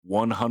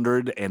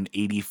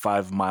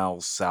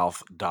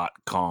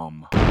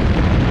185milessouth.com.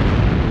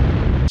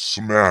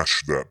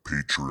 Smash that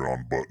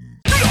Patreon button.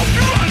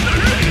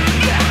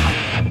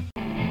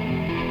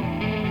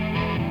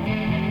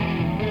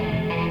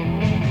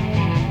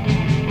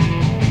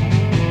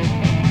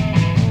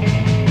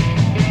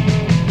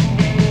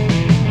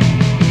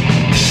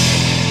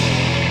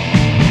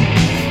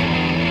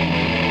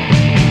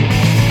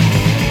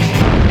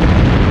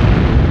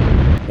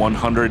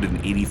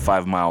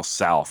 185 Miles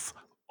South,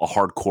 a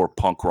hardcore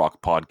punk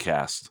rock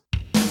podcast.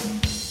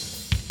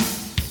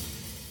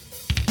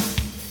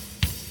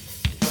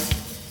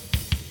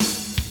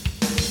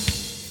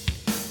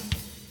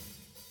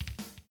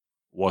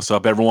 What's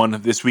up,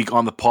 everyone? This week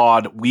on the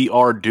pod, we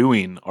are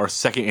doing our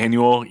second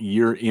annual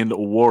year-end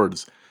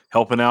awards.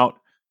 Helping out,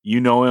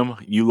 you know him,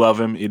 you love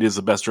him. It is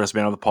the best dressed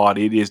man on the pod.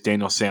 It is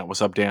Daniel Sant.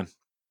 What's up, Dan?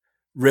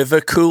 River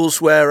cools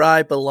where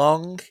I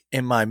belong,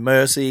 in my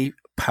Mersey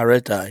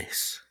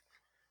paradise.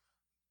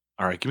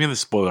 All right, give me the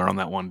spoiler on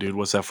that one, dude.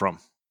 What's that from?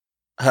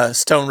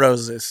 Stone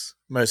Roses,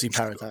 Mersey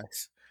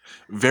Paradise.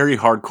 Very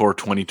hardcore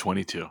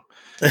 2022.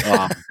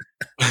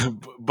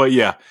 But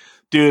yeah,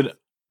 dude,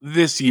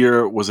 this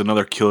year was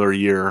another killer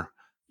year.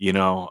 You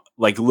know,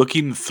 like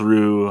looking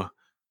through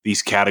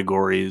these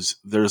categories,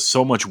 there's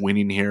so much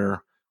winning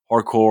here.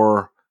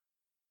 Hardcore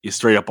is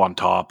straight up on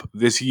top.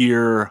 This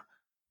year,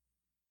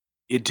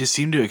 it just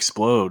seemed to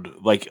explode.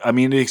 Like, I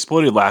mean, it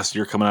exploded last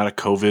year coming out of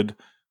COVID,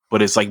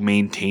 but it's like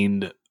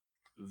maintained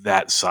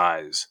that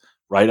size,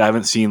 right? I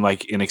haven't seen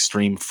like an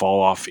extreme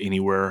fall off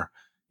anywhere,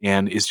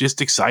 and it's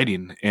just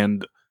exciting.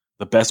 And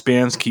the best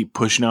bands keep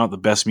pushing out the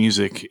best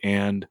music,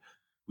 and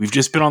we've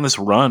just been on this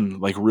run,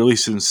 like really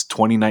since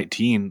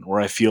 2019, where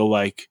I feel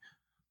like,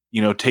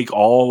 you know, take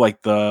all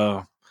like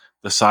the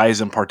size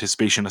and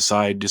participation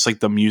aside, just like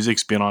the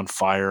music's been on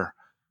fire.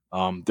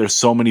 There's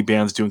so many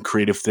bands doing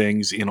creative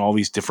things in all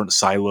these different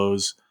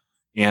silos,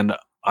 and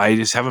I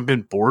just haven't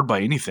been bored by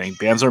anything.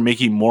 Bands are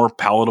making more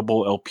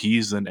palatable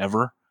LPs than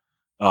ever,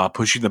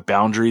 pushing the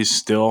boundaries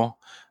still,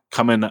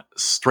 coming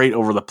straight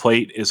over the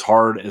plate as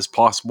hard as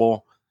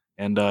possible.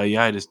 And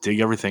yeah, I just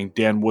dig everything.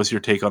 Dan, what's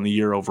your take on the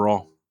year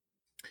overall?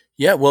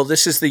 Yeah, well,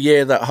 this is the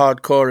year that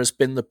hardcore has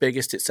been the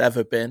biggest it's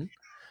ever been,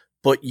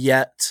 but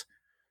yet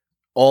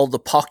all the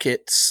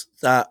pockets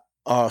that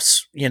are,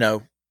 you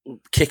know,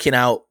 kicking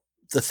out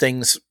the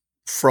things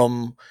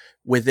from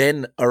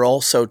within are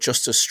also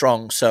just as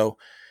strong. So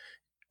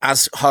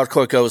as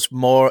hardcore goes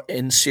more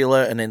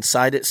insular and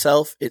inside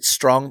itself, it's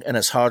strong. And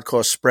as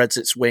hardcore spreads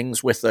its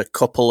wings with a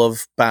couple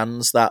of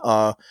bands that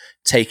are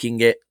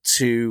taking it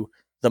to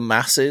the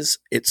masses,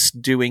 it's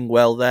doing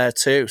well there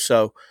too.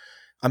 So,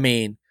 I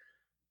mean,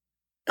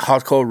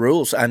 hardcore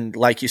rules. And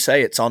like you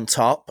say, it's on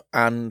top.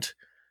 And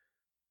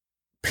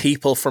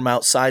people from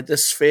outside the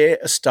sphere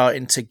are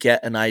starting to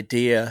get an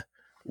idea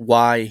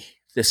why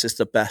this is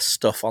the best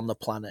stuff on the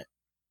planet.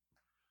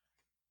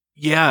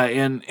 Yeah,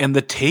 and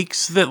the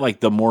takes that like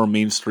the more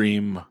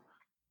mainstream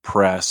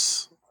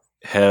press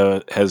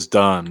has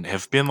done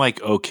have been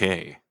like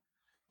okay.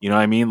 You know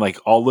what I mean? Like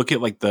I'll look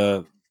at like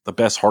the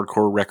best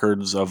hardcore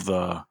records of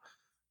the,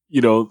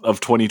 you know,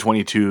 of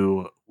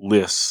 2022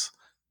 lists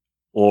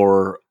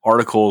or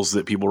articles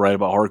that people write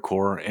about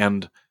hardcore,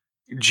 and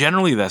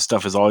generally that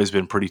stuff has always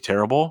been pretty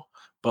terrible.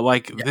 But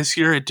like this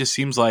year it just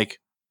seems like,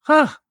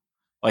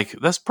 like,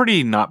 that's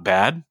pretty not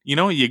bad. You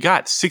know, you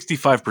got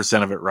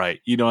 65% of it right.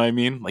 You know what I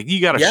mean? Like,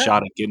 you got a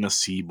shot at getting a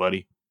C,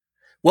 buddy.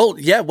 Well,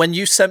 yeah, when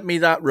you sent me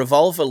that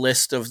Revolver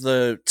list of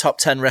the top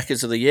 10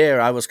 records of the year,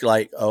 I was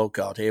like, oh,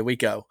 God, here we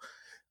go.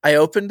 I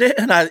opened it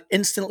and I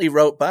instantly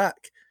wrote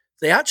back.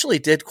 They actually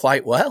did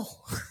quite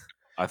well.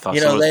 I thought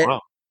so as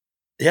well.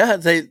 Yeah,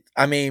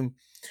 I mean,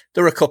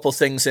 there are a couple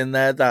things in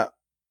there that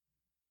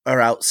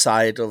are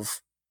outside of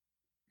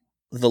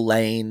the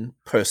lane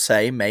per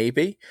se,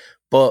 maybe.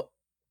 But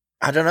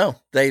I don't know.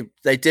 They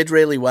did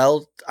really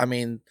well. I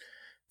mean,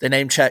 they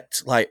name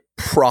checked like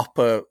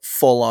proper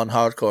full on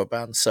hardcore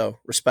bands. So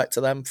respect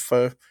to them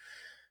for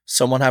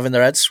someone having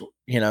their heads,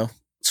 you know,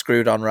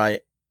 screwed on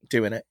right,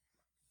 doing it.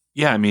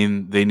 Yeah, I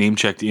mean, they name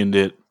checked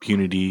Indit,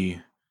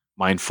 Punity,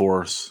 Mind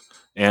Force,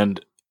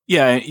 and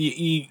yeah,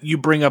 you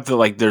bring up that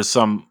like there's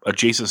some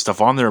adjacent stuff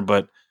on there,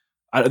 but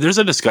there's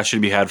a discussion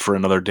to be had for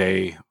another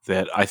day.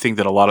 That I think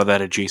that a lot of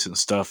that adjacent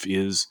stuff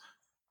is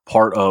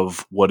part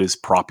of what is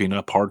propping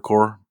up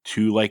hardcore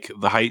to like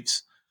the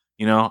heights.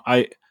 You know,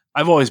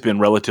 I've always been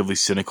relatively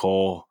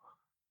cynical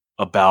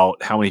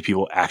about how many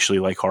people actually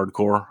like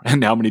hardcore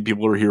and how many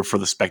people are here for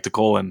the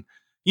spectacle. And,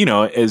 you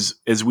know, as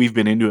we've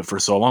been into it for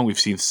so long, we've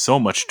seen so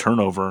much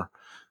turnover,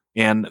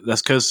 and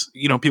that's because,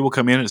 you know, people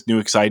come in, it's new,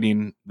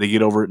 exciting, they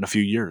get over it in a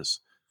few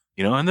years,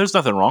 you know, and there's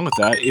nothing wrong with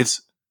that.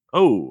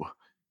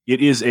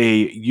 It is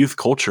a youth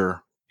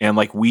culture, and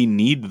like we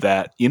need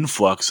that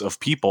influx of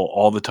people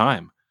all the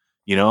time.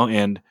 You know,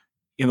 and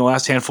in the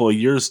last handful of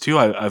years too,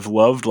 I've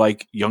loved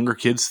like younger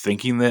kids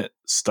thinking that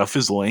stuff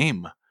is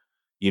lame.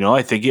 You know,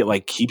 I think it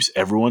like keeps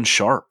everyone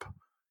sharp,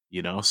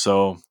 you know?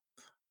 So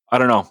I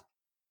don't know.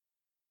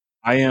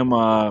 I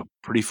am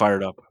pretty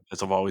fired up,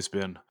 as I've always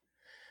been.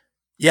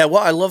 Yeah,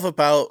 what I love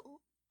about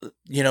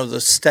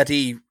the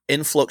steady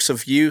influx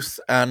of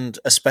youth, and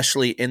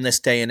especially in this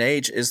day and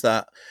age, is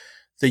that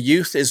the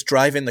youth is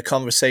driving the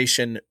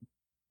conversation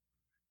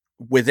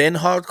within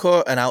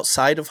hardcore and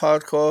outside of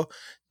hardcore.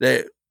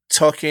 They're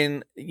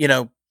talking,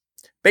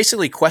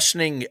 basically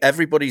questioning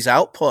everybody's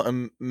output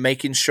and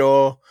making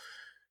sure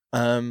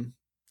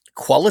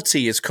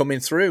quality is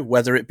coming through,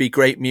 whether it be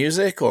great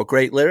music or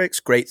great lyrics,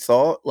 great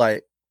thought.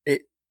 Like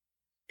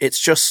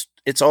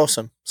it's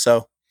awesome.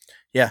 So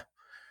yeah,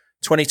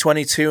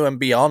 2022 and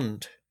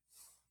beyond.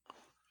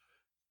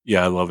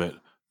 Yeah, I love it.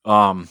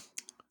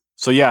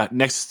 So yeah,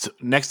 next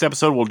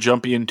episode we'll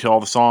jump into all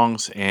the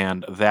songs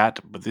and that.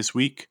 But this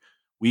week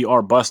we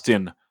are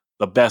busting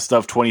the best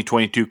of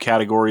 2022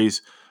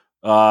 categories.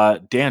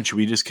 Dan, should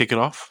we just kick it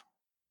off?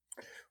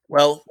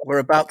 Well, we're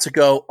about to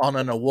go on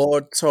an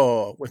award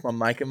tour with my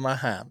mic in my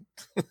hand.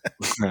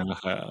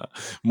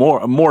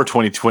 more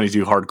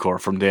 2022 hardcore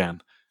from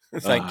Dan.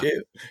 Thank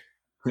you.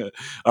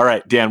 All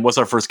right, Dan, what's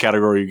our first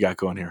category you got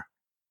going here?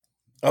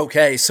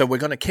 Okay, so we're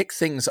going to kick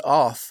things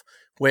off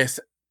with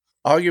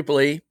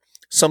arguably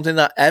something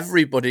that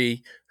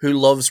everybody who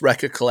loves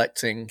record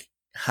collecting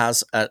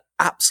has an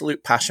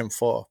absolute passion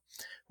for.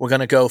 We're going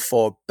to go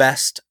for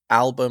Best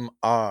Album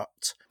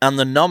Art. And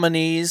the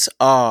nominees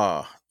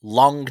are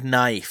Long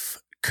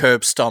Knife,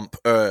 Curb Stomp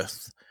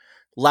Earth,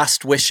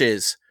 Last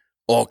Wishes,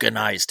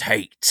 Organized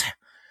Hate,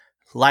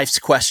 Life's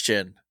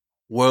Question,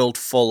 World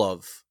Full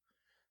of,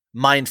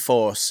 Mind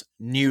Force,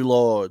 New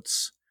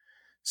Lords,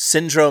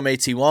 Syndrome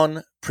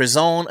 81,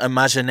 Prison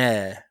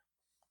Imaginaire.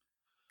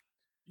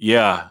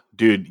 Yeah,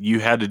 dude, you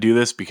had to do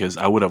this because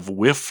I would have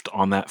whiffed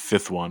on that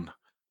fifth one.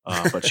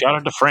 But shout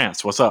out to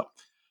France. What's up?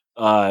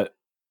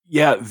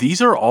 Yeah,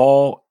 these are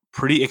all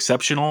pretty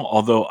exceptional,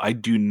 although I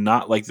do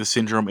not like the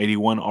Syndrome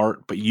 81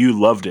 art, but you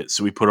loved it.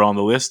 So we put it on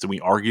the list and we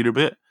argued a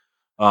bit.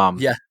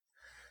 Yeah.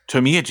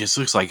 To me, it just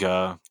looks like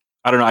I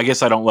don't know. I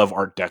guess I don't love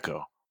Art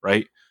Deco,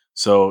 right?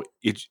 So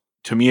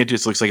to me, it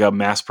just looks like a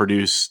mass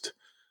produced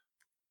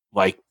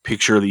like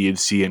picture that you'd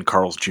see in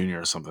Carl's Jr.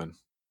 or something.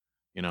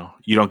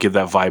 You don't get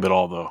that vibe at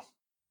all, though.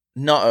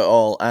 Not at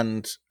all.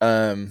 And,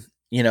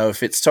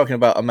 if it's talking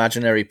about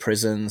imaginary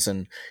prisons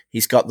and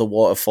he's got the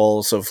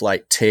waterfalls of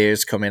like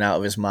tears coming out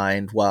of his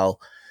mind while,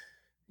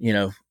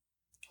 a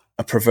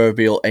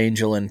proverbial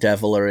angel and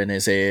devil are in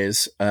his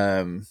ears.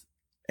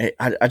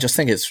 I just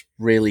think it's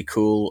really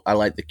cool. I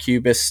like the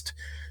Cubist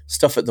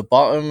stuff at the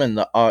bottom and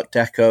the Art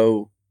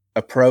Deco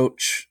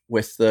approach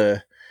with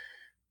the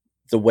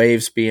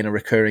waves being a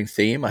recurring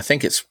theme. I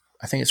think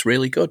it's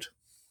really good.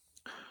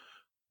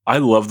 I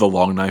love the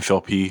Long Knife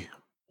LP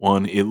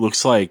one. It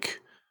looks like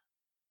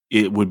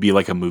it would be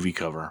like a movie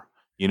cover,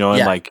 and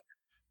like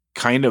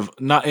kind of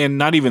not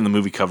even the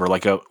movie cover,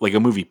 like a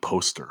movie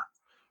poster,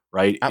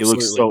 right? Absolutely.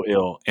 It looks so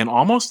ill and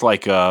almost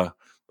like a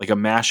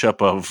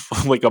mashup of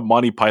like a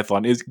Monty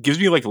Python. It gives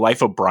me like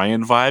Life of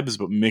Brian vibes,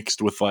 but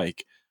mixed with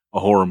like a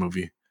horror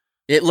movie.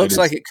 It looks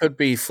like it could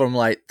be from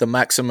like the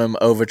Maximum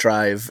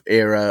Overdrive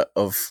era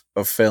of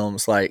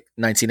films, like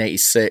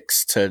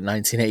 1986 to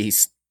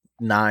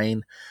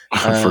 1989.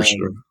 For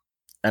sure.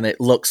 And it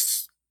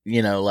looks,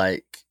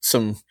 like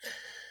some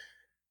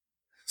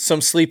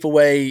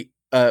sleepaway,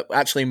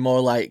 actually more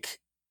like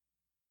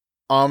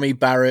army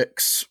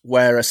barracks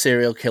where a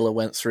serial killer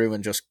went through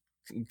and just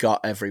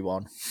got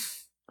everyone.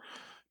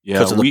 Yeah,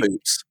 because of the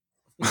boots.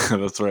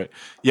 That's right.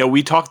 Yeah,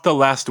 we talked the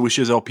Last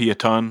Wishes LP a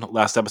ton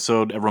last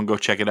episode. Everyone go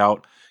check it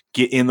out.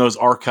 Get in those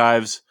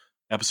archives.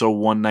 Episode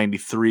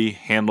 193,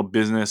 Handle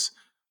Business.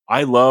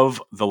 I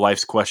love the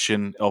Life's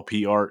Question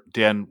LP art.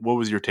 Dan, what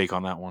was your take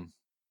on that one?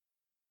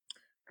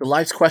 The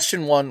Life's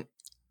Question one,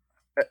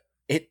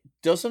 it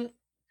doesn't...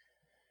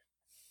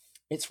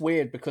 It's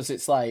weird because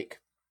it's like...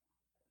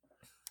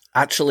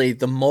 Actually,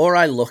 the more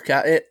I look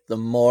at it, the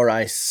more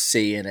I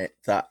see in it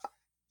that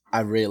I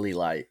really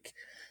like.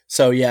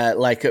 So yeah,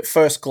 like at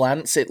first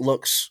glance, it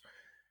looks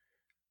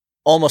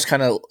almost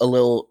kind of a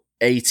little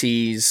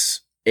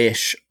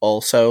 80s-ish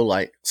also,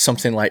 like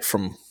something like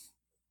from,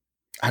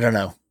 I don't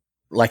know,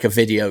 like a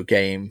video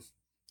game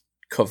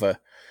cover.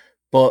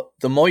 But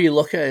the more you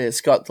look at it,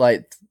 it's got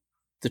like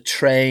the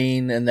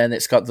train, and then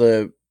it's got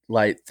the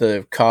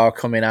car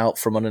coming out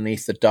from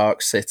underneath the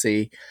dark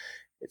city.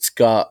 It's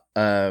got,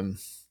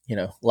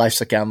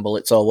 Life's a Gamble,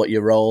 It's All What You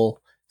Roll.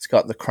 It's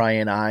got the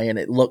crying eye, and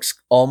it looks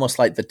almost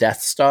like the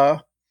Death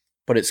Star,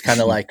 but it's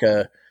kind of like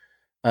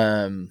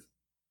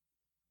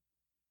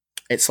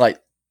it's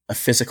like a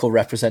physical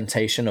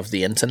representation of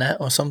the internet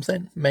or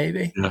something,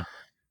 maybe. Yeah.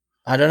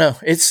 I don't know.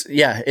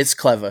 It's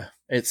clever.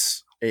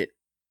 It's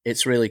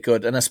really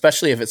good. And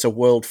especially if it's a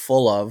world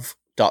full of ...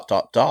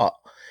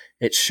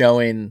 It's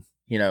showing,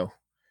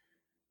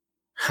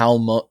 how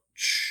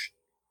much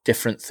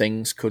different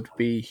things could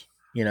be,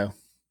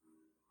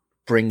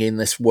 bringing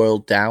this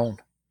world down.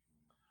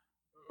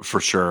 For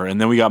sure. And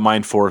then we got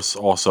Mind Force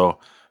also.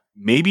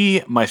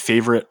 Maybe my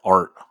favorite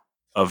art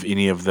of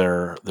any of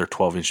their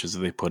 12 inches that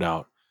they put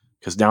out,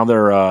 because now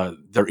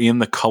they're in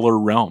the color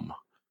realm,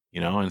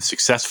 and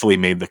successfully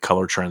made the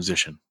color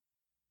transition.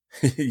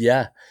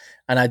 Yeah.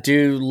 And I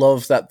do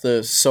love that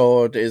the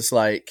sword is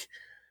like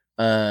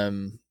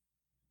giving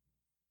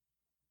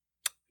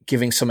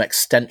some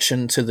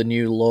extension to the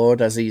new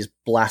Lord as he's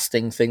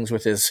blasting things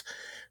with his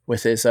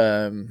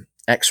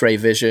X-ray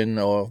vision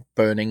or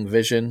burning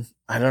vision.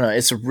 I don't know.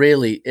 It's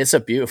a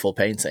beautiful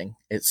painting.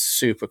 It's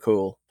super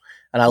cool,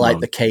 and I like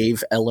the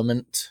cave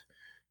element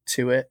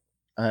to it.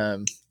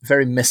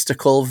 Very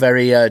mystical,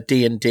 very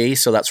D&D.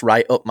 So that's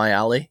right up my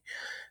alley.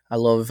 I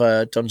love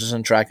Dungeons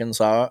and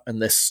Dragons art,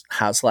 and this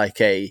has like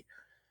a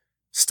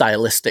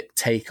stylistic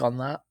take on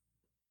that.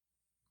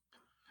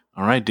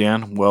 All right,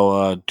 Dan.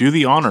 Well, do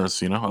the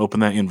honors.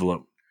 Open that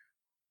envelope.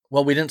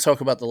 Well, we didn't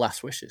talk about the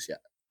Last Wishes yet.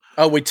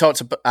 Oh, we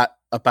talked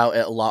about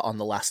it a lot on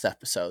the last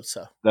episode.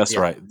 So that's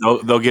right.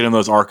 They'll get in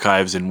those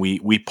archives, and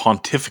we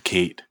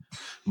pontificate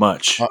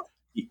much.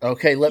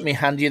 Okay, let me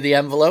hand you the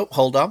envelope.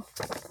 Hold on.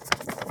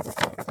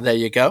 There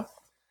you go.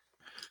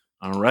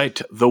 All right.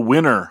 The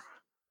winner,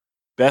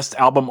 best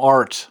album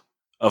art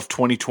of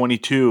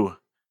 2022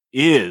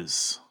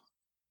 is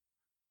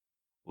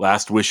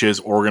Last Wishes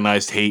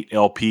Organized Hate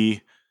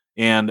LP.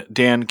 And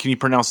Dan, can you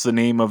pronounce the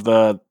name of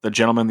the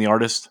gentleman, the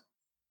artist?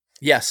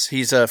 Yes,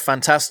 he's a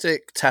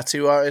fantastic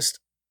tattoo artist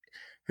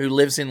who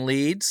lives in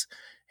Leeds.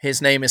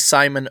 His name is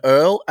Simon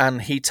Earl,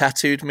 and he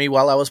tattooed me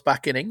while I was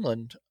back in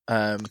England.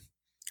 I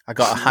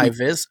got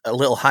a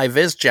little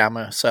high-vis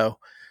jammer. So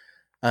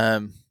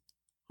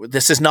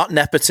this is not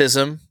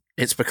nepotism.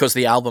 It's because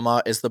the album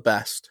art is the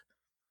best.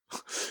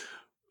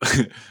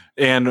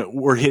 And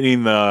we're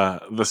hitting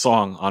the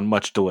song on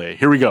much delay.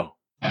 Here we go.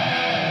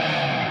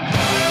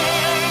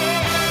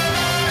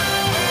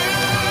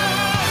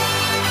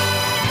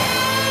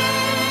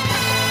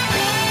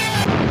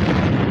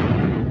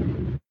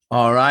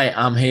 All right,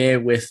 I'm here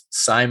with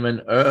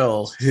Simon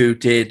Earl, who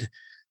did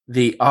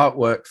the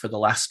artwork for the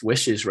Last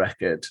Wishes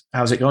record.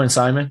 How's it going,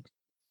 Simon?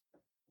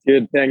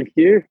 Good, thank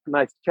you.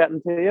 Nice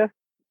chatting to you.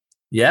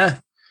 Yeah.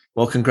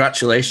 Well,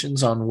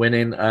 congratulations on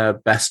winning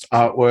Best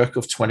Artwork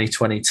of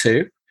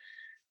 2022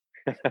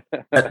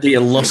 at the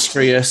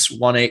illustrious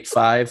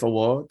 185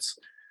 Awards.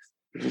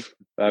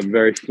 I'm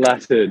very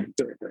flattered.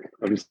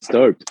 I'm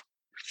stoked.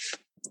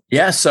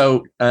 Yeah,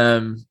 so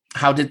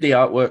how did the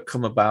artwork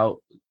come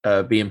about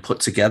being put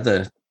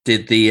together?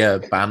 Did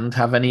the band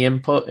have any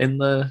input in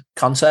the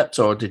concept,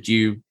 or did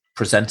you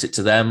present it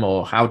to them,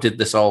 or how did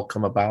this all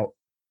come about?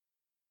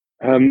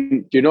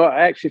 Do you know what?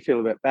 I actually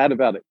feel a bit bad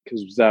about it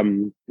because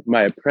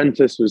my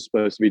apprentice was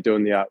supposed to be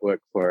doing the artwork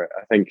for it.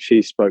 I think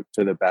she spoke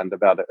to the band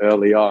about it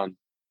early on.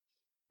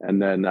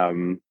 And then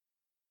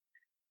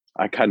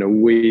I kind of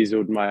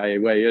weaseled my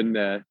way in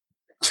there.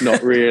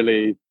 Not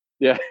really.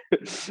 Yeah.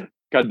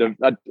 Kind of.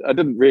 I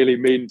didn't really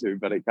mean to,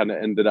 but it kind of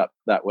ended up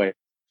that way.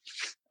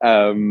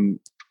 And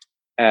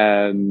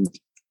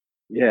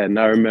yeah, and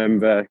I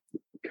remember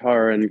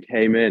Corin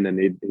came in and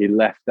he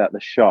left at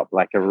the shop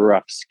like a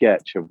rough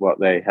sketch of what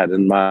they had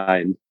in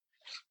mind.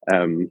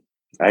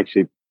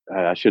 Actually,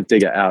 I should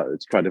dig it out.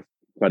 It's quite a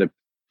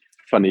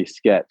funny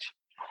sketch.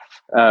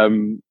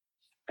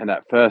 And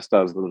at first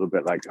I was a little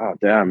bit like, oh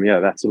damn, yeah,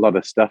 that's a lot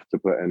of stuff to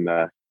put in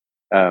there.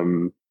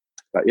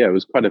 But yeah, it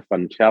was quite a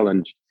fun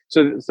challenge.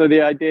 So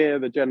the idea,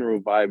 the general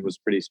vibe was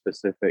pretty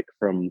specific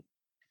from,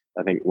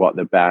 I think, what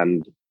the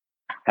band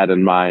had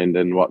in mind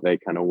and what they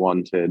kind of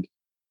wanted.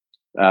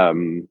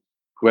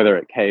 Whether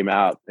it came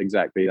out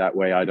exactly that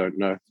way, I don't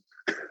know.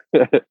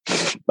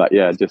 But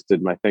yeah, I just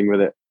did my thing with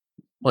it.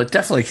 Well, it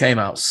definitely came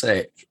out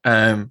sick.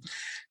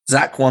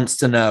 Zach wants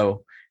to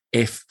know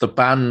if the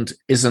band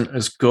isn't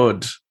as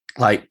good,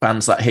 like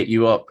bands that hit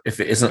you up,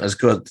 if it isn't as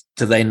good,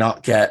 do they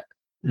not get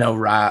no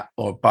rat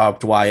or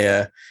barbed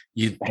wire?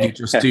 You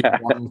just do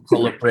one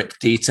color brick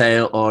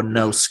detail or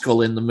no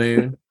skull in the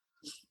moon?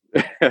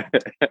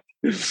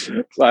 Those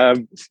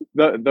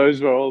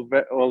were all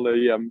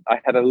the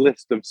I had a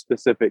list of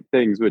specific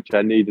things which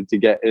I needed to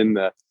get in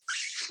there,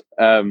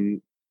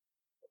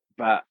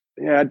 but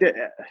yeah,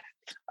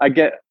 I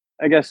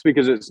guess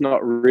because it's not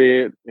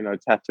real,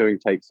 tattooing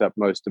takes up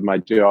most of my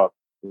job,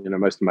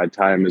 most of my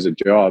time as a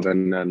job,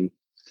 and then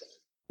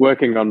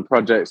working on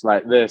projects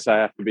like this I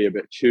have to be a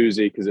bit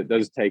choosy because it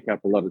does take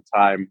up a lot of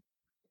time.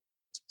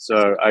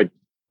 So I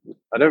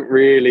don't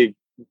really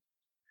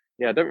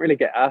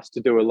get asked to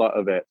do a lot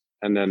of it.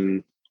 And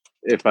then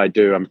if I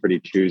do, I'm pretty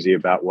choosy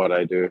about what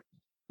I do.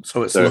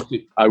 So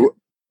lucky.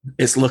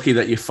 It's lucky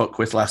that you fuck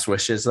with Last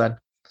Wishes then.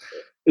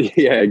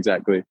 Yeah,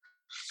 exactly.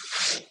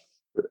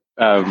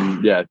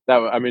 Yeah,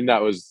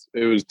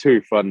 it was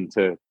too fun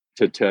to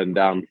turn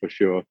down for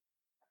sure.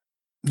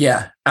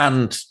 Yeah.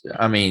 And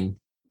I mean,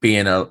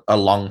 being a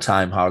long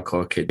time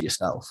hardcore kid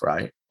yourself,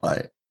 right?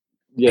 Like,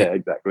 yeah,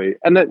 exactly.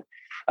 And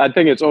I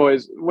think it's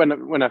always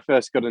when I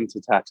first got into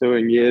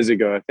tattooing years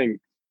ago, I think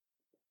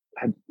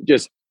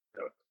just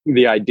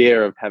the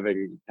idea of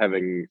having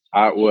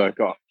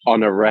artwork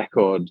on a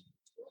record,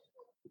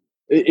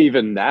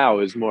 even now,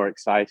 is more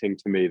exciting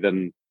to me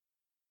than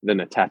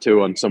a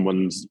tattoo on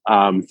someone's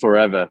arm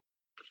forever.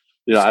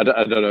 I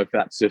don't know if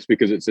that's just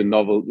because it's a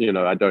novel.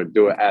 I don't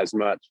do it as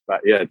much, but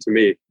yeah, to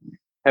me,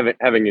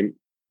 having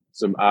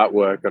some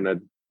artwork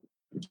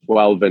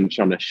 12-inch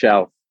on a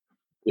shelf,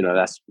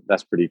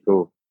 that's pretty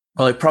cool.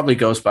 Well, it probably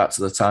goes back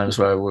to the times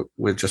where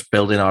we're just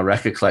building our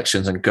record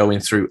collections and going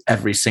through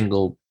every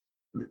single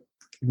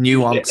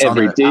nuance,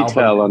 every on detail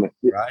album, on it,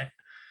 right?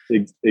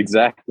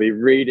 Exactly,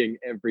 reading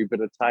every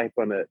bit of type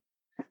on it,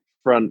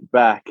 front,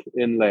 back,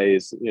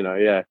 inlays,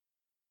 yeah.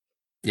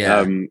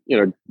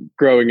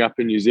 Growing up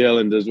in New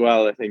Zealand as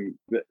well, I think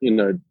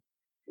that,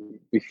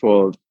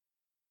 before,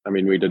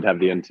 we did have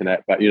the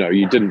internet, but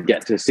you didn't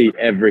get to see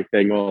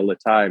everything all the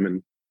time,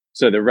 and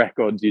so the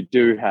records you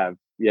do have,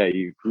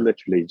 you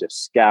literally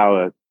just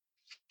scour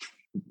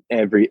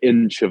every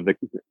inch of the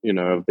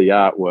of the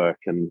artwork,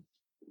 and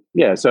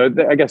so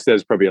I guess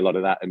there's probably a lot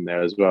of that in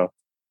there as well.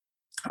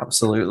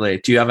 Absolutely.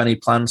 Do you have any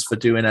plans for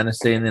doing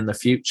anything in the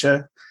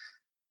future?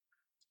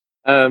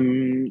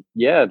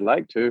 I'd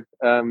like to.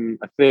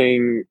 I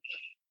think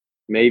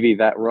maybe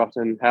that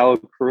Rotten Hell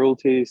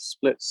Cruelty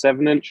split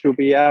 7-inch will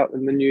be out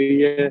in the new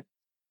year,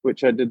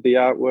 which I did the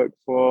artwork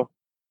for.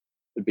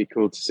 It'd be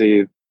cool to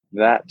see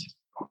that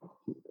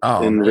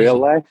in real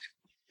life.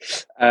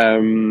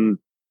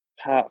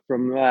 Apart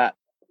from that,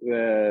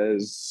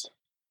 there's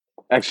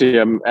actually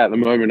at the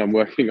moment I'm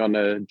working on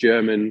a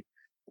German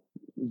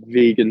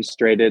vegan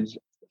straight edge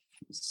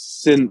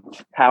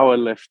synth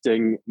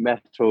powerlifting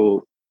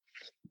metal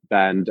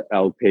band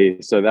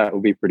LP, so that will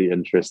be pretty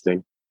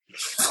interesting.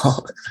 Oh,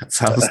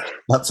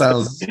 that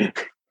sounds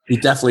you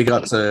definitely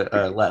got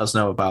to let us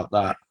know about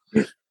that.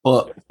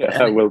 But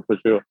I will for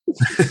sure.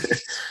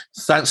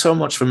 Thanks so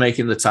much for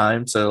making the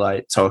time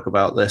to talk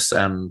about this.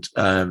 And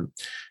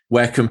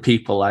where can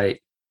people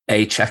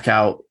check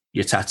out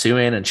your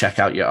tattooing and check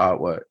out your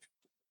artwork?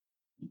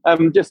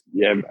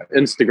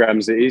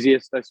 Instagram's the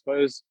easiest, I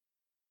suppose.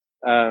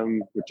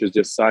 Which is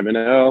just Simon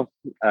Earl.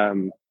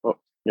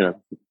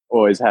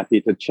 Always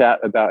happy to chat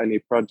about any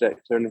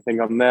project or anything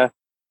on there.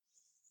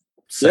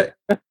 So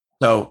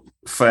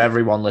for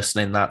everyone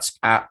listening, that's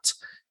at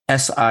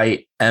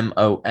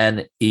SIMONERL.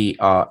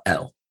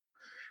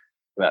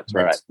 That's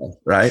right.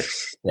 Right?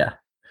 Yeah.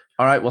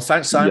 All right. Well,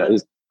 thanks, Simon.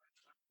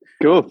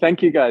 Cool.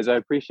 Thank you, guys. I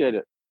appreciate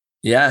it.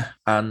 Yeah.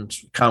 And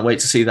can't wait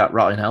to see that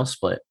Rotting Hell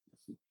split.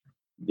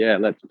 Yeah.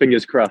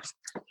 Fingers crossed.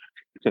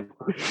 All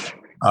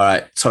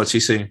right. Talk to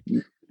you soon.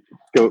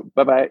 Cool.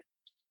 Bye-bye.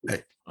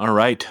 Hey. All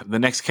right. The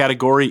next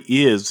category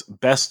is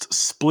Best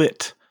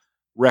Split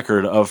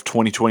Record of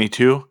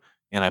 2022.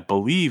 And I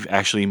believe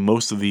actually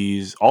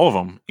all of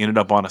them ended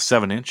up on a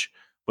 7-inch,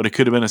 but it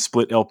could have been a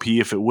split LP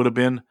if it would have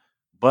been,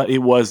 but it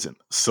wasn't.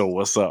 So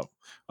what's up?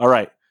 All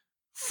right.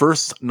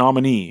 First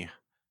nominee,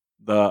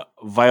 the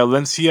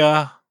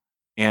Violencia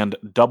and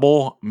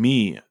Double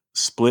Me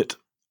split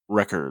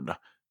record.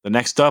 The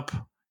next up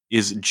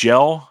is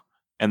Gel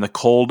and the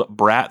Cold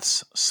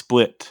Brats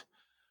split.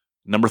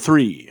 Number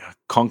 3,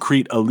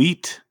 Concrete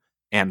Elite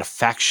and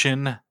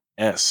Faction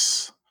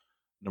S.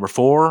 Number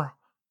 4,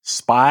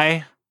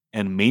 Spy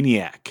and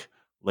Maniac,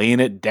 laying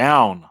it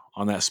down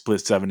on that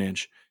split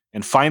 7-inch.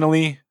 And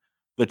finally,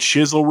 the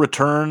Chisel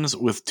returns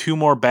with 2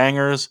 more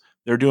bangers.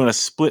 They're doing a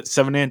split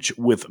 7-inch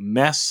with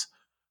Mess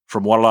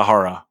from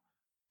Guadalajara.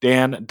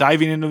 Dan,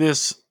 diving into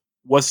this,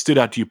 what stood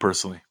out to you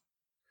personally?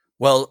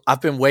 Well,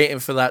 I've been waiting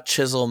for that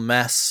Chisel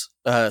Mess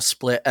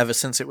split ever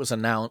since it was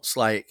announced.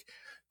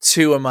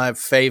 2 of my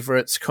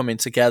favorites coming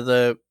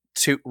together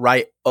to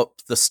right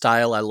up the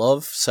style I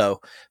love. So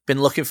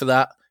been looking for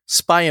that.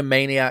 Spy and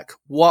Maniac,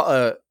 what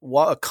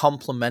a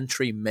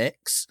complimentary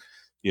mix.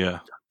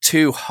 Yeah.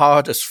 2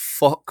 hard as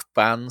fuck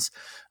bands.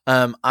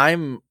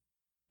 I'm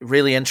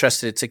really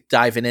interested to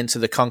diving into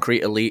the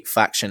Concrete Elite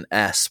Faction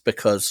S,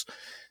 because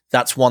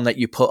that's one that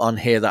you put on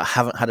here that I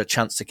haven't had a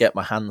chance to get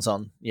my hands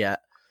on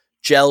yet.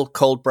 Gel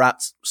Cold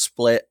Brats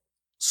split,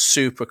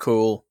 super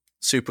cool,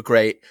 super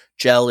great.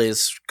 Gel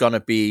is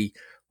gonna be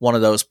one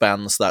of those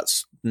bands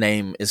that's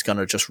name is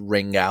gonna just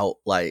ring out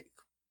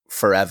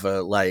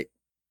forever.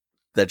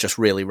 They're just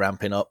really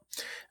ramping up.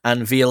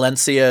 And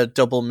Violencia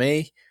Double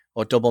Me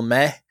or Double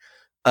Meh,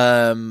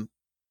 that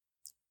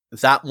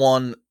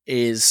one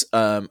is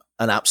an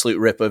absolute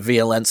ripper.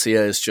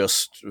 Violencia is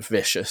just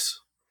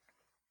vicious.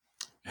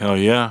 Hell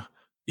yeah.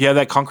 Yeah,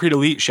 that Concrete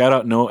Elite, shout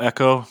out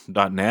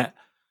noecho.net.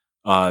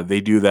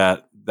 They do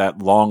that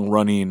long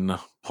running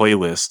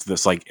playlist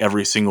that's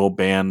every single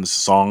band's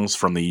songs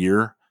from the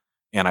year.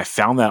 And I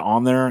found that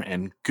on there,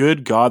 and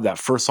good God, that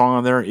first song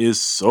on there is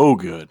so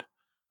good.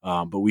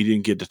 But we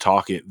didn't get to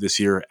talk it this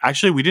year.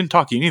 Actually, we didn't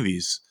talk any of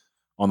these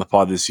on the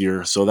pod this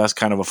year, so that's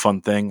kind of a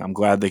fun thing. I'm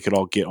glad they could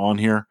all get on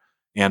here,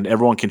 and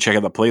everyone can check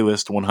out the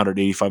playlist,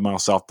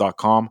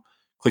 185milessouth.com.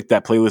 Click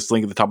that playlist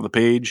link at the top of the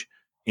page,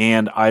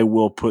 and I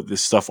will put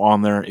this stuff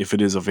on there if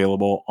it is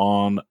available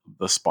on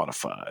the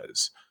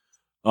Spotifys.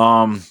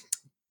 All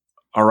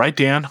right,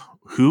 Dan,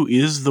 who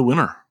is the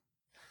winner?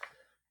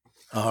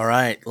 All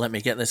right, let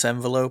me get this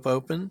envelope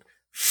open.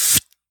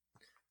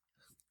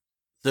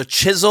 The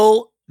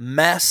Chisel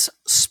Mess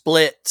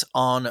split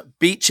on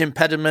Beach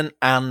Impediment,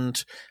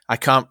 and I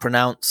can't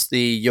pronounce the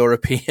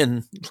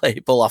European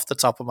label off the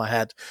top of my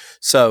head.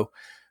 So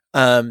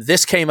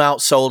this came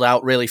out, sold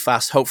out really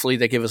fast. Hopefully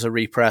they give us a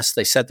repress.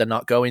 They said they're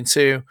not going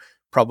to,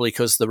 probably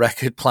because the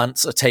record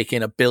plants are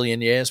taking 1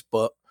 billion years.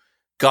 But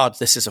God,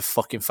 this is a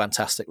fucking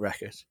fantastic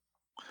record.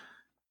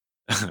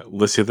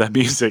 Let's hear that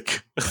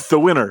music. The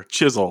winner,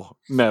 Chisel,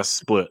 Mess,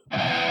 Split.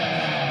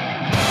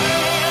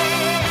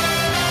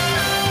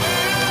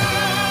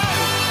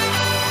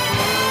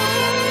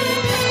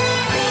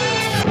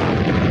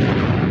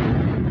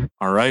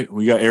 All right,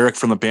 we got Eric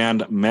from the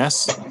band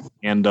Mess,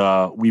 and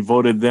we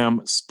voted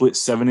them Split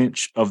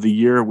 7-inch of the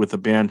year with the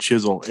band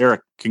Chisel.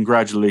 Eric,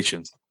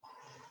 congratulations.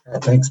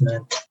 Thanks,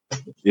 man.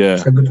 Yeah.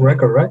 It's a good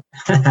record, right?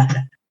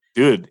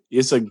 Dude,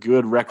 it's a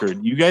good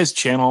record. You guys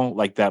channel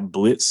like that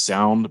Blitz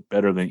sound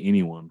better than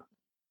anyone.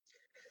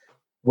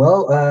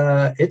 Well,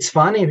 it's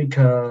funny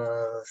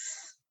because,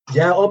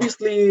 yeah,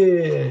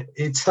 obviously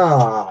it's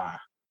a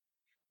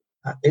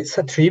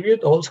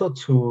tribute also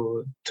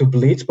to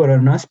Blitz, but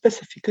not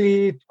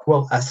specifically,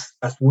 well, as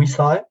we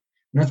saw it,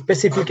 not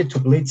specifically to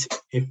Blitz,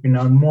 if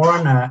more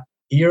on a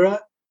era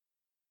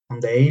on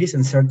the 80s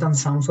and certain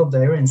sounds of the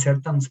era and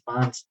certain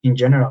bands in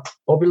general.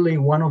 Obviously,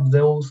 one of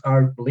those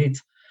are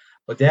Blitz,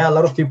 but yeah, a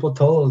lot of people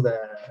told us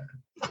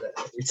that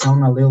it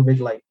sounds a little bit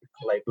like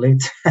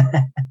Blitz.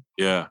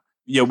 Yeah,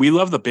 we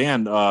love the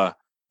band.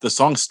 The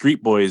song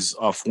 "Street Boys"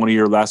 off one of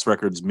your last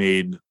records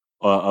made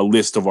a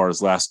list of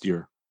ours last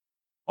year.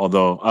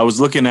 Although I was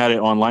looking at it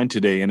online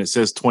today and it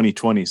says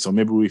 2020, so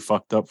maybe we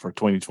fucked up for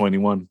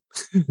 2021.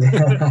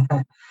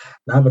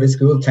 No, but it's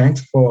good.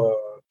 Thanks for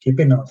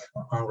keeping us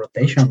on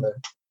rotation there.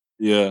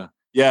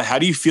 Yeah. How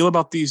do you feel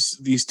about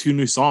these two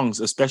new songs,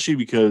 especially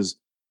because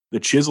the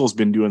Chisel's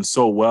been doing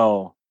so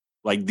well?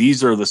 Like,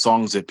 these are the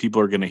songs that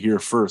people are going to hear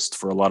first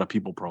for a lot of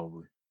people,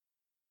 probably.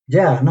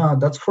 Yeah, no,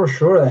 that's for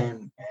sure.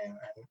 And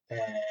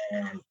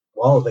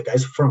wow, the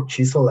guys from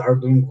Chisel are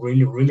doing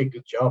really, really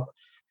good job.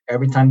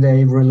 Every time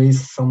they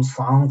release some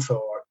songs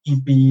or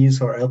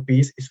EPs or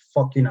LPs, it's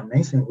fucking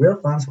amazing.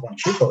 We're fans of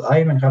Chisel. I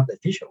even have the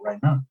t-shirt right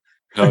now.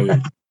 Hell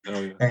yeah.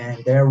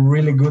 And they're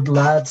really good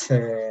lads.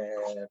 And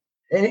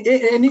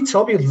it's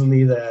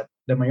obviously that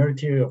the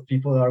majority of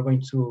people are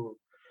going to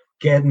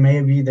get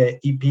maybe the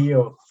EP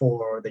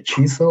for the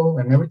Chisel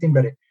and everything,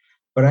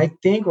 but I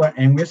think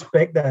and we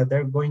expect that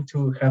they're going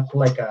to have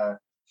like a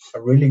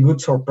really good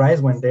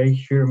surprise when they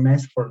hear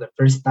Mess for the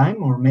first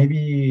time, or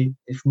maybe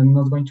it's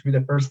not going to be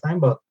the first time,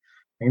 but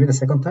maybe the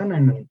second time.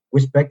 And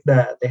we expect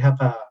that they have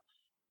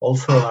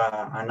also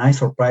a nice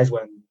surprise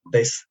when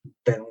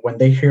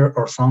they hear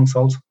our songs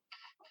also.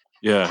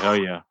 Yeah, hell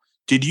yeah.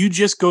 Did you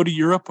just go to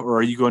Europe, or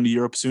are you going to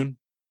Europe soon?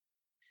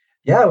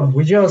 Yeah,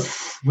 we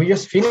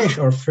just finished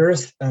our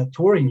first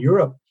tour in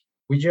Europe.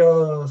 We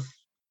just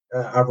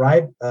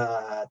arrived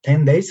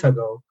 10 days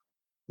ago.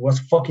 It was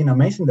fucking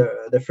amazing.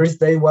 The first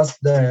day was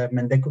the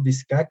Mendeku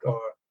Discag,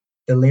 or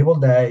the label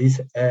that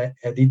is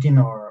editing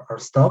our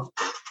stuff.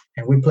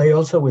 And we play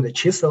also with the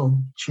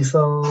Chisel.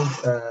 Chisel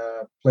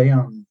play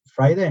on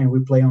Friday and we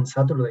play on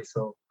Saturday.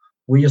 So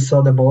we just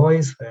saw the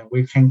boys and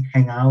we can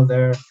hang out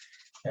there.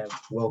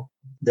 Well,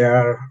 they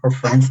are our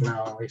friends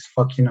now. It's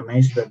fucking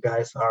amazing. The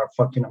guys are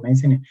fucking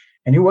amazing.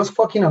 And it was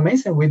fucking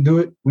amazing. We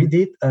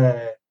did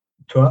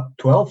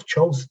 12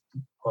 shows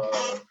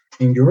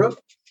in Europe.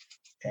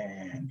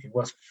 And it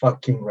was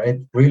fucking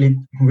great. Really,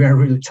 we are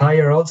really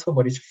tired also,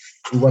 but it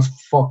was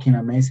fucking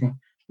amazing.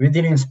 We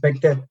didn't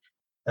expect it.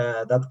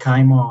 That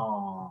kind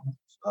of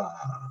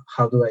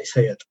how do I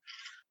say it?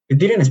 We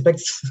didn't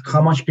expect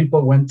how much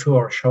people went to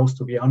our shows,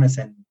 to be honest,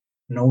 and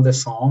know the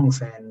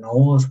songs and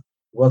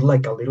was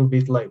like a little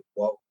bit like,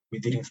 wow, we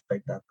didn't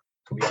expect that,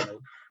 to be honest.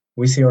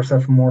 We see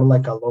ourselves more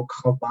like a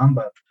local band,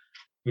 but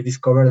we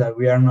discovered that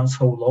we are not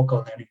so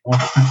local anymore.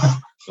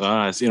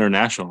 It's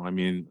international. I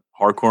mean,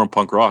 hardcore and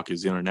punk rock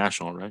is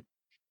international, right?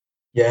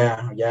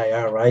 Yeah,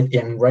 right.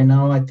 And right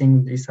now, I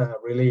think it's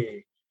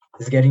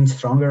getting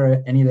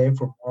stronger any day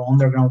for more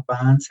underground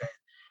bands.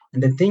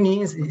 And the thing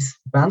is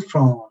bands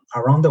from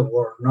around the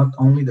world, not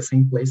only the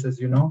same places,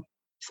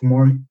 It's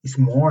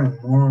more and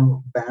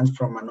more bands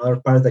from another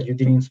part that you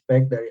didn't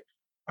expect that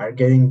are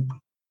getting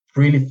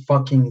really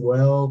fucking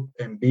well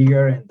and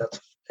bigger, and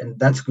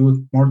that's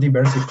good. More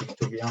diversity,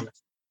 to be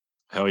honest.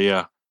 Hell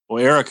yeah.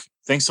 Well, Eric,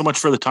 thanks so much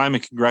for the time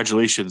and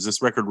congratulations.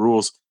 This record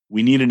rules.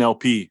 We need an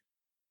LP.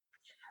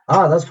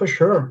 That's for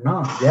sure.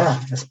 No,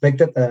 yeah.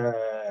 Expected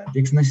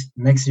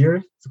next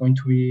year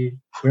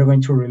we're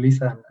going to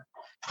release an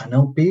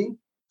LP,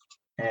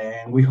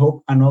 and we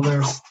hope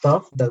another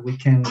stuff that we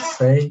can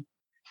say.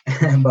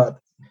 But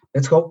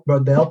let's hope.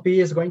 But the LP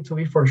is going to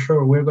be for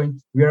sure.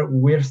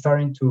 We're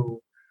starting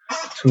to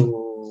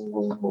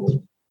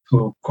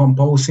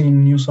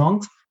composing new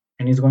songs,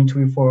 and it's going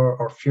to be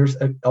for our first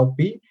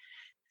LP.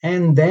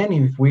 And then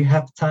if we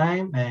have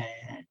time,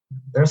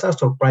 there's a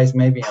surprise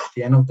maybe at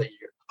the end of the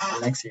year,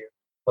 next year.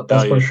 But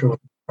that's for sure.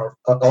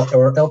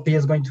 Our LP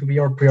is going to be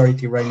our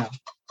priority right now.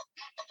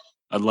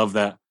 I love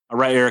that. All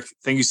right, Eric,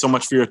 thank you so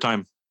much for your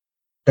time.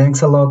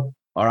 Thanks a lot.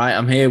 All right,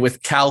 I'm here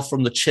with Cal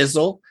from the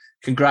Chisel.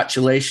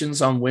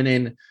 Congratulations on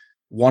winning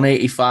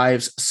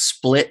 185's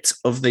Split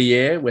of the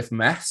Year with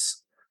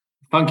Mess.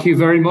 Thank you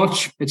very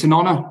much. It's an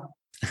honor.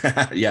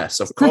 Yes,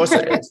 of course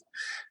it is.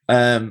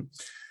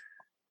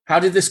 How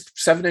did this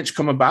 7-inch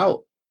come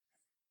about?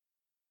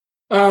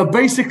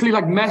 Basically,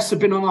 like Mess have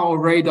been on our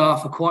radar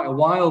for quite a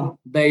while.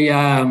 They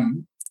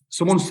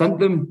someone sent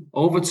them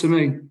over to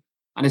me,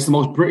 and it's the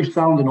most British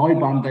sounding oi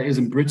band that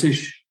isn't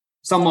British.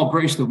 Some more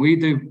British than we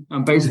do,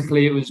 and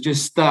basically it was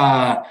just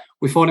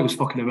we thought it was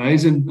fucking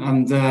amazing,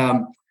 and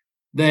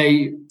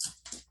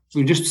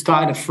we just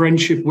started a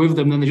friendship with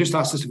them. And they just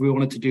asked us if we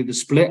wanted to do the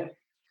split,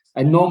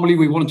 and normally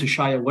we wanted to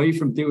shy away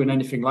from doing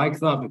anything like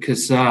that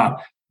because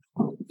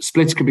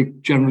splits can be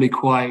generally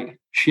quite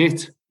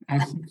shit.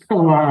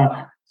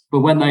 But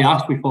when they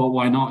asked, we thought,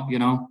 why not, you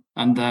know?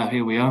 And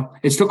here we are.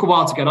 It took a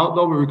while to get out,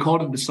 though. We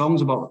recorded the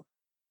songs about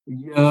a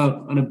year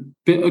and a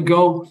bit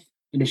ago,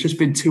 and it's just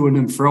been to-ing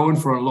and fro-ing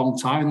for a long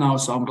time now,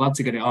 so I'm glad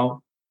to get it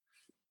out.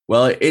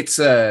 Well, it's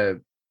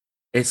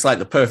like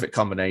the perfect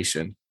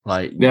combination.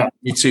 Like,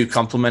 you two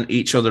complement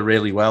each other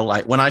really well.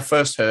 Like, when I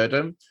first heard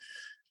them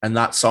and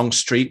that song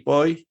Street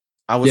Boy,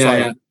 I was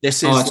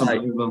this is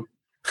like...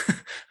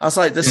 I was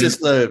like, this is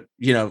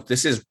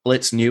this is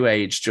Blitz New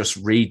Age just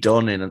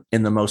redone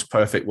in the most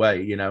perfect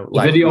way, you know.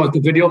 Like,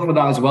 the video for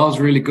that as well is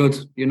really good.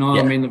 You know what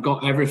I mean? They've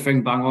got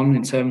everything bang on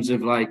in terms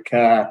of like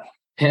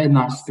hitting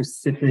that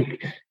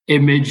specific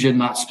image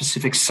and that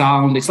specific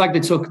sound. It's like they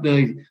took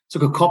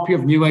a copy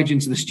of New Age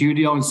into the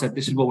studio and said,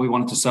 this is what we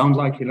want it to sound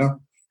like, you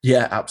know?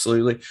 Yeah,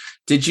 absolutely.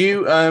 Did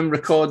you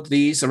record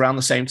these around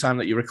the same time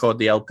that you record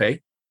the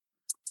LP?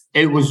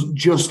 It was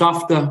just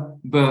after,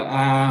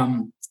 but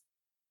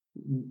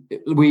they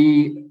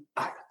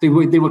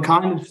were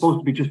kind of supposed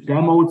to be just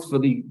demos for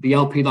the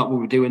LP that we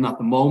were doing at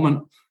the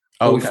moment.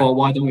 But we thought,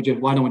 why don't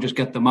we just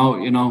get them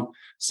out, you know?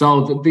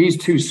 So these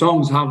two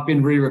songs have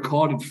been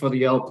re-recorded for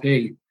the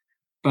LP,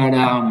 but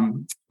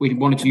we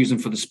wanted to use them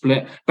for the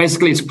split.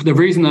 Basically, it's the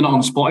reason they're not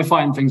on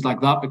Spotify and things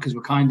like that, because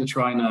we're kind of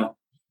trying to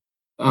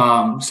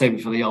save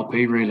it for the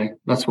LP, really.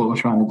 That's what we're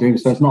trying to do.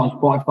 So it's not on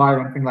Spotify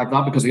or anything like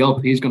that, because the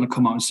LP is going to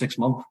come out in 6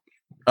 months.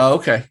 Oh,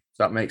 okay.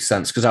 That makes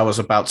sense, because I was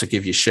about to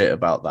give you shit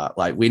about that.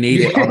 Like, we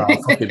need it on our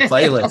fucking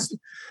playlist.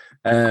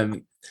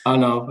 I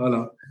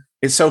know.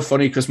 It's so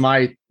funny because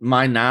my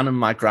nan and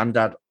my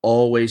granddad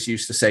always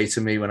used to say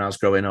to me when I was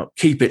growing up,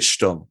 "Keep it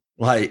stum."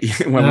 Like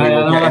when we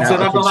were getting out of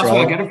control. That's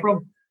where I get it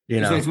from.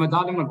 You know, it's my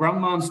dad and my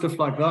grandma and stuff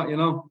like that. You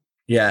know.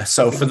 Yeah.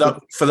 So for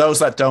those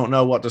that don't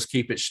know, what does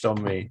 "keep it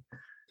stum" mean?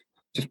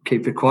 Just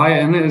keep it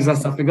quiet, innit?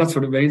 I think that's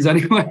what it means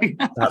anyway.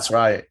 That's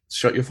right.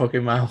 Shut your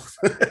fucking mouth.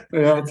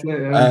 That's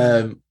it.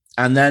 Yeah.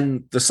 And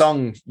then the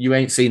song "You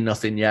Ain't Seen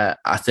Nothing Yet,"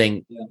 I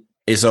think,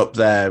 is up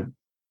there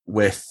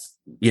with,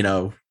 you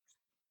know,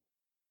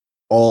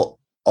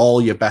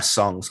 all your best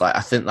songs. Like,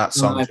 I think that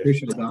song, I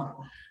appreciate that.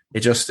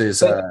 It just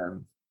is.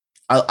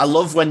 I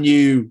love when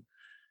you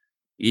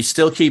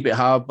still keep it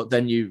hard, but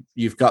then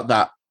you've got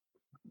that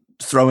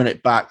throwing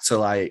it back to,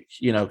 like,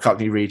 you know,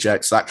 Cockney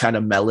Rejects, that kind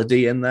of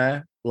melody in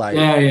there. Like,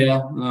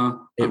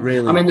 no. It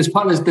really. I mean,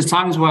 there's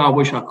times where I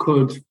wish I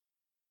could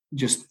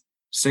just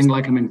sing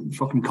like I'm in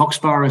fucking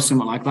Cocksparrow or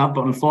something like that,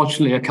 but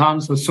unfortunately I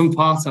can't. So some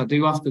parts I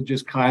do have to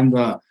just kind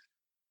of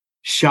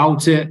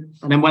shout it,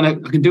 and then when I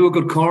can do a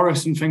good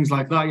chorus and things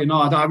like that, you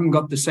know, I haven't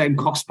got the same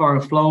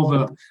Cocksparrow flow,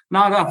 but no,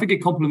 I think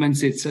it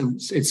complements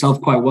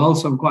itself quite well,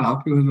 so I'm quite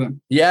happy with it.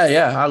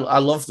 Yeah, I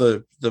love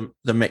the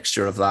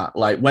mixture of that.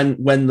 Like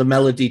when the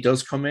melody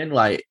does come in,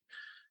 like,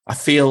 I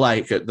feel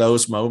like at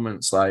those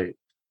moments, like,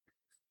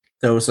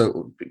 there was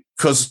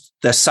because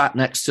they're sat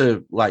next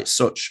to like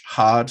such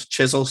hard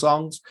chisel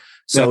songs.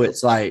 So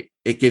it's like,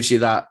 it gives you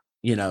that,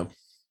 you know,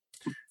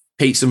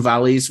 peaks and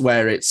valleys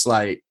where it's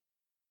like,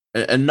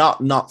 and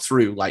not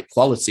through like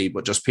quality,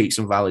 but just peaks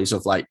and valleys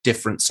of like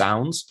different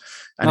sounds.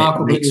 And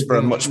it makes for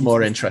a much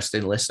more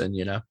interesting listen,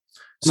 you know?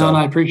 So, no,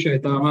 I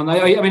appreciate that, man.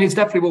 I mean, it's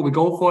definitely what we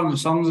go for in the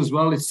songs as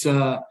well. It's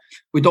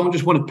we don't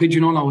just want to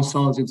pigeonhole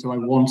ourselves into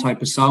like one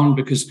type of sound,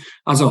 because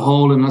as a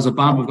whole and as a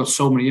band, we've got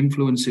so many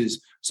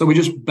influences. So we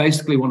just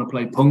basically want to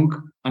play punk.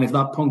 And if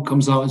that punk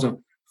comes out as a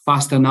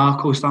faster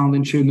narco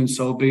sounding tune, then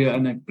so be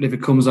it. But if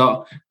it comes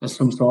out as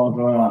some sort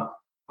of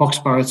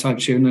Cocksparrow type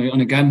tune,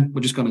 and again,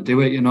 we're just going to do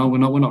it. You know, we're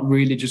not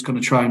really just going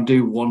to try and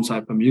do one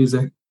type of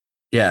music.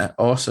 Yeah,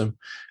 awesome.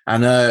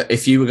 And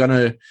if you were going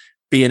to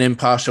be an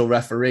impartial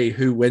referee,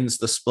 who wins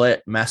the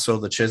split, Mess or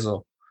the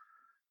Chisel?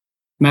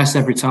 Mess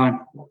every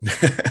time.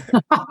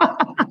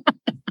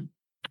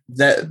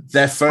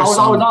 Their first.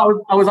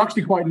 I was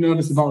actually quite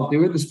nervous about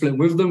doing the split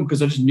with them,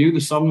 because I just knew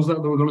the songs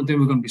that they were going to do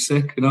were going to be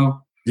sick. You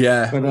know.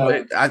 Yeah,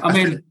 but, I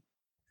mean,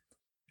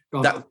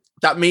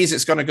 that means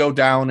it's going to go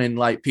down in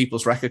like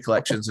people's record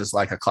collections as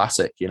like a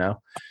classic, you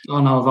know. Oh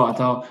no, without a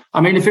doubt.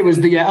 I mean, if it was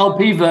the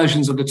LP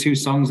versions of the two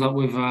songs that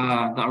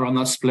that are on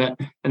that split,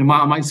 then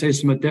I might say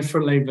something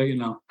differently, but you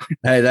know.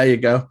 Hey, there you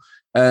go.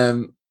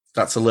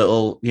 That's a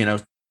little, you know,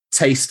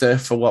 taster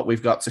for what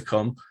we've got to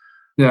come.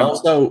 Yeah.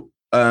 Also,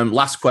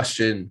 last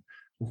question: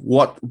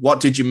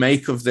 what did you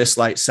make of this,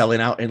 like, selling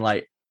out in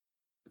like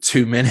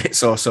 2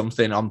 minutes or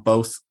something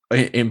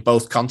in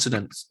both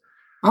continents?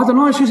 I don't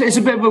know. It's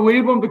a bit of a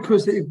weird one,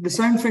 because the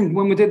same thing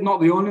when we did Not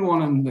the Only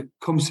One and the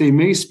Come See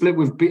Me split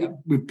with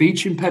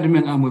Beach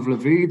Impediment and with La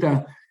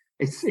Vida.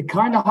 it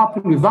kind of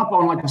happened with that, but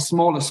on like a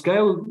smaller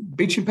scale.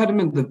 Beach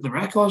Impediment, the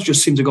records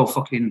just seemed to go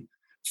fucking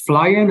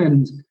flying,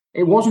 and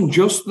it wasn't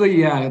just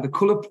the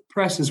color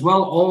press as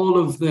well. All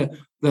of the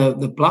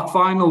black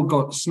vinyl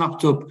got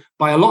snapped up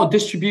by a lot of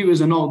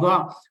distributors and all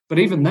that. But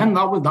even then,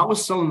 that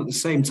was selling at the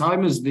same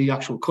time as the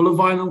actual color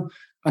vinyl,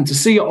 and to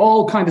see it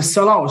all kind of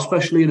sell out,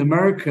 especially in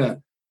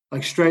America,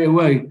 like straight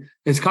away,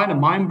 it's kind of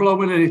mind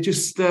blowing. And it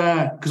just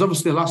because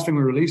obviously the last thing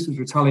we released was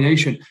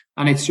Retaliation,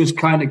 and it's just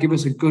kind of give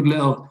us a good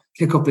little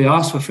kick up the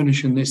arse for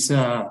finishing this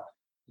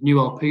new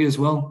LP as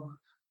well.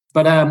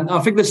 But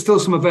I think there's still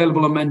some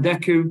available on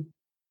Mendeku.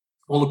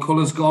 All the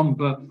colours gone,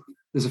 but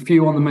there's a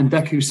few on the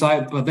Mendeku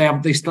site, but they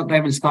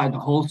haven't started the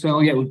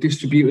wholesale yet with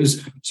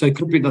distributors. So it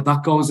could be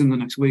that goes in the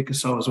next week or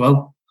so as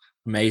well.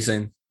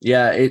 Amazing.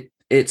 Yeah,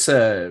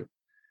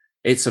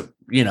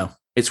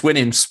 it's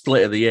winning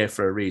split of the year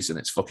for a reason.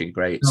 It's fucking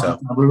great. So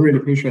we really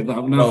appreciate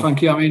that. No,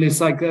 thank you. I mean,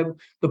 it's like your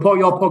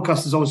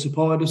podcast has always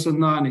supported us in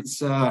that, and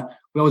it's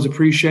we always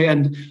appreciate.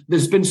 And there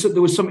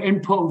was some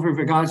input with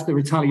regards to the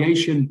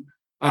Retaliation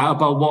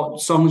about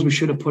what songs we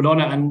should have put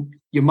on it, and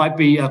you might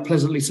be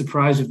pleasantly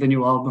surprised with the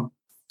new album.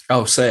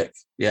 Oh, sick!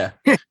 Yeah.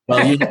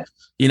 Well,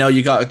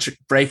 you got to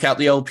break out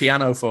the old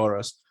piano for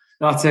us.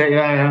 That's it.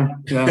 Yeah.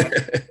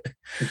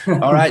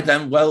 All right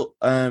then. Well,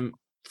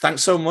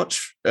 thanks so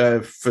much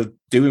for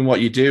doing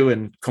what you do,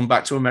 and come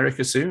back to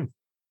America soon.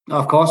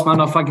 Of course,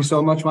 man. Thank you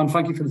so much, man.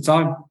 Thank you for the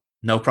time.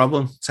 No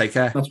problem. Take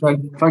care. That's right.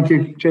 Thank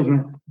you. Cheers,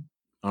 man.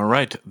 All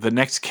right. The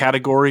next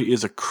category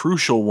is a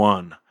crucial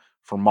one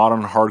for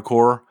modern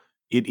hardcore.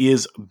 It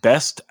is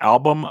Best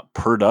Album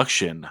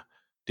Production.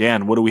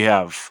 Dan, what do we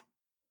have?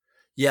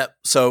 Yep.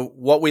 So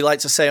what we like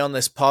to say on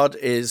this pod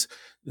is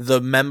the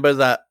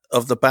member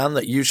of the band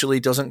that usually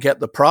doesn't get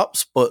the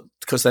props, but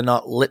because they're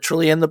not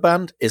literally in the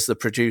band, is the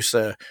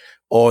producer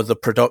or the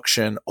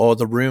production or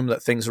the room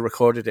that things are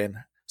recorded in.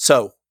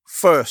 So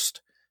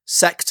first,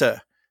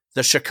 Sector,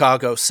 the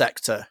Chicago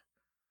Sector.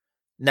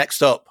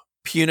 Next up,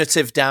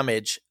 Punitive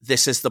Damage,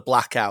 This Is the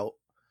Blackout.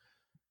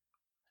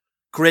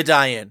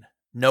 Gridiron,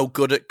 No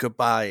Good at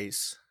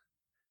Goodbyes.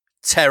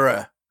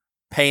 Terror,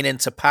 Pain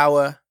into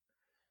Power.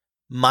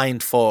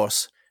 Mind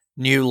Force,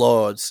 New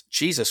Lords.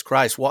 Jesus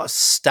Christ, what a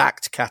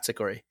stacked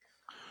category.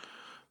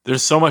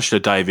 There's so much to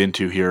dive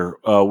into here.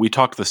 We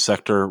talked the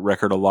Sector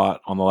record a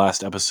lot on the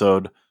last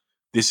episode.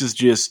 This is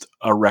just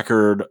a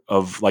record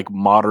of like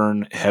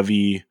modern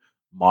heavy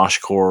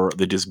moshcore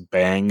that just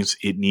bangs.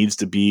 It needs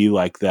to be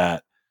like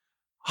that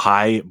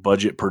high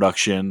budget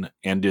production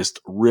and just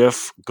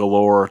riff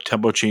galore,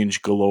 tempo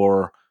change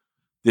galore.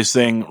 This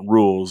thing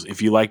rules.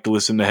 If you like to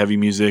listen to heavy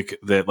music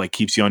that like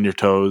keeps you on your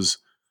toes,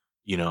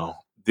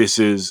 this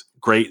is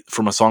great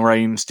from a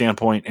songwriting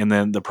standpoint, and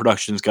then the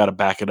production's got to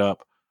back it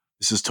up.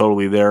 This is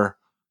totally there.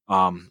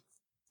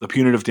 The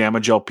Punitive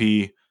Damage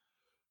LP,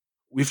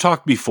 we've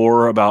talked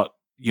before about,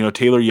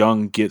 Taylor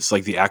Young gets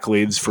like the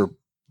accolades for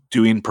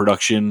doing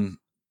production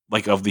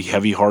like of the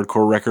heavy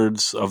hardcore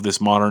records of this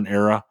modern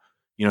era.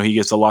 He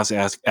gets a lot of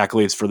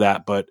accolades for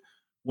that. But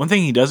one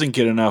thing he doesn't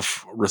get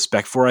enough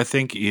respect for, I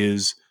think,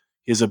 is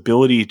his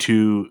ability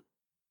to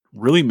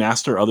really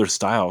master other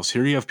styles.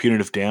 Here you have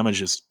Punitive Damage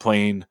just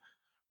playing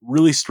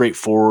really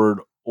straightforward,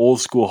 old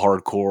school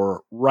hardcore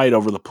right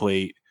over the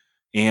plate.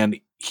 And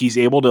he's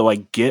able to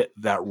like get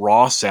that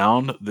raw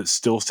sound that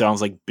still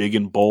sounds like big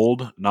and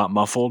bold, not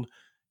muffled.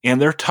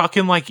 And they're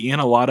tucking like in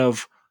a lot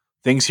of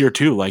things here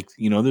too. Like,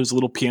 there's a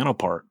little piano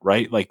part,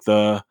 right? Like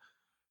the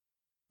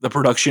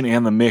production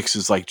and the mix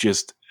is like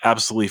just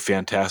absolutely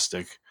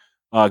fantastic.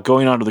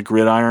 Going on to the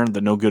Gridiron,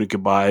 the No Good at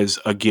Goodbyes,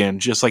 again,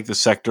 just like the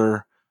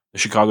Sector, the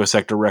Chicago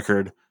Sector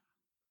record,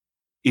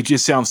 it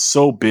just sounds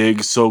so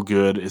big, so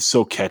good. It's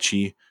so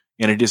catchy,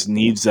 and it just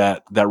needs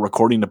that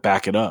recording to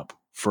back it up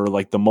for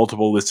like the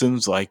multiple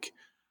listens. Like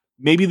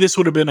maybe this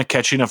would have been a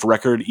catchy enough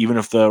record even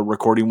if the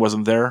recording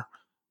wasn't there.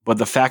 But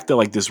the fact that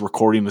like this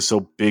recording is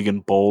so big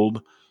and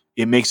bold,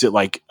 it makes it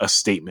like a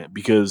statement,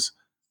 because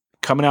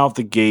coming out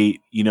the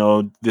gate,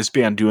 this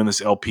band doing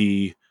this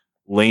LP,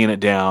 laying it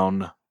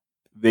down,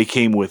 they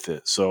came with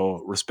it.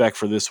 So respect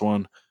for this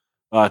one.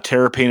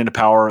 Terror, Pain into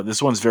Power.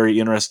 This one's very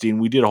interesting.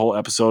 We did a whole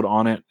episode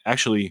on it.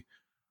 Actually,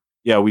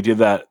 yeah, we did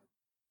that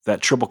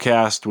triple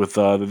cast with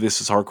the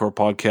This Is Hardcore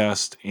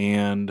podcast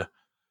and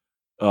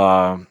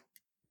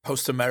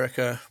Post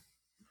America.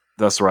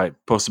 That's right.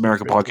 Post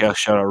America podcast.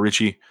 Shout out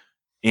Richie.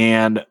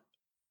 And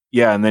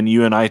yeah, and then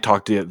you and I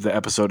talked to the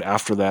episode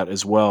after that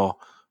as well.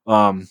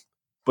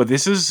 But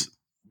this is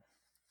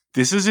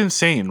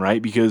insane,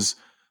 right? Because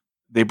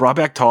they brought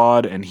back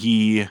Todd, and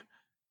he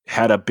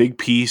had a big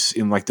piece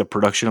in like the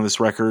production of this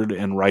record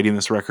and writing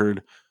this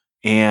record.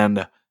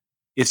 And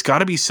it's got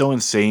to be so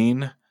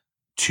insane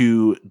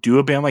to do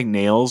a band like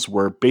Nails,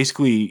 where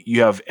basically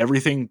you have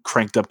everything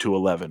cranked up to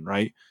 11,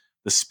 right?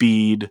 The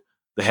speed,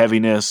 the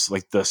heaviness,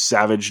 like the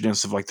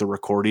savageness of like the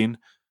recording,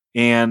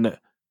 and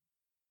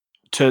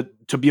to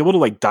be able to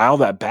like dial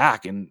that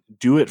back and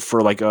do it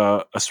for like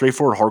a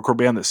straightforward hardcore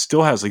band that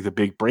still has like the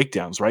big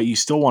breakdowns, right? You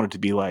still want it to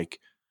be like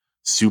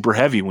super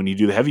heavy when you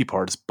do the heavy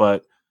parts,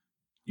 but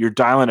you're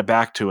dialing it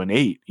back to an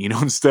 8,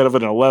 instead of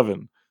an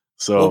 11.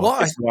 So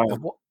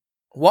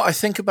what I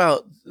think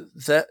about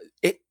that,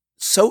 it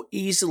so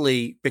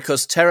easily,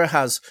 because Terror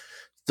has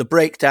the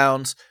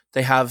breakdowns,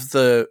 they have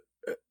the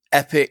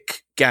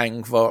epic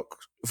gang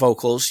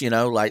vocals,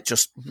 like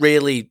just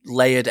really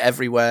layered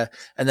everywhere,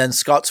 and then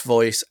Scott's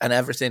voice and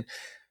everything.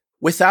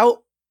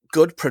 Without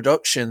good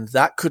production,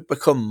 that could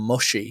become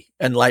mushy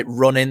and like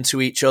run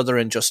into each other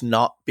and just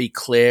not be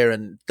clear,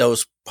 and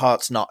those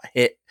parts not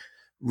hit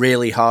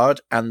really hard.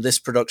 And this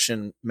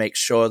production makes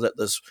sure that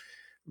there's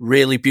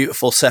really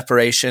beautiful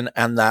separation,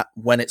 and that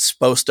when it's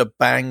supposed to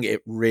bang,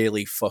 it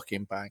really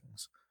fucking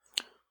bangs.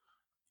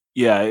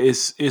 Yeah,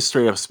 it's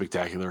straight up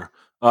spectacular.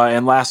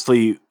 And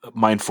lastly,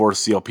 Mind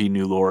Force CLP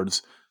New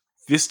Lords.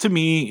 This to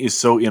me is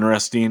so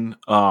interesting.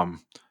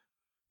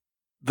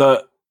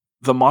 The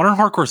modern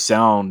hardcore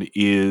sound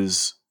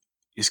is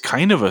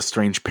kind of a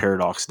strange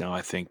paradox now,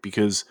 I think,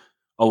 because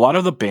a lot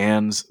of the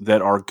bands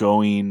that are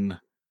going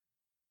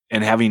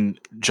and having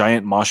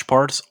giant mosh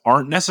parts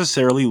aren't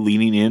necessarily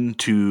leaning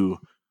into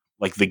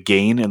like the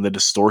gain and the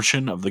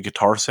distortion of the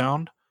guitar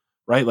sound,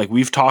 right? Like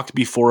we've talked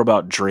before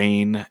about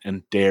Drain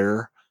and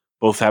Dare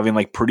both having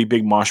like pretty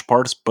big mosh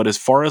parts, but as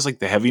far as like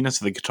the heaviness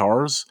of the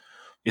guitars,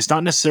 it's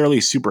not necessarily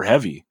super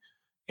heavy.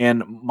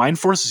 And Mind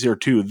Force is here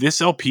too.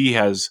 This LP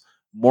has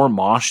more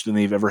mosh than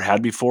they've ever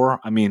had before.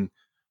 I mean,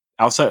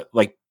 outside,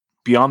 like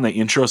beyond the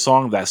intro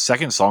song, that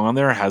second song on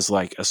there has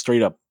like a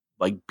straight up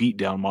like beat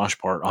down mosh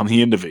part on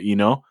the end of it,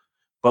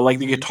 but like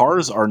the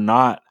guitars are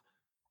not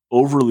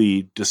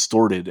overly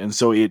distorted. And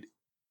so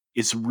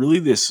it's really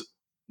this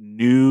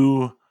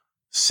new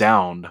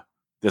sound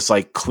that's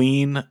like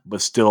clean,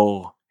 but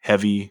still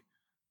heavy.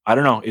 I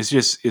don't know.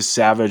 It's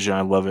savage, and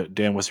I love it.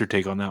 Dan, what's your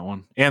take on that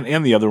one?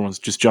 And the other ones,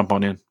 just jump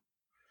on in.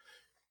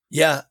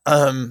 Yeah.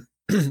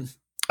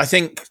 I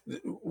think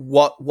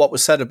what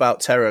was said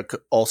about Terror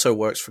also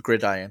works for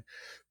Gridiron,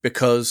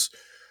 because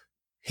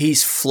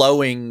he's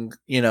flowing,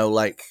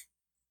 like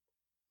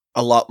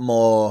a lot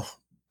more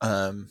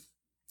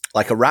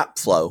like a rap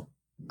flow,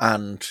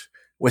 and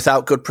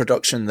without good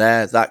production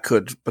there, that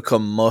could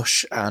become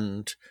mush,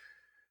 and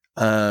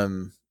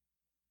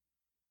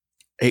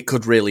it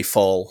could really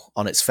fall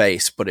on its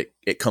face, but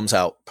it comes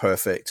out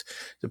perfect.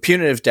 The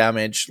Punitive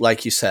Damage,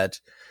 like you said,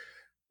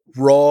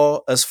 raw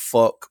as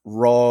fuck,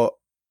 raw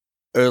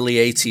early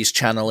 80s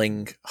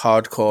channeling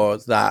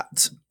hardcore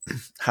that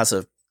has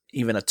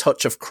even a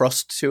touch of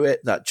crust to it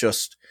that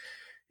just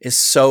is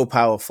so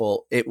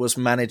powerful. It was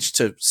managed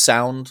to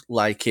sound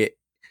like it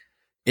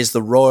is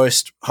the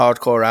rawest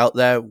hardcore out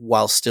there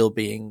while still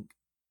being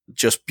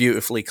just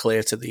beautifully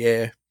clear to the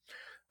ear.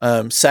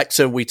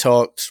 Sector, we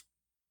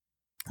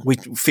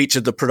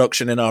featured the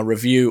production in our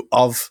review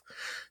of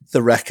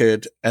the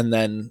record, and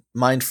then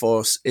Mind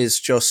Force is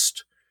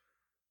just,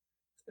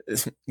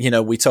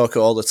 we talk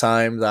all the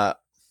time that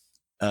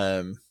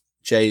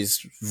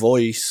Jay's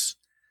voice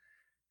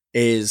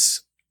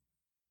is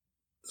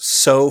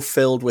so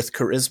filled with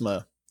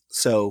charisma.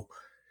 So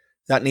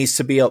that needs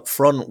to be up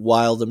front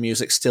while the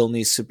music still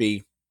needs to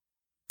be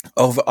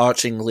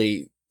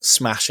overarchingly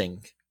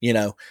smashing,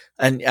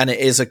 and it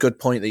is a good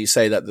point that you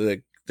say that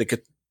the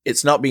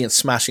it's not being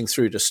smashing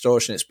through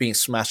distortion, it's being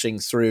smashing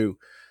through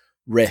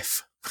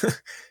riff.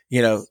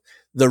 The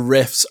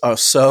riffs are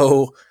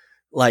so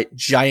like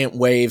giant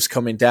waves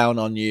coming down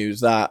on you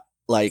that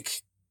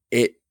like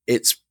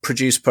it's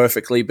produced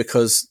perfectly,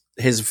 because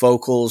his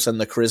vocals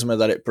and the charisma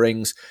that it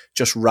brings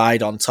just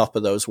ride on top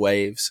of those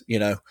waves.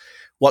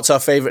 What's our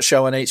favorite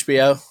show on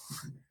HBO?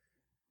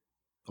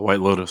 The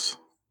White Lotus.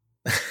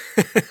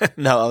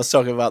 No, I was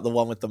talking about the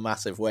one with the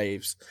massive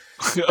waves.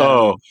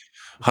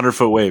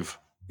 100-foot wave.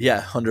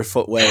 Yeah,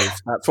 100-foot wave.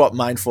 That's what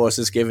Mind Force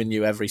is giving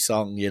you every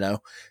song,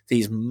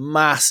 these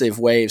massive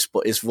waves,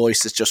 but his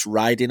voice is just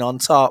riding on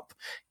top,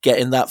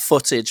 getting that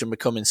footage and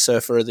becoming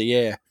Surfer of the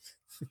Year.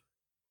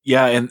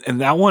 Yeah,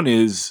 and that one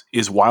is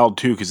wild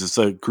too, because it's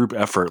a group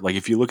effort. Like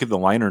if you look at the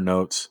liner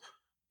notes,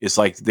 it's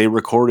like they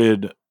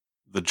recorded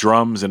the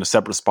drums in a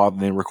separate spot,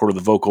 and they recorded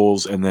the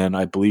vocals, and then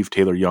I believe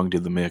Taylor Young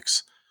did the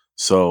mix.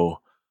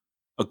 So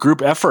a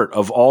group effort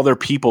of all their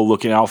people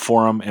looking out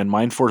for them, and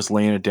Mind Force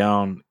laying it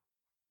down.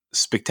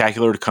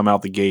 Spectacular to come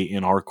out the gate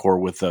in hardcore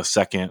with a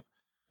second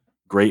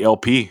great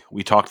LP.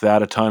 We talked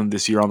that a ton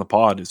this year on the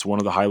pod. It's one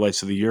of the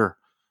highlights of the year.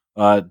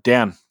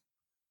 Dan,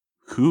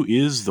 who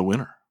is the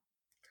winner?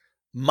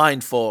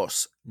 Mind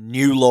Force,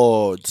 New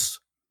Lords.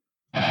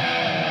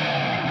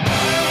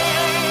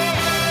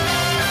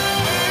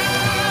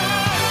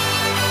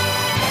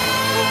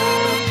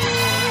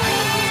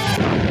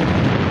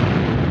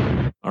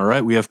 All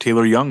right, we have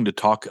Taylor Young to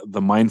talk the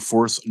Mind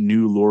Force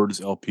New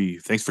Lords LP.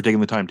 Thanks for taking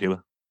the time,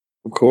 Taylor.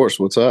 Of course.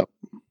 What's up?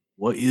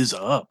 What is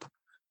up?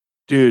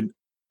 Dude,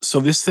 so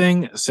this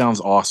thing sounds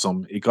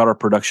awesome. It got our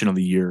production of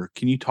the year.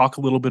 Can you talk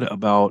a little bit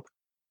about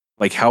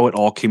like how it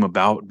all came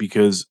about?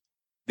 Because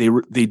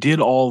they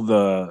did all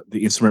the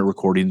instrument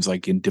recordings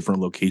like in different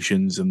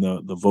locations and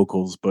the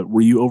vocals, but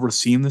were you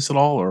overseeing this at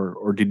all,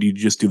 or did you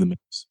just do the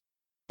mix?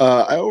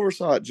 I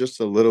oversaw it just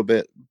a little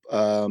bit.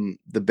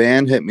 The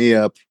band hit me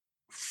up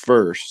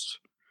first.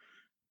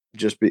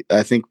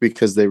 I think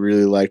because they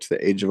really liked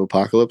the Age of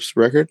Apocalypse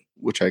record,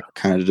 which I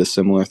kind of did a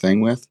similar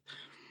thing with,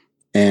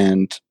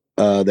 and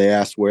they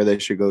asked where they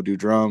should go do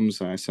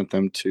drums, and I sent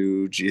them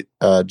to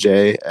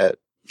Jay at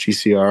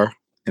GCR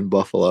in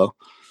Buffalo,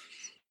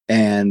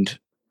 and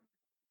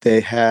they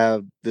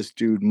have this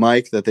dude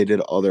Mike that they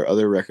did all their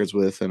other records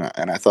with, and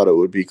I thought it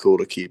would be cool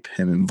to keep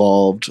him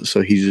involved,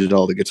 so he did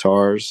all the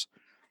guitars,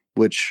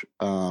 which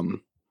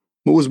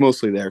was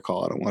mostly their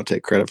call. I don't want to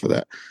take credit for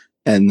that.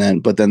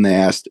 But then they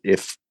asked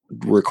if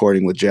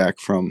recording with Jack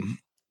from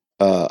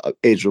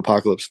Age of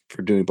Apocalypse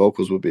for doing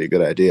vocals would be a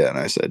good idea, and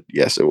I said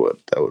yes, it would.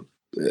 That would,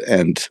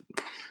 and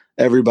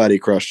everybody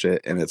crushed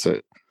it, and it's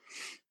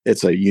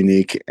a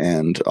unique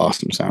and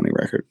awesome sounding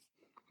record.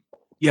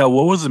 Yeah,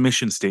 what was the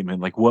mission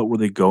statement? Like, what were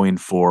they going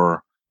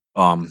for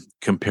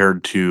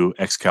compared to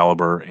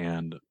Excalibur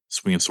and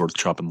Swinging Swords,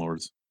 Chopping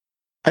Lords?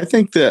 I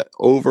think the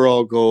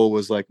overall goal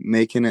was like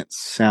making it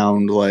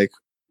sound like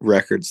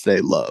records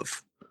they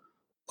love,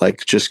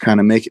 like just kind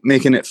of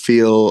making it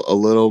feel a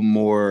little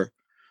more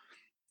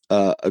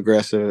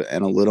aggressive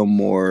and a little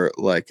more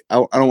like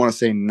I don't want to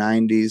say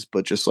 90s,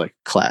 but just like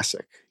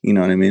classic. You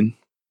know what I mean?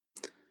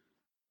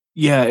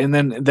 Yeah, and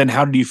then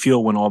how do you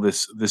feel when all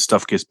this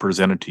stuff gets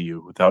presented to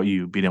you without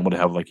you being able to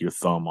have like your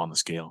thumb on the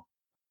scale?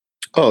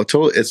 Oh,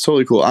 totally! It's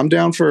totally cool. I'm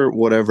down for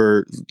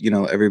whatever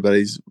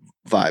everybody's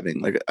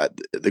vibing. Like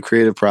the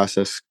creative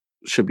process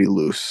should be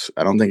loose.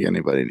 I don't think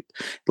anybody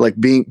like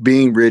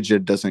being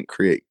rigid doesn't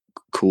create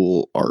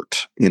cool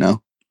art.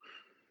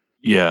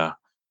 Yeah.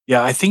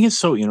 I think it's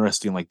so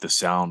interesting, like the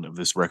sound of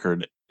this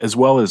record, as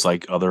well as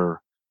like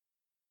other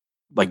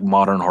like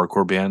modern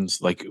hardcore bands.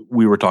 Like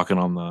we were talking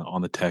on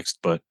the text,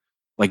 but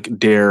like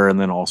Dare and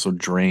then also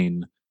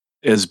Drain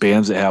as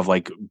bands that have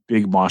like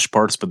big mosh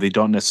parts, but they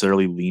don't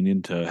necessarily lean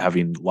into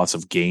having lots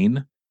of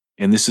gain.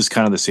 And this is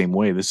kind of the same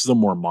way. This is a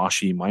more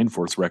moshy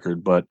Mindforce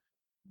record, but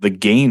the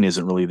gain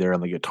isn't really there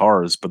on the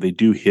guitars, but they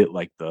do hit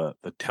like the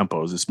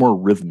tempos. It's more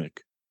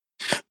rhythmic.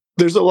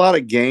 There's a lot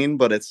of gain,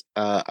 but it's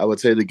I would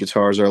say the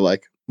guitars are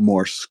like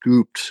more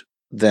scooped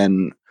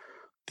than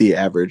the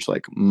average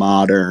like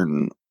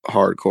modern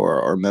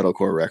hardcore or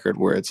metalcore record,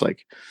 where it's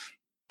like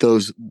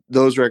those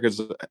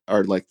records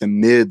are like the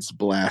mids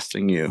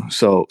blasting you,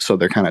 so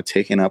they're kind of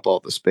taking up all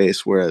the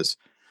space, whereas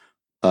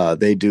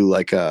they do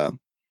like a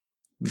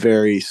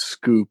very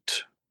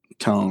scooped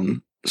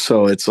tone,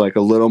 so it's like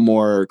a little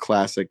more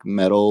classic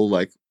metal,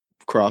 like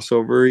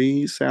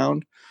crossover-y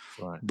sound.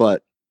 Right.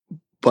 But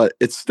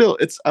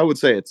I would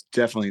say it's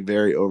definitely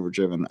very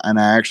overdriven, and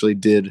I actually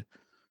did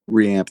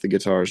reamp the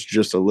guitars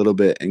just a little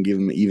bit and give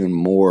them even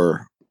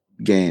more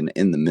gain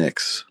in the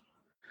mix.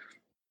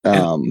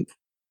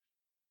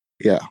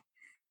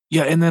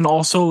 Yeah, and then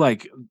also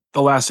like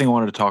the last thing I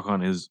wanted to talk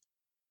on is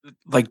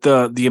like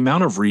the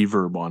amount of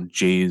reverb on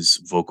Jay's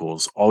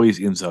vocals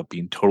always ends up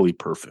being totally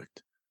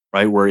perfect,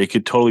 right? Where it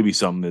could totally be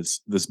something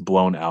that's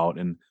blown out,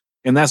 and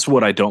that's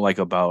what I don't like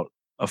about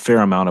a fair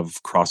amount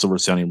of crossover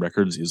sounding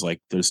records is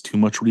like there's too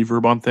much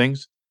reverb on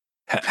things.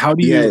 How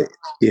do you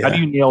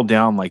nail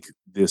down like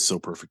this so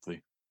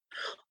perfectly?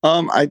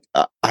 I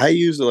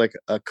use like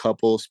a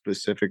couple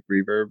specific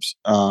reverbs.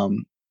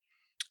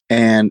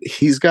 And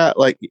he's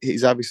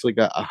obviously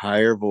got a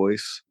higher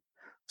voice,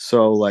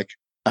 so like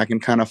I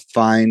can kind of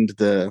find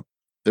the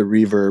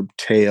reverb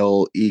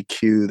tail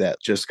EQ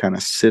that just kind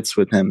of sits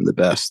with him the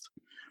best,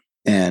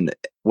 and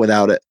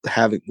without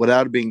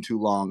it being too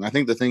long. I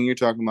think the thing you're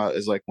talking about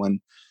is like when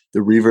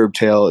the reverb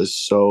tail is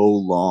so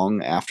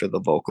long after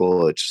the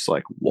vocal, it's just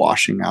like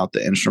washing out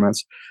the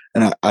instruments,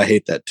 and I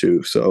hate that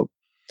too. So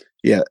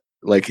yeah,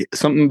 like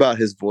something about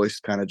his voice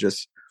kind of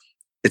just,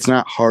 it's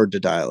not hard to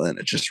dial in.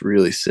 It just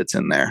really sits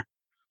in there.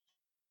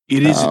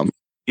 It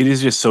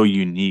is just so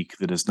unique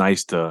that it's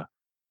nice to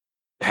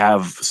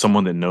have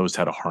someone that knows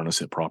how to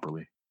harness it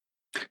properly.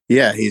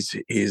 Yeah, he's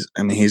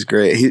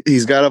great.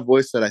 He's got a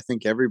voice that I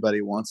think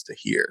everybody wants to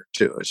hear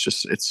too.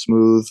 It's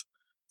smooth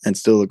and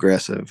still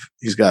aggressive.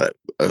 He's got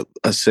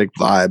a sick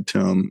vibe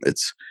to him.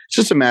 It's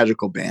just a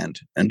magical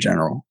band in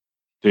general.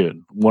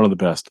 Dude, one of the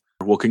best.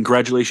 Well,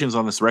 congratulations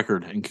on this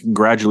record, and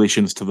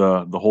congratulations to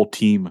the whole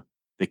team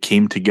that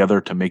came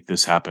together to make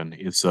this happen.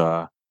 It's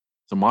a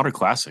modern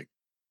classic.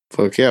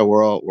 Fuck yeah,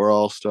 we're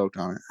all stoked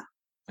on it.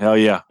 Hell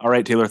yeah. All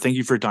right, Taylor, thank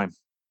you for your time.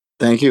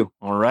 Thank you.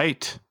 All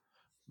right.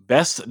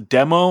 Best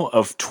demo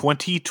of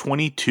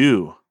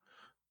 2022.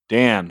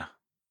 Dan,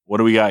 what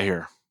do we got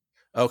here?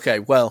 Okay,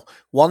 well,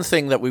 one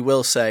thing that we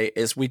will say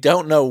is we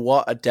don't know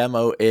what a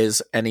demo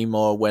is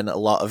anymore when a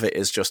lot of it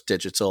is just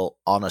digital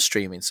on a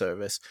streaming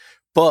service.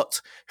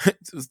 But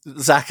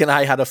Zach and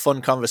I had a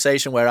fun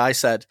conversation where I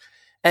said,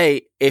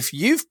 hey, if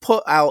you've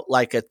put out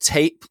like a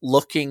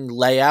tape-looking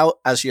layout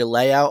as your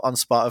layout on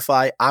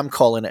Spotify, I'm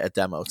calling it a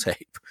demo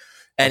tape.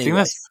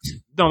 Anyway.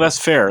 That's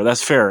fair.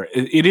 That's fair.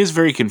 It is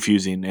very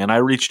confusing, and I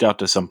reached out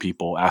to some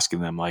people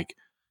asking them, like,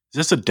 is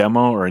this a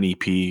demo or an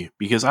EP?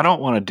 Because I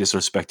don't want to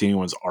disrespect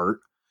anyone's art,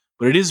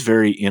 but it is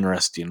very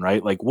interesting,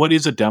 right? Like, what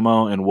is a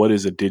demo and what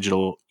is a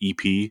digital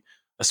EP?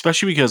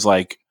 Especially because,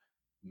 like,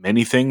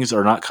 many things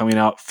are not coming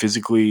out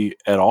physically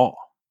at all,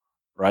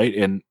 right?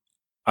 And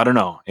I don't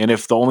know. And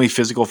if the only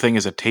physical thing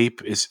is a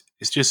tape, it's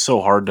just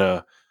so hard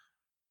to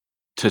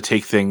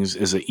take things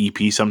as an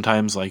EP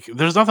sometimes. Like,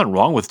 there's nothing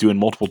wrong with doing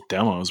multiple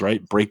demos,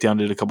 right? Breakdown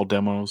did a couple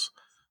demos.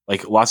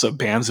 Like, lots of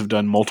bands have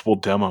done multiple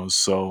demos.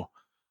 So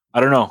I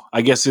don't know.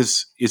 I guess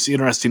it's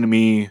interesting to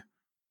me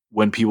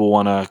when people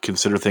want to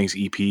consider things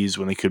EPs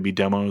when they could be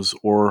demos,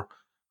 or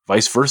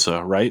vice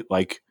versa, right?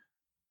 Like,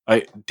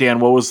 Dan,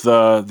 what was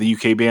the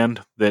UK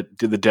band that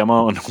did the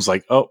demo and was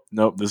like, oh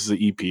nope, this is an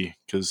EP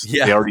because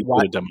they already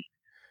did a demo.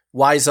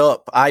 Wise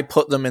Up, I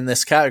put them in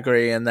this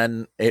category, and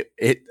then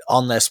it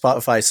on their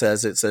Spotify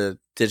says it's a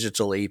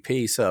digital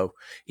EP. So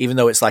even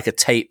though it's like a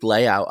tape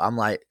layout, I'm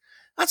like,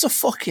 that's a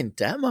fucking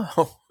demo.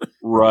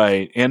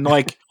 Right. And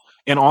like,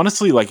 and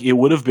honestly, like, it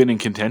would have been in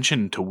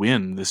contention to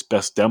win this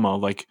best demo.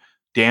 Like,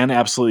 Dan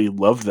absolutely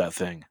loved that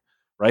thing,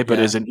 right? But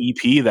as an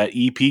EP, that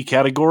EP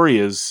category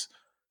is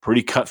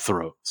pretty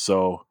cutthroat.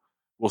 So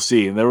we'll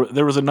see. And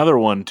there was another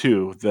one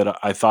too that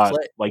I thought,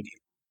 Click.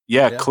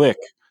 like, Click.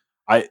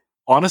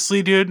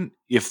 Honestly, dude,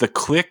 if the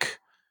Click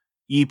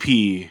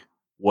EP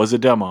was a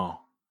demo,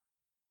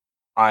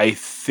 I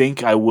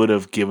think I would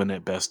have given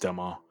it best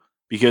demo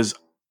because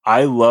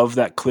I love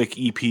that Click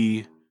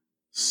EP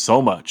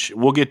so much.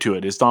 We'll get to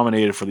it. It's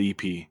nominated for the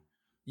EP.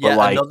 Yeah,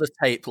 like, another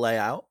tape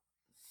layout.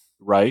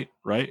 Right.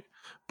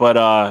 But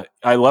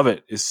I love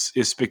it. It's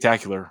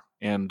spectacular.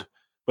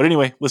 But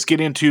anyway, let's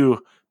get into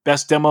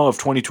best demo of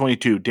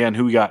 2022. Dan,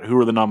 who we got? Who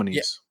are the nominees?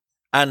 Yeah.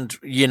 And,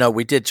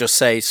 we did just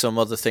say some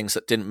other things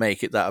that didn't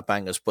make it that are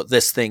bangers, but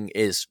this thing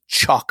is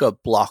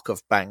chock-a-block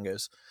of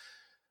bangers.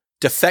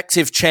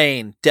 Defective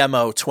Chain,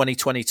 Demo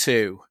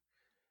 2022.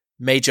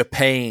 Major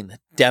Pain,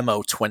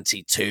 Demo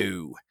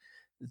 22.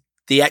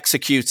 The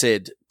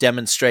Executed,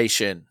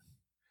 Demonstration.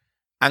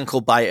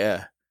 Ankle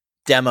Biter,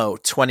 Demo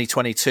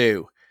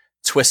 2022.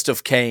 Twist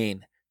of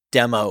Cain,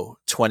 Demo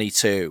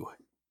 22.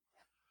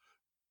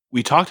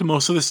 We talked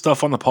most of this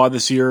stuff on the pod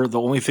this year. The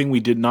only thing we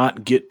did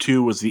not get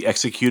to was the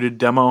Executed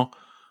demo.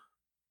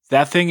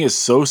 That thing is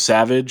so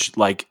savage.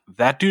 Like,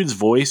 that dude's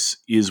voice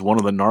is one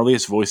of the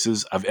gnarliest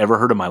voices I've ever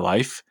heard in my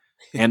life.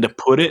 And to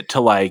put it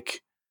to,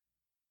 like,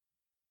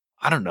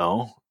 I don't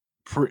know,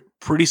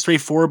 pretty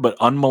straightforward, but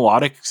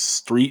unmelodic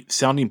street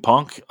sounding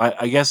punk.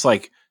 I guess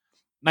like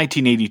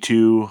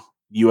 1982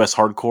 US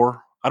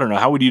hardcore. I don't know.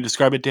 How would you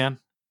describe it, Dan?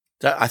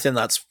 I think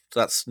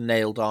that's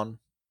nailed on.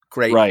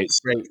 Great, right.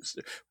 Great.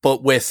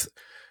 But with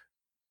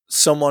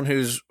someone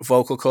whose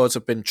vocal cords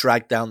have been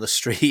dragged down the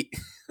street.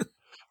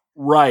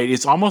 Right.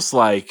 It's almost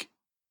like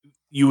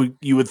you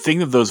would think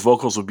that those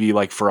vocals would be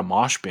like for a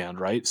mosh band,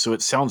 right? So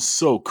it sounds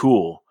so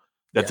cool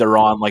that they're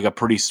on like a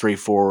pretty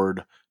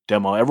straightforward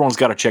demo. Everyone's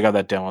got to check out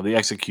that demo. The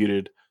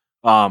Executed.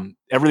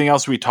 Everything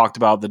else we talked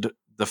about, the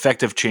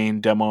Defective Chain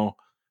demo,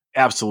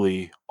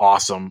 absolutely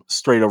awesome.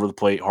 Straight over the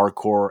plate,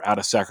 hardcore out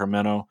of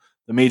Sacramento.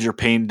 The Major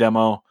Pain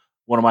demo,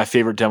 one of my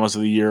favorite demos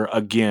of the year.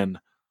 Again,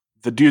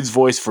 the dude's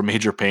voice for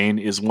Major Pain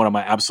is one of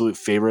my absolute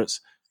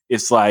favorites.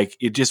 It's like,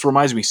 it just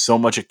reminds me so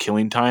much of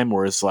Killing Time,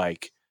 where it's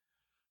like,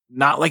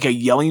 not like a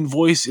yelling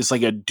voice. It's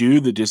like a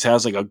dude that just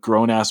has like a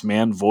grown ass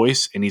man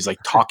voice, and he's like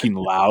talking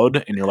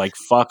loud, and you're like,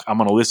 fuck, I'm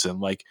going to listen.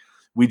 Like,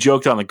 we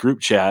joked on the group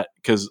chat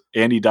because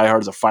Andy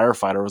Diehard is a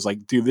firefighter. Was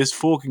like, dude, this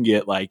fool can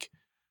get like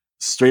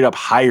straight up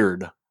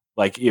hired.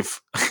 Like,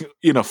 if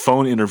in a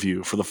phone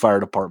interview for the fire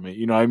department,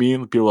 you know what I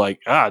mean? People are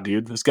like,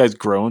 dude, this guy's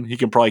grown. He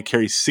can probably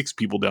carry 6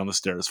 people down the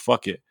stairs.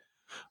 Fuck it.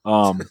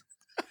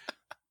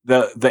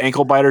 The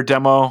Ankle Biter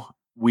demo,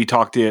 we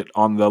talked it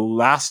on the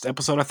last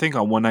episode, I think,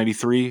 on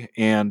 193,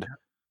 and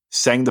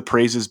sang the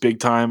praises big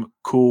time.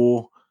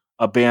 Cool.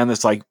 A band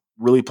that's like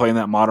really playing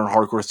that modern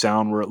hardcore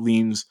sound where it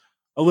leans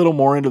a little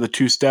more into the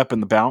 2-step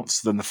and the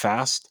bounce than the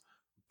fast,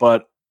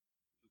 but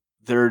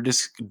they're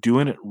just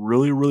doing it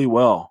really, really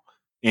well.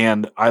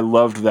 And I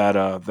loved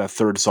that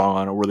third song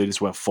on it where they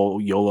just went full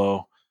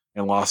YOLO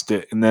and lost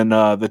it. And then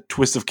the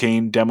Twist of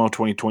Cain demo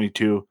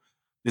 2022.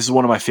 This is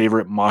one of my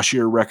favorite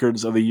moshier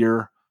records of the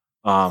year.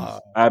 I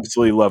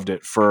absolutely loved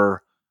it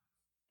for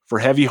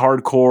heavy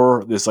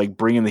hardcore. This like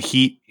bringing the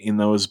heat in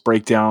those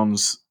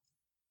breakdowns,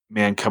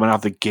 man, coming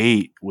out the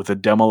gate with a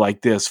demo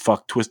like this.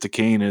 Fuck, Twist of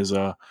Cain is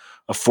a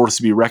force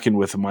to be reckoned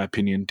with, in my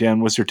opinion.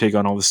 Dan, what's your take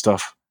on all this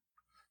stuff?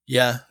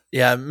 Yeah.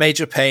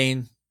 Major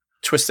Pain,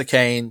 Twist of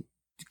Cain,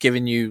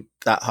 giving you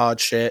that hard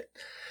shit.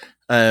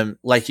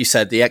 Like you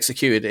said, the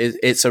Executed,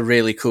 it's a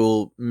really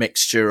cool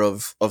mixture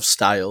of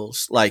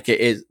styles. Like, it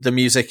is, the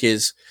music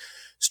is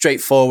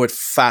straightforward,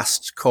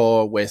 fast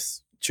core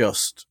with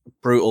just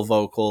brutal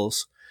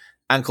vocals.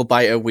 Ankle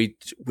Biter, we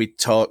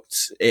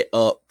talked it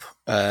up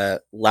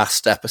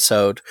last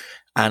episode,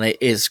 and it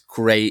is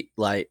great,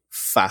 like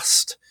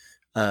fast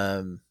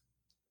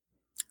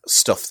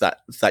stuff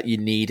that you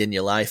need in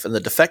your life. And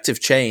the Defective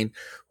Chain,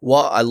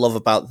 what I love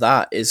about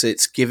that is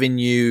it's giving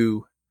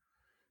you,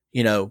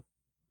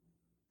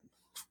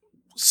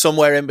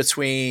 somewhere in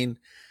between,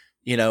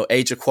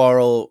 Age of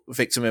Quarrel,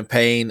 Victim in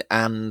Pain,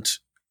 and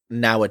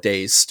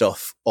nowadays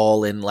stuff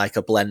all in like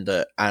a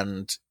blender,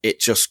 and it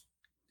just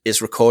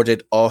is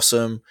recorded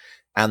awesome,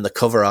 and the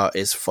cover art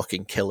is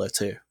fucking killer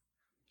too.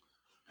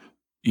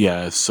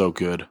 Yeah, it's so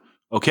good.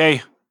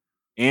 Okay,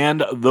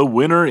 and the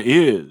winner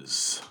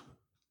is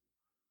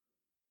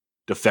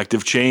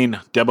Defective Chain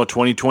Demo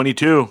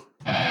 2022.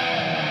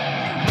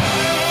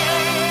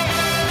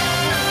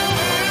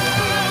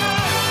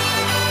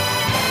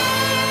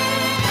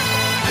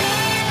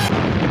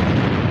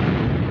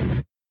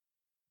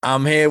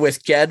 I'm here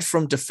with Ged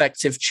from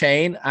Defective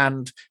Chain,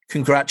 and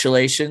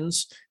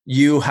congratulations,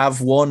 you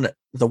have won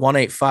the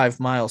 185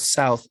 Miles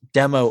South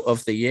Demo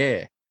of the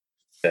Year.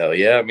 Hell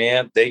yeah,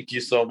 man. Thank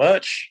you so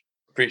much.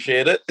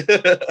 Appreciate it.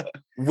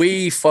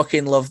 We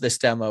fucking love this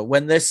demo.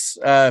 When this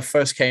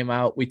first came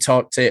out, we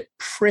talked it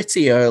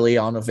pretty early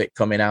on of it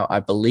coming out, I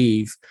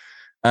believe.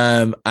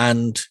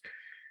 And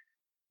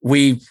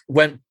we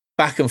went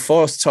back and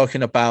forth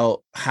talking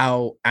about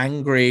how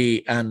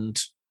angry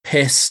and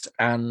pissed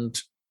and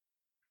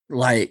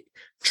like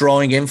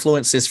drawing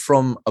influences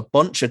from a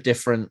bunch of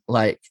different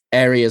like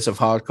areas of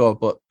hardcore.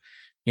 But,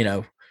 you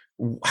know,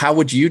 how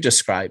would you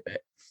describe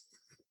it?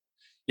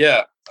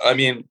 Yeah, I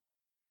mean,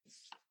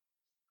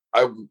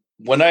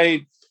 when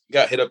I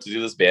got hit up to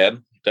do this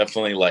band,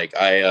 definitely like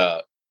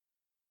I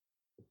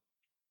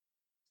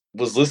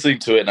was listening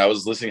to it, and I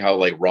was listening how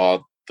like raw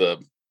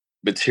the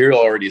material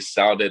already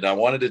sounded. I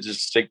wanted to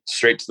just stick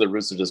straight to the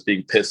roots of just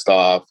being pissed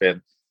off,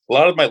 and a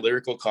lot of my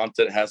lyrical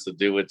content has to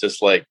do with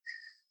just like,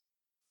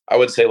 I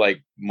would say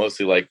like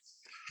mostly like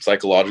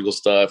psychological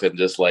stuff and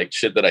just like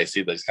shit that I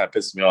see that just kind of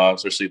pisses me off,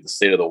 especially the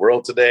state of the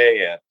world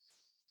today. And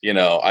you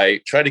know,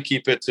 I try to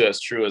keep it to as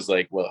true as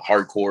like what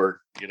hardcore,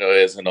 you know,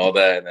 is and all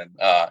that. And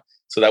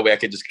so that way I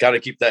could just kind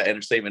of keep that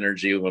entertainment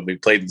energy when we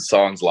played the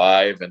songs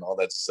live and all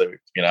that. So,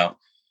 you know,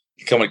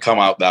 come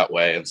out that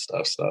way and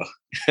stuff. So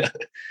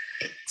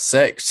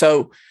sick.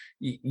 So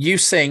you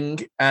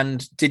sing,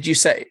 and did you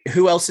say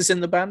who else is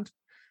in the band?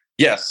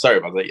 Yes, sorry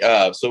about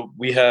that. So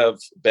we have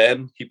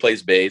Ben, he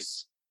plays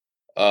bass.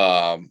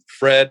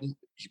 Fred,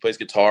 he plays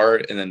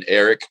guitar, and then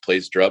Eric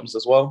plays drums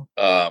as well.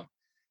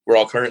 We're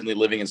all currently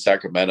living in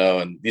Sacramento,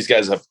 and these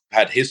guys have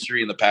had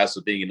history in the past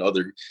of being in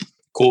other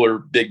cooler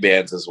big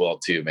bands as well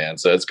too, man.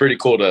 So it's pretty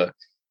cool to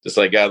just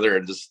like gather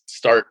and just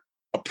start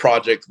a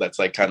project that's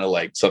like kind of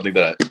like something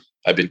that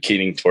I've been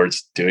keening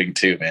towards doing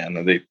too, man.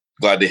 And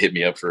glad they hit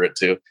me up for it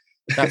too.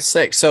 That's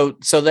sick. So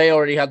they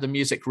already had the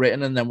music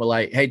written, and then we're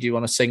like, hey, do you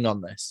want to sing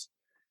on this?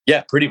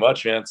 Yeah, pretty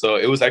much, man. So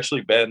it was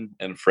actually Ben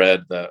and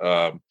Fred that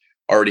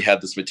already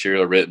had this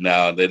material written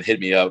out, and then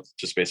hit me up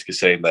just basically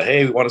saying that,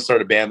 hey, we want to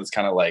start a band that's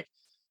kind of like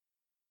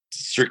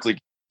strictly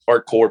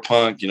hardcore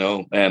punk, you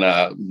know, and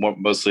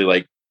mostly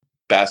like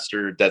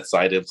Bastard, Death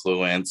Side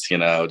influence, you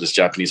know, just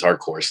Japanese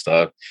hardcore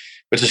stuff,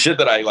 which is shit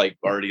that I like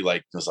already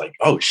like was like,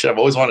 oh shit, I've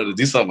always wanted to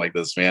do something like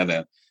this, man.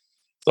 And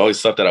it's always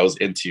stuff that I was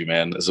into,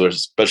 man,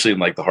 especially in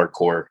like the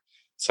hardcore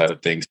side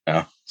of things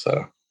now.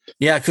 So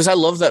yeah, because I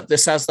love that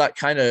this has that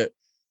kind of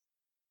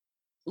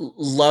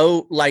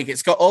low, like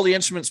it's got all the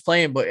instruments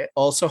playing, but it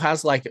also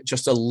has like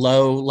just a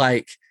low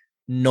like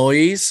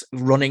noise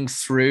running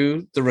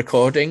through the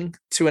recording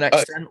to an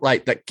extent,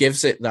 like that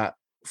gives it that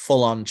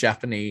full-on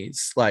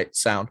Japanese like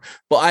sound.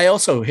 But I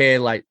also hear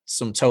like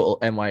some total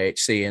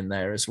NYHC in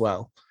there as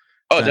well.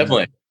 Oh,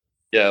 definitely.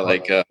 Yeah,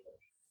 like I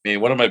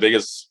mean, one of my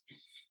biggest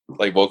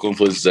like vocal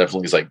influences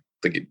definitely is like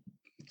the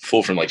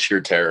Full from like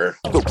Sheer Terror.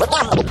 I'm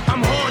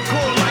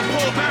hardcore like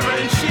Paul Bearer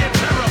and Sheer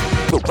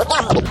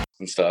Terror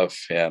and stuff.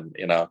 And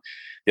you know,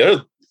 the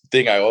other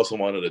thing I also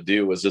wanted to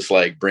do was just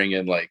like bring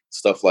in like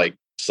stuff like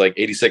just like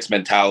 86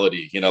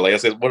 Mentality, you know, like I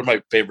said, one of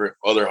my favorite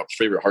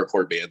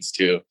hardcore bands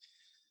too.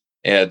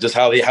 And just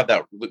how they have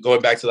that,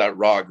 going back to that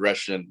raw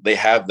aggression, they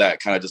have that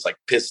kind of just like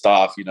pissed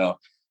off, you know,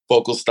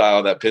 vocal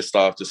style, that pissed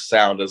off just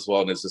sound as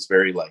well. And it's just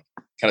very like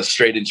kind of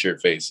straight into your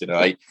face. You know,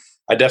 I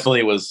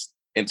definitely was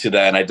into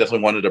that. And I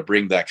definitely wanted to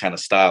bring that kind of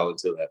style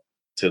into that,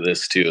 to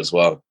this too, as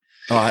well.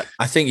 Oh,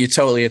 I think you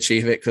totally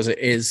achieve it because it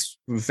is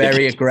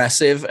very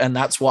aggressive. And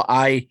that's what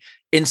I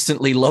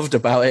instantly loved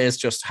about it, is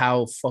just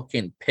how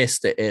fucking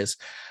pissed it is.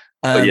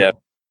 Yeah.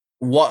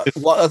 What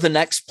are the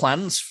next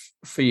plans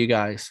for you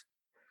guys?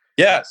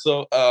 Yeah,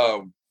 so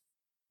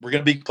we're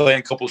gonna be playing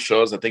a couple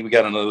shows. I think we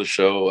got another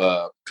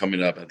show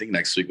coming up, I think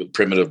next week, with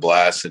Primitive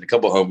Blast and a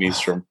couple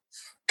homies from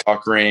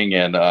Cockring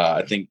and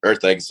I think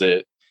Earth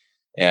Exit.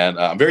 And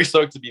I'm very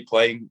stoked to be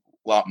playing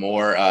a lot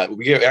more.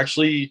 We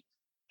actually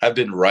have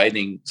been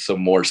writing some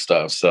more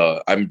stuff,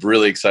 so I'm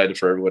really excited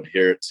for everyone to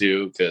hear it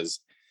too. Because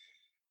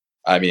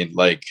I mean,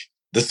 like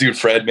this dude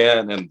Fred,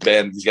 man, and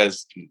Ben, these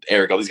guys,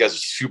 Eric, all these guys are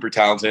super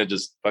talented,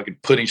 just fucking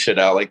putting shit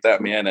out like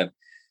that, man. And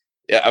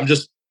yeah, I'm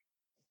just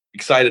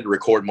excited to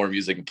record more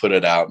music and put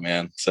it out,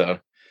 man. So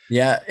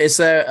yeah, is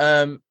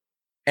there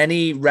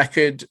any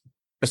record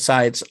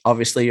besides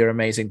obviously your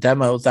amazing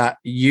demo that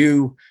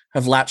you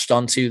have latched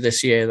onto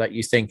this year that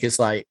you think is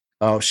like,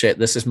 oh shit,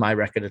 this is my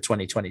record of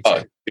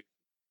 2022?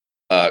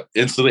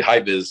 Instantly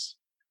High Vis.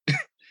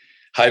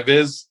 High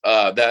Vis,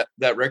 that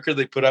record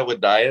they put out with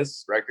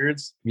Dias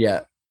Records.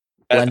 Yeah.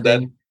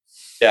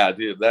 Yeah,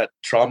 dude, that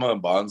Trauma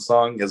and Bond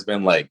song has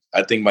been like,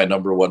 I think my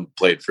number one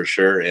played for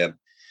sure. And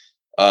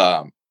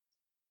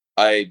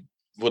I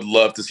would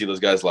love to see those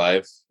guys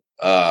live,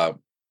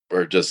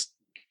 or just,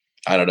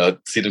 I don't know,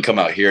 see them come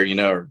out here,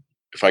 or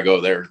if I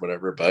go there or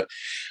whatever. But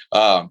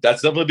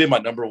that's definitely been my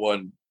number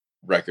one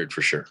record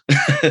for sure.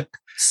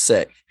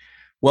 Sick.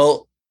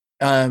 Well,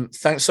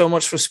 thanks so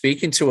much for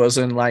speaking to us,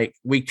 and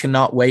we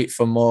cannot wait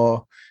for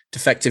more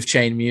Defective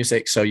Chain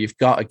music, so you've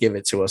got to give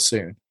it to us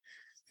soon.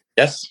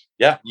 Yes.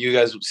 Yeah, you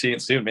guys will see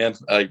it soon, man.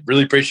 I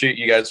really appreciate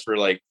you guys for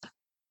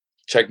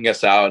checking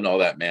us out and all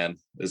that, man.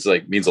 It's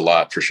means a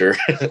lot for sure.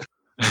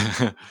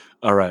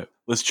 All right,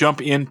 let's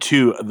jump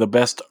into the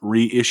best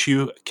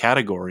reissue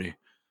category.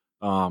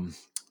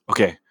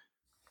 Okay,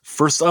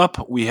 first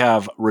up we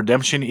have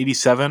Redemption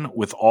 87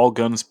 with All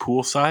Guns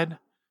Poolside,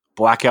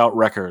 Blackout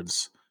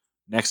Records.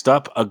 Next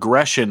up,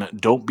 Aggression,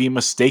 Don't Be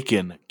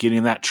Mistaken,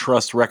 getting that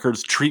Trust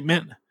Records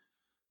treatment.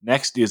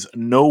 Next is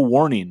No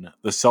Warning,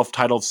 the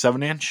self-titled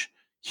 7-inch,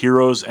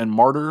 Heroes and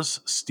Martyrs,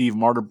 Steve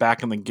Martyr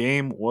back in the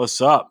game. What's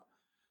up?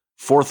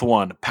 Fourth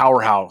one,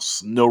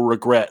 Powerhouse, No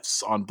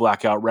Regrets on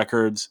Blackout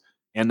Records.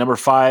 And number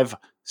 5,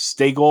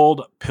 Stay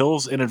Gold,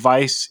 Pills and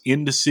Advice,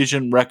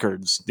 Indecision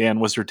Records. Dan,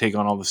 what's your take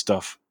on all this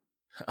stuff?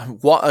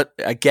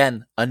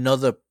 Again,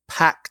 another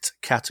packed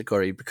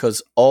category,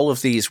 because all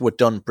of these were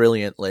done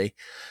brilliantly,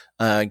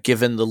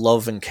 given the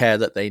love and care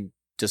that they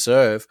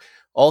deserve.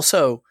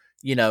 Also,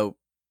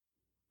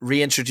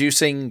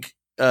 reintroducing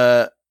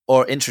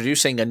or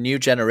introducing a new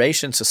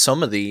generation to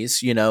some of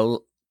these,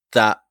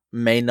 that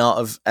may not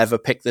have ever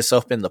picked this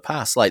up in the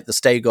past, like the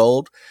Stay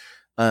Gold.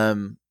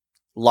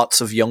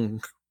 Lots of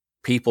young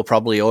people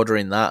probably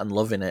ordering that and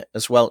loving it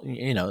as well,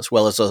 as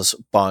well as us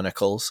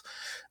barnacles.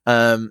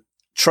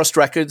 Trust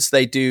Records,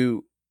 they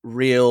do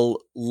real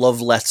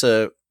love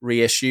letter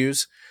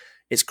reissues.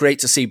 It's great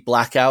to see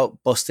Blackout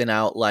busting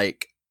out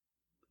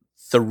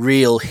the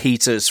real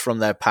heaters from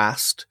their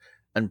past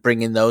and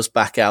bringing those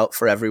back out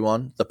for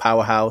everyone. The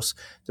Powerhouse,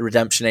 the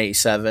Redemption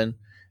 87,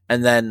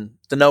 and then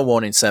the No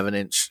Warning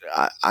 7-inch.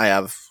 I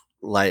have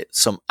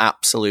some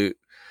absolute,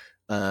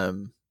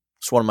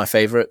 it's one of my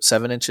favorite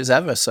 7-inches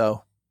ever.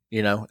 So,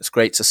 it's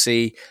great to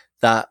see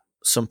that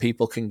some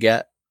people can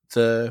get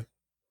the,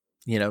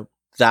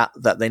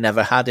 that they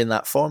never had in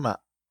that format.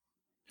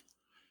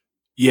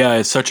 Yeah,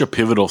 it's such a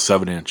pivotal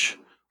 7-inch,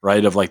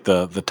 right? Of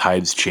the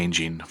tides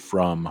changing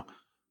from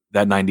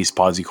that 90s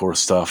Positcore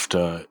stuff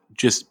to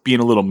just being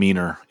a little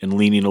meaner and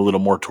leaning a little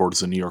more towards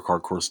the New York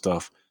hardcore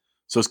stuff.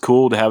 So it's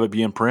cool to have it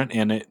be in print,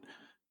 and it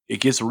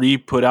gets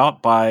re-put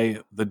out by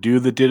the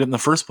dude that did it in the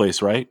first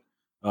place, right?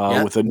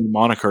 With a new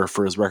moniker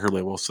for his record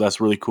label. So that's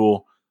really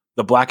cool.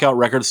 The Blackout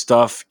Records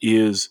stuff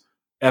is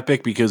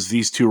epic because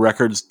these two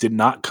records did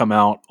not come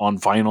out on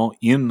vinyl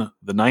in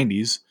the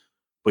 90s,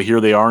 but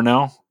here they are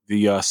now.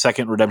 The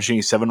second Redemption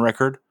 87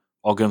 record,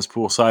 All Guns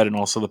Poolside, and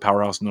also the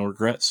Powerhouse No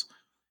Regrets.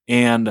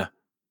 And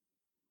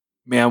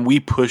man, we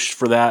pushed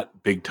for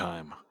that big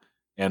time.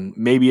 And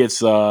maybe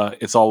it's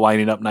all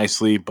lining up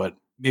nicely, but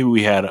maybe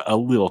we had a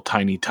little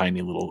tiny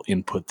little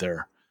input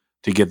there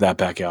to get that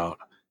back out.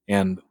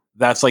 And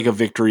that's a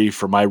victory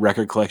for my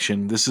record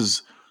collection. This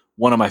is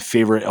one of my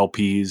favorite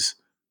LPs,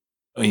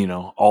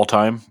 all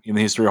time in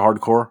the history of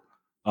hardcore.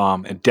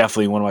 And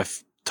definitely one of my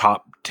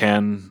top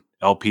 10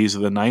 LPs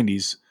of the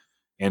 90s.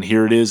 And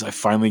here it is. I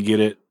finally get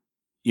it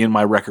in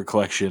my record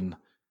collection.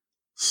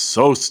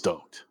 So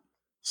stoked.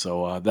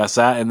 So that's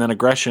that. And then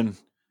Aggression,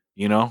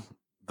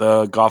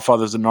 the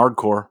Godfathers of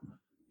Nardcore,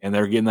 and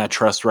they're getting that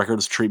Trust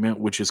Records treatment,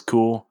 which is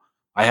cool.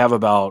 I have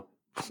about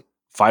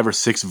 5 or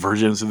 6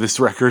 versions of this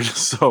record,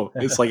 so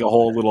it's a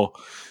whole little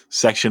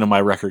section of my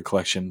record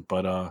collection.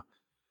 But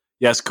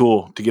yeah, it's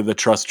cool to give the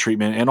Trust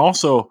treatment, and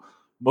also,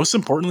 most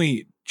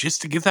importantly,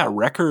 just to get that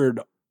record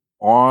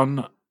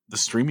on the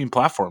streaming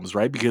platforms,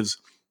 right? Because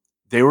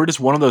they were just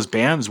one of those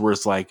bands where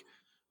it's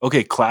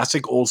okay,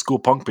 classic old school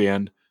punk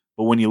band,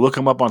 but when you look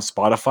them up on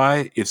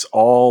Spotify, it's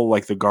all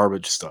the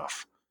garbage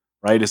stuff,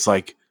 right? It's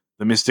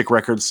the Mystic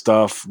Records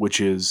stuff,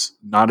 which is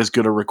not as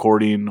good a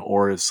recording,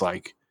 or it's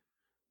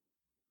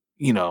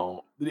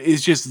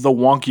it's just the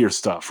wonkier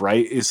stuff,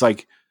 right? It's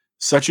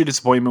such a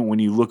disappointment when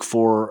you look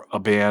for a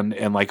band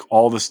and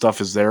all the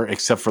stuff is there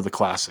except for the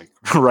classic,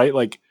 right?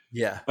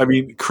 Yeah. I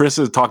mean, Chris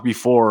has talked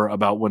before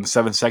about when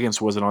 7 Seconds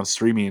wasn't on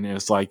streaming, and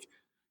it's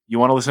you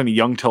want to listen to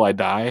Young Till I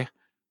Die?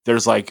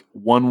 There's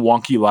one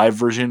wonky live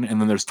version, and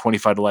then there's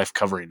 25 to Life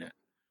covering it.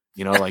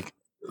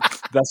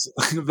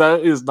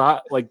 That is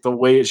not the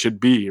way it should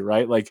be,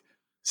 right?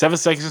 7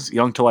 Seconds,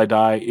 Young Till I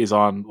Die is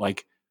on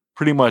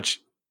pretty much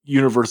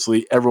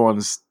universally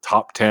everyone's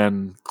top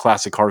 10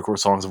 classic hardcore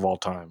songs of all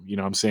time. You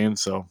know what I'm saying?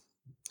 So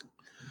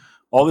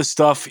all this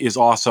stuff is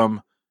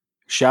awesome.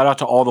 Shout out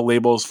to all the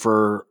labels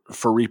for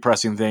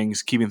repressing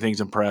things, keeping things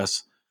in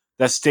press.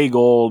 That Stay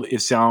Gold,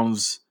 it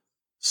sounds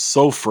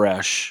so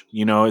fresh.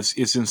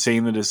 It's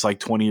insane that it's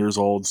 20 years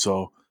old.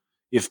 So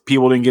if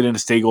people didn't get into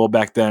Stay Gold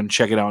back then,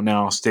 check it out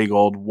now. Stay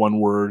Gold, one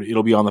word.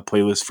 It'll be on the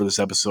playlist for this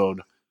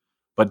episode.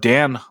 But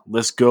Dan,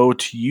 let's go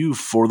to you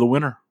for the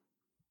winner.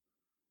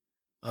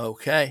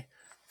 Okay.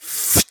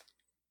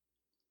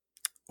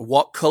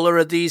 What color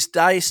are these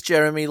dice,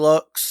 Jeremy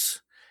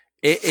Lux?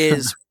 It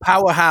is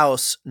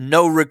Powerhouse,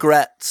 No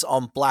Regrets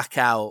on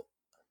Blackout.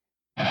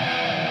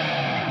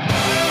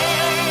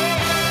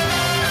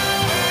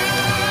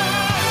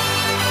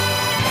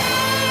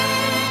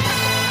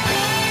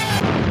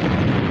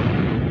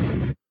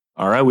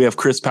 All right, we have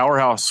Chris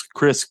Powerhouse.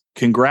 Chris,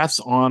 congrats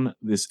on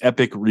this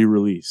epic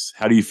re-release.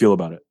 How do you feel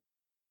about it?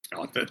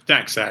 Oh,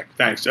 thanks, Zach.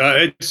 Thanks.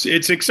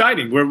 It's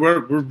exciting.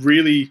 We're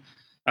really,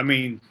 I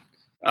mean,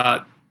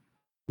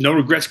 No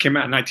Regrets came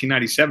out in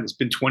 1997. It's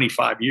been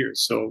 25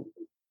 years, so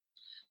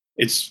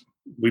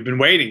we've been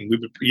waiting.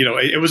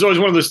 It was always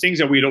one of those things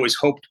that we'd always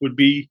hoped would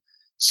be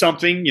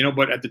something,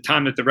 but at the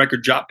time that the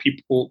record dropped,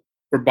 people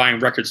were buying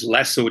records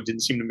less, so it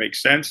didn't seem to make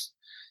sense.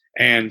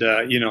 And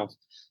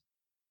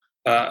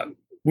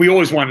we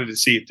always wanted to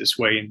see it this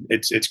way, and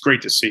it's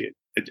great to see it.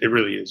 It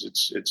really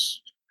is.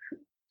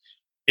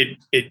 It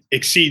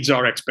exceeds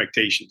our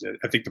expectations.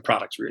 I think the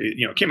product's really,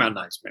 came out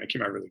nice, man. It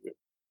came out really good.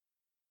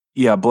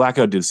 Yeah,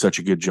 Blackout did such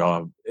a good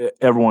job.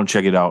 Everyone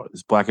check it out.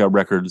 It's Blackout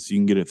Records. You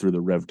can get it through the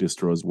Rev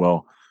distro as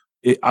well.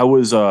 I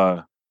was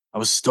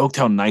stoked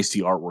how nice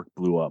the artwork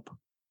blew up.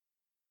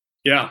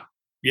 Yeah.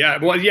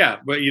 Well, yeah,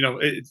 but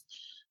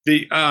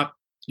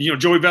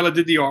Joey Vela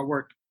did the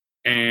artwork,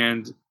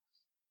 and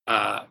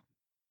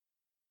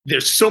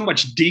there's so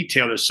much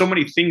detail. There's so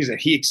many things that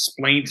he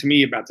explained to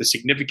me about the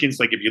significance.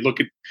 Like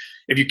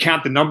if you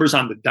count the numbers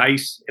on the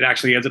dice, it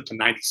actually adds up to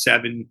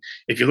 97.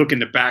 If you look in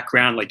the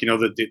background, like,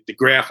 the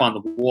graph on the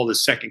wall, the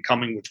Second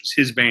Coming, which was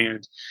his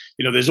band,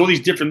 there's all these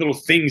different little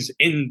things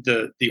in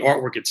the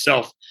artwork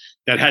itself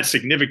that had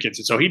significance.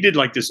 And so he did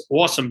like this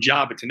awesome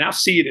job. And to now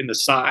see it in the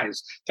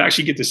size, to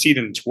actually get to see it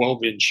in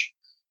 12-inch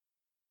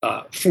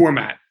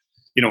format,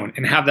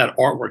 and have that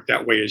artwork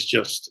that way is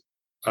just,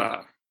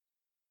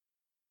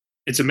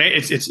 it's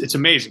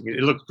amazing.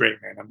 It looks great,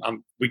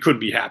 man. We couldn't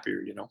be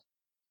happier,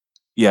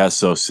 Yeah, it's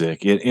so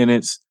sick. And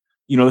it's,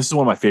 this is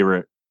one of my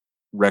favorite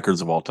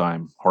records of all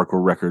time,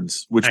 hardcore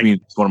records, which means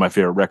it's one of my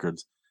favorite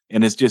records.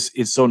 And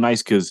it's so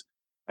nice because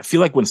I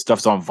feel like when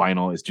stuff's on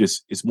vinyl,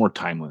 it's more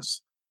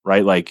timeless,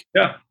 right? Like,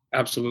 yeah,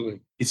 absolutely.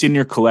 It's in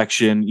your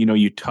collection,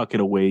 you tuck it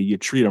away, you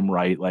treat them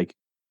right. Like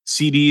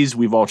CDs,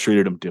 we've all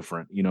treated them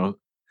different,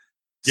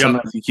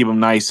 Sometimes you keep them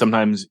nice.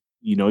 Sometimes,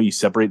 you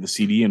separate the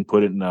CD and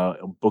put it in a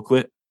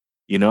booklet,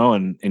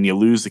 and you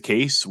lose the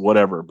case,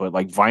 whatever. But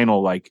like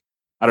vinyl, like,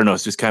 I don't know,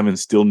 it's just kind of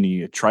instilled in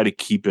you. Try to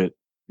keep it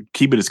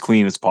as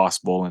clean as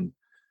possible. And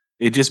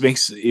it just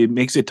makes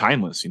it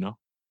timeless,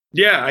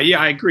 Yeah,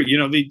 I agree.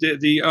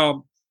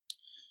 The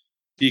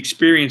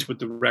experience with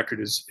the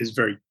record is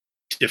very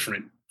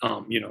different.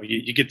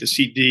 You get the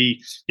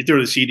CD, you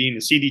throw the CD in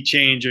the CD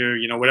changer,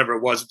 whatever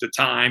it was at the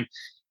time,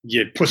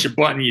 you push a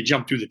button, you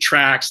jump through the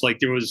tracks. Like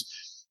there was,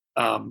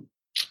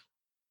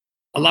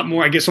 a lot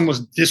more, I guess,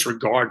 almost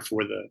disregard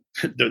for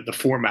the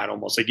format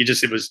almost. Like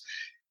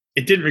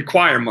it didn't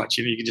require much.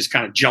 You could just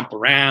kind of jump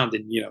around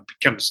and, it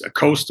becomes a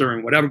coaster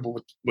and whatever.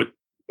 But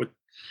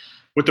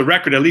with the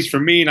record, at least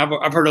for me, and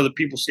I've heard other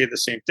people say the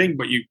same thing,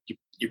 but you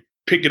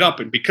pick it up,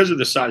 and because of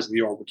the size of the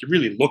artwork, you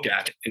really look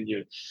at it and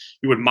you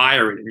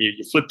admire it, and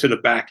you flip to the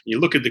back and you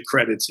look at the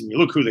credits and you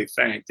look who they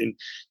thanked and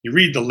you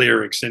read the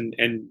lyrics and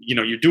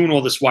you're doing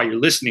all this while you're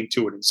listening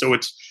to it. And so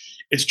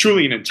it's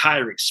truly an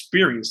entire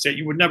experience that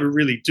you would never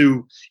really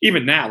do.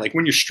 Even now, like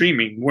when you're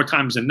streaming, more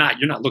times than not,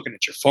 you're not looking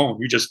at your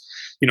phone. You just,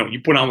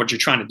 you put on what you're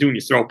trying to do and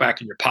you throw it back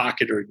in your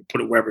pocket, or you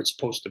put it wherever it's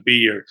supposed to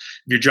be, or if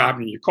you're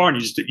driving in your car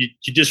and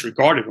you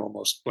disregard it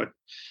almost. But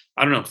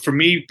I don't know. For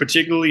me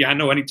particularly, I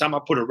know anytime I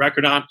put a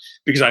record on,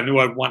 because I knew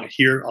I'd want to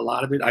hear a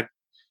lot of it,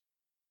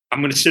 I'm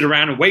going to sit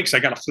around and wait because I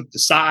got to flip the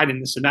side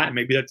and this and that. And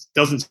maybe that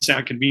doesn't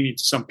sound convenient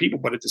to some people,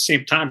 but at the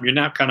same time, you're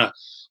now kind of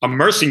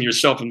immersing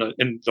yourself in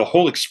the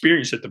whole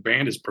experience that the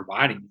band is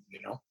providing,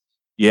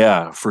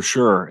 Yeah, for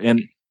sure.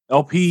 And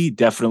LP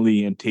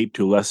definitely, and tape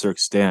to a lesser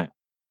extent,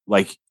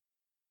 like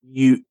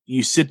you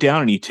sit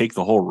down and you take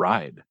the whole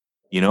ride,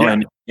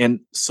 and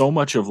so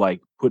much of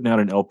like putting out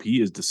an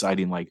LP is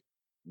deciding like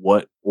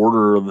what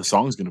order the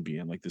song's going to be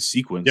in, like the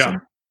sequence. Yeah.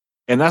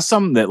 And that's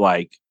something that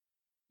like,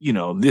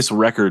 this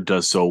record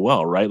does so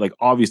well, right? Like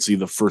obviously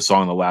the first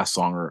song and the last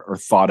song are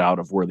thought out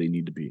of where they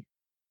need to be.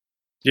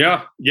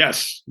 Yeah.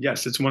 Yes.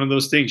 It's one of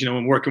those things,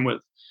 when working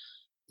with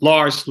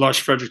Lars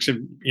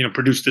Fredriksson,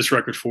 produced this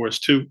record for us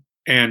too.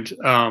 And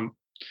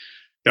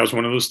that was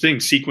one of those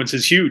things. Sequence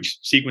is huge.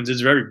 Sequence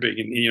is very big.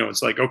 And,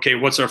 it's like, okay,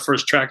 what's our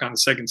first track on the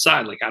second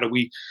side? Like, how do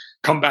we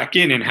come back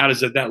in, and how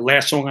does that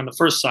last song on the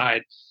first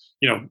side,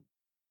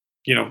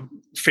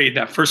 fade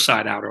that first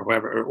side out or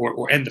whatever,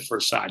 or end the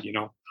first side,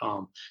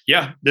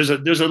 there's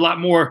a lot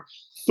more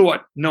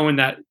thought knowing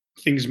that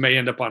things may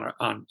end up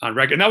on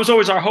record. And that was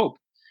always our hope,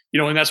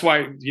 and that's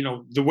why,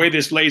 the way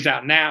this lays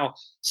out now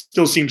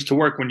still seems to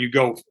work when you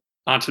go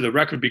onto the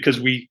record, because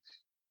we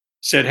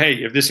said, hey,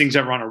 if this thing's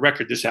ever on a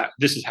record, this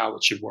is how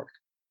it should work.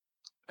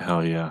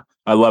 Hell yeah.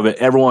 I love it.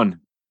 Everyone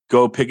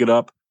go pick it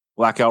up.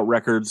 Blackout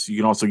Records. You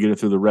can also get it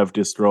through the Rev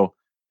distro,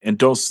 and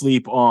don't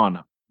sleep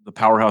on the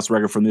Powerhouse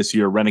record from this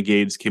year.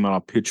 Renegades came out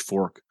on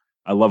Pitchfork.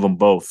 I love them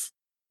both.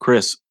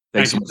 Chris,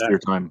 thanks so much for your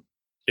time.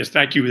 Yes.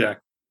 Thank you, Zach.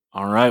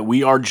 All right,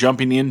 we are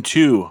jumping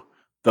into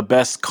the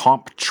best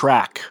comp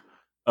track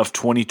of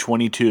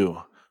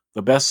 2022.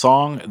 The best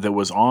song that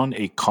was on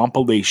a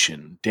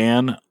compilation.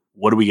 Dan,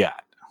 what do we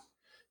got?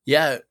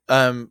 Yeah.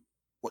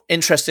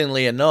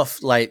 Interestingly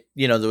enough, like,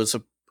 there was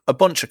a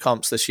bunch of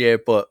comps this year,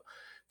 but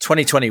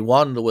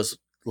 2021, there was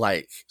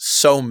like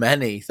so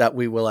many that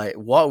we were like,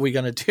 what are we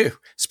going to do?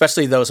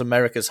 Especially those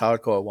America's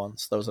Hardcore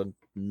ones. Those are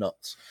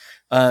nuts.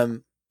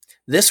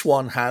 This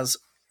one has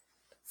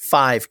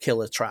 5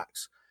 killer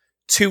tracks.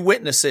 2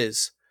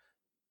 Witnesses,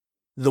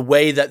 The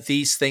Way That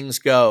These Things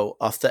Go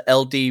off the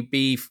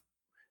LDB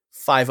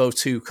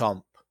 502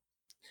 comp.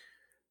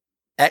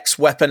 X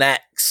Weapon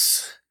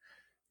X,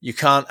 You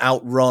Can't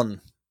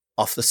Outrun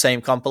off the same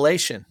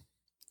compilation.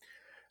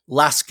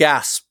 Last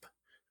Gasp,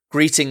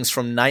 Greetings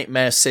from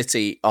Nightmare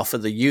City off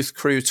of the Youth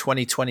Crew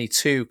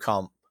 2022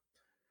 comp.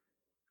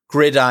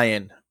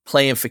 Gridiron,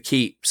 Playing for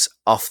Keeps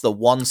off the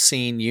One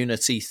Scene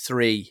Unity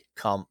 3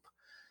 comp.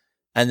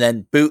 And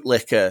then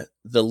Bootlicker,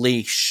 The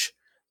Leash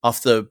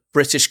off the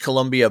British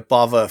Columbia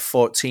Bother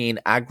 14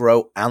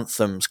 Aggro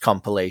Anthems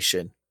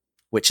compilation,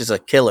 which is a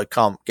killer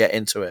comp. Get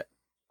into it.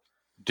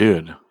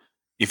 Dude,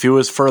 if it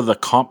was for the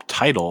comp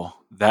title,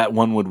 that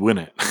one would win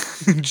it.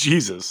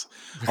 Jesus.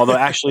 Although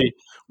actually,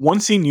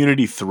 One Scene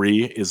Unity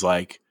 3 is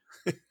like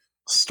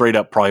straight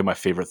up probably my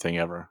favorite thing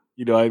ever.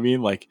 You know what I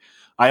mean? Like,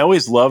 I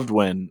always loved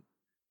when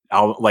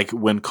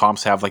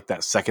comps have like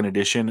that second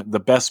edition,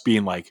 the best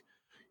being like,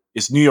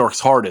 it's New York's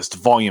Hardest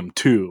Volume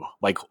 2.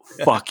 Like,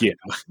 fuck yeah.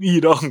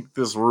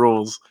 This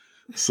rules.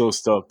 So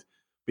stoked.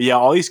 But yeah,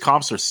 all these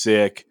comps are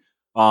sick.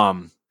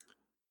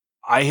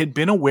 I had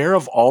been aware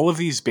of all of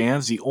these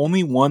bands. The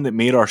only one that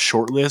made our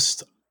short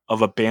list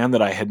of a band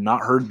that I had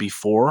not heard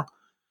before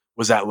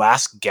was that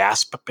Last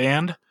Gasp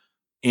band.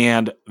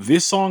 And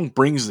this song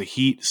brings the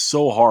heat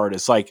so hard.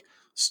 It's like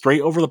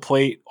straight over the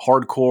plate,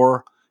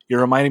 hardcore. It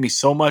reminded me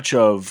so much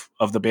of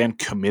the band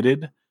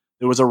Committed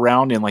that was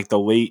around in like the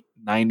late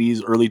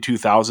 90s, early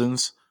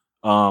 2000s.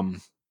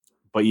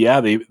 But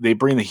yeah, they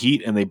bring the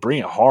heat and they bring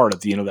it hard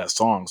at the end of that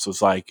song. So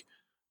it's like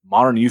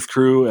Modern Youth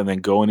Crew and then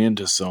going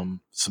into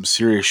some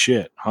serious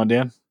shit. Huh,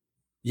 Dan?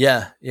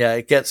 Yeah.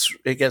 It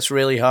gets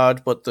really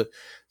hard, but the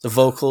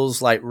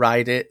vocals like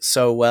ride it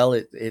so well.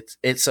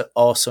 It's an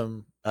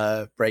awesome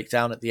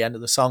breakdown at the end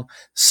of the song.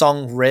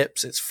 Song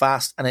rips, it's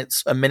fast, and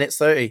it's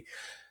 1:30.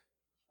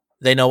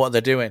 They know what they're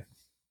doing.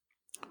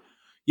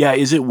 Yeah,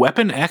 is it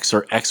Weapon X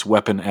or X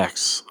Weapon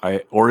X?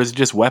 Or is it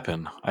just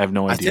Weapon? I have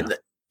no idea.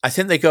 I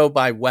think they go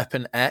by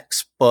Weapon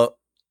X, but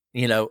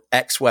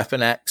X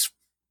Weapon X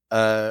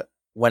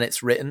when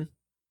it's written.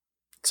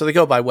 So they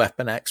go by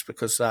Weapon X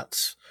because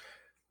that's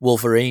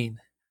Wolverine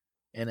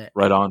in it.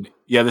 Right on.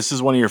 Yeah, this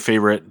is one of your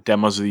favorite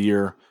demos of the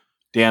year.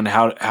 Dan,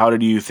 how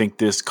did you think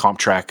this comp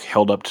track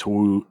held up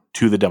to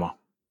the demo?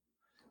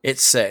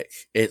 It's sick.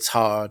 It's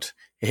hard.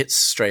 It's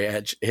straight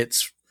edge.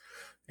 It's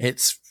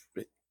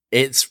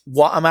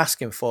what I'm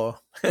asking for.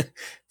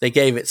 They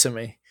gave it to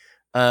me.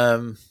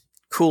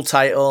 Cool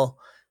title.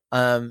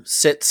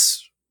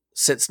 Sits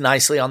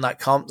nicely on that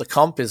comp. The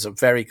comp is a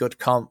very good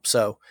comp,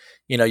 so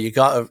you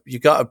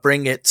gotta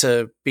bring it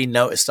to be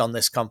noticed on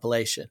this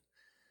compilation.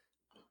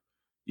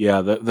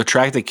 Yeah, the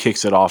track that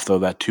kicks it off though,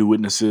 that 2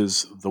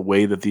 Witnesses, The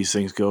Way That These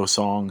Things Go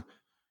song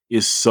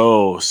is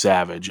so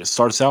savage. It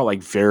starts out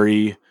like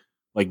very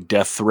like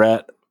Death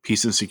Threat,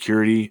 Peace and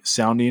Security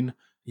sounding,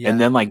 and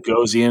then like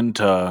goes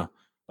into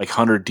like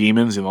 100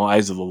 Demons in the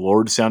Eyes of the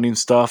Lord sounding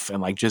stuff,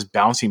 and like just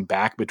bouncing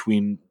back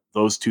between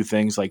those two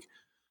things, like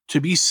to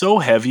be so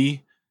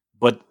heavy,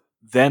 but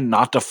then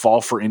not to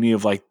fall for any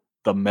of like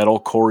the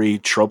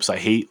metalcore tropes I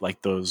hate,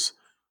 like those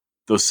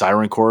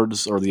siren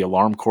chords or the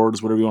alarm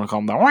chords, whatever you want to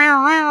call them.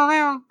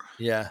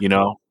 Yeah.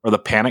 Or the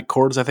panic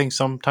chords, I think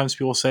sometimes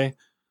people say.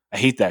 I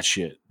hate that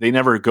shit. They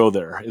never go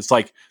there. It's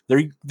like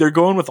they're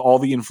going with all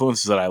the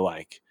influences that I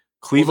like.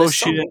 Clevo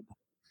shit.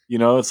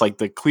 It's like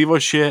the Clevo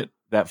shit,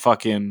 that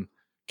fucking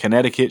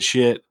Connecticut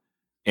shit,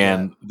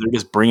 and they're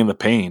just bringing the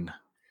pain.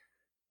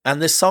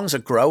 And this song's a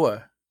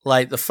grower.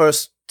 Like the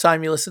first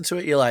time you listen to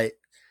it, you're like,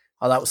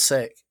 oh, that was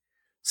sick.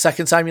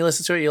 Second time you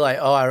listen to it, you're like,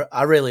 oh,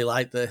 I really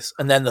like this.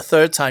 And then the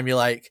third time you're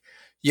like,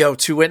 yo,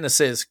 2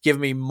 Witnesses, give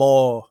me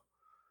more,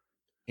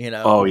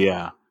 Oh,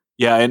 yeah.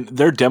 Yeah, and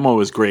their demo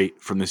is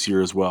great from this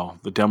year as well.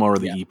 The demo or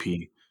the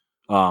EP.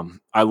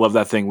 I love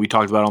that thing. We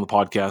talked about it on the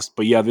podcast.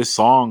 But yeah, this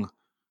song,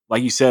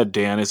 like you said,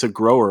 Dan, it's a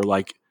grower.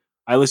 Like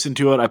I listened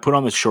to it, I put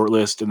on the short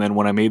list, and then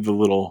when I made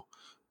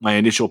my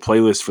initial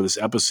playlist for this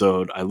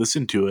episode, I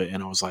listened to it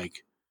and I was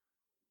like,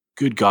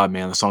 good God,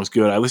 man, the song's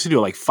good. I listened to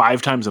it like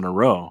 5 times in a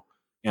row.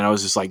 And I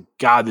was just like,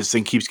 God, this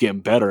thing keeps getting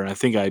better. And I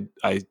think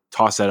I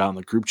tossed that out in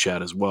the group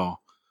chat as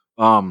well.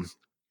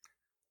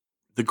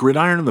 The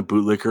Gridiron and the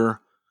Bootlicker,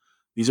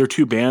 these are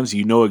 2 bands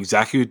you know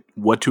exactly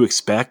what to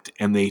expect,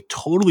 and they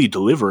totally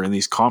deliver in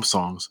these comp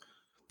songs.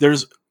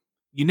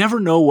 You never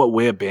know what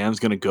way a band's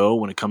going to go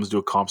when it comes to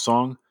a comp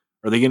song.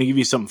 Are they going to give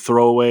you something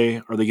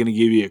throwaway? Are they going to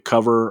give you a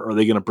cover? Are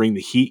they going to bring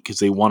the heat because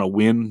they want to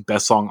win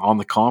best song on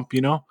the comp,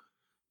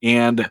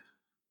 And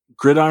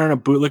Gridiron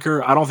and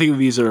Bootlicker, I don't think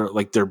these are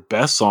like their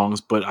best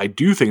songs, but I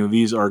do think that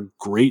these are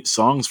great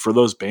songs for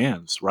those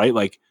bands, right?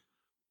 Like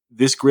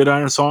this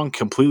Gridiron song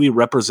completely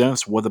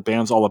represents what the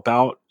band's all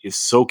about. It's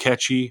so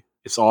catchy.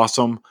 It's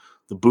awesome.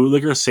 The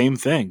Bootlicker, same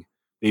thing.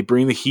 They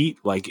bring the heat,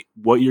 like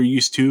what you're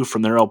used to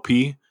from their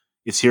LP.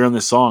 It's here in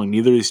this song.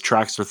 Neither of these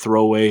tracks are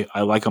throwaway.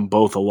 I like them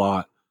both a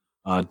lot.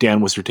 Dan,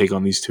 what's your take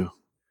on these two?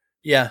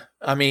 Yeah,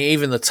 I mean,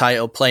 even the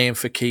title, Playing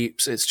for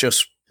Keeps, it's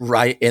just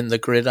right in the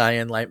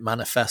Gridiron like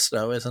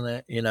manifesto, isn't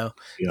it? You know,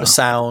 the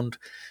sound,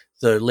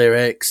 the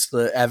lyrics,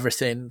 the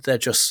everything,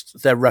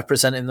 they're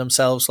representing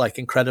themselves like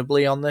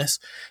incredibly on this.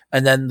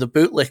 And then the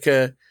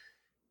Bootlicker,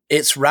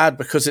 it's rad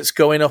because it's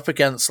going up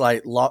against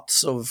like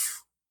lots of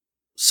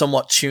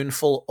somewhat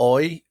tuneful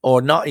oi,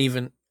 or not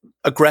even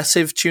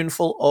aggressive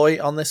tuneful oi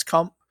on this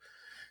comp.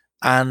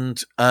 And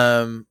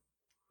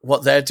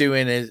what they're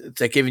doing is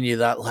they're giving you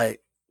that like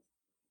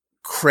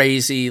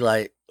crazy,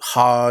 like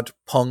hard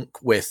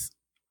punk with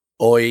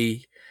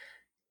oi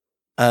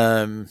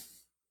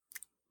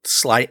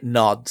slight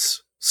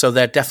nods. So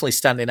they're definitely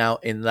standing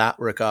out in that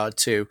regard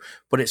too.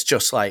 But it's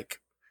just like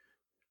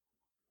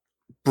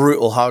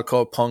brutal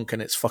hardcore punk,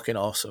 and it's fucking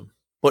awesome.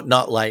 But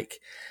not like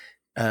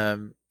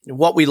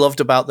what we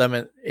loved about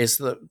them is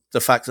the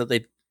fact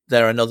that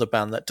they're another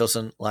band that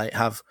doesn't like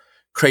have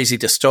crazy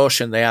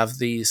distortion. They have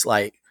these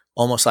like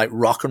almost like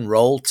rock and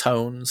roll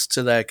tones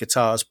to their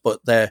guitars,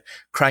 but they're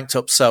cranked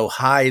up so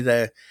high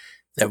they're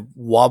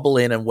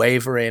wobbling and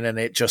wavering, and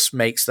it just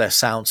makes their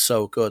sound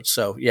so good.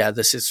 So yeah,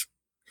 this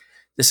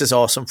is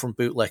awesome from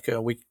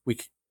Bootlicker. We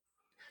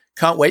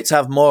can't wait to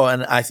have more.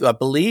 And I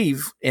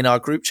believe in our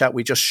group chat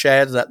we just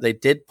shared that they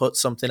did put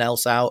something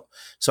else out,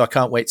 so I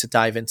can't wait to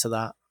dive into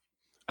that.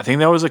 I think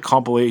that was a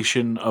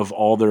compilation of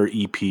all their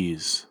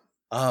EPs.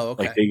 Oh,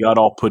 okay. Like they got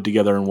all put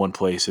together in one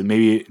place, and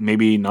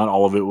maybe not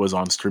all of it was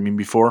on streaming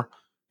before,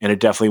 and it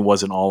definitely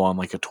wasn't all on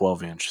like a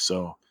 12-inch.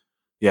 So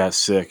yeah, it's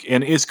sick.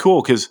 And it's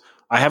cool because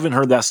I haven't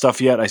heard that stuff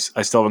yet. I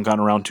still haven't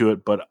gotten around to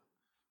it, but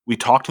we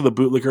talked to the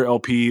Bootlicker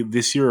LP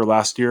this year or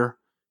last year,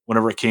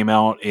 whenever it came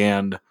out,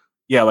 and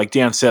yeah, like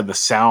Dan said, the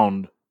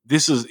sound.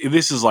 This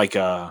is like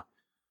a,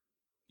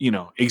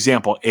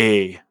 example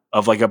A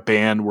of like a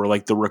band where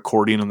like the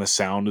recording and the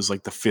sound is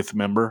like the fifth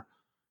member.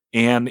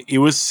 And it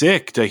was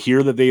sick to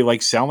hear that they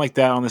like sound like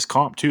that on this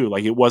comp too.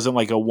 Like it wasn't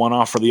like a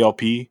one-off for the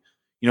LP.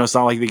 It's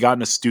not like they got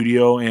in a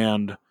studio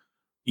and,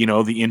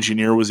 the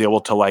engineer was able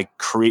to like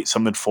create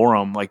something for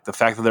them. Like the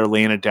fact that they're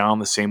laying it down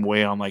the same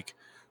way on like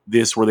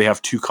this, where they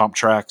have two comp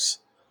tracks.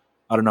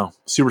 I don't know.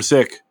 Super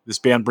sick. This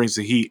band brings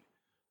the heat.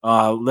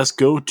 Let's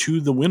go to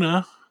the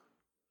winner.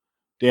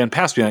 Dan,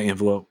 pass me that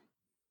envelope.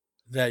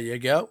 There you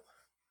go.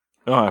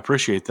 Oh, I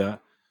appreciate that.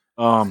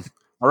 All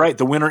right.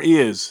 The winner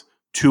is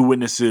Two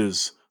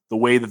Witnesses. The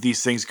way that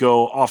these things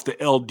go off the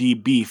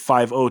LDB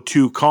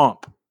 502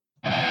 comp.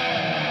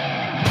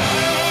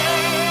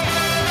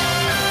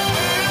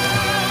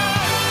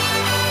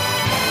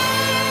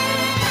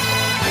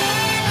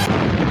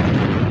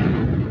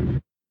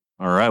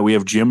 All right, we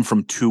have Jim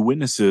from Two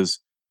Witnesses.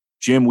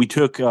 Jim, we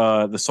took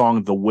the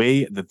song The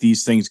Way That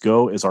These Things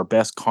Go as our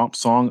best comp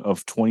song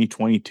of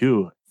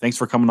 2022. Thanks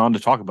for coming on to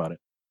talk about it.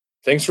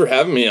 Thanks for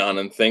having me on,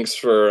 and thanks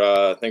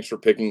for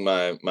picking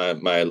my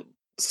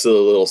silly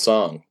little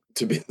song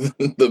to be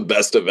the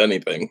best of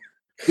anything.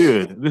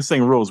 Dude, this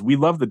thing rules. We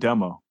love the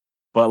demo,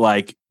 but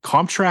like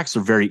comp tracks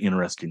are very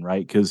interesting,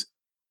 right? Because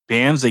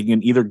bands, they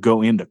can either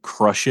go in to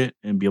crush it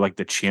and be like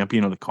the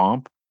champion of the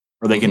comp,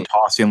 or they can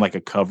toss in like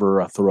a cover,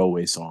 a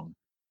throwaway song.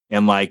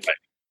 And like,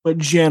 but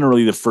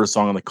generally the first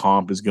song on the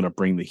comp is going to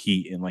bring the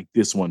heat, and like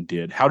this one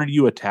did. How did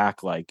you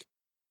attack like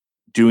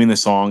doing the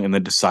song and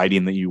then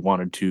deciding that you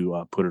wanted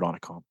to put it on a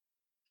comp?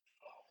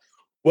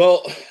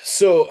 Well,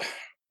 so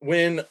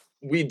when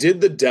we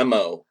did the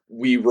demo,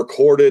 we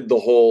recorded the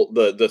whole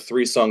the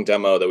 3-song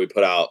demo that we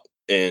put out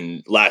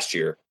in last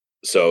year,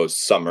 so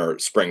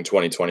spring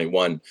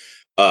 2021.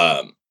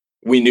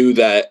 We knew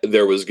that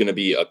there was going to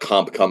be a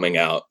comp coming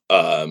out,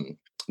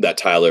 that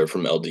Tyler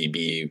from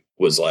LDB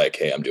was like,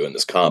 "Hey, I'm doing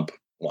this comp,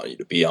 want you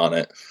to be on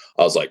it."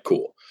 I was like,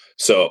 cool.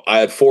 So I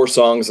had 4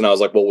 songs, and I was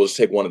like, well, we'll just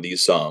take one of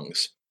these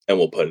songs and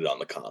we'll put it on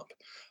the comp.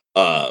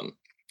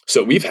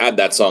 So we've had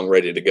that song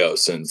ready to go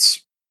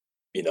since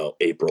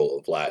April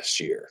of last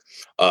year.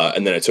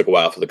 And then it took a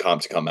while for the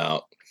comp to come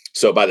out.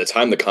 So by the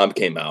time the comp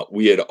came out,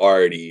 we had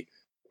already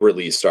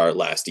released our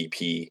last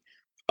EP.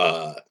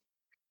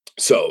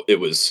 So it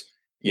was,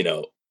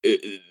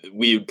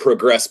 we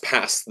progressed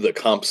past the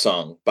comp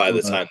song by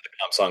the time the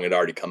comp song had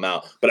already come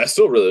out. But I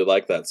still really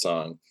like that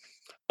song.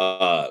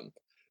 But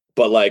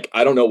like,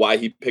 I don't know why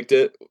he picked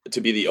it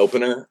to be the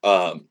opener,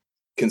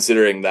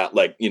 considering that,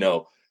 like,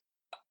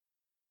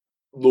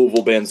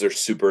 Louisville bands are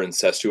super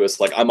incestuous.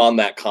 Like, I'm on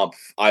that comp.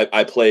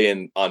 I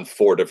play on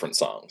 4 different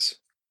songs.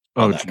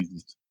 Oh,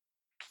 Jesus.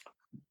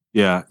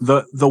 Yeah.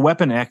 The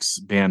Weapon X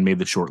band made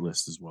the short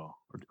list as well.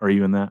 Are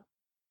you in that?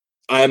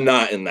 I am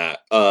not in that.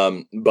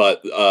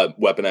 But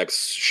Weapon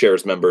X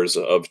shares members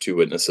of Two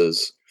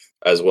Witnesses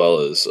as well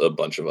as a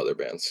bunch of other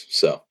bands.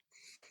 So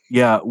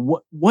Yeah,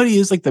 what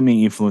is like the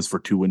main influence for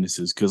Two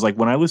Witnesses? Because like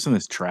when I listen to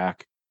this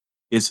track,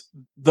 is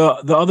the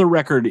other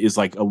record is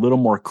like a little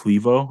more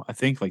Clevo, I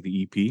think, like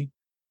the EP,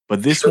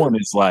 but this Sure. one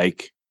is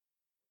like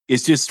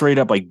it's just straight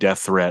up like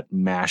Death Threat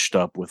mashed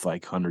up with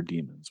like 100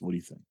 Demons. What do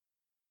you think?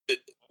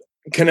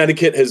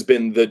 Connecticut has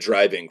been the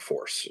driving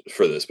force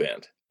for this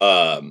band.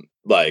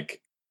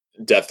 Like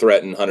Death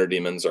Threat and 100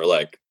 Demons are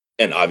like,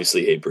 and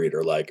obviously Hatebreed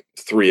are like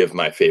three of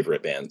my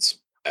favorite bands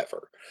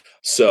ever.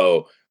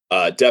 So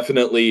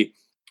definitely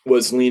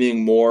was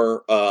leaning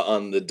more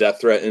on the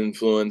Death Threat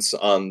influence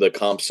on the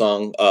comp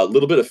song. A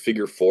little bit of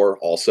Figure 4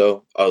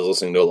 also. I was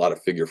listening to a lot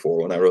of Figure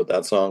 4 when I wrote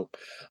that song.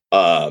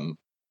 And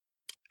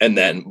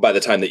then by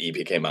the time the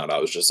EP came out, I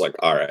was just like,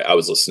 all right, I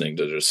was listening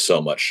to just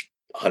so much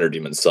 100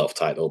 Demons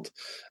self-titled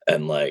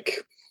and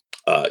like,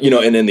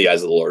 and In the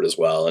Eyes of the Lord as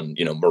well. And,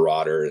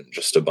 Marauder and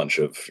just a bunch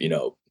of,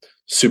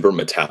 super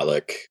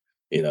metallic,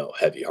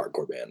 heavy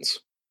hardcore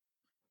bands.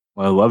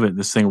 Well, I love it.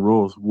 This thing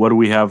rules. What do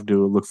we have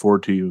to look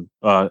forward to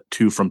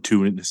from Two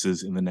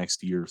Witnesses in the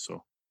next year or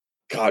so?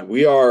 God,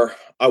 we're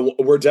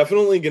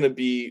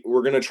definitely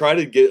we're going to try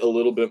to get a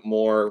little bit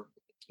more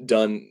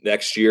done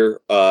next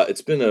year.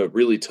 It's been a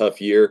really tough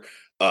year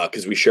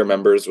because we share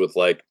members with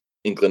like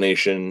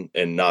Inclination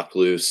and Knock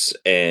Loose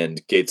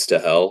and Gates to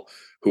Hell,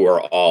 who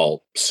are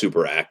all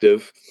super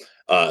active.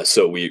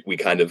 So we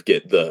kind of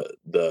get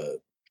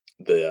the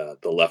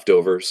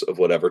leftovers of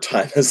whatever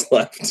time is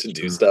left to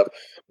do stuff.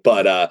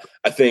 But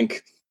I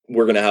think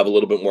we're going to have a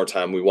little bit more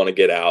time. We want to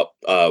get out.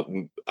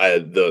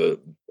 The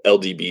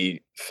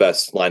LDB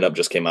Fest lineup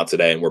just came out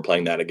today, and we're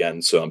playing that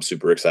again. So I'm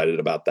super excited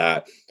about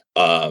that.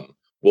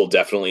 We'll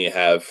definitely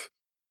have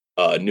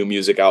new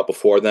music out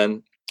before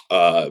then.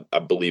 I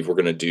believe we're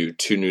going to do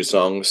 2 new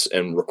songs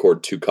and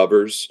record 2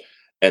 covers.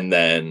 And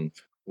then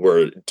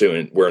we're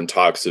in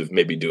talks of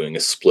maybe doing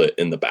a split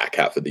in the back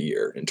half of the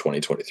year in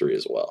 2023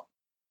 as well.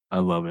 I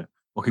love it.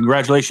 Well,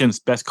 congratulations.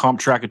 Best comp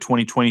track of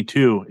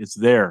 2022. It's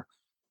there.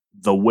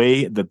 The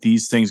way that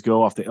these things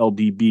go off the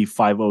LDB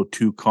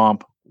 502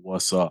 comp.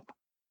 What's up?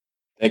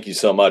 Thank you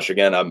so much.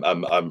 Again,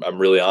 I'm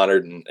really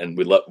honored, and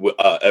we love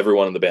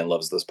everyone in the band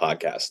loves this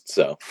podcast.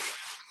 So,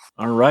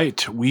 all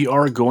right, we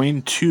are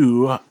going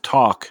to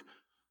talk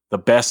the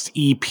best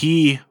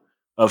EP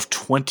of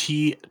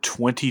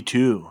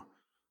 2022.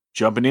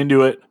 Jumping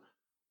into it,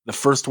 the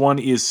first one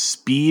is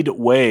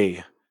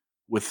Speedway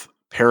with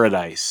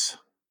Paradise.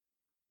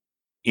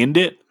 End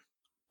It,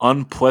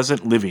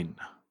 Unpleasant Living.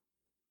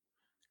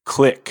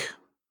 Click,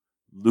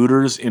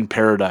 Looters in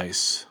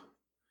Paradise.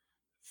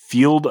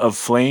 Field of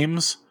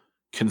Flames,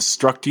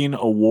 Constructing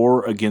a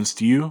War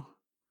Against You.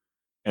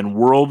 And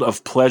World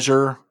of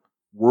Pleasure,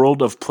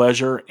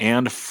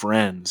 and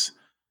Friends.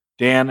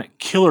 Dan,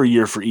 killer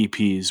year for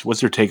EPs.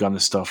 What's your take on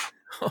this stuff?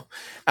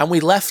 And we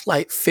left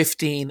like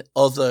 15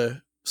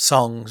 other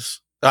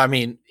EPs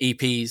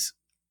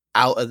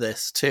out of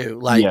this too.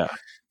 Like, yeah.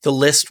 The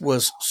list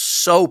was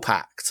so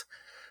packed.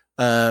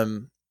 These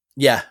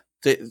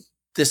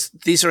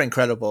are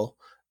incredible.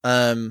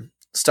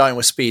 Starting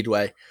with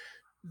Speedway.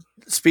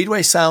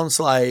 Speedway sounds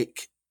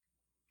like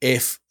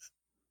if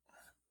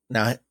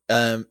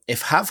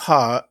Have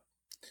Heart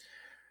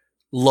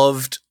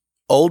loved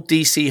old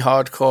DC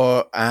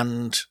hardcore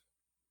and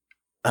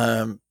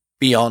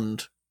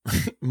beyond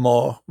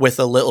more with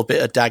a little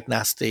bit of Dag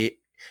Nasty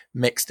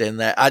mixed in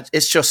there.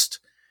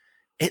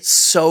 It's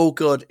so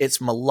good. It's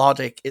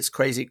melodic. It's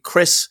crazy.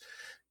 Chris,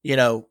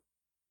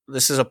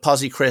 this is a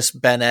Posy Chris,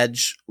 Ben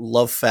Edge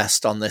love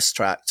fest on this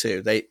track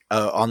too. They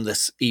on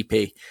this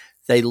EP.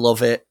 They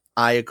love it.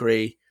 I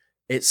agree.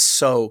 It's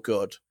so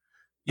good.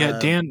 Yeah,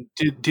 Dan,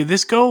 did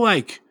this go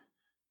like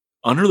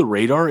under the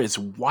radar? It's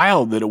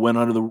wild that it went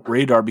under the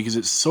radar because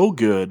it's so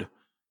good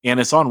and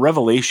it's on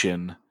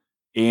Revelation.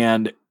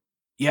 And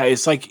yeah,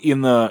 it's like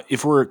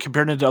if we're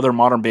comparing it to other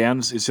modern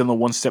bands, it's in the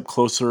one step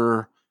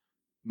closer,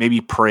 maybe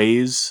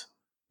Praise,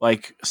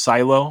 like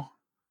Silo.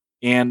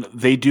 And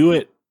they do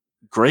it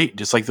great,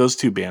 just like those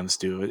two bands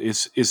do.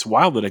 It's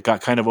wild that it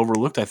got kind of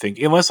overlooked, I think.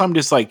 Unless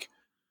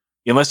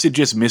it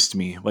just missed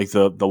me, like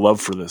the love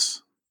for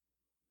this.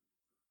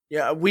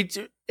 Yeah, we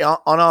do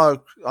on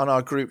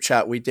our group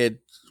chat. We did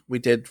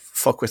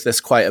fuck with this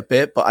quite a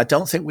bit, but I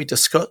don't think we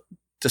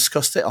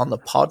discussed it on the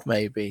pod.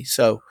 Maybe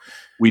so.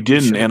 We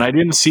didn't, and I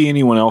didn't see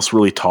anyone else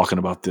really talking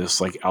about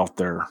this like out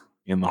there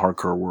in the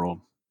hardcore world.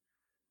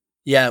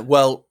 Yeah,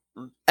 well,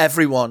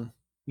 everyone,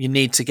 you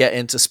need to get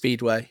into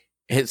Speedway.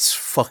 It's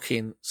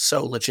fucking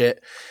so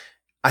legit.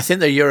 I think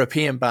they're a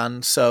European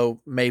band,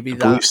 so maybe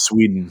that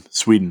Sweden.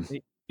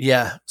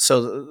 Yeah,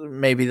 so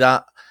maybe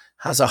that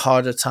has a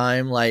harder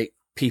time, like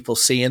people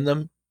seeing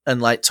them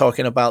and like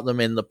talking about them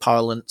in the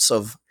parlance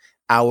of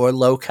our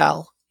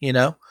locale,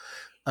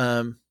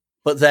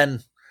 But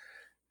then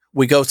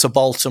we go to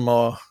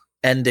Baltimore,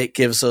 and it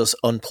gives us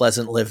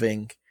Unpleasant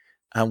Living,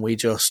 and we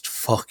just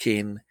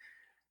fucking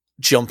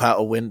jump out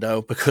a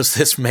window because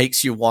this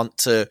makes you want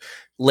to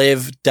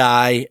live,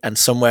 die, and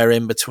somewhere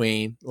in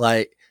between.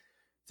 Like,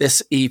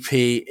 this EP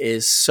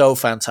is so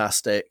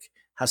fantastic,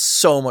 has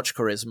so much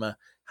charisma,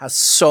 has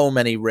so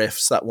many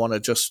riffs that want to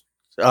just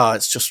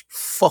it's just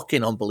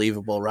fucking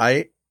unbelievable,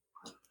 right?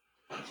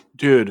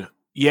 Dude,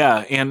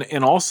 yeah,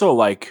 and also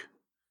like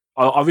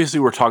obviously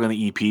we're talking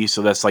the EP,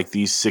 so that's like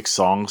these 6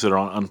 songs that are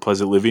on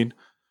Unpleasant Living.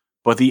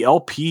 But the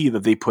LP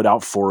that they put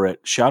out for it,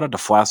 shout out to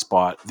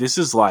Flatspot. This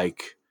is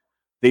like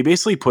they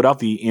basically put out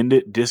the End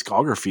It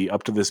discography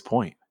up to this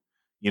point.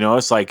 You know,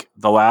 it's like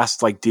the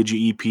last like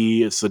Digi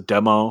EP, it's a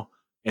demo,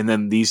 and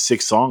then these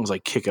 6 songs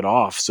like kick it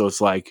off. So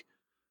it's like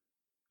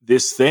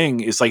this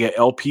thing is like an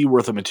LP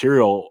worth of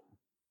material,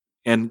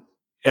 and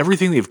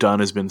everything they've done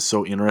has been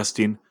so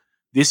interesting.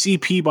 This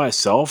EP by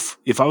itself,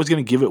 if I was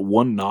going to give it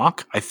one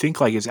knock, I think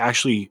like it's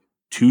actually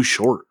too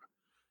short.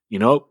 You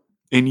know,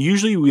 and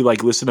usually we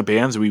like listen to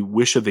bands and we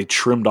wish that they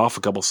trimmed off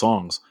a couple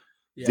songs.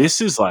 Yeah. This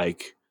is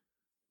like,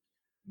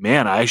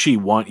 man, I actually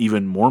want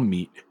even more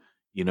meat,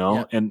 you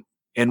know? Yeah.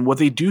 And what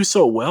they do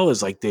so well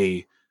is like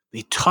they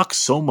tuck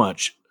so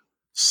much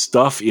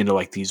stuff into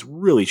like these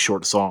really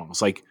short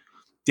songs. Like,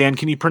 Dan,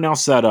 can you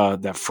pronounce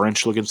that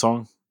French looking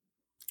song?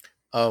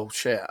 Oh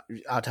shit,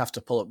 I'd have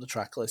to pull up the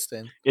track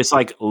listing. It's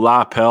like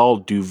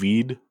L'Appel du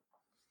Vide.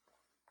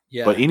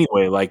 Yeah. But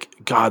anyway, like,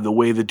 God, the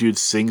way the dude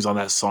sings on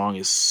that song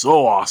is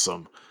so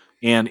awesome.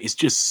 And it's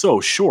just so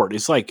short.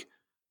 It's like,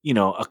 you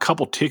know, a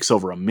couple ticks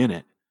over a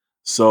minute.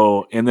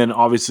 So, and then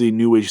obviously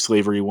New Age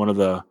Slavery, one of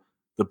the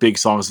big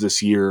songs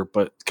this year.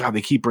 But God,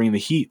 they keep bringing the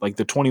heat. Like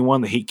the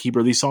 21, the Hate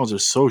Keeper, these songs are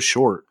so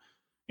short.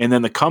 And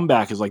then the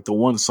Comeback is like the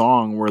one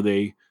song where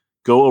they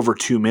go over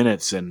 2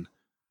 minutes, and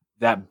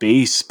that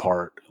bass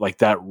part, like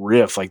that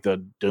riff, like the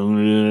dun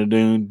dun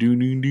dun dun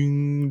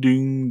dun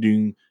dun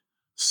dun,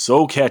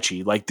 so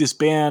catchy. Like this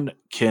band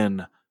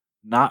can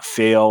not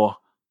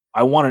fail.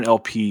 I want an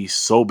LP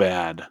so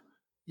bad.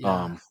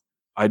 Yeah.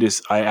 I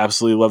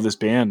absolutely love this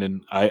band,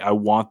 and I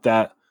want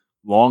that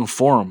long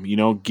form. You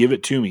know, give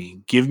it to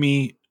me. Give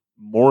me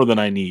more than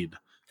I need.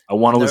 I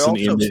want to listen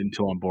to it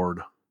until I'm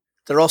bored.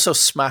 They're also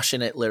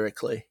smashing it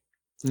lyrically.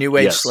 New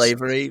Age Yes.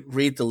 Slavery.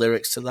 Read the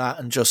lyrics to that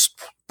and just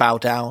bow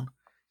down.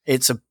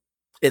 It's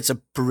a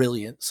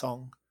brilliant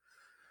song.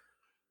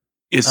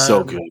 It's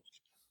so good.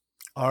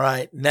 All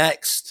right,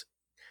 next,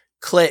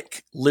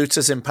 Click,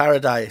 Looters in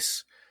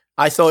Paradise.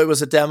 I thought it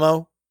was a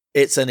demo.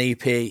 It's an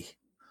EP,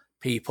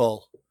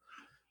 people.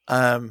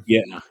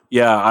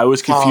 Yeah. I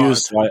was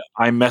confused. So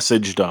I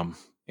messaged them,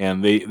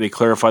 and they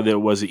clarified that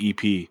it was an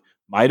EP.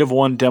 Might have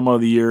won Demo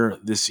of the Year.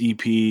 This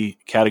EP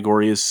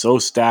category is so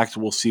stacked.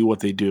 We'll see what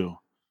they do.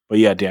 But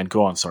yeah, Dan,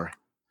 go on. Sorry.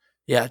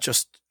 Yeah,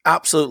 just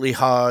absolutely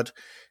hard.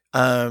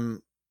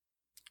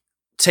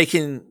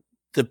 Taking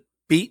the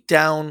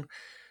beatdown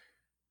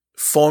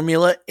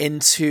formula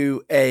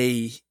into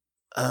a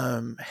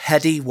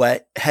heady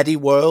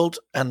world,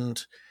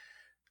 and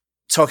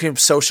talking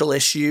social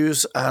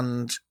issues,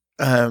 and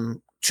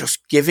just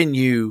giving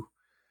you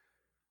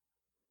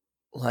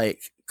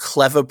like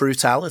clever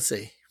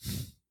brutality.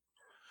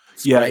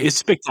 It's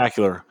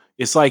spectacular.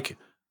 It's like,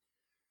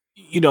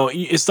 you know,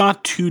 it's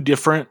not too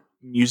different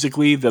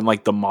musically than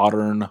like the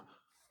modern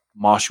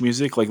mosh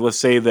music. Like, let's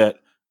say that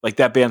like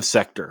that band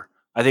Sector,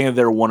 I think that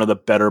they're one of the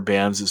better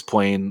bands is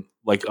playing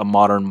like a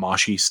modern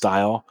moshy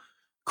style.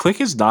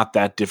 Click is not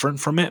that different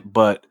from it,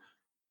 but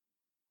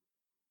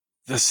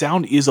the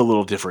sound is a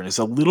little different. It's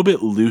a little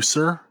bit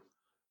looser,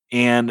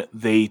 and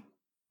they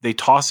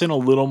toss in a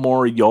little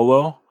more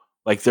YOLO.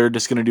 Like they're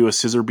just going to do a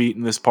scissor beat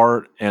in this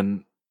part,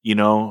 and you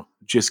know,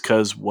 just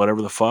cause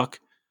whatever the fuck.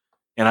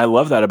 And I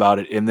love that about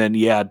it. And then,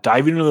 yeah,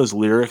 diving into those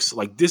lyrics,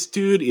 like this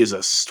dude is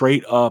a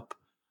straight up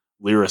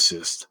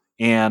lyricist,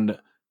 and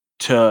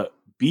to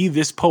be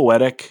this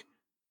poetic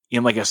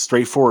in like a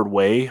straightforward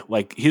way,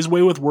 like his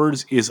way with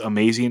words is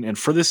amazing. And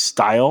for this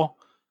style,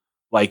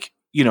 like,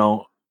 you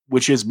know,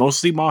 which is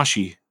mostly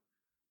moshy,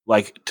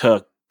 like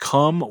to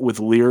come with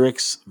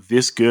lyrics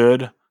this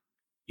good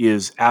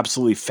is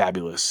absolutely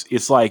fabulous.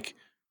 It's like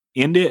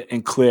End It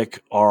and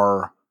Click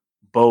are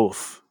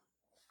both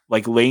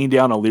like laying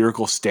down a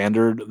lyrical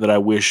standard that I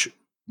wish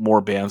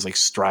more bands like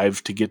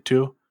strive to get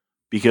to,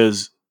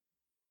 because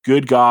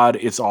good God,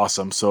 it's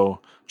awesome.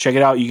 So check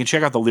it out. You can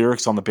check out the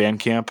lyrics on the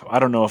Bandcamp. I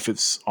don't know if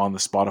it's on the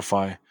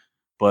Spotify,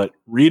 but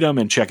read them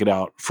and check it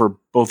out for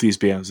both these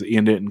bands,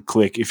 End It and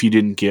Click, if you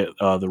didn't get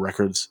the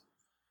records.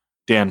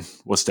 Dan,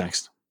 what's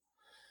next?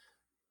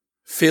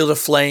 Field of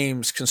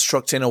Flames,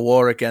 Constructing a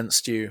War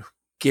Against You,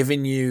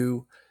 giving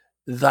you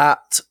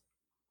that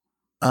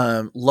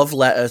love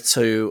letter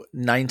to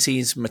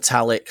 90s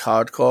metallic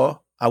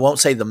hardcore. I won't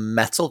say the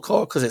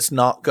metalcore because it's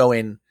not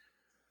going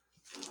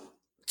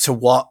to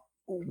what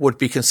would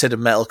be considered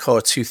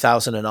metalcore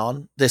 2000 and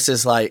on. This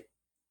is like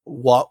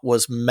what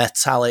was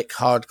metallic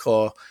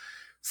hardcore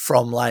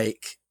from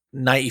like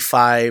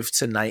 95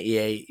 to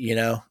 98, you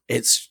know?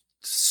 It's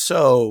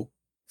so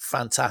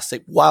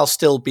fantastic while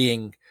still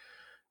being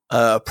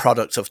a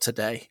product of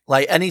today.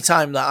 Like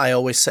anytime that I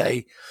always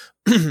say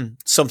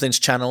something's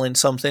channeling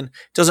something,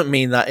 doesn't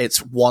mean that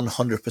it's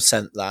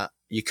 100% that.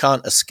 You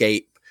can't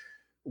escape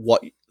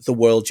what the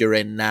world you're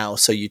in now.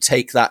 So you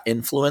take that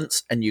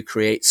influence and you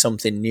create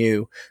something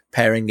new,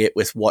 pairing it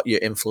with what you're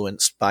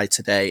influenced by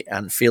today.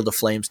 And Field of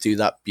Flames do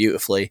that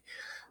beautifully.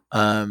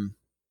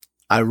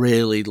 I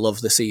really love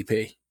this EP.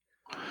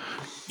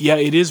 Yeah,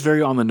 it is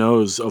very on the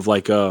nose of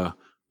like a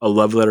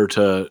love letter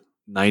to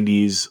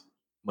 90s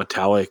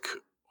metallic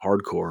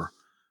hardcore.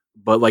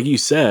 But like you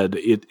said,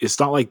 it's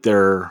not like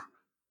they're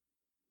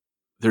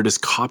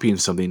just copying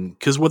something,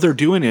 because what they're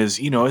doing is,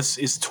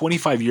 it's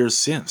 25 years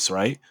since,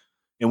 right?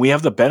 And we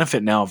have the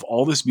benefit now of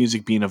all this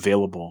music being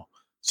available.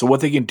 So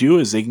what they can do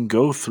is they can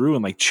go through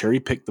and like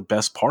cherry pick the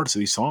best parts of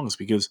these songs,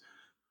 because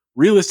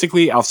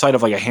realistically, outside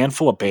of like a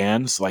handful of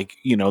bands, like,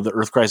 the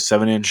Earthcry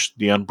 7-inch,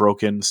 the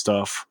Unbroken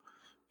stuff,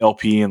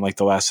 LP, and like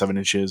the last 7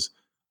 inches,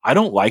 I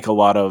don't like a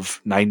lot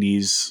of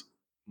 90s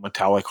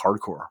metallic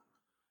hardcore,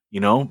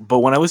 but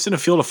when I listen to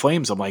Field of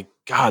Flames, I'm like,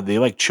 God, they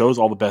like chose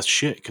all the best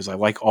shit, because I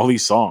like all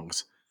these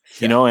songs,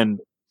 and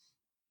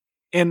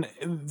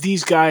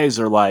these guys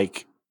are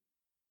like,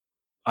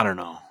 I don't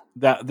know,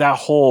 that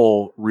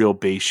whole Real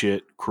Bass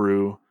Shit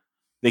crew,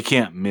 they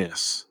can't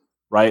miss,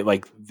 right?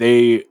 Like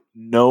they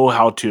know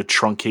how to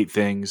truncate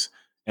things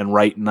and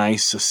write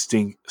nice,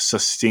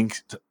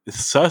 succinct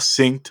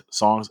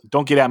songs.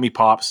 Don't get at me,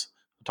 Pops.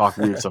 I talk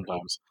weird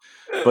sometimes.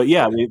 But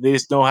yeah, they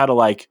just know how to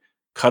like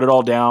cut it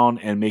all down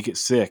and make it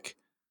sick.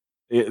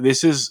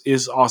 This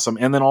is awesome.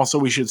 And then also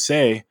we should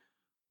say,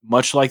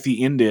 much like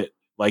the Indit,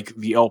 like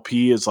the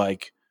LP is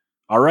like,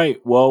 all right,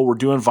 well, we're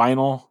doing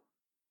vinyl.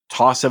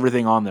 Toss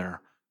everything on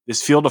there.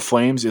 This Field of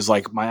Flames is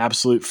like my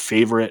absolute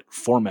favorite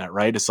format,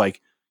 right? It's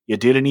like you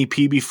did an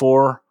EP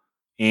before,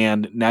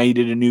 and now you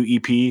did a new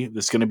EP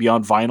that's going to be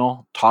on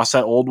vinyl. Toss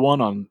that old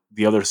one on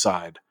the other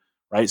side,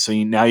 right? So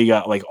now you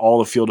got like all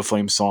the Field of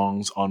Flames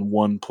songs on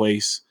one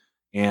place,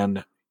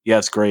 and yeah,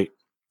 it's great.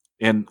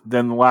 And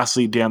then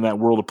lastly, damn that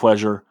World of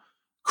Pleasure.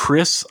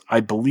 Chris, I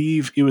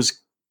believe it was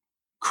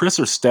Chris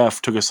or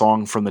Steph, took a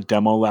song from the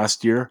demo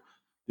last year.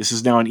 This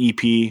is now an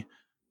EP.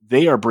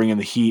 They are bringing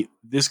the heat.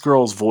 This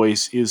girl's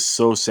voice is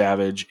so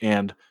savage,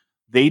 and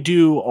they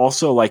do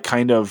also like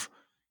kind of,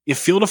 if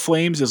Field of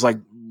Flames is like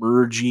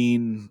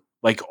merging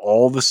like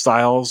all the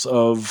styles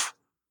of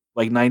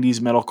like 90s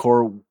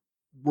metalcore,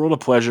 World of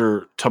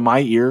Pleasure, to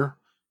my ear,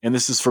 and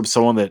this is from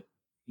someone that,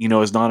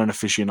 is not an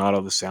aficionado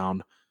of the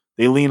sound,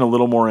 they lean a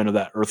little more into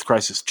that Earth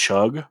Crisis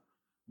chug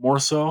more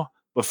so,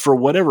 but for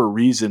whatever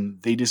reason,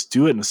 they just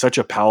do it in such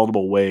a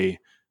palatable way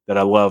that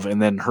I love.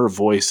 And then her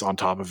voice on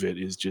top of it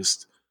is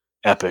just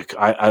epic.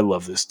 I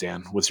love this,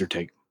 Dan. What's your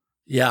take?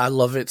 Yeah, I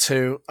love it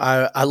too.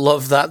 I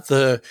love that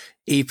the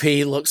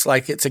EP looks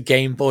like it's a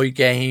Game Boy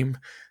game,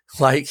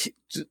 like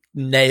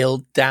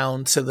nailed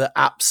down to the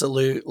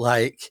absolute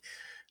like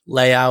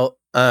layout.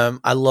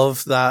 I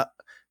love that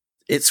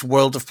it's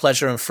World of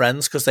Pleasure and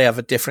Friends, because they have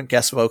a different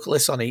guest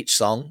vocalist on each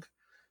song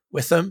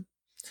with them.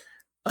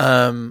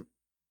 And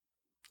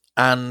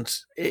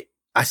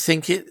I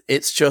think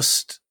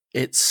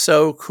it's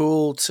so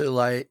cool to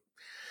like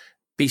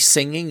be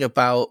singing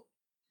about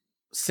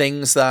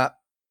things that,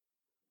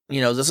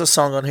 there's a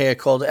song on here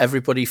called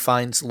Everybody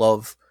Finds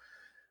Love,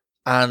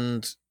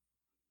 and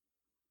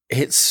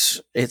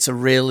it's a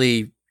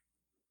really,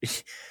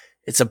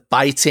 it's a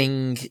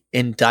biting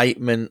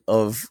indictment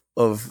of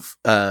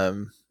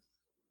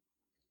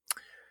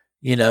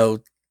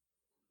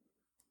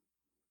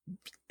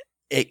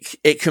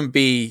it can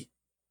be,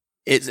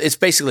 it's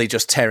basically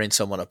just tearing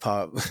someone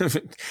apart.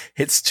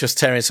 It's just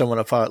tearing someone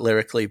apart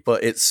lyrically,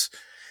 but it's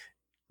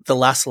the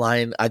last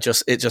line. It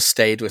just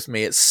stayed with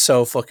me. It's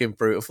so fucking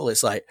brutal.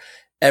 It's like,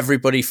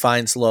 everybody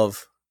finds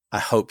love. I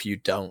hope you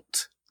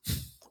don't.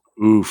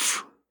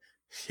 Oof.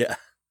 Yeah.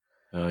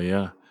 Oh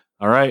yeah.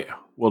 All right.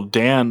 Well,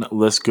 Dan,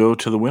 let's go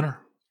to the winner.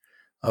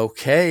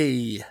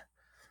 Okay.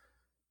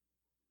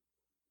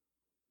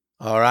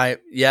 All right.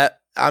 Yeah.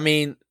 I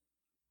mean,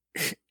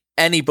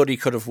 anybody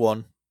could have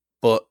won,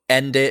 but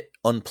End It,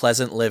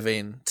 Unpleasant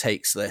Living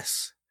takes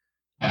this.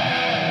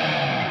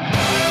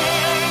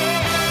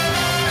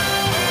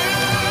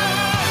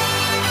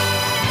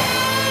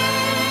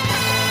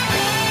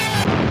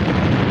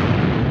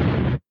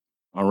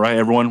 All right,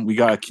 everyone. We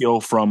got a kill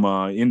from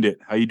End It.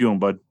 How you doing,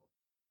 bud?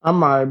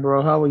 I'm all right,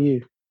 bro. How are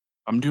you?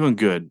 I'm doing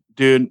good.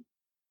 Dude,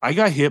 I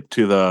got hip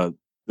to the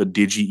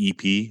Digi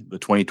EP, the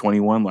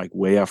 2021, like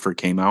way after it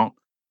came out,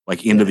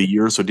 like end of the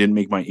year. So it didn't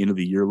make my end of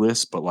the year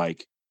list, but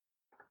like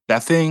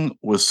that thing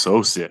was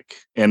so sick.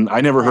 And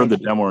I never heard the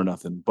demo or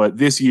nothing. But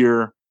this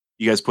year,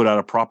 you guys put out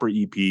a proper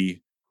EP.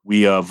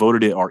 We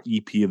voted it our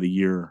EP of the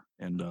year.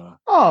 And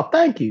oh,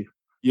 thank you.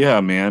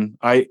 Yeah, man.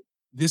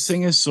 This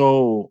thing is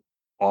so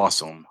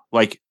awesome.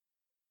 Like,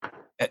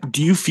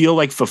 do you feel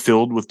like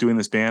fulfilled with doing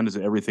this band? Is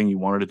it everything you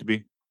wanted it to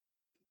be?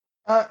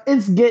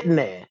 It's getting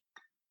there.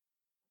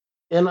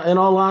 In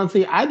all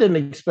honesty, I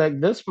didn't expect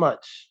this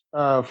much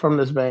from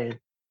this band.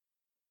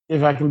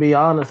 If I can be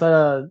honest,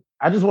 I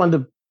just wanted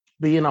to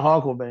be in a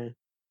hardcore band.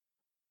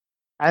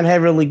 I didn't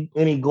have really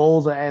any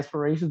goals or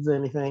aspirations or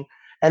anything.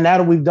 And now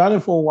that we've done it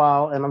for a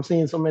while, and I'm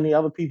seeing so many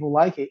other people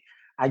like it,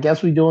 I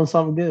guess we're doing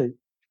something good.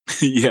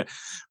 Yeah,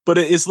 but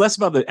it's less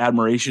about the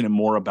admiration and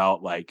more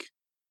about like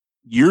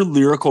your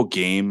lyrical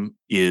game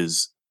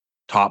is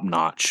top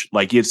notch.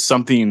 Like it's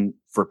something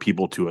for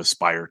people to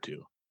aspire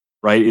to,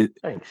 right?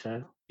 Thanks,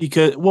 man.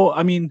 Because, well,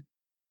 I mean,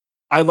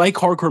 I like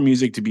hardcore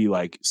music to be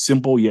like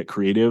simple yet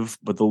creative,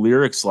 but the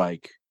lyrics,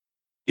 like,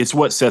 it's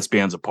what sets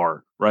bands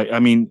apart, right? I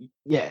mean,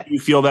 Yeah. you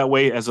feel that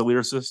way as a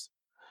lyricist?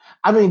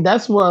 I mean,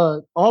 that's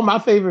what all my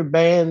favorite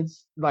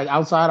bands, like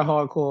outside of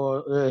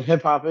hardcore,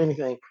 hip hop,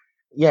 anything.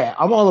 Yeah,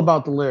 I'm all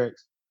about the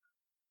lyrics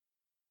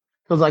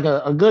because like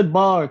a good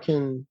bar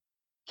can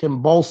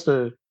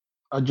bolster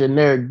a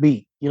generic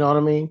beat. You know what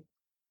I mean?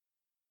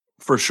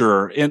 For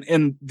sure.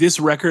 And this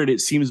record,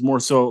 it seems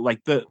more so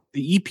like the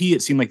EP.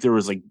 It seemed like there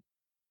was like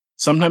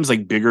sometimes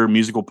like bigger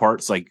musical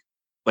parts, like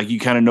you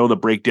kind of know the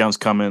breakdowns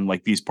coming,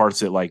 like these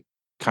parts that like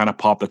kind of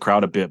pop the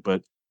crowd a bit.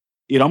 But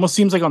it almost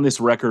seems like on this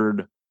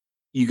record,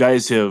 you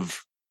guys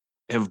have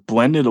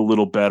blended a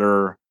little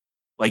better,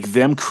 like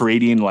them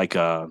creating like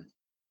a,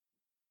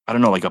 I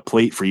don't know, like a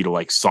plate for you to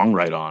like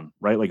songwrite on,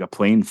 right? Like a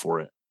plane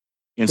for it.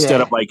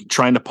 Instead of like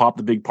trying to pop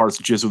the big parts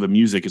just with the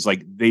music. It's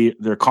like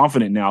they're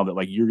confident now that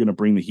like you're gonna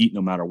bring the heat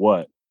no matter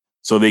what.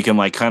 So they can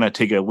like kind of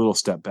take a little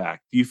step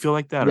back. Do you feel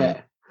like that?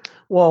 Yeah.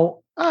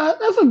 Well,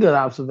 that's a good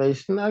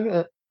observation.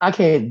 I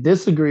can't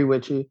disagree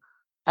with you.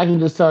 I can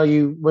just tell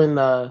you when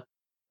that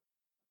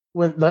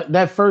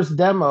first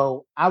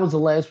demo, I was the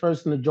last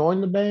person to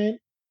join the band,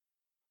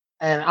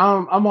 and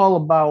I'm all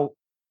about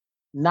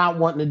not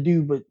wanting to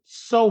do but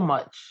so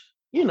much.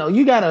 You know,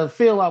 you got to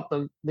feel out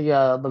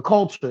the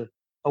culture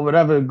or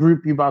whatever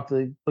group you're about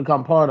to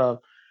become part of.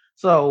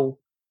 So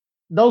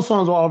those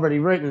songs were already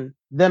written.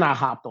 Then I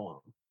hopped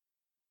on.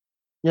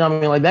 You know what I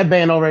mean? Like that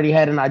band already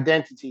had an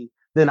identity.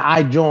 Then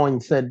I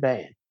joined said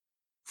band.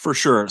 For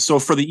sure. So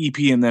for the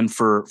EP and then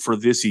for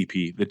this EP,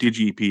 the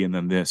Digi EP and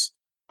then this,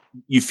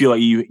 you feel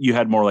like you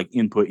had more like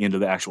input into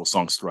the actual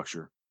song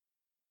structure.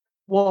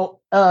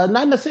 Well,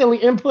 not necessarily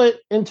input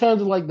in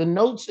terms of like the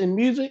notes and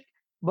music,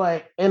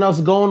 but in us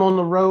going on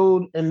the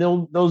road and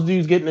those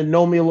dudes getting to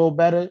know me a little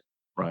better.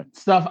 Right.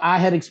 Stuff I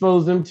had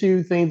exposed them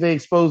to, things they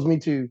exposed me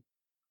to,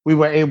 we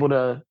were able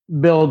to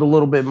build a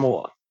little bit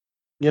more.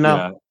 You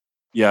know?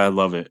 Yeah, I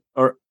love it.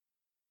 Or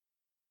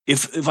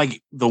if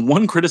like the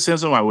one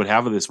criticism I would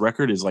have of this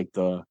record is like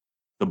the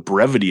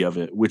brevity of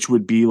it, which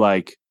would be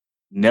like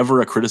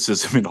never a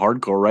criticism in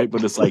hardcore, right?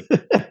 But it's like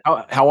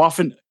how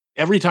often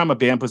every time a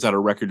band puts out a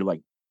record, you're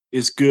like,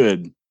 it's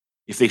good.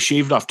 If they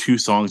shaved off 2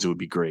 songs, it would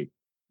be great.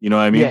 You know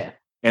what I mean? Yeah.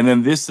 And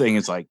then this thing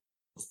is like,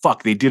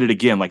 fuck, they did it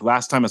again. Like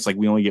last time, it's like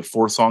we only get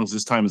 4 songs.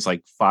 This time, it's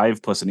like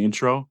 5 plus an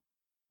intro.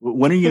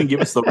 When are you gonna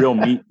give us the real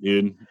meat,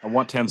 dude? I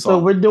want 10 songs. So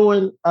we're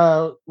doing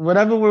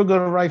whatever we're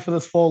gonna write for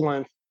this full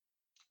length.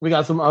 We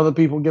got some other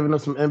people giving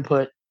us some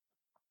input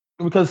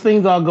because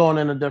things are going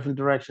in a different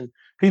direction.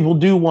 People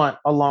do want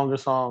a longer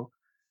song.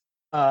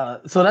 So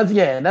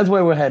that's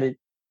where we're headed.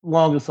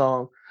 Longer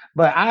song.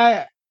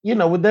 But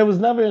there was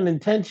never an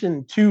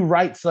intention to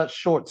write such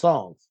short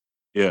songs.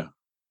 Yeah.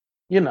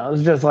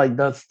 It's just like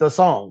that's the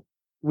song.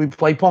 We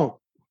play punk.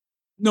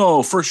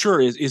 No, for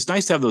sure. It's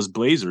nice to have those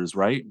blazers,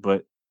 right?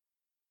 But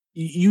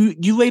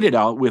you laid it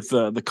out with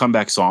the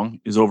comeback song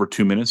is over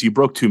 2 minutes. You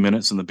broke 2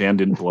 minutes and the band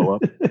didn't blow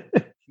up.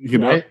 You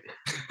know? Right?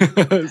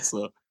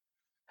 So,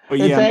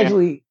 but it's yeah,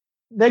 actually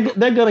they're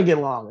gonna get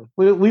longer.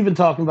 We've been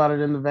talking about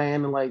it in the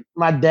van, and like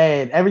my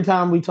dad, every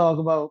time we talk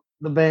about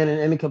the band in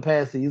any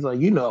capacity, he's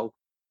like, the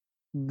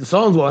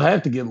songs will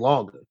have to get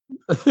longer.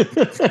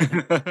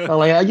 I'm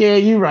like, yeah,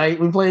 you're right.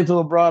 We play it to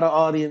a broader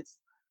audience.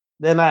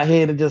 They're not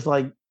here to just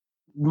like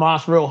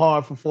mosh real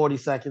hard for 40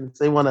 seconds.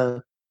 They want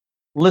to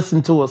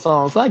listen to a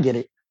song. So I get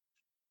it.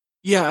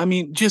 Yeah, I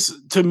mean,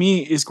 just to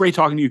me, it's great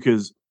talking to you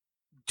because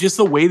just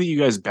the way that you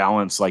guys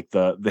balance like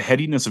the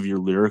headiness of your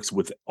lyrics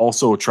with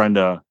also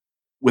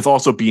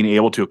being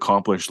able to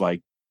accomplish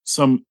like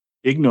some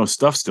Igno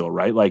stuff still,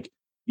 right? Like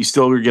you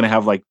still are gonna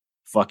have like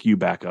fuck you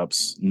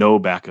backups, no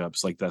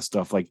backups, like that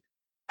stuff. Like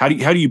how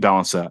do you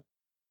balance that?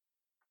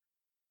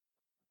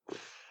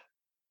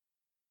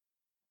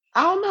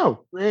 I don't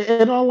know.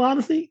 In all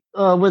honesty,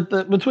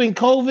 between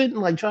COVID and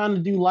like trying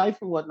to do life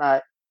and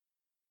whatnot.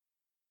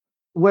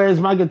 Whereas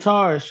my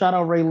guitarist, shout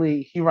out Ray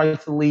Lee, he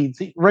writes the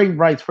leads. Ray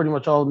writes pretty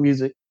much all the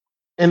music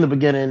in the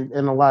beginning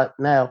and a lot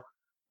now.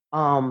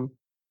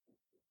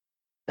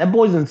 That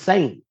boy's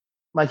insane.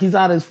 Like he's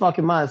out of his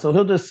fucking mind. So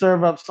he'll just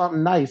serve up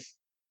something nice.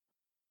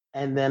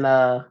 And then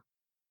I'll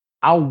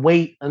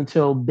wait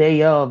until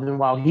day of, and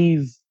while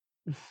he's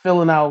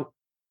filling out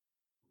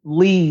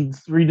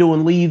leads,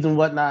 redoing leads and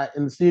whatnot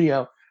in the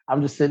studio,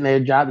 I'm just sitting there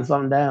jotting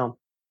something down.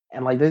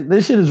 And like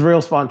this shit is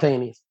real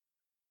spontaneous.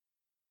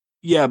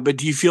 Yeah, but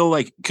do you feel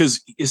like,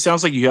 because it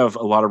sounds like you have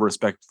a lot of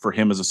respect for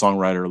him as a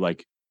songwriter,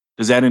 like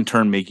does that in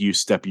turn make you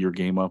step your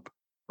game up,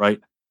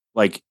 right?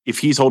 Like if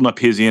he's holding up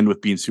his end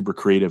with being super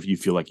creative, you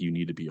feel like you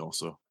need to be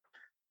also.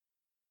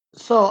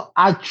 So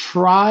I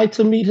try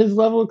to meet his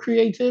level of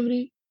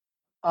creativity.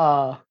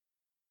 But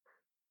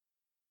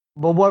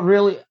what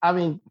really, I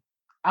mean,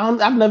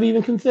 I've never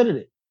even considered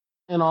it,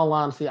 in all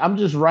honesty. I'm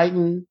just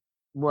writing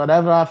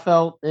whatever I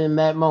felt in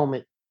that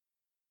moment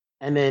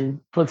and then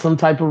put some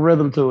type of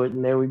rhythm to it,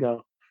 and there we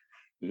go.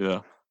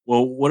 Yeah.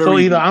 Well, whatever. So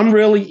either I'm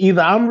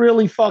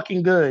really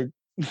fucking good.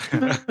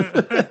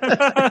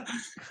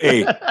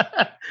 Hey,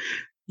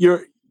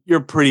 you're You're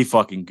pretty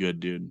fucking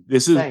good, dude.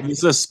 This Thank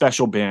is a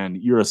special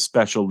band. You're a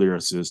special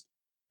lyricist.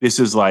 This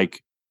is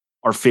like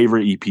our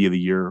favorite EP of the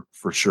year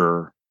for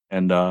sure.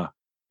 And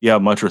yeah,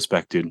 much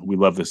respect, dude. We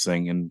love this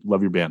thing and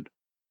love your band.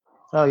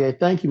 Oh yeah,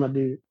 thank you, my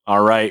dude.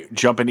 All right,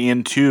 jumping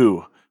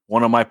into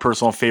one of my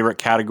personal favorite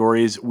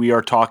categories, we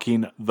are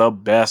talking the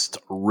best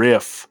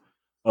riff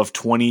of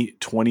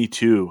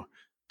 2022.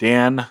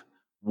 Dan,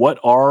 what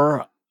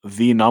are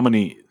the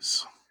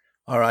nominees?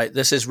 All right,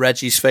 this is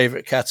Reggie's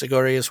favorite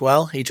category as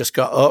well. He just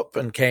got up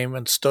and came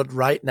and stood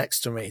right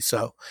next to me.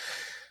 So,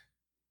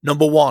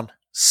 number 1,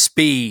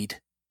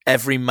 Speed,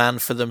 Every Man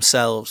for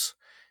Themselves.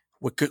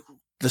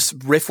 This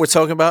riff we're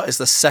talking about is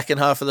the second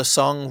half of the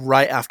song,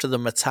 right after the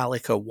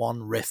Metallica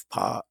 1 riff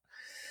part.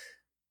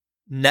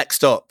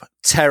 Next up,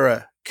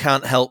 Terror,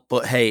 Can't Help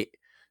But Hate.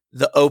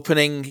 The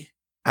opening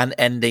and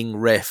ending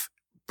riff,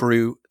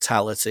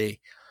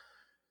 brutality.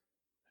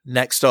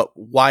 Next up,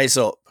 Wise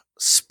Up,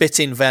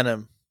 Spitting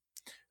Venom.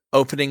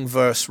 Opening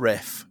verse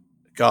riff.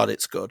 God,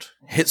 it's good.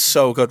 It's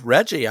so good.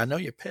 Reggie, I know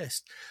you're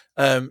pissed.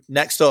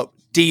 Next up,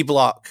 D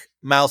Block,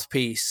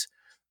 Mouthpiece.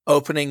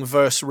 Opening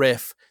verse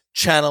riff,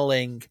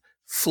 channeling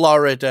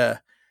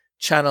Florida,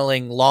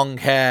 channeling long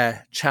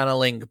hair,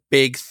 channeling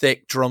big,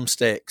 thick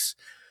drumsticks.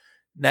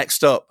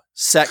 Next up,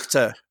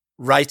 Sector,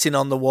 Writing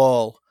on the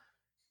Wall.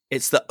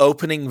 It's the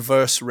opening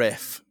verse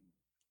riff.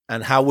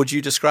 And how would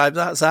you describe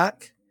that,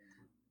 Zach?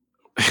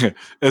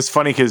 It's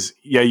funny because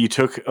you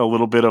took a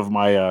little bit of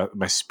my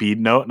my speed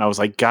note, and I was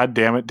like, God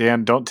damn it,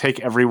 Dan, don't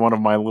take every one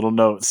of my little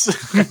notes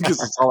because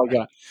that's all I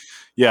got.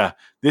 Yeah,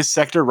 this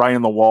Sector, Writing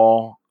on the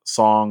Wall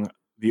song,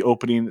 the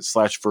opening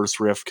 / verse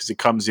riff, because it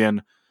comes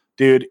in,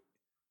 dude.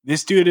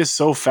 This dude is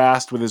so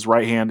fast with his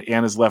right hand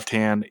and his left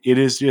hand. It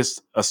is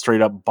just a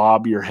straight up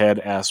bob your head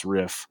ass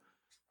riff.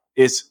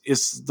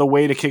 It's the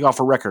way to kick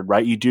off a record,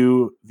 right? You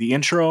do the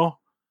intro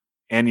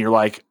and you're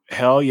like,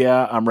 hell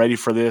yeah, I'm ready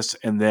for this.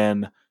 And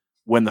then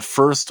when the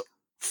first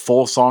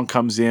full song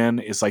comes in,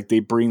 it's like they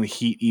bring the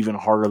heat even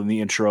harder than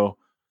the intro.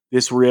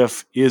 This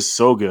riff is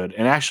so good.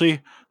 And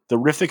actually, the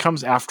riff that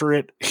comes after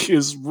it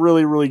is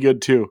really, really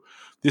good too.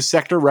 This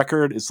Sector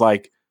record is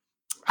like,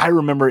 I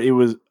remember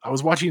I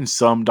was watching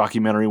some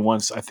documentary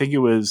once. I think it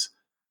was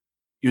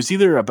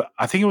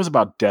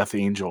about Death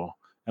Angel.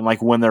 And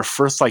like when their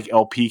first like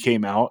LP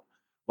came out,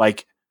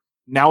 like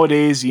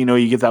nowadays,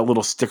 you get that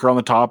little sticker on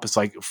the top. It's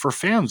like for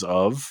fans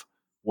of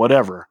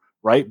whatever,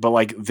 right? But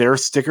like their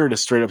sticker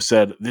just straight up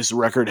said, this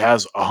record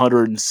has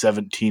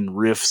 117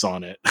 riffs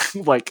on it.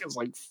 Like, it's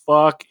like,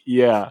 fuck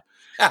yeah.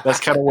 That's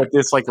kind of what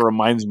this like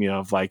reminds me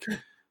of. Like,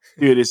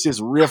 dude, it's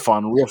just riff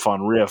on riff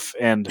on riff.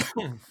 And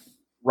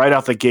right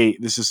out the gate,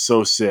 this is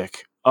so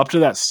sick. Up to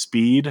that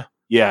speed,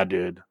 yeah,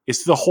 dude.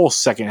 It's the whole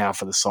second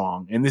half of the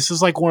song. And this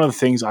is like one of the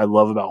things I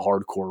love about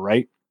hardcore,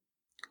 right?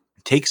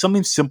 Take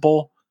something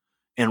simple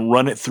and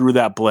run it through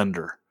that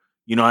blender.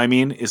 You know what I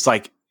mean? It's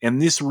like,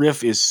 and this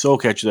riff is so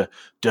catchy. The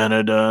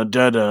dun dun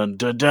dun dun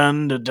dun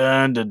dun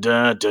dun dun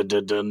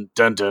dun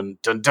dun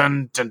dun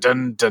dun dun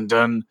dun dun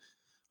dun.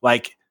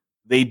 Like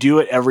they do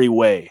it every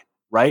way,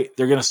 right?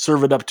 They're gonna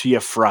serve it up to you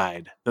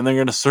fried, then they're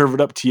gonna serve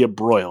it up to you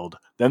broiled,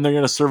 then they're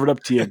gonna serve it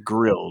up to you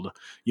grilled.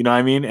 You know what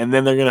I mean? And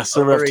then they're gonna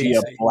serve it up to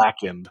you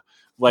blackened.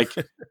 Like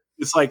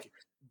it's like,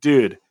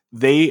 dude,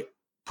 they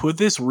put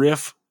this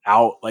riff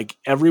out like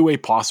every way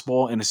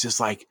possible, and it's just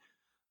like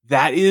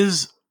that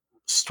is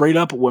straight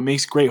up what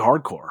makes great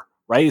hardcore,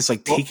 right? It's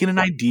like taking an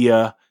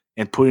idea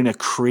and putting a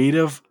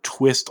creative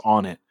twist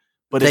on it.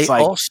 But it's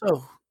like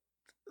also,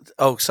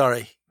 oh,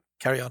 sorry,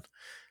 carry on.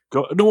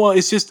 Well,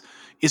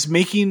 it's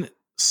making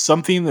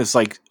something that's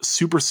like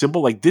super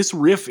simple. Like this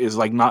riff is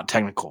like not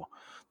technical.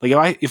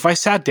 Like if I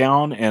sat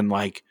down and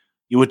like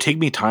it would take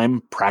me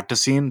time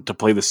practicing to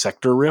play the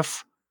Sector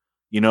riff,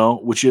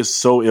 which is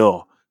so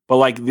ill. But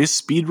like this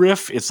speed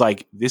riff, it's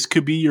like this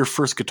could be your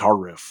first guitar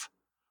riff,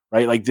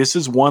 right? Like this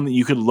is one that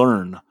you could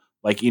learn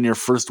like in your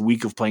first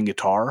week of playing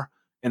guitar.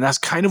 And that's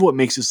kind of what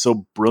makes it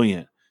so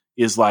brilliant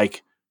is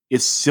like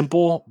it's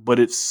simple, but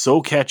it's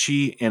so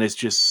catchy and it's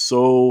just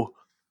so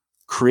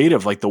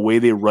creative, like the way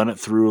they run it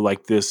through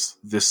like this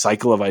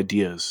cycle of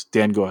ideas.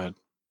 Dan, go ahead.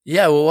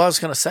 Yeah, well, what I was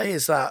going to say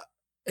is that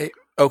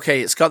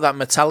it's got that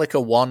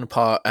Metallica 1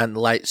 part and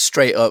like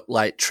straight up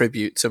like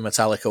tribute to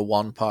Metallica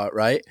 1 part,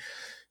 right?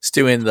 It's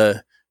doing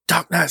the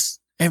darkness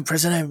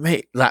imprisoning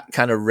me, that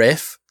kind of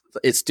riff.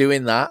 It's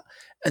doing that,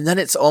 and then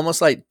it's almost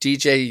like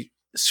DJ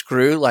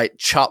Screw like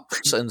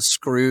chops and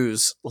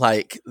screws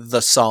like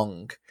the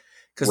song,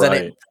 because then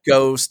it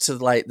goes to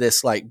like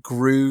this like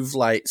groove,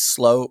 like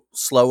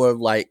slower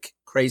like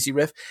crazy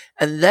riff,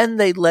 and then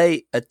they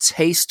lay a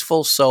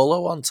tasteful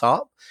solo on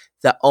top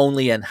that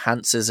only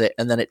enhances it,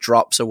 and then it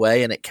drops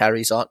away and it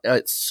carries on.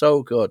 It's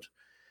so good.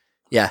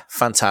 Yeah,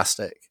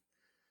 fantastic.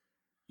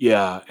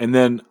 Yeah, and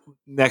then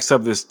next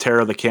up, this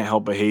Terror, That Can't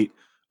Help But Hate.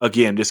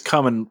 Again, just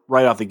coming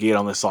right out the gate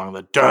on this song,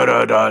 the da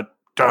da da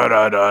da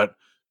da da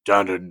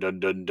dun dun dun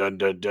dun dun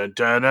dun dun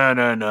dun na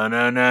na na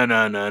na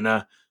na na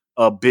na.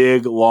 A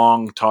big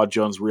long Todd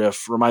Jones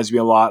riff reminds me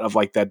a lot of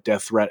like that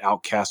Death Threat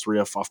Outcast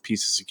riff off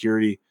Piece of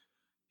Security,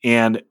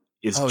 and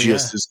it's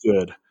just as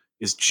good.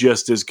 is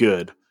just as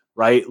good,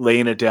 right?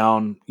 Laying it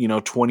down,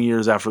 20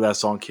 years after that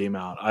song came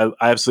out. I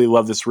absolutely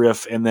love this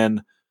riff. And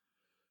then,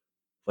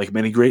 like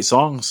many great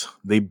songs,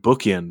 they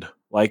bookend.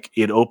 Like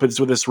it opens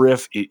with this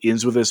riff, it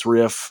ends with this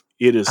riff.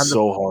 It is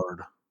so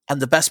hard.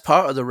 And the best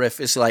part of the riff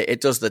is like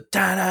it does the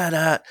da da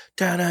da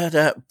da da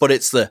da, but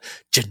it's the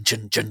jun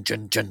jun jun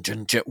jun jun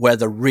jun jun where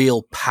the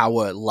real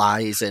power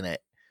lies in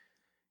it.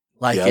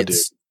 Like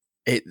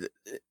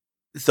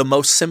the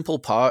most simple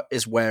part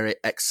is where it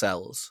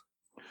excels.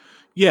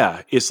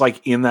 Yeah, it's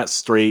like in that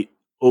straight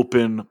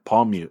open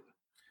palm mute,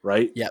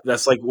 right? Yeah,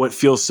 that's like what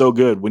feels so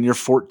good when you're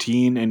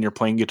 14 and you're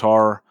playing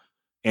guitar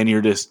and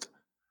you're just,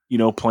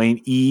 playing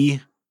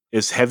E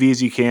as heavy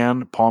as you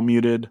can, palm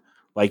muted.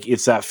 Like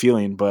it's that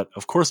feeling. But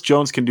of course,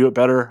 Jones can do it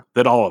better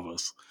than all of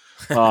us.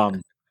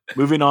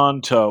 Moving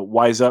on to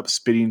Wise Up,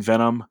 Spitting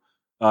Venom.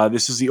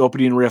 This is the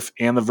opening riff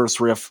and the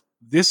verse riff.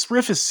 This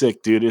riff is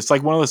sick, dude. It's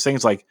like one of those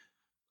things. Like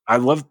I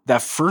love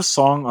that first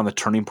song on the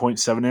Turning Point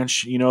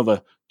 7-inch.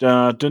 The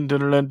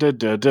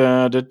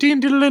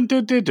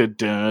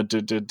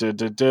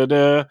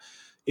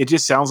it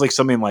just sounds like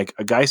something like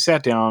a guy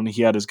sat down.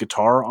 He had his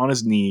guitar on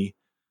his knee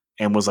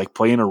and was like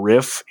playing a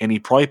riff, and he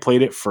probably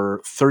played it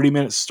for 30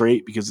 minutes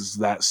straight because it's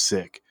that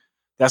sick.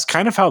 That's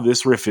kind of how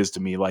this riff is to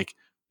me. Like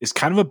it's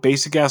kind of a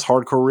basic ass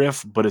hardcore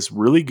riff, but it's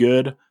really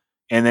good.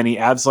 And then he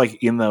adds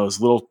like in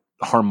those little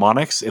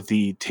harmonics at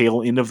the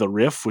tail end of the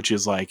riff, which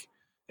is like,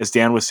 as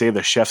Dan would say,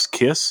 the chef's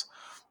kiss.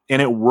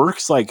 And it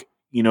works like,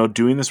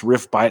 doing this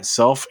riff by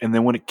itself. And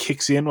then when it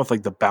kicks in with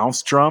like the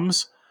bounce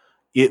drums,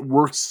 it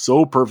works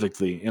so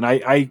perfectly. And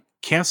I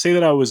can't say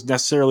that I was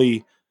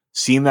necessarily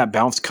seeing that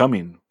bounce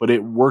coming, but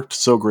it worked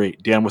so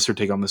great. Dan, what's your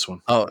take on this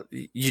one? Oh,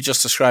 you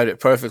just described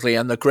it perfectly.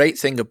 And the great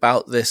thing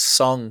about this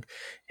song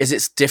is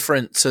it's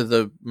different to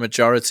the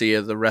majority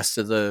of the rest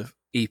of the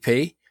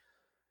EP.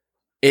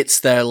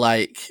 It's their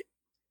like,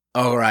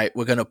 all right,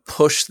 we're going to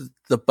push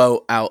the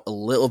boat out a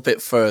little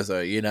bit further,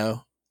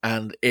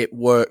 and it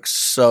works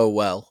so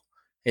well.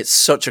 It's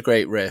such a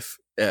great riff.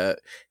 If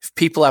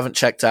people haven't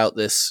checked out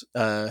this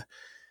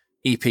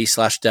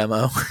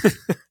EP/demo,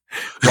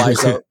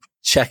 Wise Up,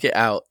 check it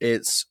out.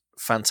 It's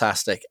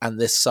fantastic. And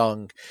this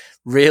song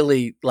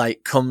really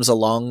like comes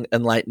along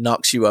and like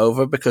knocks you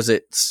over because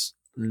it's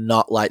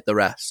not like the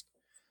rest.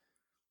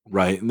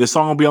 Right. And this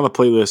song will be on the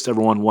playlist,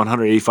 everyone,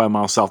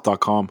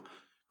 185milessouth.com.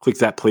 Click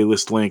that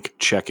playlist link.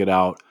 Check it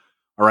out.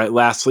 All right.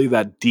 Lastly,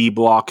 that D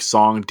Block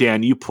song.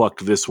 Dan, you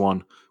plucked this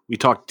one. We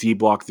talked D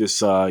Block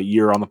this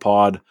year on the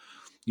pod.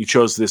 You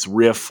chose this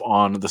riff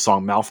on the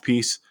song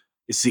Mouthpiece.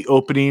 It's the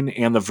opening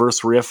and the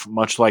verse riff,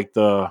 much like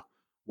the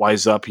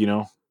Wise Up,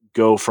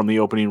 go from the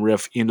opening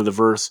riff into the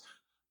verse.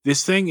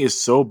 This thing is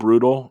so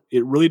brutal.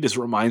 It really just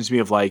reminds me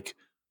of like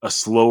a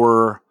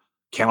slower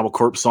Cannibal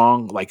Corpse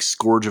song, like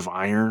Scourge of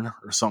Iron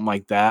or something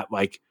like that.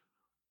 Like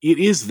it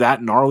is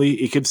that gnarly.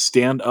 It could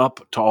stand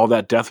up to all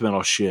that death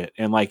metal shit.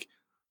 And like,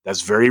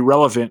 that's very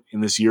relevant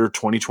in this year,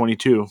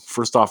 2022.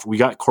 First off, we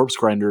got Corpse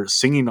Grinder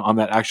singing on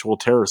that actual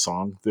Terror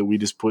song that we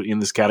just put in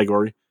this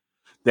category.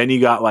 Then you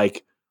got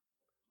like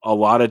a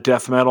lot of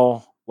death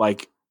metal,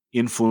 like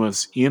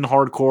influence in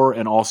hardcore,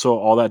 and also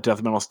all that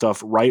death metal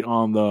stuff right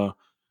on the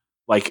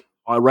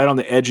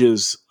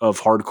edges of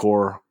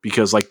hardcore,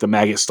 because like the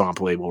Maggot Stomp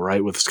label,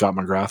 right, with Scott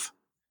McGrath.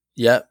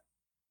 Yeah.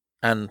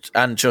 And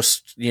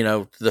just,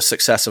 the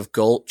success of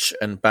Gulch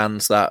and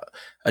bands that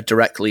are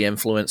directly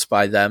influenced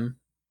by them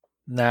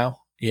now,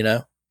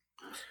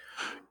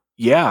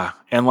 Yeah.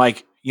 And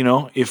like,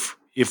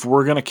 if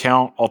we're going to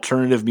count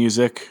alternative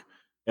music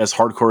as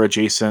hardcore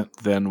adjacent,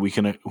 then we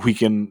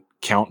can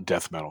count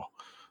death metal.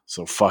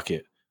 So fuck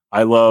it.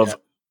 I love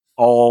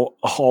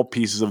all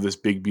pieces of this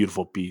big,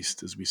 beautiful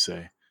beast, as we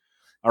say.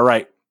 All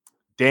right,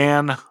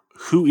 Dan,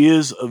 who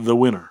is the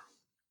winner?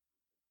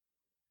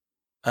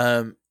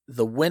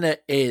 The winner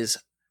is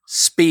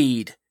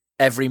Speed,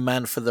 Every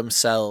Man for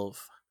Themselves.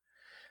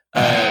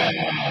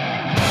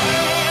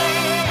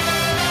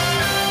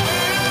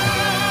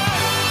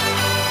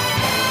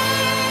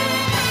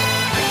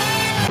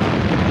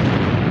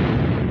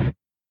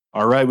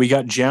 All right, we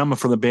got Jem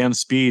from the band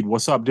Speed.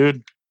 What's up,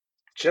 dude?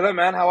 Chilling,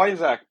 man. How are you,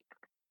 Zach?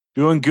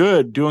 Doing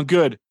good.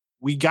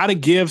 We got to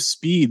give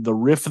Speed the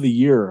riff of the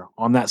year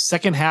on that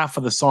second half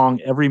of the song,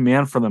 Every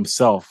Man for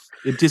Themselves.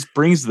 It just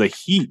brings the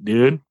heat,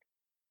 dude.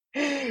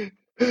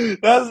 That's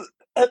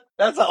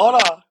an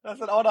honor.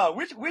 That's an honor.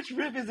 Which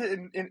riff is it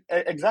in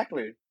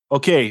exactly?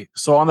 Okay,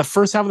 so on the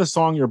first half of the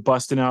song, you're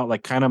busting out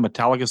like kind of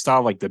Metallica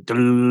style, like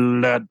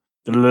the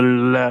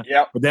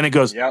yep. But then it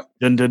goes yep.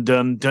 dun dun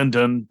dun dun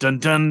dun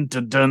dun dun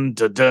dun dun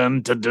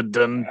dun dun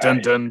dun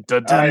dun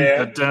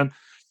dun dun,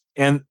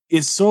 and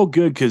it's so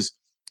good because,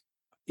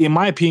 in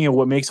my opinion,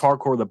 what makes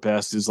hardcore the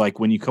best is like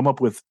when you come up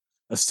with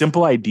a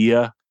simple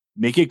idea,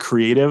 make it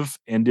creative,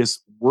 and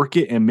just work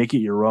it and make it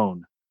your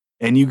own.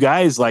 And you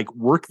guys like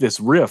work this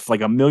riff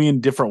like a million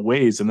different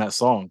ways in that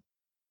song.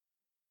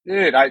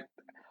 Dude, I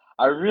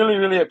really,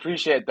 really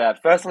appreciate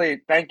that.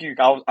 Firstly, thank you.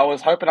 I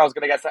was hoping I was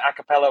going to get some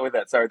acapella with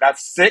it, so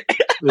that's sick.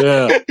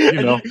 Yeah, you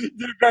did a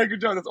very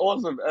good job. That's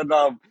awesome. And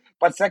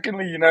but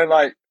secondly,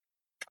 like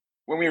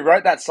when we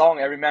wrote that song,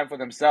 Every Man for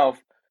Themselves,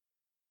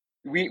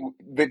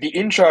 the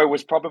intro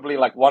was probably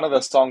like one of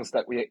the songs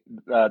that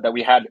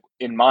we had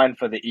in mind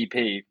for the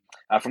EP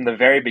from the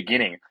very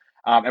beginning,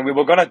 and we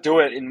were gonna do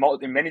it in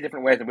many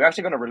different ways, and we're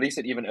actually gonna release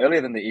it even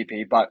earlier than the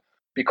EP, but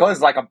because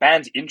like a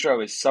band's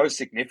intro is so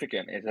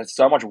significant, it has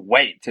so much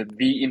weight to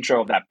the intro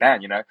of that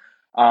band,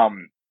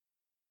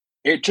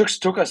 it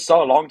took us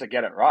so long to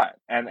get it right,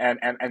 and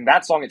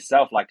that song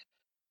itself, like,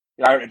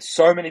 it's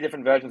so many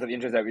different versions of the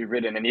intros that we've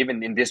written, and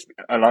even in this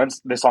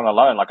song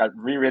alone, like I've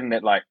rewritten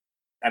it like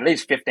at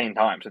least 15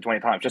 times or 20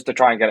 times just to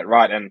try and get it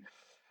right. And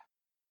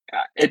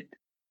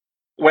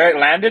where it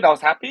landed, I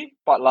was happy,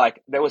 but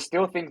like there was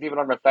still things even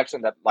on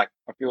reflection that like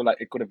I feel like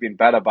it could have been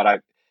better.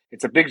 But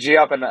it's a big G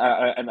up, and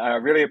I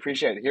really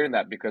appreciate hearing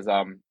that because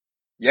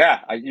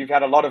you've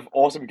had a lot of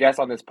awesome guests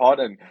on this pod,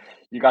 and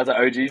you guys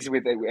are OGs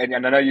with it,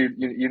 and I know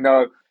you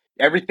know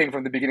everything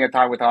from the beginning of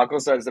time with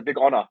hardcore, so it's a big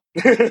honor.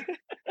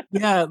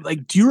 Yeah,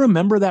 like, do you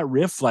remember that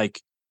riff? Like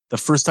the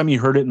first time you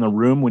heard it in the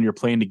room when you're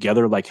playing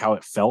together, like how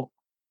it felt?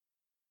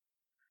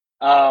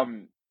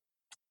 To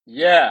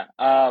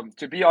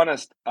be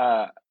honest,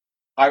 I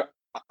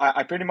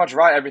pretty much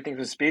write everything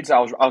for speed. So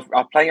I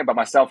was playing it by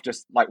myself,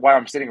 just like where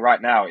I'm sitting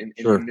right now in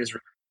this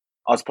room.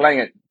 I was playing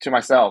it to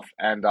myself,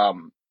 and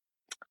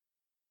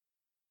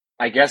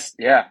I guess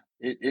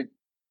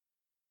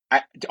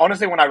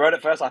honestly, when I wrote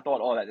it first, I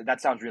thought, oh, that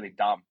sounds really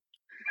dumb.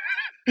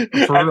 and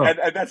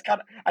that's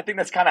I think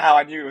that's kind of how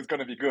I knew it was going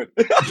to be good.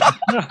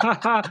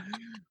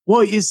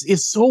 Well,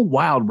 it's so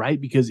wild,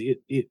 right? Because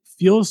it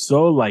feels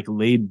so like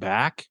laid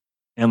back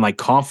and like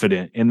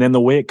confident, and then the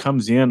way it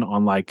comes in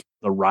on like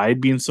the ride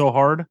being so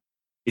hard,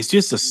 it's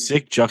just a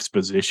sick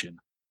juxtaposition,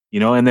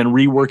 and then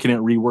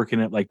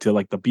reworking it like to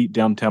like the beat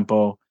down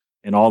tempo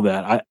and all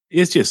that.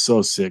 It's just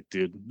so sick,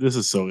 dude. This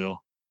is so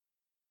ill.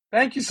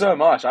 Thank you so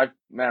much.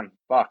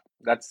 Fuck.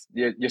 That's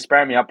you're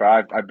sparing me up,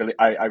 bro.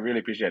 I really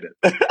appreciate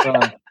it.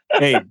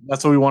 Hey,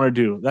 that's what we want to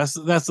do. That's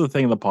the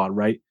thing of the pod,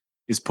 right?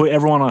 Is put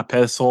everyone on a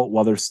pedestal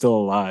while they're still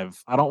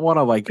alive. I don't want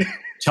to like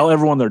tell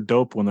everyone they're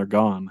dope when they're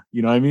gone.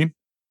 You know what I mean?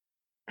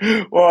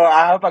 Well,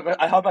 I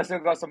hope I still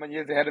got some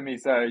years ahead of me,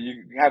 so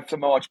you have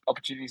some more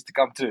opportunities to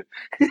come too.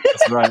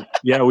 That's right.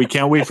 Yeah, we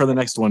can't wait for the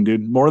next one,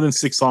 dude. More than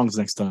 6 songs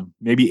next time,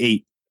 maybe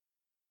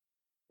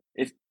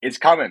 8. It's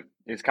coming.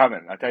 It's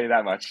coming. I'll tell you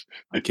that much.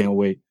 I can't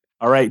wait.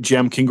 All right,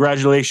 Jem,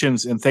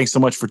 congratulations, and thanks so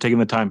much for taking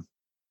the time.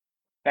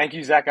 Thank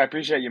you, Zach. I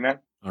appreciate you, man.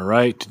 All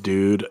right,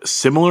 dude.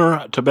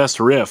 Similar to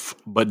Best Riff,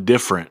 but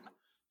different,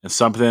 and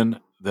something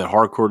that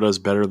hardcore does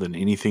better than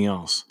anything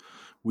else.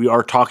 We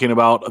are talking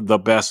about the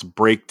best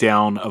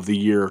breakdown of the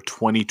year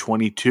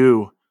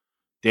 2022.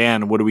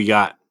 Dan, what do we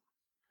got?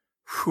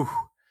 Whew.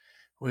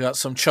 We got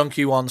some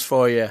chunky ones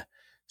for you.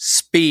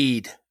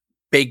 Speed,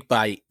 Big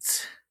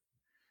Bite.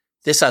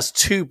 This has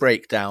 2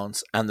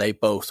 breakdowns, and they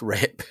both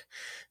rip.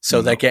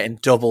 So they're getting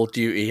double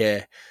duty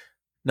here.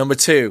 Number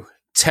 2,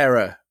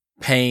 Terror,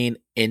 Pain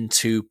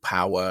into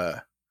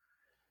Power.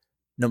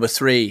 Number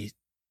 3,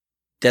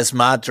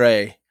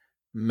 Desmadre,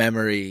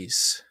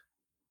 Memories.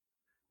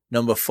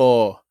 Number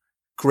 4,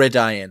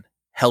 Gridiron,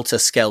 Helter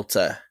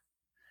Skelter.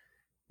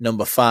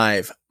 Number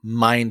 5,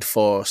 Mind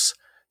Force,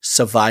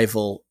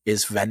 Survival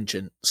is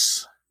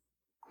Vengeance.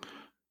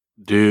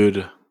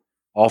 Dude,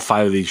 all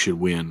 5 of these should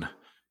win.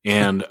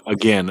 And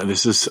again,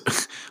 this is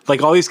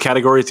like all these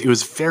categories, it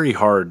was very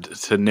hard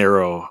to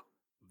narrow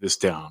this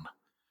down,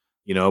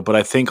 but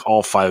I think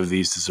all 5 of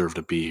these deserve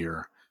to be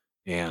here.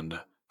 And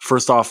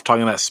first off,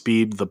 talking about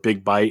Speed, the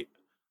Big Bite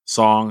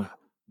song,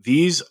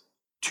 these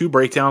 2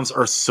 breakdowns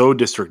are so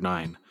District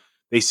 9.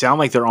 They sound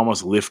like they're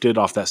almost lifted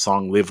off that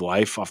song Live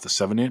Life off the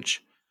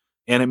 7-inch.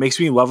 And it makes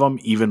me love them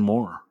even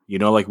more.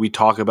 Like we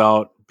talk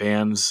about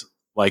bands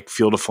like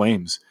Field of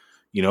Flames,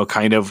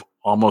 kind of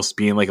almost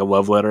being like a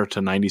love letter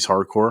to 90s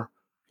hardcore.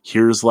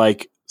 Here's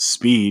like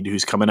Speed,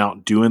 who's coming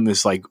out doing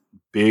this like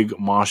big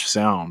mosh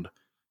sound.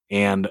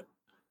 And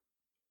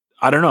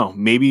I don't know,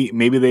 maybe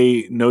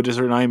they know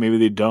District 9, maybe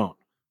they don't,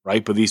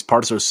 right? But these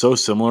parts are so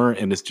similar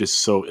and it's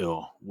just so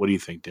ill. What do you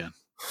think, Dan?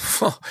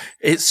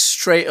 It's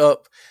straight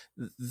up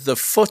the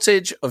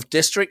footage of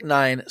District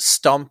 9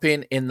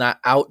 stomping in that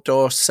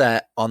outdoor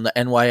set on the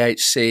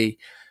NYHC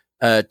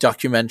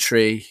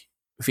documentary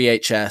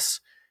VHS.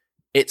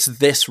 It's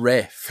this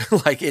riff,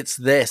 like it's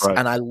this. Right.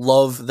 And I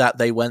love that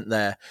they went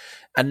there.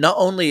 And not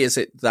only is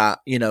it that,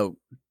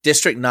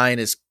 District 9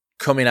 is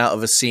coming out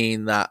of a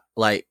scene that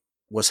like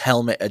was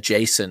Helmet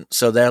adjacent.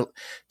 So their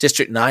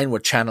District 9 were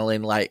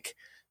channeling like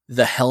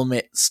the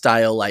Helmet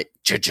style, like,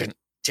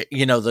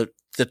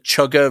 the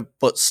chugger,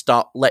 but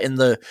stop letting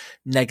the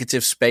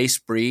negative space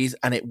breathe.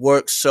 And it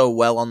works so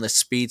well on this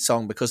Speed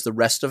song because the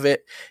rest of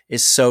it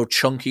is so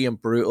chunky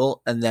and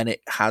brutal. And then it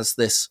has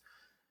this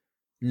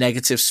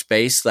negative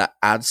space that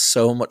adds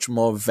so much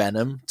more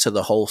venom to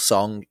the whole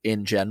song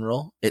in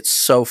general. It's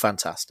so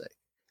fantastic.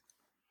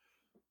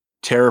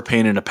 Terror,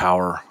 Pain into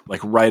Power, like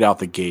right out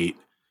the gate.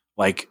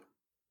 Like,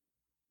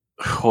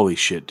 holy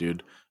shit,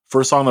 dude.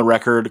 First song on the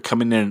record,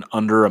 coming in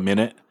under a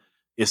minute.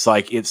 It's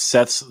like it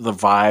sets the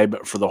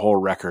vibe for the whole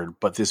record.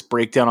 But this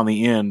breakdown on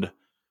the end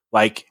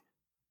like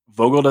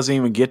Vogel doesn't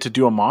even get to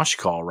do a mosh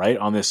call, right,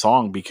 on this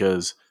song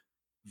because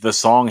the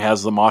song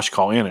has the mosh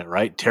call in it,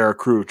 right? Terra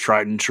Crew,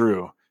 tried and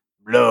true.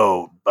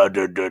 Blow.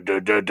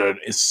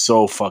 It's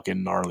so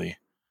fucking gnarly.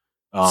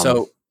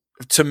 So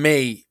to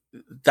me,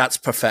 that's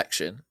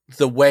perfection.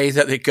 The way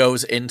that it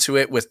goes into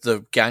it with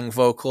the gang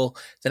vocal,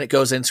 then it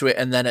goes into it,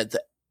 and then at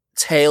the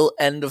tail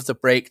end of the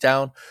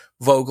breakdown,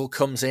 Vogel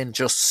comes in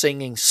just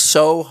singing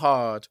so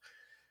hard.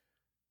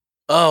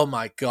 Oh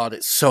my God,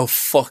 it's so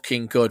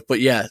fucking good. But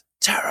yeah,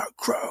 Terra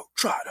Crow,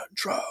 tried and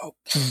true.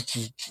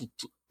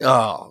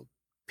 Oh,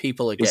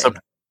 people are It's getting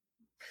a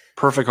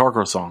perfect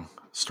hardcore song,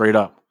 straight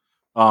up.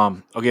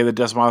 Okay, the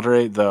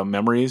Desmadre, the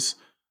Memories.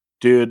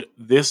 Dude,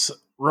 this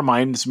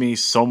reminds me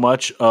so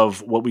much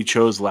of what we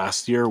chose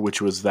last year,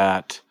 which was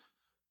that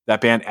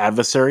band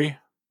Adversary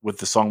with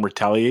the song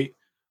Retaliate.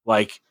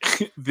 Like,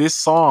 this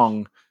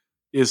song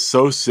is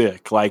so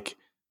sick. Like,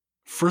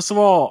 first of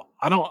all,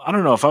 I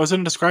don't know. If I was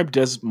going to describe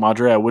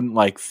Desmadre, I wouldn't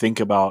like think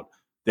about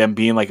them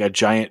being like a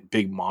giant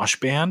big mosh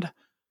band.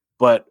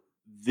 But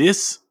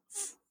this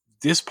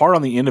part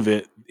on the end of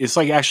it, it's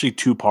like actually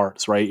two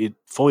parts, right? It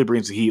fully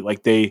brings the heat.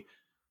 Like the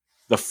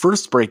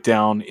first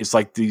breakdown is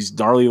like these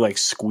gnarly like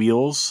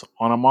squeals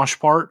on a mosh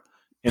part.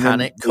 And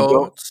panic then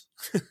chords.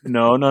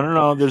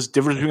 No. There's a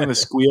difference between the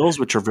squeals,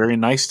 which are very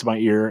nice to my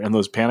ear, and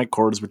those panic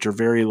chords, which are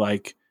very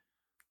like,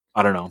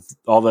 I don't know,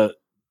 all the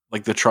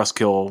like the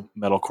Trustkill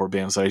metalcore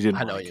bands that I didn't.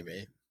 I know like. what you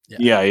mean.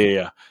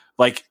 Yeah.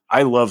 Like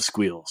I love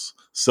squeals.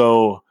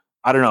 So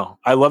I don't know.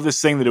 I love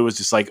this thing that it was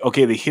just like,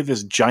 okay, they hit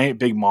this giant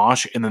big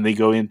mosh and then they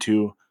go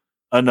into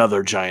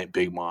another giant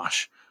big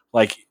mosh.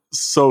 Like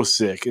so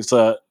sick. It's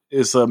a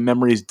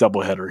Memories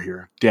doubleheader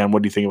here. Dan,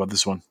 what do you think about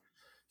this one?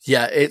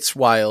 Yeah, it's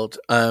wild.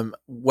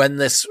 When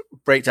this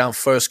breakdown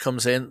first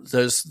comes in,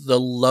 there's the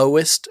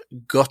lowest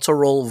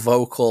guttural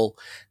vocal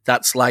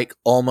that's like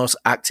almost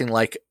acting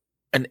like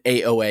an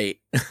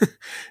 808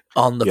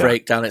 on the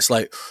breakdown. It's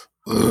like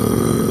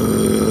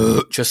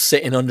just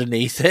sitting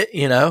underneath it,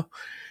 you know?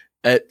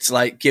 It's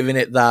like giving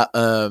it that,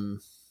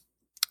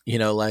 you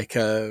know, like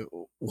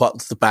what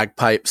the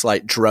bagpipes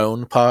like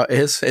drone part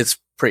is. It's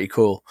pretty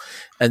cool.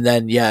 And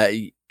then, yeah,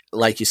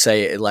 like you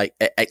say, it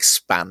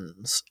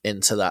expands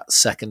into that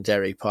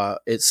secondary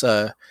part. It's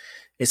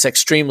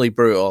extremely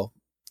brutal.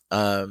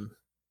 And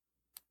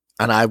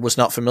I was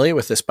not familiar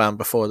with this band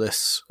before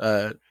this,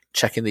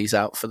 checking these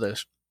out for the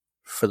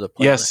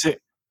playlist. Yeah,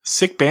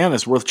 sick band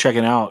that's worth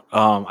checking out.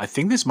 I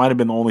think this might have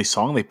been the only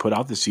song they put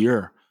out this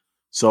year.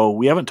 So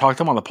we haven't talked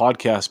to them on the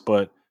podcast,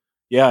 but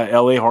yeah,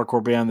 LA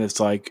hardcore band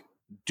that's like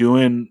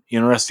doing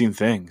interesting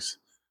things.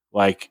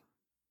 Like,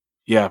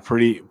 yeah,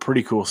 pretty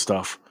cool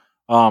stuff.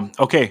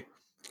 Okay,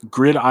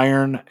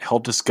 Gridiron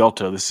Helter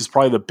Skelter. This is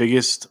probably the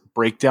biggest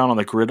breakdown on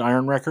the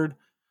Gridiron record.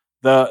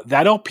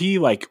 That LP,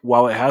 like,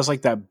 while it has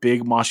like that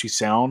big moshy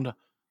sound,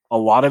 a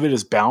lot of it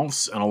is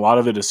bounce and a lot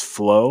of it is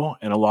flow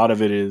and a lot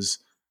of it is,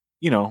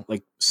 you know,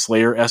 like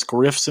Slayer-esque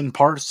riffs and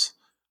parts.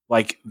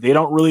 Like, they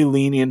don't really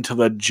lean into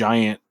the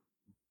giant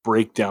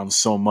breakdown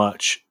so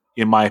much,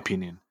 in my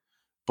opinion.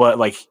 But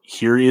like,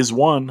 here is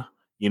one,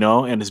 you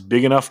know, and it's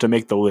big enough to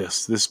make the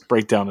list. This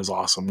breakdown is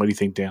awesome. What do you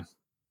think, Dan?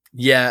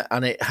 Yeah,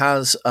 and it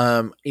has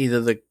either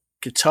the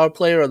guitar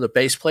player or the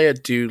bass player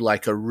do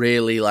like a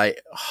really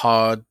like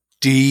hard,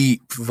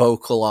 deep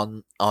vocal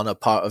on a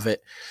part of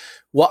it.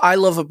 What I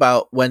love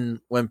about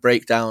when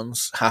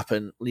breakdowns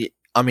happen,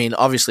 I mean,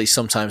 obviously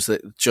sometimes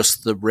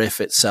just the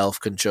riff itself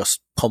can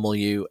just pummel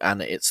you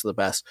and it's the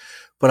best.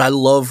 But I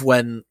love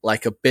when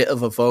like a bit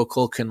of a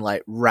vocal can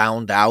like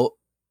round out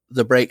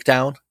the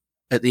breakdown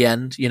at the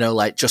end, you know,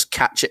 like just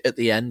catch it at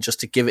the end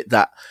just to give it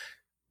that,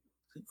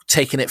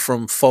 taking it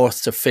from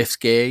fourth to fifth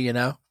gear, you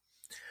know,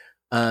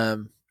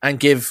 and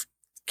give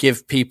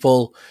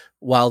people,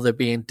 while they're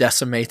being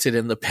decimated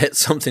in the pit,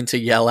 something to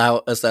yell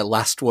out as their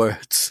last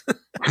words.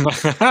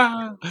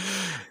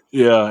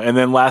 Yeah, and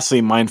then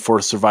lastly, Mind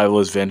Force Survival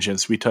is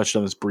Vengeance. We touched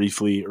on this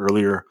briefly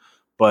earlier,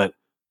 but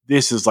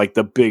this is like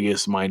the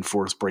biggest Mind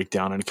Force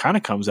breakdown, and it kind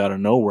of comes out of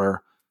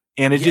nowhere,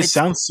 and it just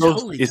sounds so.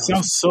 Totally it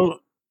sounds so.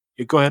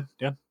 Go ahead,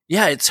 Dan.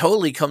 Yeah, it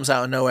totally comes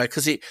out of nowhere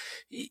because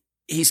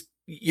he's.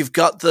 You've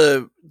got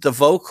the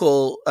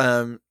vocal,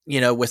 you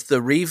know, with the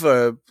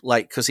reverb,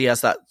 like, because he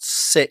has that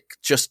sick,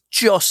 just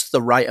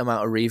the right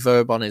amount of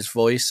reverb on his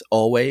voice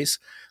always,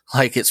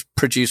 like it's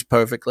produced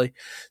perfectly.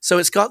 So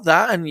it's got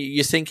that, and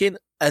you're thinking,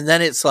 and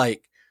then it's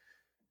like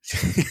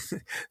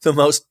the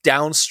most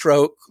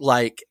downstroke,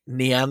 like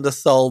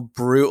Neanderthal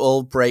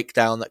brutal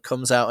breakdown that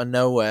comes out of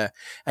nowhere,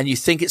 and you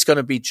think it's going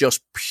to be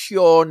just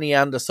pure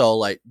Neanderthal,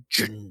 like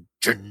jun,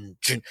 jun,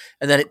 jun,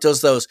 and then it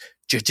does those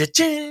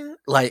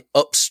like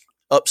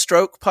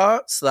upstroke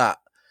parts that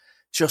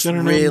just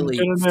really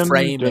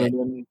frame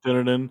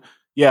it.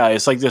 Yeah,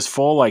 it's like this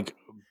full like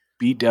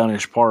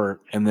beatdownish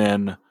part, and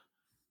then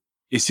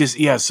it's just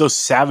it's so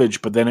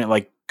savage, but then it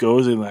like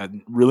goes in that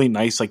really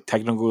nice like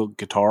technical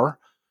guitar.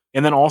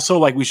 And then also,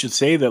 like, we should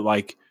say that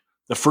like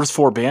the first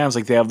four bands,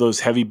 like, they have those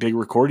heavy big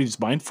recordings.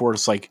 Mind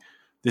Force, like,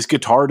 this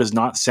guitar does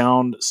not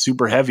sound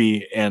super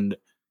heavy, and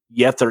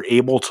yet they're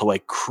able to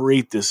like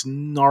create this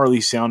gnarly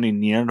sounding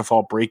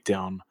Neanderthal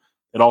breakdown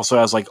that also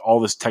has like all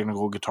this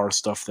technical guitar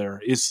stuff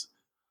there. It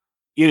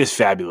is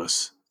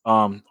fabulous.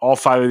 All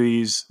 5 of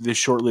these, this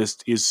short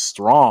list is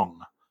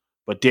strong.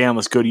 But Dan,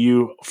 let's go to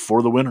you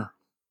for the winner.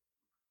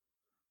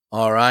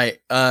 All right.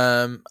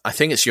 I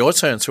think it's your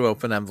turn to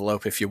open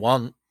envelope if you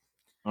want.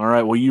 All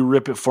right. Well, you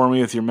rip it for me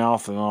with your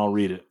mouth and I'll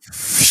read it.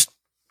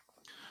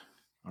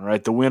 All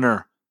right. The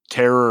winner,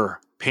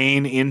 Terror,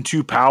 Pain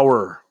into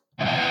Power.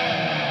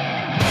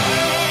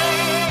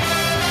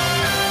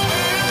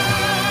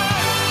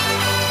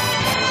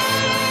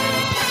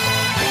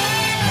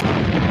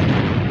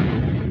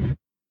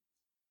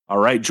 All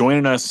right,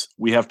 joining us,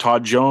 we have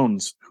Todd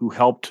Jones, who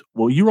helped.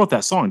 Well, you wrote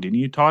that song, didn't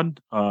you, Todd?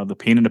 The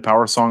Pain into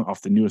Power song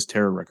off the newest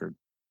Terror record.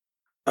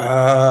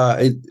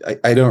 I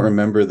don't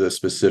remember the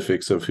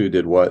specifics of who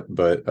did what,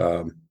 but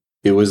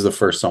it was the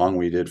first song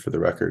we did for the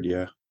record.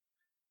 Yeah.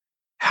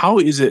 How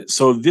is it?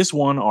 So this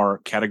won our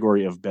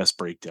category of best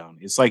breakdown.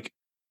 It's like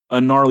a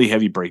gnarly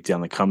heavy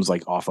breakdown that comes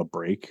like off a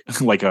break,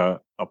 like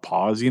a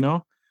pause, you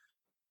know?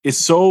 It's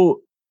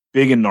so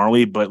big and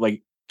gnarly, but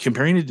like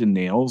comparing it to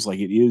Nails, like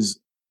it is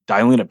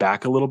dialing it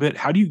back a little bit.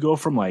 How do you go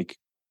from like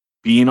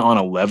being on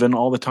 11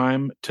 all the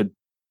time to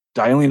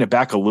dialing it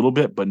back a little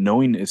bit, but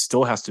knowing it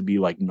still has to be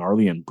like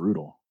gnarly and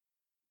brutal?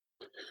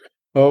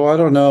 Oh, I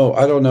don't know.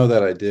 I don't know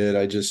that I did.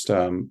 I just,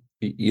 when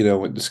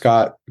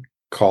Scott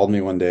called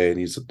me one day and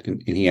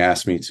he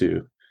asked me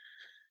to,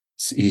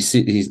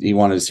 he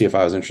wanted to see if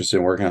I was interested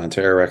in working on a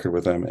Terror record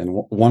with him. And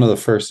one of the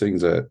first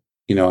things that,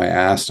 I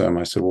asked him,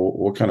 I said, well,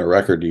 what kind of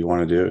record do you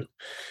want to do?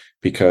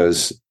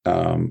 Because,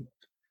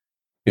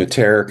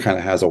 Terror kind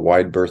of has a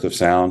wide berth of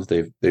sound.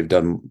 They've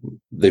done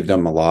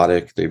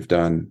melodic, they've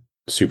done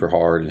super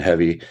hard and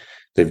heavy,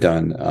 they've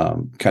done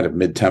kind of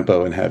mid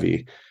tempo and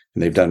heavy,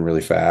 and they've done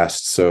really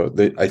fast. So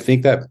I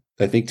think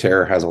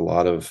Terror has a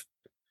lot of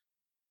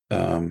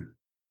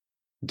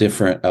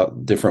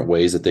different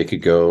ways that they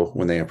could go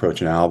when they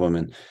approach an album.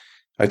 And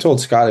I told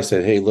Scott, I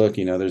said, hey, look,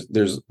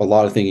 there's a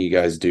lot of things you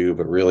guys do,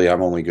 but really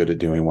I'm only good at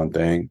doing one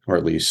thing, or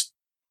at least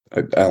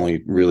I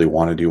only really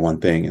want to do one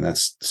thing, and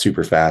that's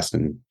super fast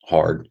and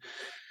hard.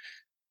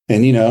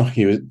 And he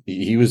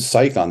was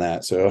psyched on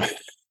that. So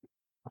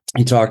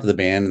he talked to the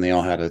band, and they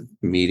all had a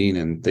meeting,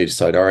 and they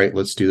decided, all right,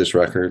 let's do this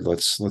record.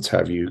 Let's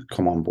have you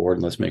come on board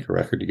and let's make a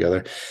record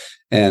together.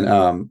 And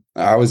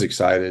I was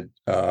excited.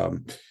 I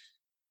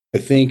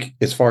think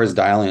as far as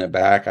dialing it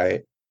back,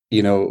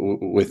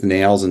 with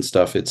Nails and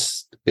stuff,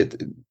 it's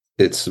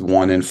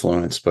one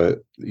influence, but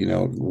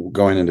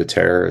going into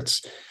Terror,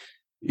 it's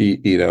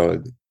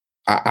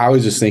I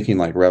was just thinking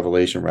like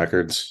Revelation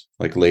Records,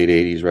 like late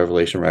 80s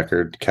Revelation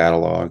record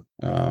catalog,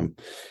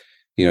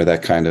 that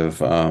kind of,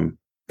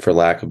 for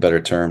lack of a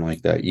better term,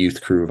 like that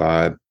Youth Crew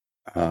vibe,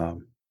 at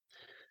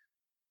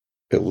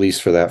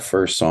least for that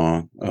first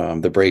song.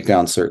 The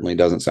breakdown certainly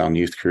doesn't sound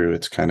Youth Crew.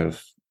 It's kind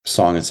of,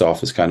 song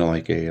itself is kind of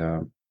like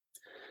a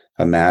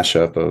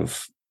mashup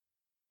of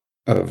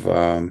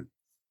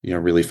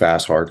really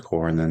fast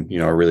hardcore and then,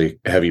 a really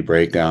heavy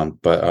breakdown.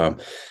 But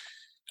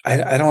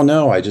I don't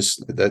know. I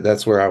just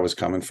that's where I was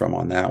coming from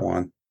on that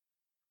one.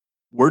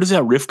 Where does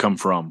that riff come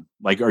from?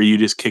 Like, are you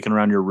just kicking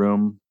around your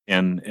room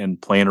and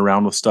playing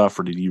around with stuff,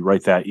 or did you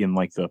write that in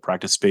like the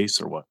practice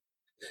space or what?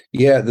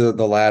 Yeah, the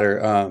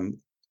latter.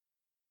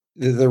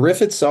 The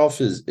riff itself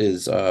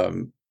is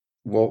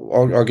well,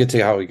 I'll get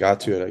to how we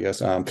got to it, I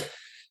guess.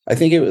 I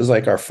think it was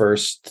like our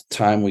first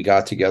time we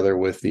got together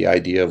with the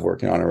idea of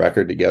working on a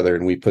record together,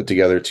 and we put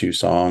together 2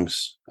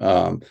 songs.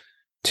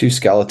 2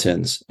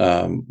 skeletons.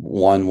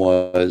 One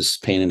was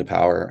Pain into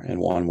Power, and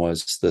one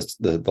was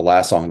the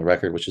last song on the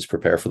record, which is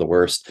Prepare for the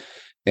Worst.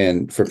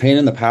 And for Pain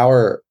into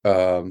Power,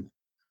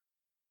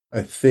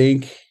 I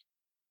think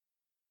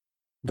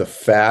the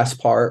fast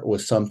part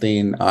was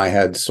something I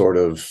had sort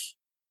of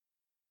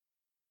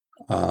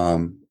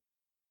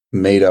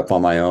made up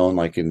on my own,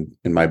 like in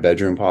my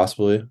bedroom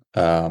possibly.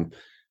 But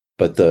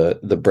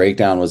the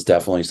breakdown was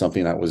definitely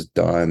something that was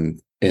done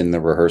in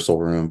the rehearsal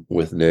room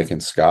with Nick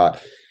and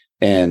Scott.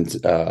 And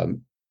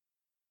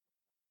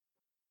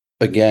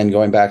again,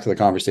 going back to the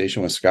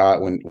conversation with Scott,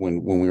 when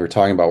we were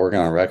talking about working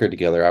on a record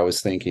together, I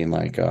was thinking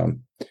like,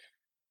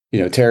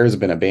 Terror has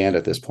been a band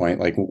at this point.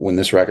 Like when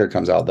this record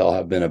comes out, they'll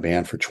have been a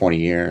band for 20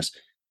 years.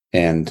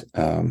 And,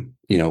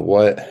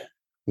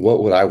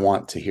 what would I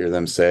want to hear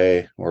them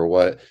say, or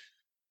what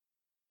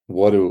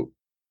do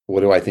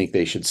I think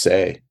they should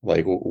say?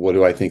 Like, what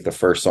do I think the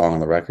first song on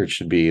the record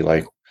should be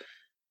like?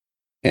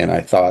 And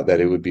I thought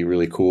that it would be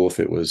really cool if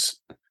it was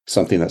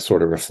something that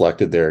sort of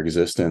reflected their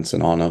existence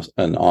and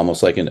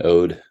almost like an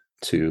ode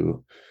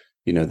to,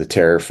 the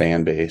Terror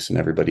fan base and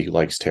everybody who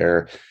likes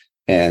Terror.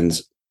 And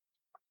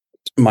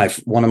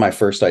one of my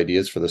first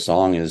ideas for the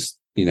song is,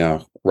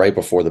 right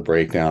before the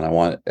breakdown, I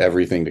want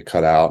everything to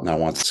cut out, and I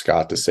want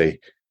Scott to say,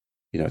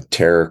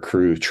 Terror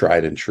crew,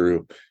 tried and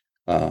true,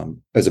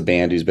 as a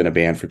band who's been a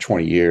band for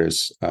 20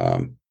 years.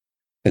 And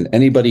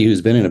anybody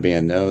who's been in a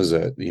band knows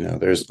that,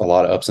 there's a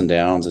lot of ups and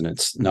downs, and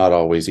it's not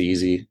always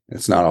easy.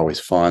 It's not always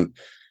fun.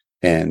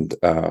 And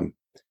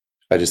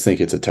I just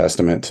think it's a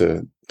testament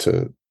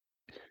to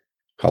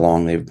how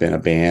long they've been a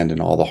band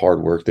and all the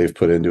hard work they've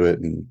put into it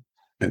and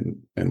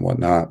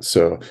whatnot.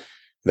 So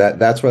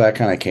that's where that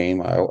kind of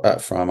came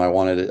from. I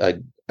wanted it.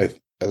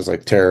 I was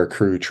like Terror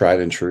Crew, tried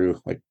and true.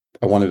 Like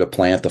I wanted to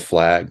plant the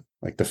flag,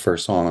 like the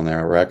first song on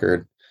their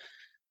record,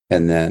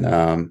 and then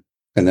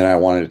I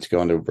wanted it to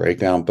go into a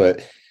breakdown.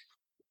 But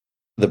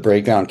the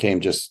breakdown came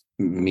just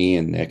me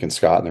and Nick and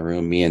Scott in the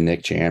room, me and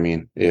Nick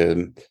jamming.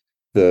 And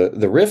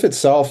the riff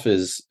itself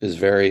is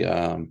very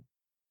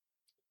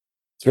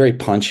it's very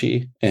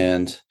punchy,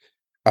 and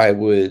I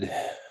would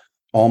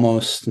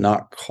almost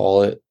not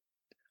call it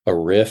a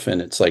riff,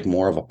 and it's like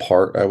more of a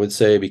part, I would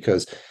say,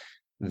 because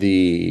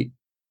the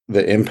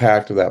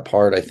impact of that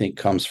part, I think,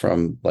 comes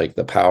from like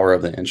the power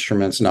of the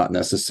instruments, not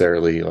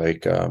necessarily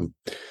like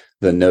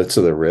the notes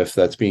of the riff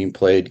that's being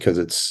played, because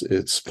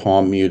it's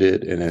palm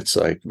muted and it's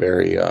like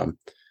very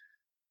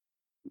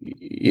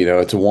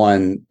it's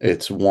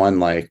one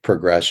like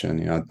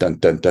progression, dun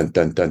dun dun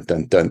dun dun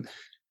dun dun,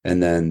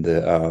 and then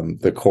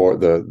the core,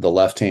 the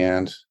left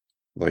hand,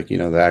 like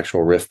the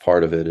actual riff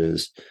part of it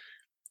is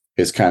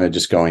kind of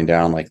just going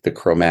down like the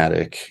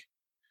chromatic,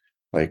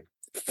 like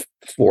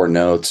 4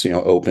 notes,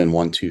 open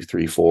 1 2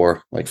 3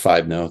 4, like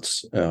 5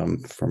 notes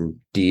from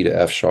D to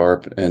F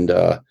sharp, and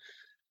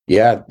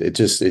it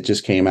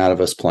just came out of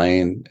us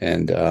playing,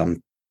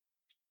 and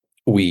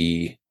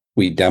we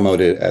demoed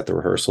it at the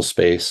rehearsal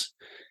space,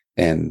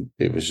 and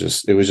it was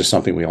just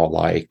something we all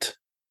liked.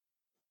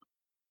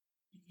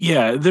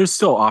 Yeah, there's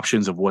still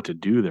options of what to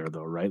do there,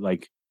 though, right?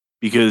 Like,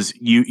 because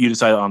you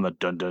decide on the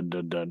dun dun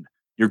dun dun,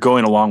 you're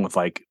going along with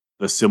like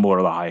the cymbal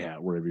or the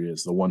hi-hat, wherever it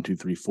is, the 1 2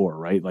 3 4,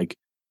 right? Like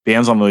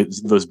bands on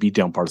those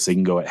beatdown parts, they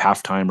can go at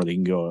halftime, or they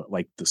can go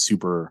like the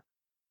super,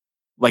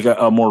 like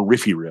a more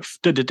riffy riff,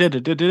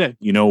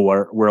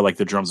 where like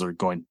the drums are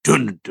going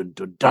dun dun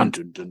dun dun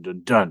dun dun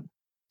dun dun.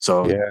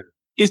 So yeah,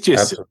 it's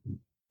just absolutely.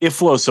 It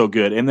flows so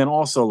good. And then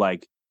also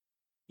like,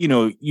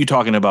 you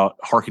talking about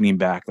harkening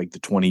back like the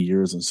 20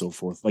 years and so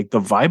forth, like the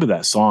vibe of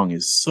that song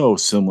is so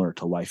similar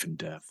to Life and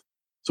Death.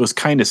 So it's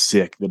kind of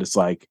sick that it's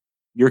like,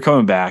 you're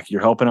coming back, you're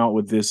helping out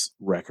with this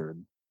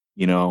record,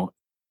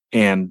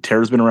 and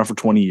Terror's been around for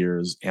 20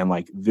 years. And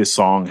like this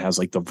song has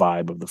like the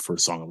vibe of the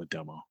first song of the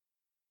demo.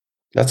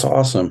 That's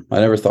awesome. I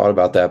never thought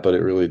about that, but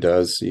it really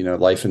does.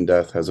 Life and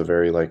Death has a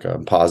very like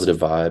positive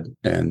vibe,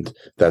 and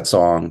that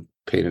song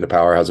Painted to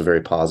Power has a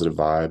very positive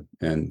vibe,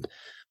 and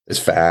it's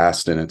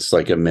fast, and it's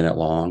like a minute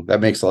long. That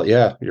makes I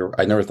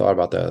never thought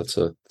about that. It's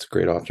a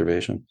great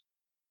observation.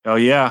 Oh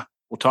yeah.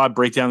 Well, Todd,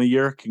 breakdown of the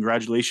year.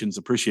 Congratulations.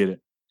 Appreciate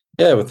it.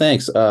 Yeah, well,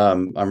 thanks.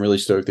 I'm really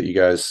stoked that you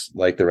guys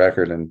like the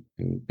record, and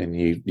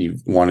you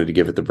wanted to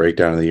give it the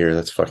breakdown of the year.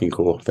 That's fucking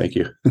cool. Thank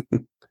you.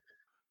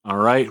 All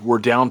right, we're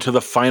down to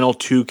the final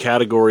 2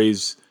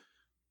 categories.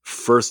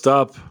 First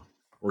up,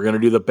 we're going to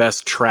do the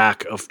best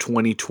track of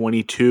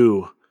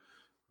 2022.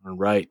 All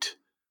right.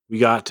 We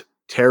got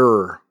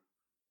Terror,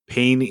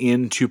 Pain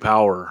into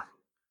Power.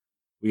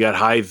 We got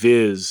High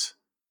Viz,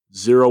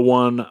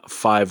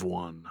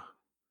 0151.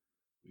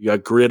 We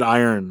got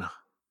Gridiron,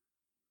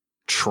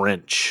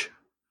 Trench.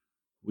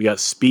 We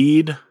got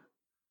Speed,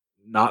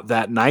 Not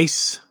That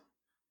Nice.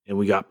 And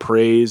we got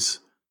Praise,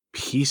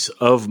 Peace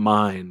of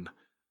Mind.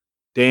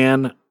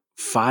 Dan,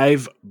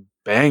 5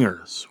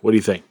 bangers. What do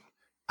you think?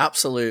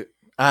 Absolute.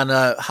 And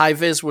High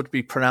Viz would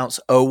be pronounced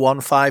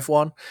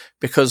 0151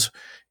 because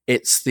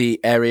it's the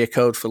area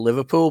code for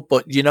Liverpool.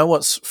 But you know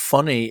what's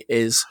funny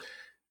is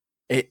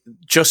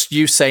just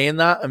you saying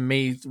that and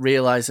me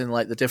realizing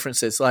like the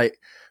differences. Like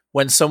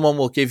when someone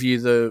will give you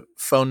the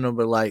phone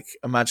number, like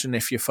imagine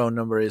if your phone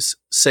number is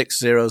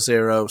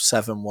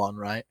 60071,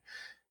 right?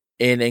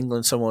 In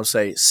England, someone will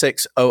say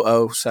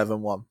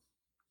 60071.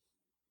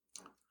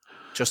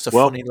 Just a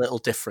funny little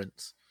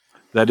difference.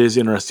 That is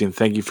interesting.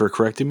 Thank you for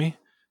correcting me.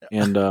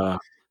 And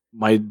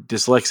my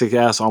dyslexic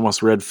ass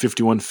almost read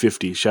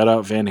 5150. Shout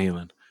out Van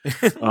Halen.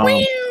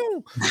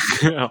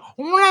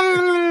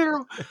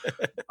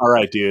 All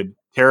right, dude.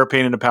 Terror,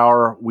 Pain into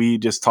Power. We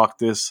just talked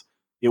this.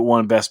 It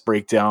won Best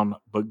Breakdown.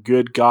 But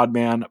good God,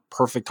 man.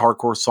 Perfect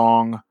hardcore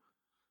song.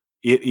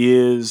 It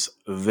is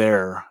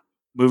there.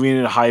 Moving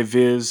into High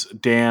Viz.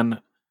 Dan,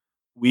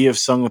 we have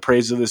sung the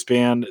praise of this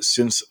band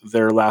since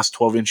their last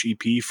 12-inch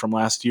EP from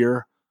last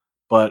year,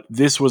 but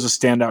this was a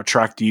standout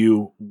track to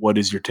you. What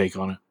is your take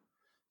on it?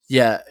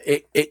 Yeah,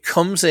 it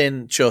comes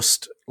in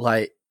just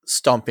like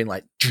stomping,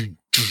 like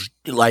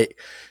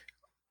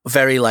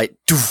very like,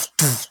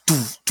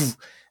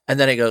 and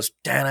then it goes,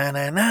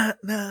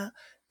 da-na-na-na-na,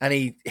 and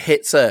he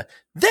hits a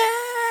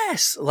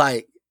this,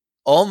 like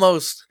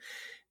almost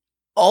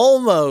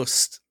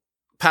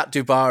Pat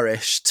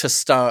Dubar-ish to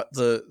start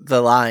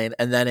the line,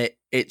 and then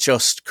it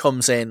just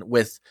comes in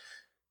with,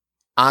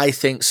 I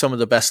think, some of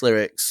the best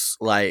lyrics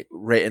like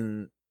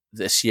written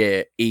this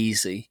year.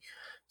 Easy.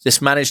 This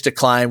managed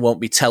decline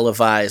won't be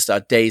televised.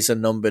 Our days are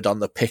numbered on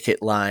the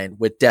picket line.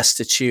 We're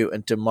destitute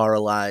and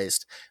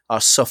demoralized.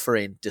 Our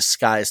suffering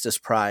disguised as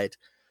pride.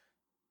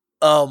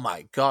 Oh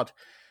my God.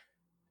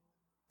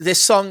 This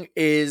song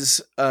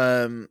is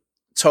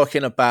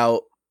talking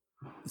about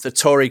the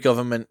Tory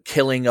government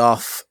killing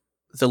off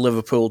the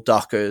Liverpool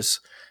Dockers,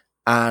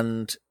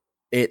 and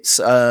it's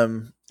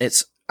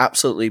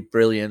absolutely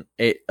brilliant.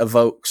 It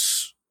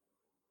evokes,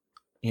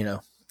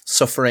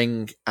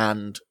 suffering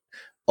and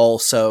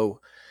also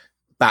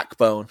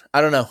backbone.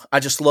 I don't know. I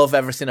just love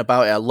everything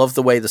about it. I love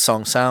the way the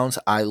song sounds.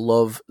 I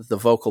love the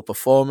vocal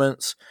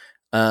performance.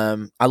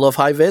 I love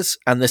high vis,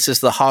 and this is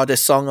the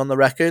hardest song on the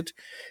record.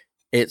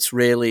 It's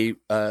really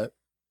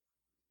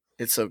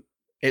it's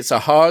a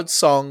hard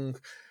song,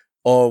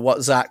 or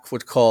what Zach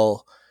would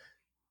call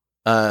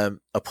a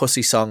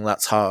pussy song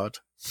that's hard.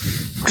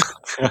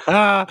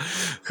 Because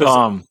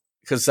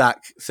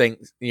Zach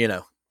thinks,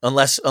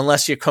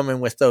 unless you're coming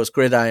with those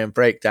gridiron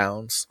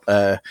breakdowns,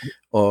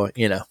 or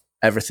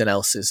everything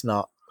else is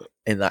not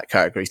in that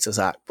category to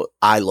Zach. But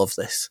I love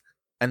this,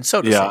 and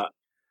so does he.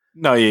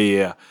 No,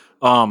 yeah.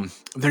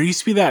 There used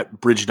to be that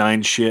Bridge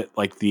 9 shit,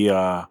 like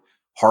the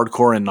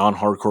hardcore and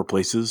non-hardcore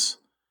places.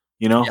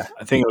 I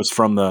think it was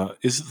from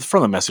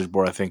the message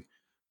board, I think.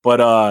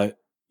 But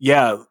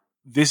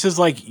this is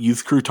like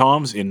Youth Crew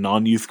toms in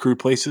non-Youth Crew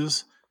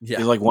places. Yeah.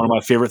 It's like one of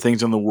my favorite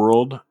things in the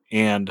world.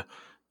 And,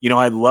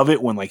 I love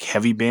it when like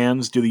heavy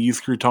bands do the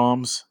Youth Crew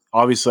toms.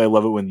 Obviously, I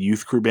love it when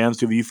Youth Crew bands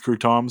do the Youth Crew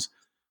toms.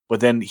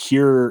 But then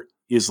here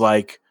is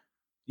like,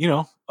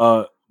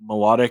 a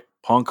melodic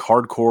punk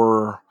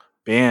hardcore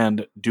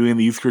band doing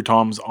the Youth Crew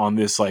toms on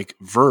this like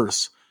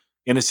verse.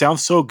 And it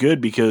sounds so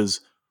good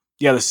because,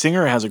 the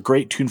singer has a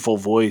great tuneful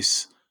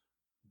voice,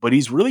 but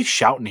he's really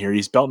shouting here.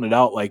 He's belting it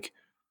out. Like,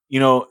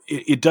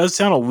 it does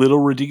sound a little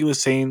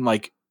ridiculous saying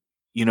like,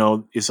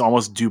 it's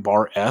almost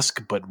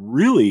Dubar-esque, but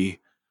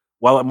really,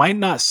 while it might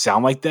not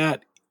sound like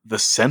that, the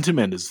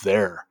sentiment is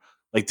there.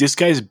 Like this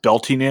guy's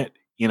belting it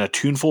in a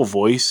tuneful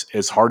voice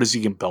as hard as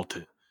he can belt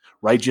it,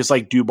 right? Just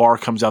like Dubar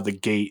comes out the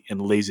gate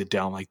and lays it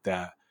down like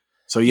that.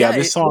 So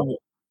this song,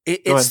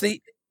 it's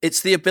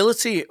the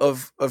ability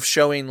of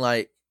showing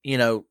like,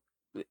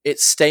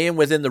 it's staying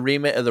within the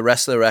remit of the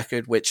rest of the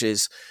record, which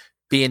is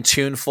being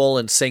tuneful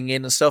and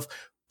singing and stuff,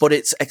 but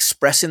it's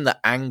expressing the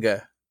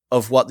anger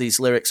of what these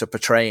lyrics are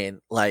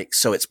portraying. Like,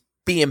 so it's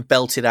being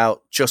belted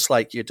out just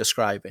like you're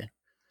describing.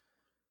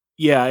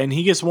 Yeah, and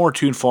he gets more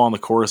tuneful on the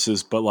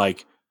choruses, but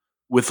like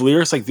with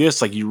lyrics like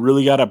this, like you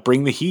really got to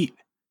bring the heat,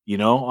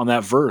 on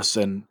that verse.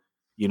 And,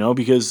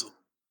 because,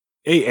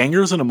 hey,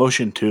 anger is an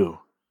emotion too,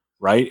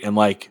 right? And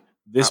like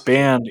this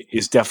band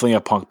is definitely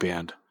a punk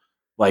band.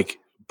 Like,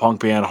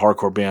 punk band,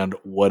 hardcore band,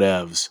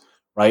 whatevs,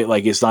 right?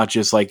 Like it's not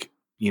just like,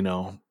 I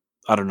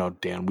don't know,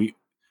 Dan,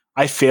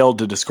 I failed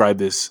to describe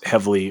this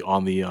heavily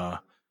on the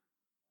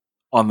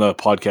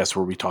podcast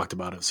where we talked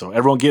about it. So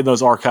everyone get in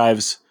those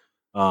archives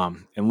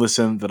and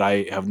listen, that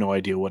I have no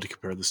idea what to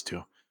compare this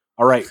to.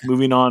 All right,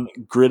 moving on.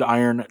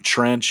 Gridiron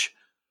Trench.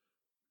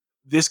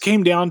 This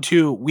came down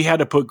to, we had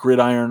to put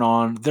Gridiron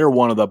on. They're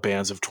one of the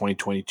bands of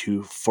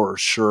 2022 for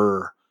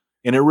sure.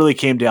 And it really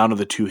came down to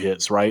the two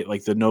hits, right?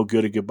 Like the No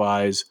Good at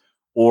Goodbyes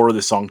or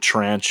the song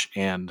Trench.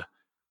 And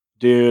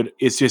dude,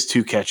 it's just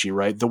too catchy,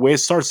 right? The way it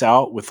starts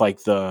out with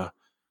like the,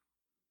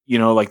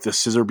 like the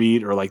scissor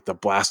beat or like the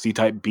blasty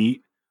type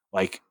beat,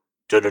 like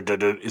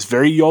it's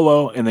very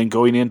YOLO. And then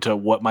going into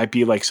what might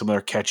be like some of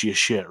their catchiest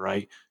shit,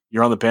 right?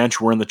 You're on the bench,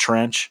 we're in the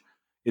trench.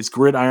 It's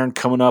Gridiron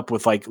coming up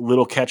with like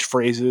little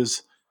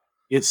catchphrases.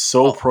 It's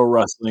so pro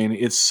wrestling.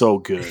 It's so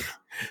good.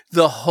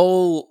 The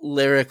whole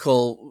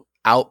lyrical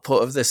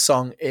output of this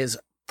song is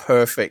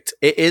perfect.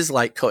 It is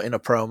like cutting a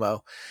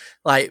promo,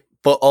 like,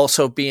 but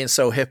also being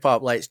so hip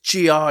hop, like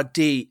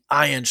GRD,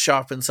 iron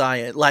sharpens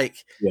iron. Like,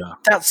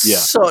 that's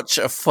such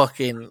a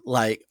fucking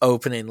like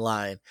opening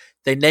line.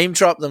 They name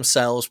drop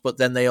themselves, but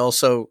then they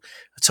also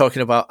are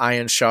talking about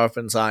iron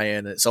sharpens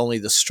iron. It's only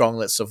the strong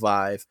that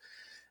survive.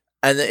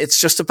 And it's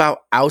just about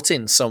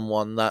outing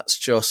someone that's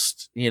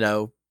just,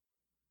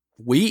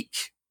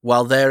 weak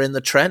while they're in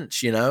the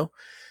trench,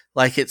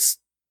 like it's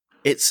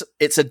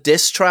a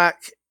diss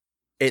track.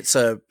 It's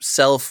a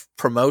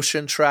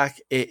self-promotion track.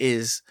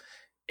 It's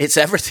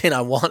everything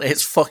I want.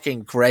 It's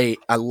fucking great.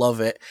 I love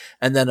it.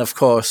 And then of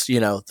course,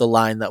 the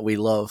line that we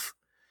love,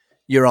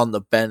 you're on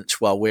the bench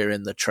while we're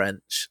in the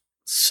trench.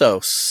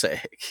 So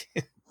sick.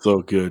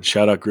 So good.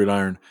 Shout out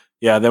Gridiron.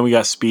 Yeah. Then we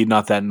got Speed,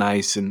 Not That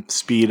Nice, and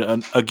Speed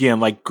again,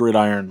 like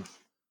Gridiron,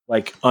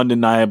 like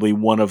undeniably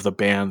one of the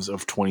bands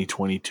of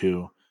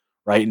 2022.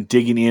 Right. And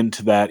digging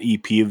into that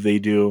EP they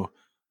do,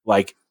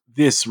 like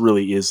this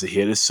really is the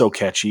hit. It's so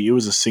catchy. It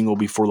was a single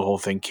before the whole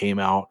thing came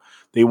out.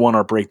 They won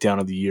our breakdown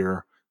of the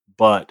year,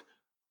 but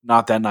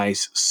Not That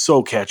Nice.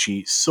 So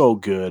catchy. So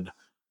good.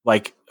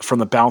 Like from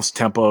the bounce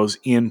tempos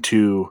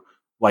into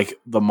like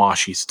the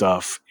moshy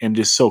stuff, and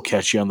just so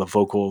catchy on the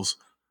vocals.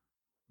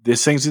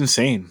 This thing's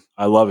insane.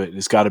 I love it.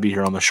 It's got to be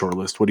here on the short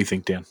list. What do you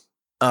think, Dan?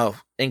 Oh,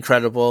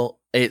 incredible.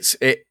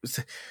 They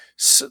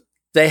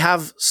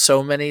have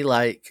so many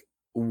like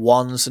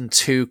ones and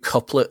two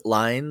couplet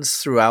lines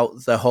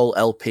throughout the whole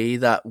LP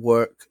that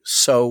work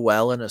so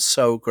well and are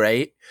so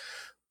great.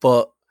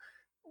 But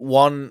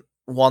one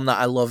that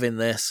I love in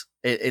this,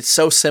 it's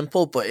so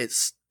simple, but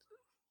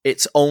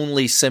it's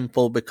only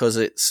simple because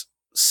it's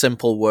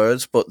simple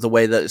words, but the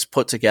way that it's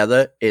put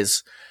together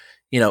is,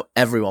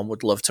 everyone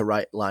would love to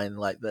write a line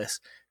like this.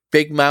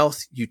 Big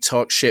mouth, you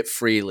talk shit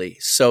freely.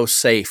 So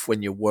safe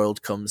when your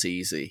world comes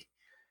easy.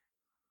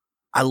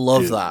 I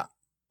love that.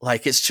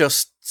 Like, it's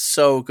just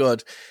so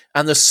good.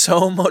 And there's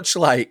so much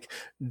like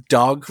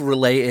dog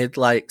related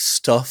like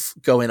stuff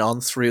going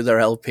on through their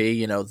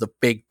LP, the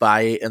big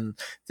bite, and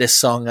this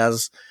song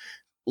has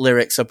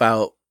lyrics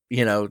about,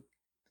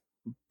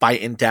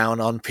 biting down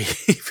on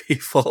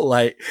people.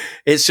 Like,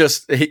 it's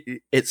just,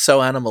 it's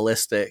so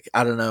animalistic.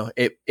 I don't know.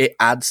 It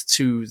adds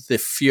to the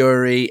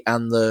fury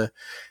and the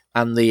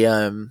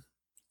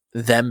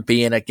them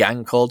being a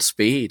gang called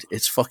Speed.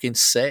 It's fucking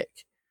sick.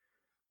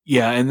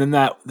 Yeah, and then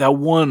that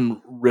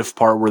one riff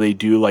part where they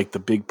do like the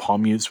big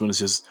palm mutes when it's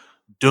just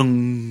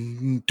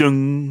dung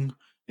dung,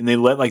 and they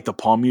let like the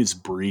palm mutes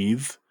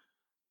breathe.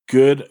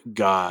 Good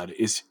God,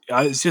 it's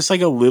just like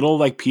a little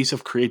like piece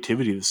of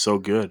creativity that's so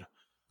good.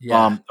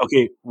 Yeah.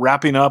 Okay,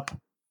 wrapping up,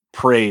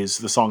 Praise,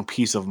 the song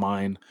 "Peace of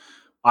Mind."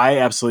 I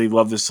absolutely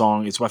love this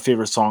song. It's my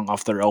favorite song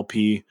off their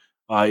LP.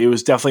 It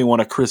was definitely one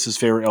of Chris's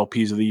favorite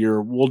LPs of the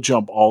year. We'll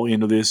jump all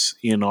into this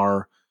in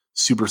our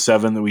Super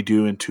 7 that we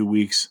do in 2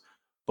 weeks,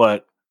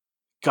 but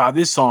God,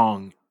 this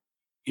song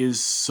is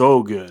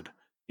so good.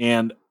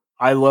 And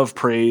I love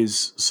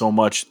Praise so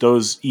much.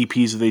 Those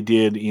EPs that they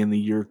did in the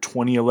year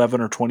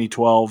 2011 or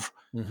 2012,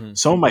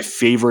 some of my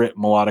favorite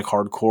melodic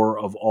hardcore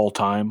of all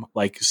time,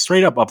 like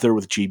straight up there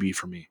with GB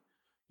for me.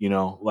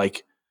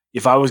 Like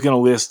if I was going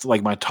to list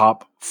like my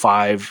top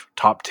 5,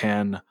 top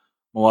 10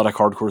 melodic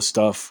hardcore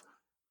stuff,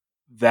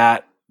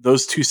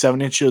 those 2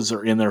 7-inches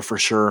are in there for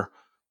sure.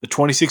 The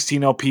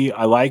 2016 LP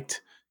I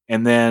liked.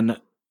 And then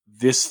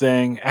this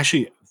thing,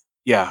 actually,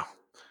 yeah,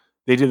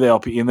 they did the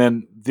LP, and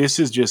then this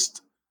is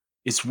just,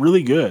 it's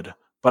really good.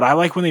 But I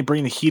like when they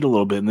bring the heat a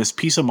little bit, and this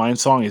Peace of Mind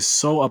song is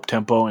so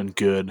up-tempo and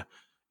good.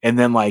 And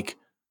then like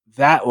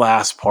that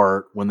last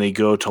part when they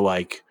go to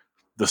like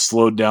the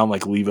slowed down,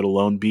 like Leave It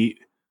Alone beat,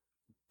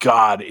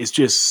 God, it's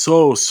just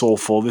so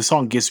soulful. This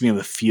song gets me in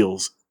the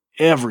feels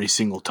every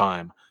single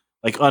time,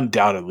 like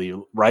undoubtedly,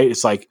 right?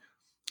 It's like,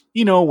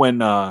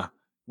 when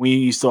we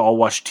used to all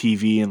watch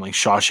TV and like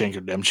Shawshank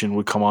Redemption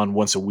would come on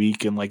once a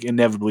week, and like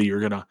inevitably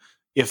you're gonna,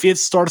 if it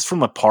starts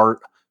from a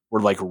part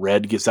where like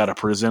Red gets out of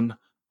prison,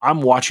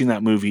 I'm watching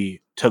that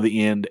movie to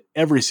the end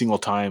every single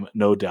time,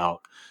 no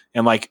doubt.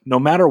 And like no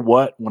matter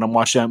what, when I'm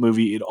watching that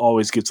movie, it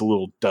always gets a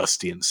little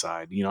dusty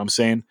inside. You know what I'm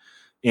saying?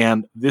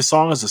 And this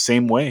song is the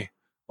same way.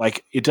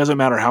 Like it doesn't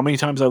matter how many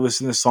times I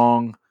listen to this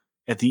song,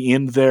 at the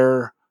end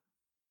there,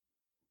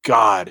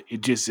 God,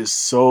 it just is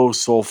so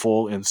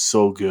soulful and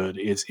so good.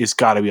 It's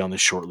got to be on the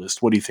short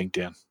list. What do you think,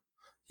 Dan?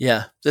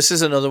 Yeah, this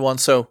is another one.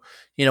 So,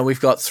 we've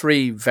got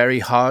 3 very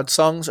hard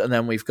songs, and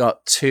then we've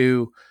got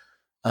 2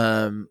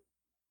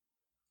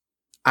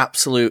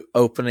 absolute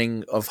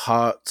opening of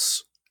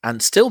hearts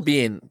and still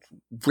being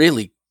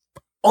really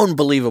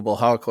unbelievable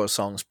hardcore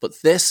songs. But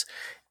this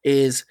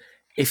is,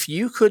 if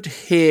you could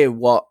hear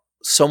what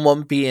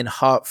someone being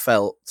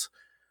heartfelt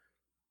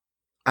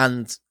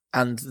and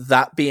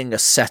that being a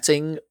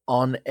setting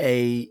on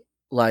a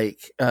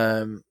like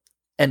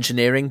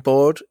engineering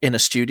board in a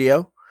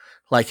studio,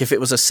 like if it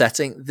was a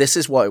setting, this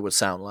is what it would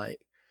sound like.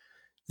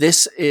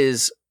 This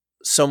is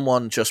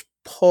someone just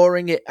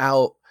pouring it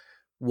out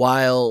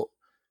while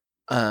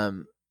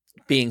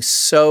being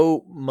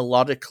so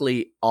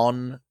melodically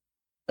on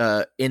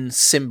in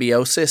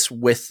symbiosis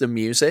with the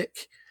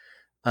music.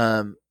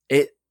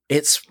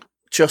 It's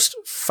just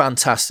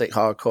fantastic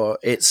hardcore.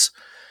 It's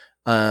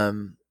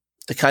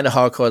the kind of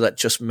hardcore that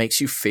just makes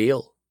you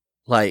feel.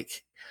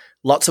 Like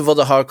lots of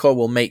other hardcore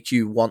will make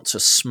you want to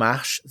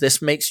smash.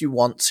 This makes you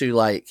want to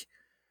like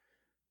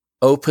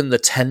open the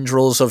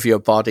tendrils of your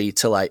body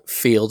to like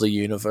feel the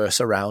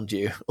universe around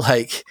you.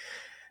 Like,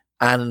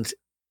 and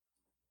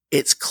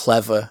it's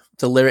clever.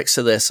 The lyrics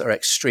of this are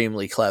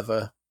extremely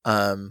clever.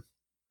 I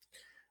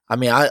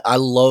mean, I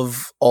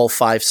love all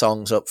 5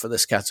 songs up for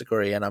this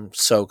category, and I'm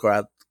so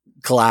glad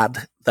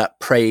that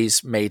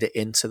Praise made it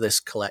into this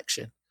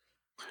collection.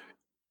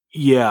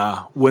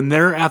 Yeah, when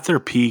they're at their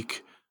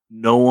peak,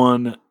 no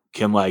one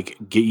can like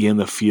get you in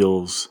the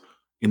feels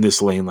in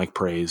this lane like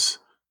Praise.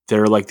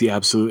 They're like the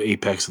absolute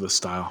apex of the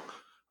style.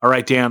 All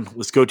right, Dan,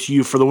 let's go to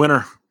you for the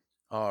winner.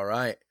 All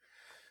right.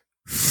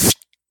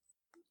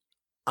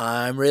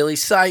 I'm really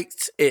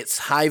psyched. It's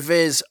High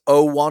Vis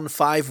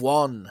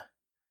 0151.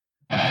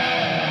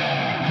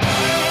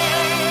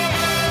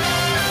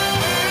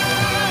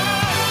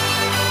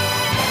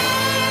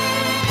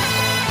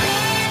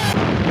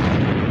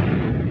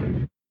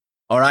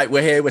 All right,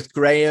 we're here with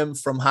Graham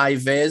from High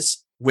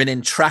Vis,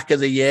 winning track of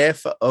the year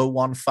for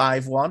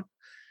 0151.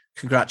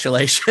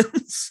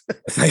 Congratulations.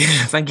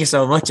 Thank you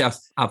so much.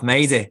 I've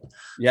made it.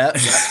 Yeah,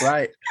 that's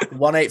right.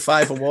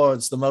 185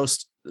 awards, the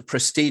most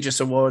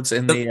prestigious awards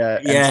in the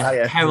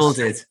entire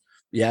heralded.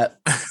 Yeah.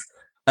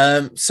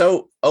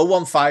 So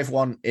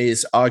 0151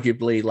 is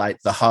arguably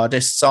like the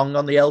hardest song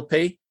on the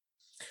LP.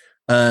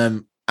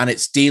 And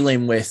it's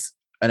dealing with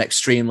an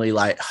extremely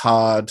like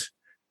hard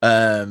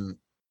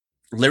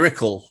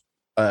lyrical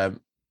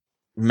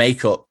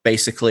makeup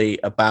basically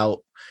about,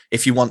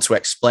 if you want to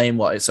explain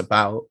what it's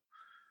about.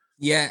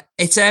 Yeah,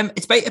 it's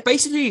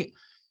basically,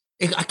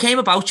 I came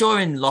about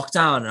during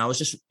lockdown, and I was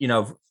just, you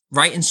know,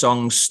 writing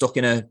songs stuck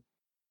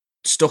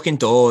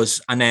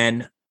indoors, and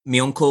then my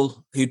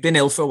uncle, who'd been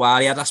ill for a while,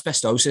 he had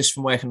asbestosis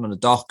from working on the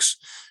docks,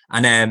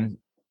 and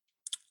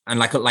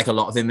like a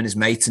lot of him and his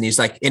mates, and he's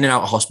like in and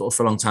out of hospital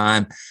for a long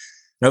time.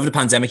 And over the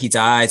pandemic, he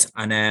died,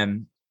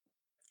 and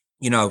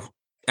you know,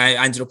 I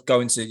ended up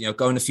going to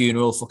the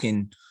funeral,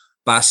 fucking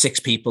about 6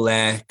 people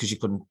there because you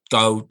couldn't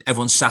go.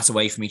 Everyone sat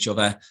away from each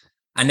other,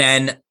 and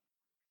then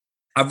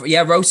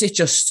I wrote it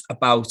just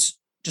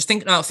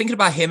thinking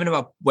about him and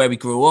about where we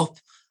grew up,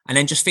 and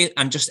then just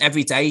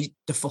every day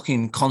the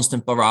fucking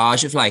constant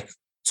barrage of like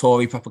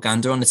Tory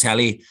propaganda on the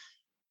telly,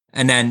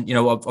 and then, you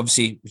know,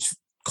 obviously which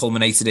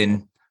culminated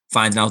in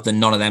finding out that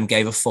none of them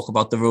gave a fuck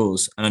about the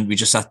rules, and we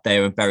just sat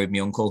there and buried my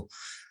uncle.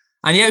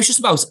 And yeah, it was just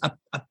about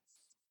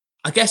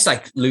I guess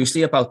like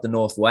loosely about the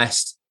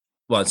Northwest.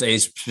 Well, it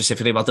is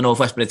specifically about the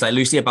Northwest, but it's like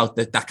loosely about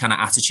that kind of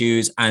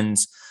attitude and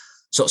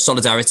sort of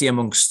solidarity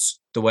amongst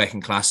the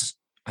working class.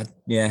 What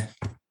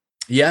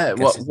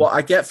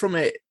I get from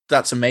it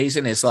that's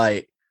amazing is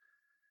like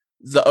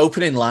the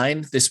opening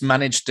line, "This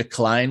managed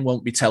decline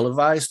won't be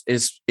televised,"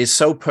 is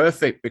so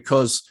perfect,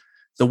 because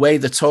the way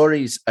the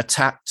Tories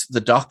attacked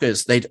the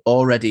dockers, they'd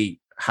already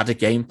had a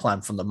game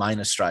plan from the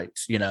miners'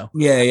 strikes, you know?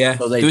 Yeah.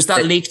 So there was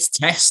that leaked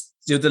text,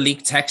 the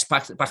leaked text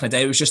back in the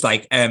day. It was just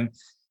like,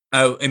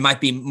 it might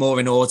be more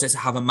in order to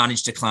have a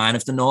managed decline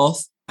of the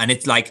North. And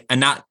it's like,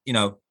 and that, you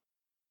know,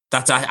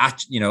 that's,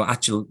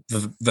 actual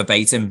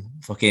verbatim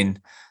fucking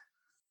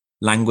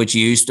language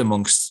used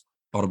amongst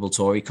horrible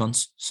Tory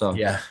cunts. So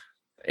yeah,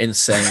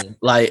 insane.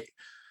 Like,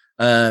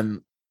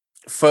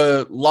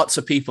 for lots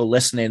of people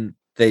listening,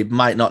 they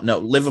might not know,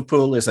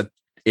 Liverpool is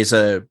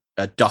a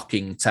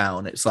docking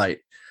town. It's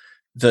like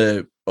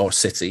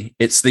city.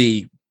 It's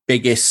the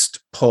biggest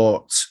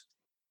port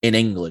in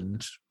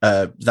England,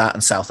 that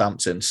and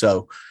Southampton.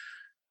 So,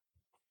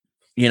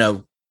 you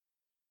know,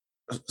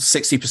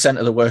 60%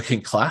 of the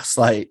working class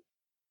like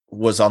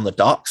was on the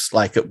docks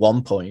like at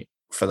one point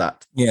for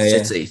that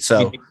city.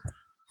 So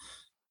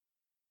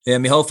yeah,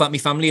 my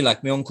family,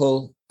 like my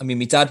uncle, I mean,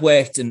 my dad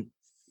worked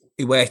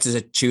as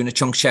a tuna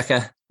chunk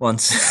checker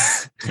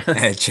once,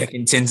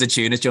 checking tins of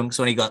tuna chunks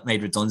when he got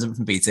made redundant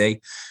from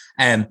BT.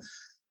 And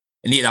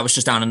that was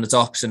just down on the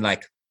docks, and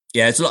like,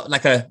 yeah, it's a lot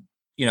like a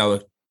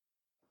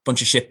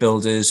bunch of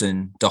shipbuilders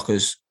and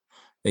dockers.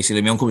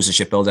 Basically, my uncle was a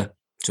shipbuilder,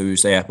 so he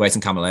was there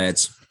waiting camel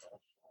heads.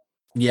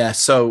 Yeah,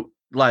 so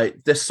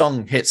like this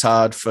song hits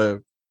hard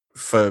for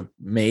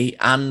me,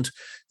 and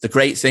the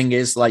great thing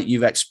is, like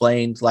you've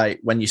explained, like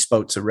when you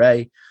spoke to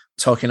Ray,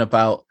 talking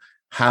about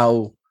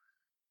how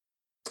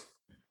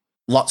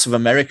lots of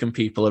American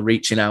people are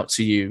reaching out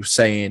to you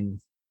saying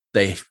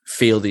they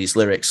feel these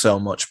lyrics so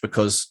much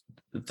because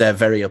they're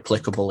very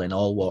applicable in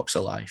all walks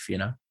of life, you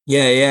know?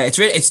 Yeah.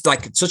 It's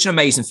like such an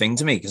amazing thing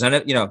to me, because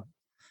I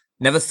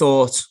never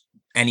thought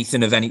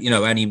anything of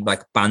any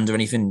like band or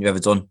anything you've ever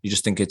done. You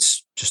just think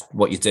it's just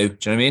what you do.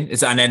 Do you know what I mean?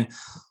 And then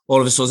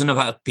all of a sudden I've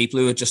had people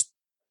who are just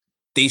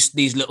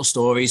these little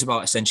stories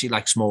about essentially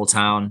like small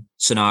town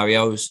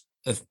scenarios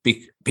of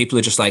people who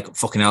are just like,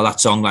 fucking hell, that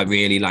song like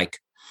really like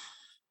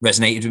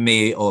resonated with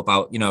me, or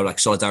about, like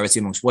solidarity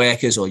amongst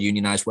workers or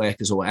unionized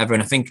workers or whatever.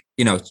 And I think,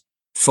 it's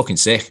fucking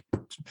sick.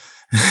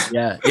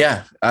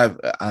 Yeah.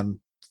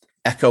 I'm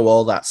echo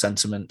all that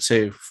sentiment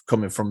too,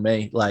 coming from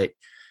me. Like,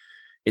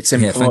 it's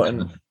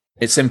important.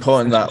 It's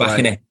important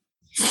that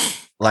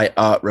like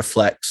art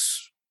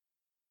reflects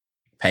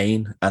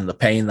pain, and the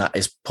pain that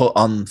is put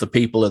on the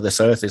people of this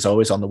earth is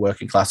always on the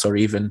working class, or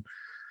even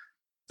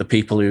the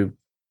people who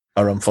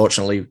are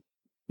unfortunately,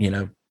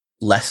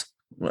 less.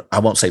 I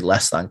won't say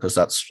less than, because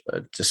that's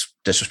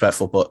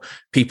disrespectful, but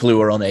people who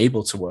are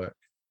unable to work.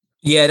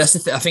 Yeah, that's the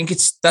thing. I think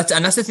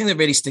that's the thing that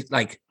really sticks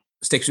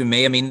with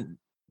me. I mean,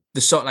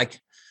 the song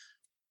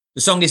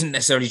isn't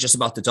necessarily just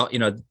about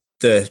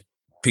the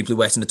people who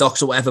work in the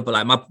docks or whatever, but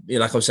like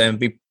I was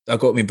saying, I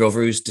got my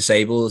brother who's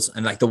disabled,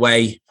 and like the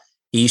way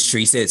he's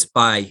treated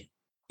by,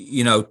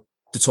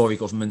 the Tory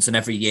government, and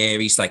every year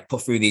he's like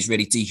put through these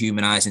really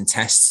dehumanizing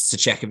tests to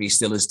check if he's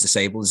still as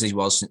disabled as he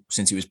was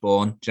since he was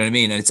born. Do you know what I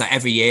mean? And it's like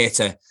every year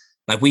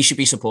we should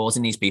be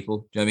supporting these people.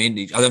 Do you know what I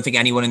mean? I don't think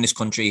anyone in this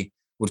country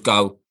would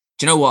go,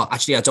 do you know what?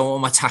 Actually, I don't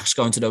want my tax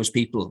going to those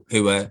people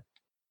who are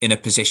in a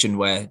position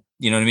where,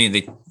 you know what I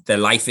mean? Their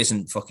life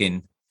isn't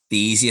fucking the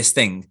easiest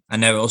thing,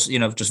 and they're also,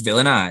 just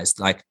villainized.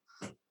 Like,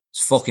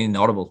 it's fucking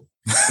horrible.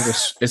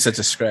 It's a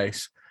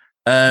disgrace.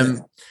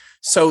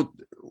 So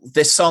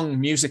this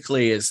song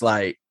musically is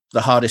like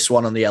the hardest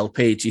one on the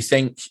LP. Do you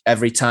think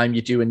every time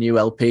you do a new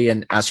LP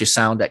and as your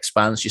sound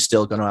expands, you're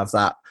still going to have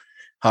that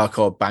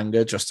hardcore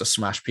banger just to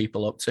smash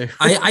people up to?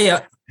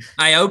 I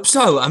hope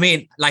so. I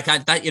mean, like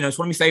it's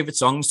one of my favorite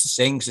songs to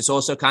sing, because it's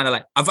also kind of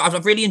like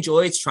I've really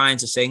enjoyed trying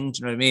to sing. Do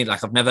you know what I mean?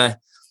 Like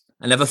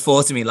I never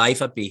thought in my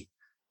life I'd be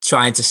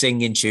trying to sing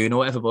in tune or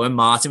whatever. But when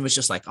Martin was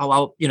just like, "Oh,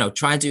 I'll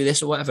try and do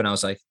this or whatever," and I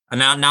was like, and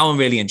now I'm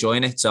really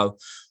enjoying it. So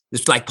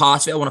there's like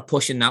parts of it I want to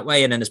push in that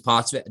way, and then there's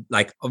parts of it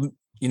like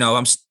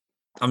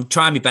I'm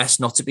trying my best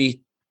not to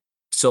be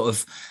sort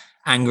of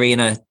angry in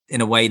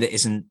a way that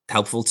isn't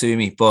helpful to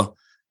me, but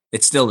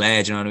it's still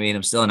there. Do you know what I mean?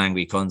 I'm still an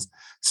angry cunt.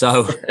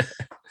 So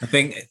I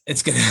think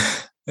it's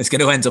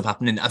gonna end up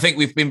happening. I think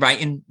we've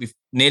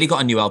nearly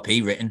got a new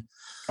LP written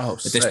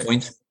at this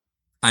point,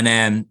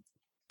 and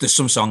there's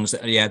some songs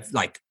that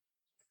like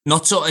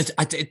not so.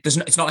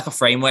 It's not like a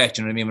framework.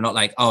 Do you know what I mean? We're not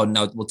like, oh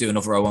no, we'll do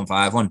another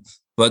 015 one.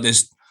 But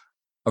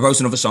I wrote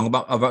a song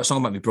about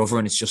my brother,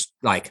 and it's just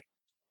like,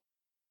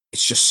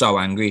 it's just so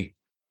angry,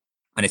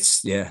 and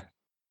it's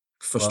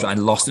frustrating,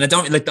 and lost. And I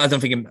don't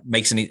think it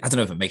makes any. I don't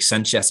know if it makes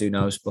sense yet. Who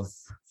knows? But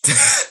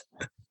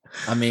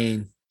I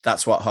mean,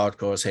 that's what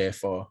hardcore is here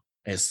for.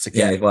 Is to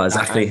get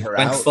exactly.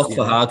 Thank fuck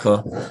for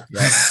hardcore.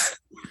 Yeah.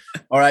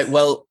 All right.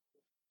 Well,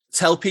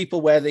 tell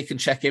people where they can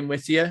check in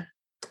with you.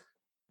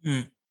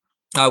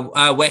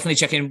 Where can they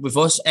check in with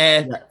us?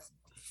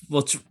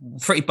 Well,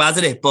 pretty bad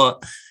at it,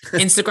 but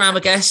Instagram, I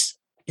guess,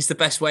 is the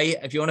best way.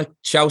 If you want to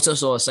shout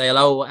us or say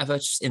hello or whatever,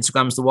 just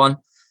Instagram's the one.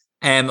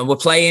 And we're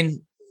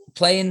playing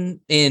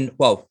in,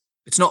 well,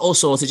 it's not all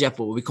sorted yet,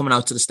 but we'll be coming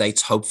out to the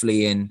States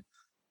hopefully in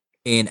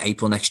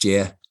April next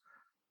year.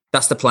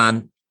 That's the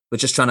plan. We're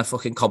just trying to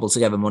fucking cobble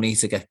together money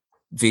to get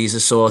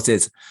visas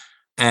sorted.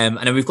 And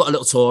then we've got a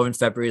little tour in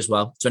February as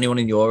well. So anyone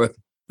in Europe,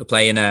 we're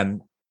playing a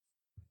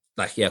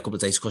couple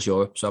of days across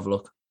Europe. So have a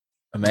look.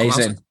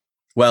 Amazing.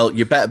 Well,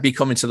 you better be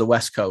coming to the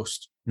West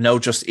Coast. No,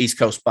 just East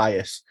Coast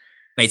bias.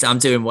 Mate, I'm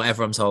doing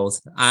whatever I'm told.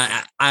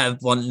 I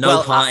want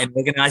no part in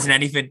organising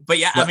anything. But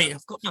I mean,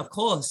 of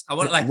course. I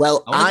want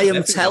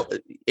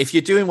if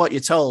you're doing what you're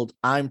told,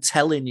 I'm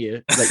telling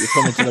you that you're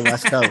coming to the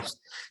West Coast.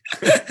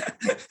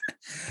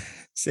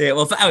 See,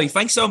 well, Ellie,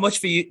 thanks so much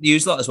for you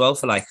lot as well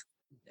for like,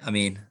 I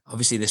mean,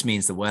 obviously this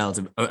means the world.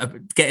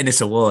 Getting this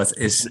award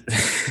is,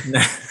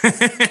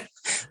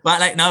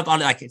 but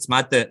it's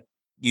mad that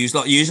you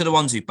are the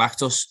ones who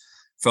backed us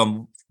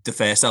from the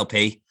first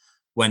LP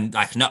when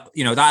that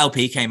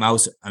LP came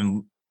out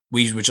and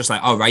we were just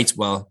like, oh right,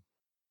 well,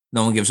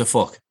 no one gives a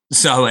fuck.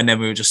 So, and then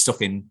we were just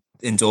stuck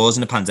indoors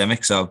in the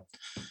pandemic. So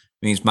I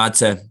mean, it's mad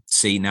to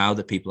see now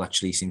that people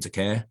actually seem to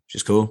care, which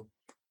is cool.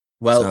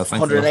 Well,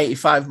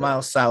 185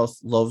 miles south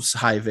loves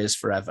High Vis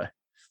forever.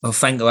 Well,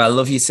 thank you. I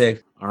love you too.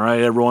 All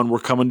right, everyone, we're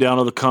coming down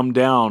to the come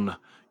down.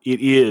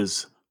 It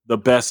is the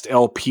best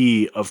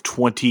LP of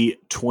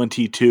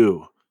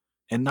 2022.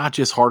 And not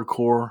just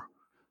hardcore,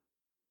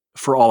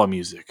 for all of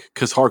music,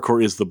 because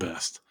hardcore is the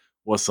best.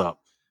 What's up?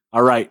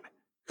 All right,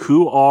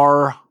 who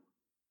are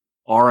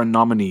our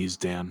nominees,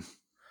 Dan?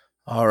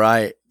 All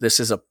right, this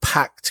is a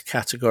packed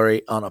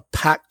category on a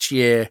packed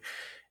year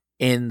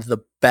in the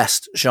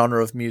best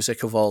genre of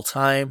music of all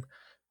time.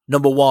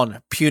 Number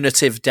 1,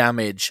 Punitive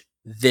Damage,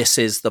 This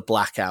Is the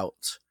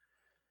Blackout.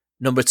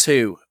 Number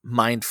 2,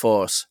 Mind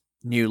Force,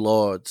 New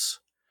Lords.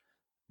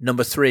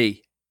 Number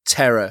 3,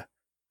 Terror,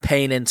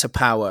 Pain into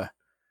Power.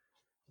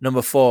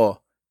 Number 4,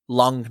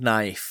 Long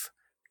Knife,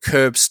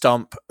 Curb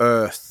Stomp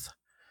Earth.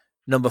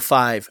 Number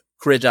 5,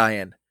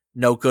 Gridiron,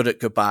 No Good at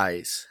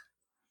Goodbyes.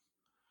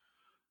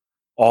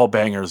 All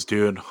bangers,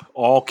 dude.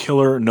 All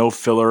killer, no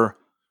filler.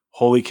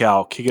 Holy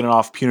cow. Kicking it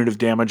off, Punitive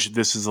Damage,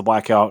 This Is the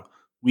Blackout.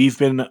 We've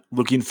been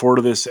looking forward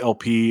to this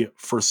LP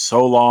for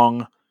so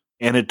long,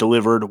 and it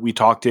delivered. We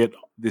talked it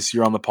this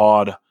year on the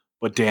pod.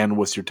 But Dan,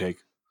 what's your take?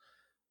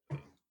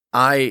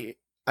 I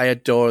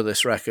adore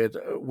this record.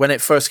 When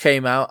it first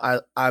came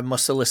out, I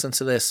must have listened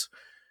to this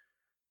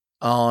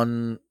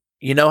on,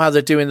 you know how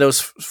they're doing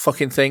those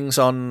fucking things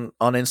on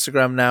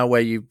Instagram now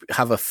where you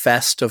have a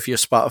fest of your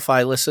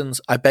Spotify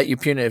listens? I bet you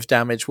Punitive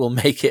Damage will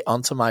make it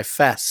onto my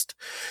fest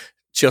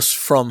just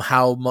from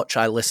how much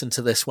I listened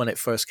to this when it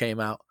first came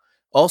out.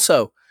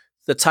 Also,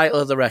 the title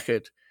of the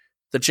record,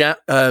 The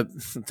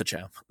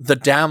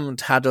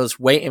Damned had us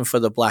waiting for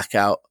the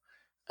blackout,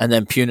 and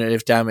then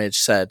Punitive Damage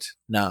said,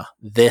 nah,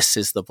 this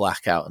is the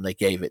blackout, and they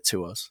gave it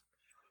to us.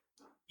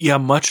 Yeah,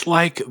 much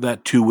like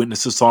that Two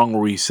Witnesses song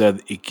where we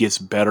said it gets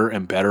better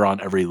and better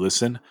on every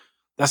listen.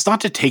 That's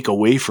not to take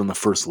away from the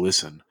first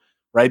listen,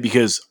 right?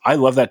 Because I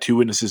love that Two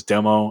Witnesses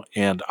demo,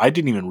 and I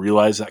didn't even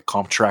realize that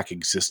comp track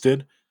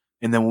existed.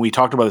 And then when we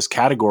talked about this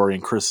category,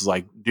 and Chris is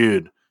like,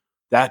 dude,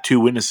 that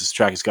Two Witnesses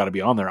track has got to be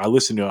on there. I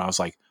listened to it, and I was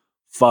like,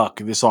 fuck,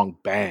 this song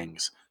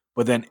bangs.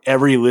 But then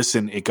every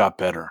listen, it got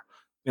better.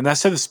 And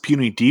that's how this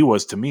Puny D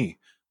was to me.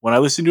 When I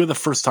listened to it the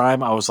first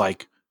time, I was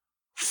like,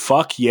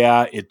 fuck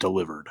yeah, it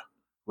delivered.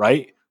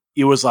 Right?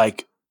 It was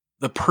like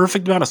the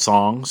perfect amount of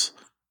songs.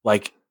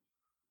 Like,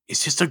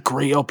 it's just a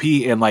great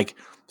LP and like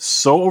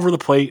so over the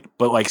plate,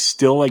 but like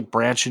still like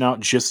branching out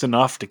just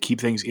enough to keep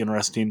things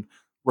interesting.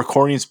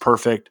 Recording's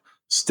perfect.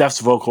 Steph's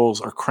vocals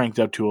are cranked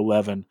up to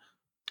 11.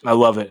 I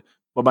love it.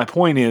 But my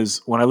point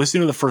is, when I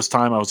listened to it the first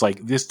time, I was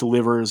like, this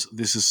delivers.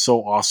 This is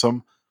so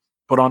awesome.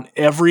 But on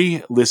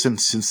every listen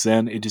since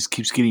then, it just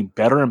keeps getting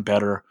better and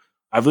better.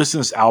 I've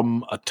listened to this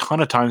album a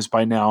ton of times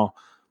by now.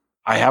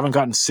 I haven't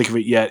gotten sick of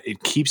it yet.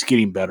 It keeps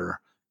getting better.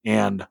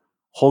 And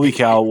holy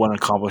cow, what an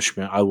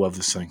accomplishment. I love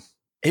this thing.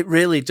 It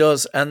really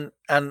does. And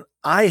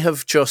I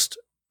have just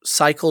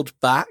cycled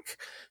back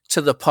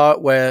to the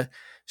part where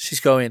she's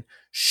going,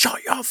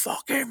 "Shut your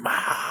fucking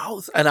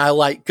mouth," and I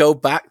like go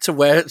back to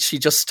where she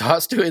just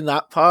starts doing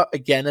that part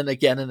again and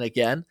again and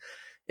again.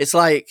 It's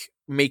like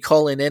me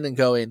calling in and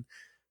going,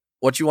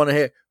 "What do you want to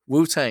hear?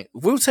 Wu-Tang.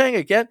 Wu-Tang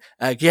again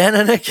and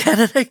again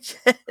and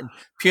again.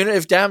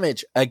 Punitive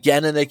Damage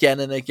again and again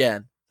and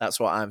again." That's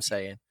what I'm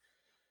saying.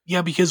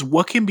 Yeah, because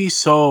what can be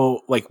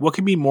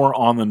more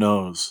on the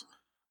nose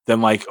than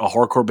like a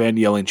hardcore band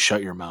yelling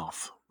 "shut your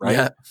mouth," right?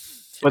 Yeah.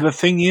 But the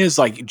thing is,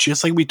 like,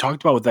 just like we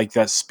talked about with like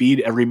that speed,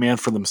 every man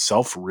for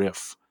themselves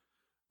riff,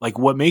 like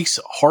what makes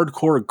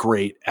hardcore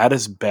great at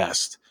its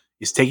best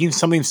is taking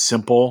something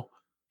simple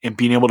and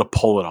being able to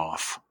pull it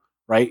off,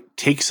 right?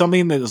 Take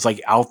something that is like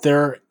out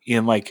there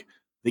in like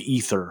the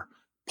ether,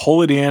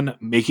 pull it in,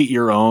 make it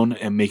your own,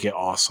 and make it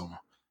awesome.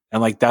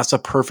 And like that's a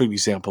perfect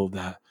example of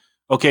that.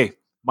 Okay,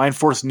 Mind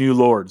Force New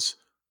Lords.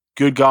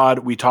 Good God,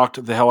 we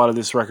talked the hell out of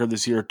this record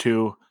this year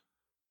too.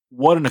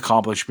 What an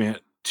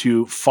accomplishment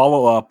to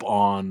follow up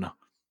on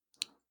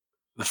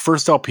the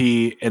first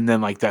LP and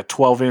then like that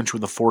 12-inch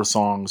with the 4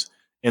 songs,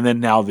 and then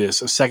now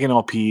this, a second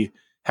LP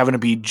having to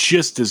be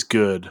just as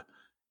good.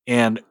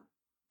 And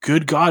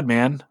good God,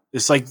 man,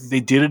 it's like they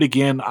did it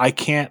again. I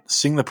can't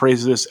sing the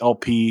praise of this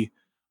LP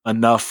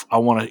enough. I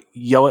want to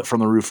yell it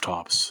from the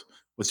rooftops.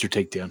 What's your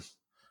take, Dan?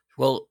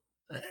 Well,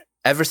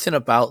 everything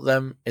about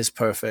them is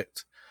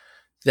perfect.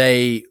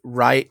 They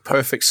write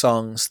perfect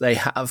songs. They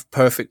have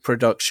perfect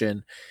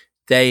production.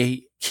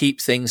 They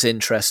keep things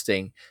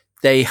interesting.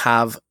 They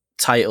have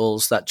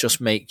titles that just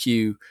make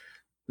you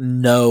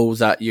know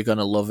that you're going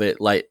to love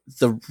it. Like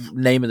the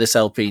name of this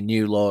LP,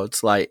 New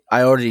Lords, like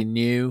I already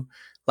knew,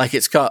 like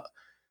it's got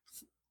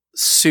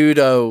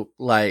pseudo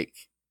like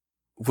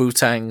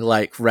Wu-Tang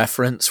like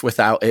reference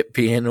without it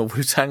being a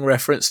Wu-Tang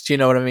reference. Do you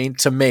know what I mean?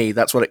 To me,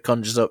 that's what it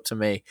conjures up to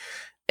me,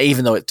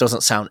 even though it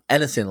doesn't sound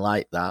anything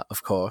like that,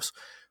 of course.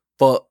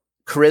 But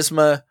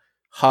charisma,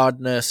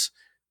 hardness,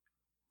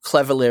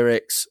 clever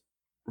lyrics,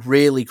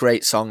 really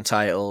great song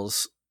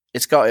titles.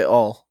 It's got it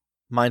all.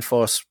 Mind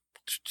Force,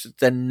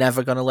 they're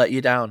never going to let you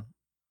down.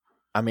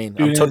 I mean,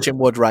 I'm touching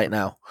wood right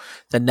now.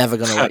 They're never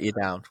going to let you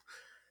down.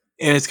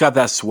 And it's got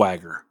that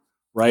swagger,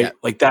 right? Yeah.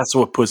 Like that's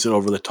what puts it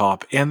over the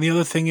top. And the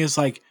other thing is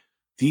like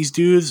these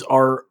dudes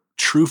are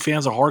true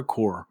fans of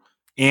hardcore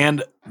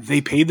and they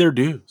paid their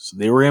dues.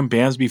 They were in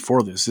bands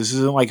before this. This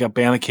isn't like a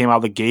band that came out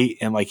of the gate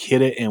and like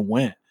hit it and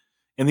went.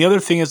 And the other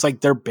thing is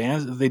like their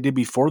bands that they did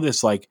before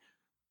this, like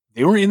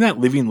they were in that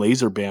Living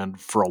Laser band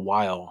for a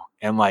while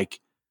and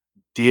like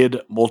did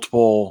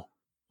multiple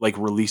like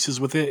releases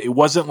with it. It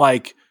wasn't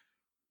like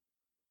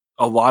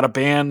a lot of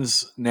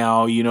bands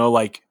now, you know,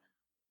 like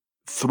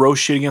throw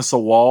shit against the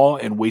wall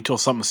and wait till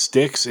something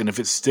sticks. And if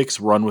it sticks,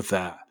 run with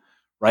that.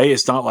 Right.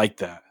 It's not like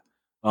that.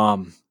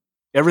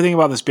 Everything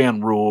about this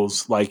band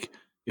rules. Like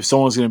if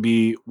someone's going to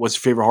be, what's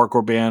your favorite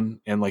hardcore band?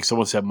 And like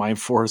someone said Mind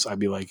Force, I'd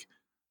be like,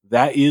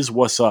 that is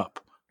what's up.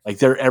 Like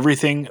they're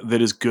everything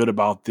that is good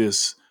about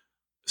this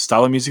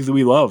style of music that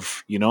we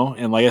love, you know?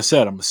 And like I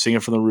said, I'm singing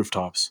from the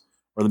rooftops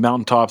or the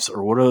mountaintops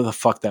or whatever the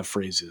fuck that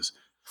phrase is.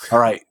 All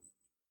right.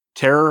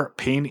 Terror,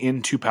 Pain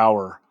into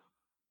Power.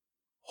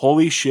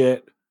 Holy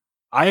shit.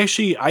 I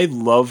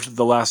loved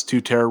the last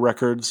 2 Terror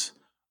records.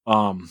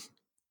 But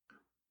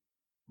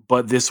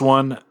this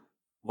one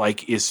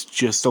like is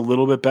just a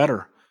little bit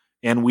better.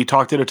 And we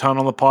talked it a ton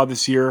on the pod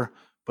this year,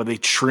 but they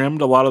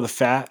trimmed a lot of the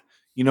fat.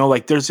 You know,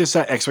 like there's just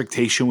that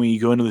expectation when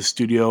you go into the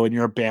studio and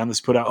you're a band that's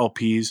put out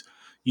LPs,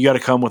 you got to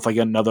come with like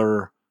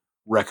another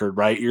record,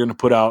 right? You're going to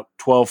put out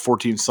 12,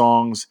 14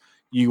 songs.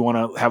 You want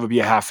to have it be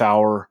a half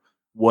hour,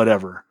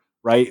 whatever,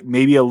 right?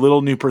 Maybe a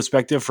little new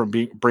perspective from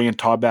bringing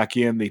Todd back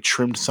in. They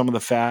trimmed some of the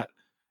fat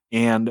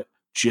and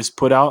just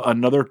put out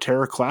another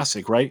Terror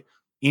classic, right?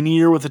 Any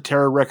year with a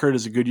Terror record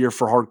is a good year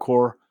for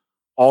hardcore.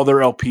 All their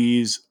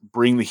LPs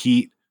bring the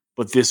heat,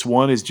 but this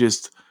one is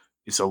just,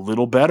 it's a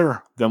little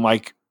better than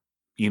like,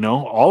 you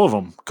know, all of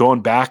them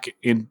going back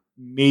in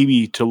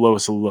maybe to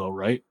lowest of low,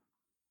 right?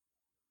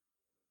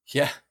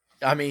 Yeah.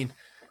 I mean,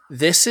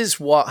 this is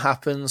what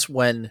happens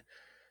when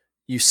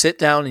you sit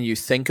down and you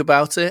think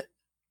about it,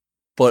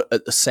 but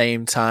at the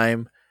same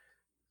time,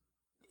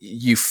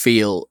 you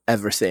feel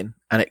everything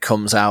and it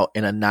comes out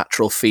in a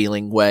natural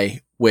feeling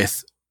way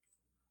with,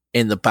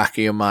 in the back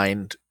of your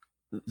mind,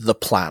 the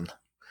plan.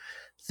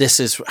 This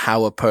is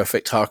how a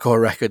perfect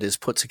hardcore record is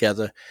put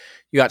together.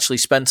 You actually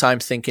spend time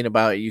thinking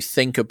about it. You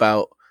think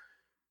about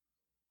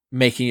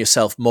making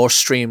yourself more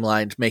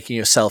streamlined, making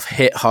yourself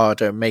hit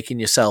harder, making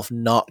yourself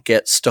not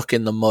get stuck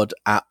in the mud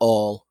at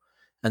all.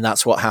 And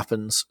that's what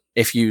happens.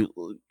 If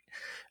you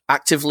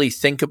actively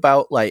think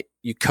about, like,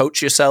 you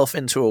coach yourself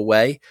into a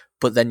way,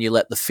 but then you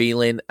let the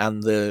feeling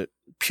and the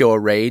pure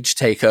rage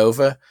take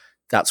over,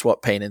 that's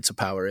what Pain into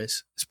Power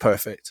is. It's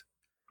perfect.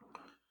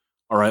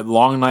 All right,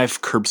 Long Knife,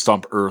 Curb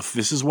Stomp Earth.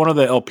 This is one of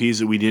the LPs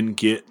that we didn't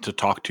get to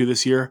talk to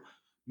this year.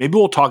 Maybe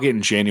we'll talk it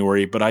in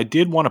January, but I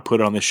did want to put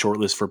it on this short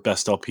list for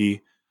best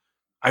LP.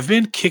 I've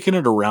been kicking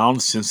it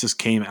around since this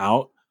came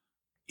out.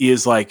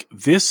 is like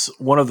this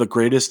one of the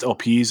greatest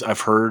LPs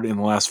I've heard in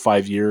the last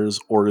 5 years,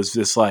 or is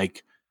this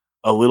like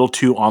a little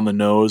too on the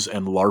nose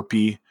and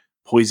LARPy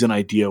Poison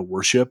Idea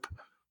worship?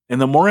 And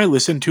the more I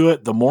listen to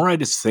it, the more I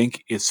just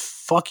think it's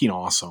fucking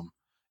awesome.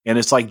 And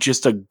it's like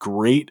just a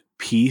great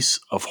piece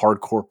of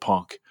hardcore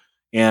punk.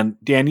 And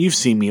Dan, you've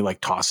seen me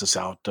like toss this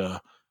out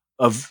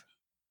of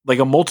like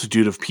a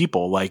multitude of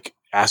people like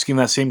asking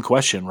that same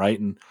question, right?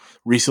 And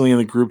recently in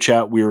the group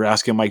chat, we were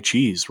asking Mike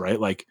Cheese, right?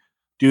 Like,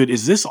 dude,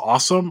 is this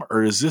awesome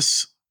or is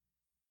this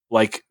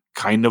like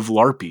kind of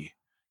LARPy?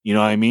 You know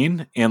what I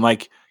mean? And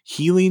like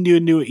he leaned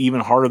into it even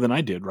harder than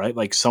I did, right?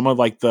 Like some of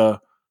like the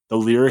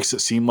lyrics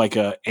that seemed like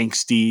a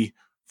angsty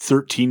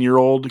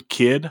 13-year-old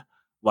kid,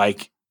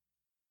 like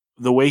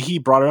the way he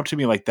brought it up to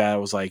me like that, I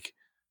was like,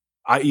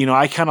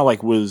 I kind of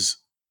like was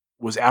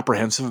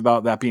apprehensive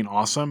about that being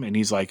awesome. And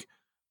he's like,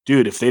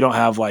 dude, if they don't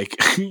have like,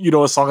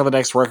 a song on the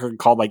next record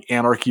called like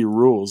Anarchy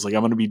Rules, like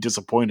I'm going to be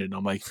disappointed. And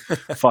I'm like,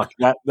 fuck,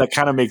 that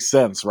kind of makes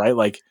sense, right?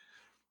 Like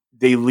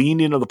they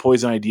leaned into the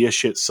Poison Idea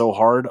shit so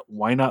hard.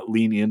 Why not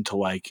lean into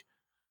like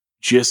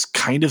just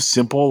kind of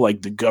simple,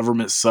 like the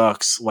government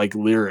sucks, like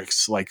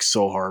lyrics, like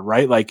so hard,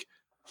 right? Like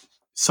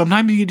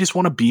sometimes you just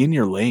want to be in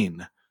your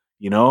lane,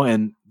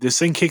 and this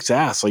thing kicks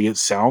ass. Like it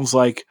sounds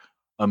like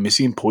a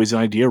Missing Poison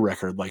Idea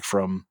record, like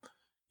from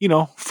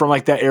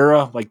like that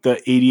era, like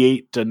the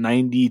 88 to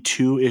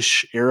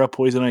 92-ish era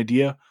Poison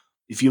Idea.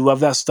 If you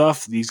love that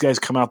stuff, these guys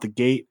come out the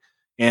gate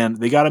and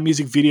they got a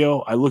music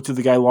video. I looked at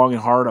the guy long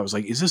and hard. I was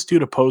like, is this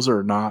dude a poser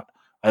or not?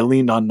 I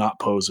leaned on not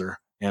poser.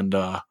 And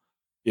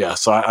yeah,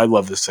 so I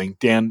love this thing.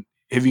 Dan,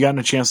 have you gotten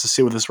a chance to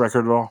sit with this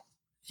record at all?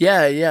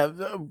 Yeah.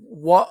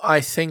 What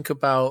I think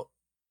about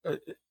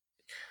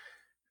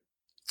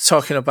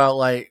talking about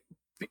like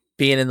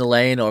being in the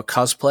lane or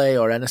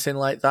cosplay or anything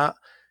like that,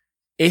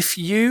 if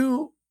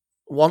you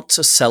want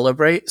to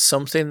celebrate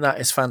something that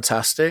is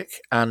fantastic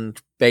and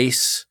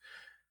base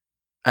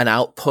an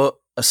output,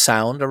 a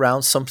sound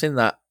around something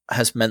that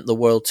has meant the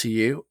world to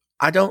you,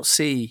 I don't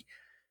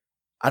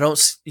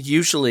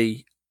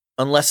usually,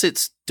 unless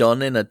it's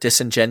done in a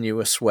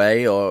disingenuous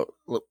way or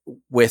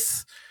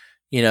with,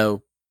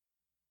 oh,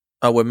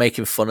 we're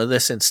making fun of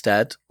this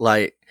instead.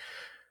 Like,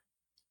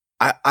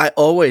 I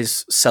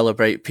always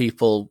celebrate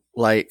people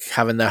like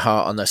having their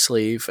heart on their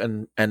sleeve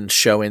and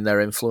showing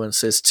their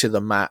influences to the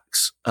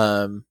max.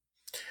 And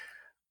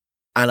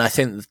I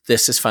think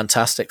this is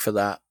fantastic for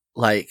that.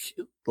 Like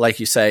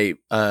you say,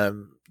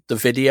 the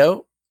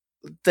video,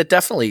 they're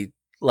definitely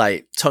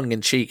like tongue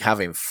in cheek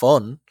having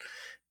fun,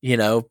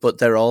 but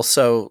they're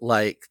also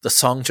like the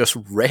song just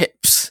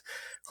rips.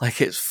 Like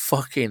it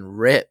fucking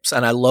rips.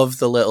 And I love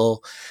the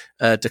little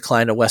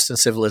Decline of Western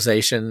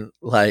Civilization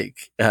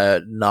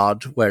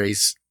nod where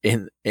he's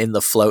in the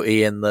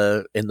floaty in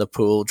the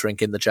pool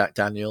drinking the Jack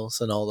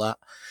Daniels and all that.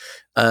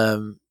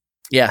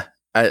 Yeah,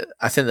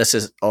 I think this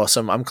is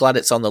awesome. I'm glad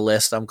it's on the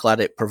list. I'm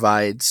glad it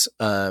provides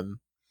a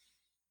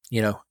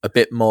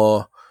bit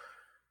more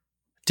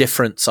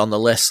difference on the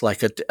list,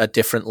 like a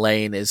different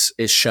lane is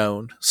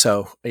shown.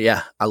 So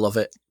yeah, I love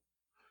it.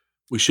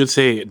 We should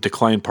say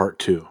Decline Part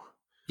 2.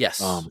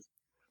 Yes.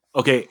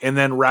 Okay, and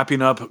then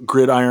wrapping up,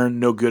 Gridiron,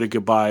 No Good at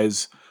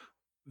Goodbyes.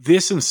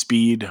 This and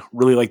Speed,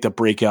 really like the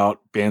breakout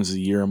bands of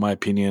the year, in my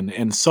opinion.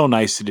 And so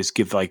nice to just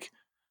get like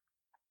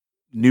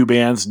new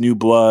bands, new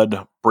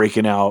blood,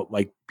 breaking out,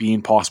 like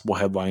being possible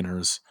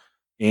headliners.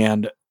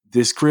 And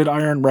this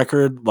Gridiron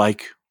record,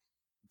 like,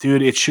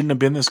 dude, it shouldn't have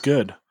been this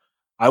good.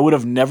 I would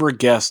have never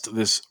guessed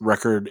this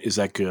record is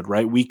that good,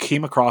 right? We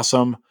came across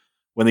them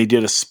when they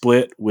did a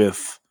split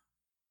with,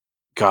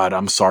 God,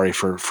 I'm sorry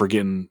for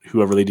forgetting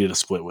whoever they did a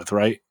split with,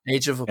 right?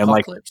 Age of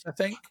Apocalypse, I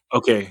think.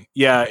 Okay,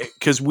 yeah,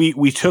 because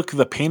we took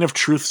the Pain of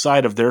Truth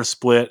side of their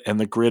split and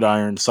the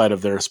Gridiron side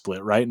of their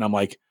split, right? And I'm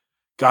like,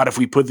 God, if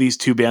we put these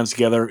two bands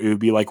together, it would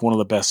be like one of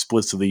the best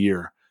splits of the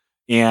year.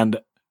 And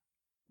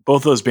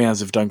both those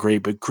bands have done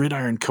great, but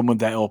Gridiron come with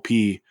that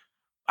LP,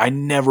 I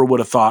never would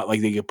have thought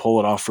like they could pull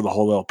it off for the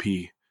whole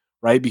LP,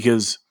 right?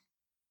 Because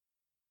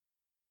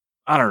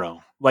I don't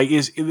know. Like,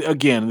 this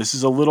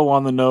is a little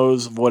on the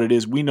nose of what it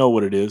is. We know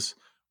what it is,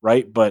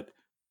 right?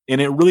 And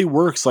it really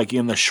works like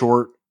in the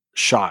short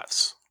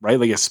shots, right?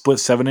 Like a split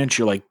 7-inch,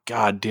 you're like,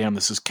 God damn,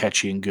 this is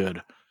catchy and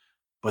good.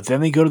 But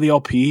then they go to the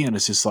LP and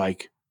it's just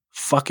like,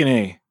 fucking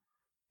A.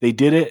 They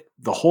did it,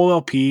 the whole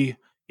LP.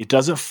 It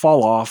doesn't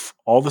fall off.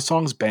 All the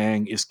songs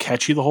bang. It's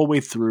catchy the whole way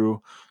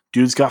through.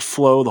 Dude's got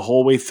flow the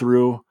whole way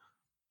through.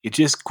 It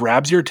just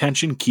grabs your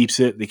attention, keeps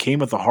it. They came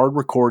with a hard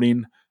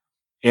recording,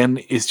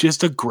 and it's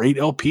just a great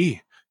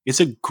LP. It's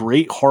a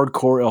great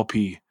hardcore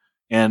LP,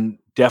 and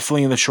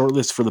definitely in the short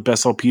list for the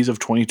best LPs of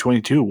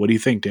 2022. What do you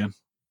think, Dan?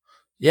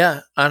 Yeah,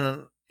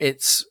 and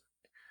it's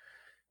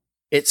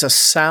a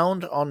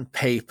sound on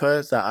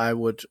paper that I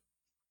would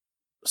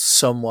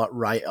somewhat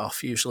write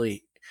off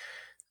usually.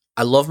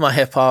 I love my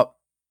hip hop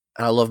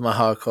and I love my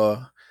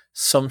hardcore.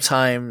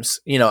 Sometimes,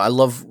 I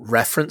love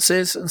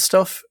references and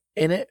stuff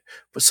in it,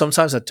 but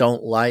sometimes I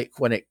don't like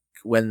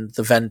when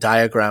the Venn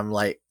diagram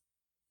like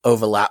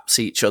overlaps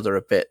each other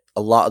a bit.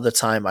 A lot of the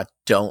time I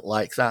don't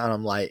like that, and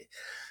I'm like,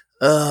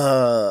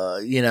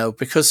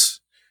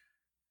 because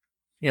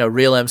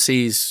real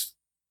MCs,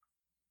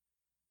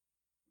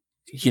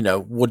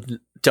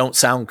 don't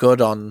sound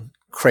good on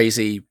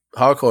crazy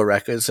hardcore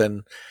records,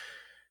 and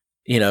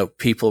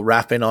people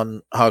rapping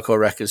on hardcore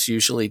records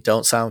usually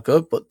don't sound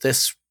good, but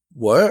this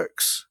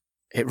works.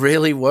 It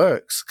really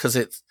works because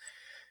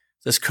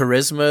there's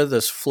charisma,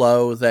 there's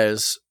flow,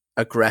 there's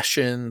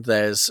aggression,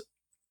 there's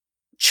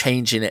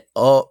changing it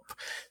up,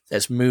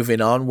 there's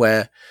moving on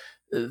where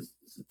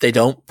they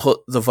don't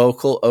put the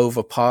vocal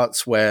over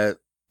parts where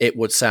it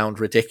would sound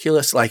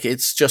ridiculous. Like,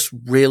 it's just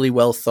really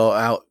well thought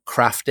out,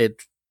 crafted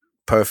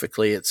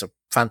perfectly. It's a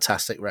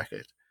fantastic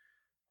record.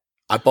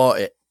 I bought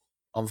it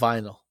on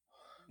vinyl.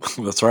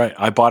 That's right.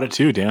 I bought it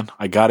too, Dan.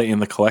 I got it in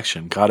the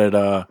collection. Got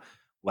it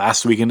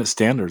last weekend at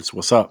Standards.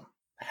 What's up?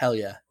 Hell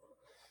yeah.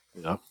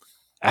 Yeah.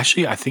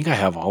 Actually, I think I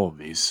have all of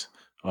these.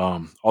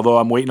 Although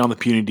I'm waiting on the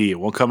Puny D. It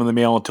won't come in the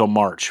mail until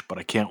March, but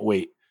I can't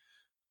wait.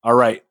 All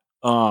right.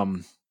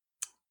 I'm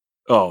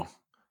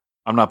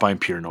not buying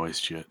Pure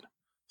Noise yet,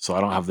 so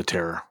I don't have the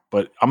Terror.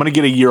 But I'm going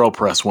to get a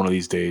Europress one of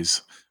these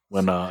days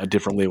when a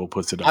different label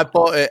puts it out. I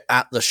bought it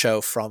at the show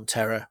from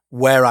Terror,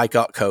 where I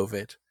got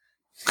COVID.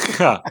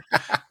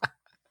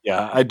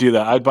 Yeah, I do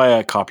that. I'd buy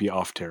a copy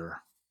off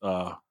Terror.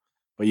 But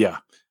yeah.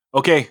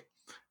 Okay.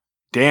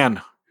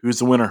 Dan, who's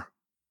the winner?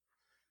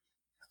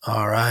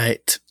 All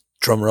right.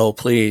 Drum roll,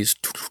 please.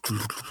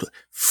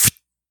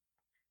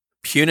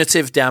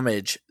 Punitive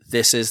Damage.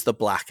 This is the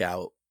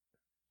Blackout.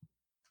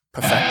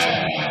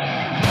 Perfection.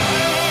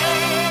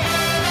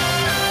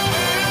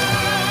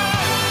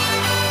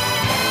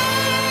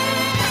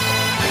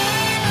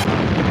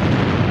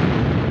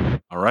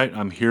 All right.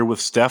 I'm here with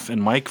Steph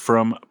and Mike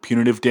from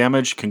Punitive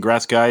Damage.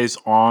 Congrats, guys,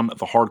 on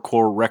the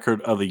hardcore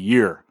record of the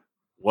year.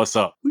 What's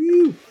up?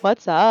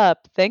 What's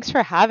up? Thanks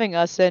for having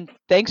us, and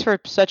thanks for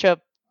such a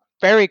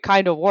very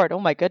kind award. Oh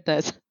my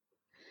goodness.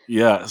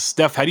 Yeah.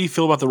 Steph, how do you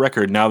feel about the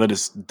record now that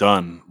it's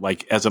done?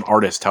 Like, as an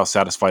artist, how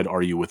satisfied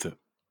are you with it?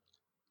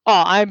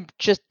 Oh, I'm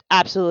just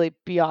absolutely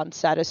beyond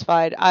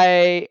satisfied.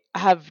 I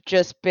have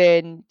just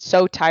been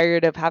so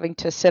tired of having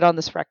to sit on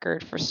this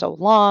record for so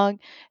long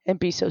and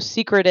be so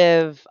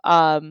secretive.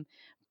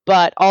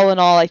 But all in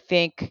all, I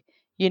think,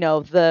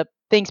 the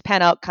things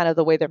pan out kind of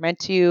the way they're meant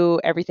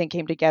to. Everything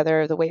came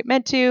together the way it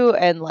meant to.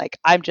 And like,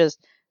 I'm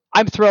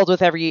thrilled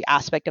with every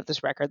aspect of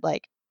this record.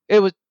 Like,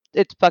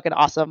 it's fucking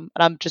awesome.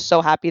 And I'm just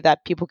so happy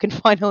that people can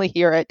finally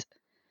hear it.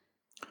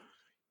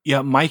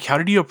 Yeah, Mike, how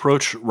did you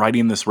approach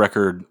writing this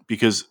record?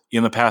 Because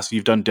in the past,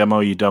 you've done demo,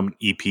 you've done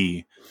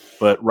EP,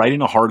 but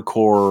writing a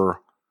hardcore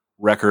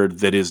record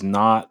that is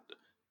not,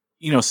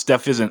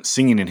 Steph isn't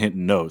singing and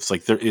hitting notes.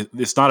 Like,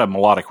 it's not a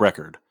melodic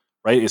record,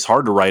 right? It's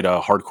hard to write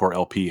a hardcore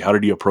LP. How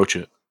did you approach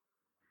it?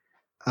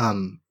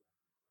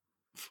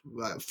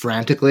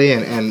 Frantically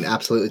and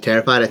absolutely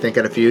terrified. I think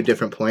at a few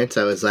different points,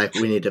 I was like,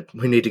 we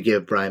need to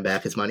give Brian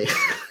back his money.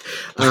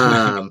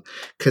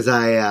 Cause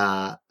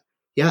I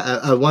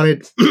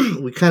wanted,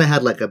 we kind of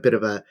had like a bit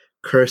of a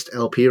cursed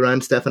LP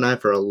run, Steph and I,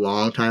 for a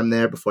long time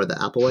there before the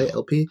Applewhite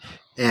LP.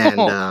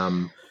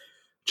 And,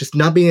 just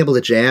not being able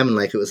to jam. And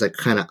like, it was like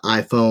kind of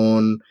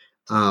iPhone,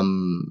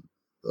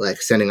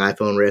 like sending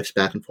iPhone riffs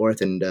back and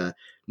forth. And,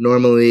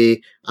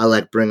 normally I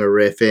like bring a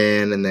riff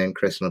in and then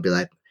Kristen will be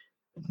like,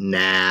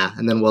 nah.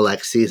 And then we'll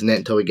like season it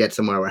until we get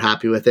somewhere we're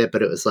happy with it.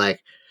 But it was like,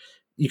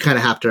 you kind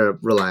of have to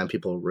rely on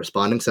people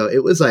responding. So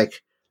it was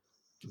like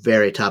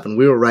very tough. And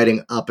we were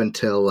writing up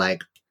until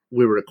like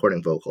we were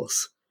recording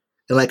vocals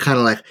and like kind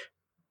of like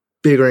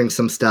figuring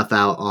some stuff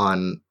out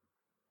on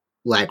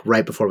like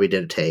right before we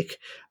did a take.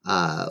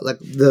 Like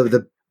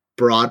the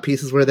broad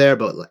pieces were there,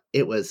 but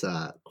it was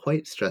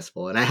quite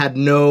stressful. And I had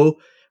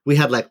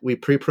we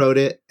pre-pro'd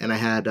it and I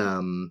had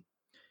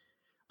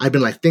I'd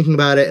been like thinking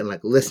about it and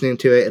like listening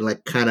to it and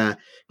like kind of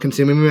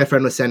consuming. My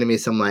friend was sending me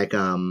some like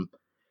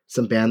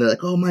some band. They're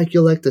like, oh, Mike,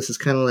 you'll like this. It's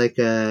kind of like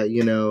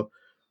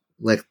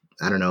like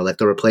I don't know, like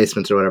the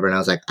Replacements or whatever. And I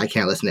was like, I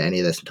can't listen to any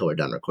of this until we're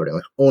done recording.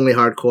 Like only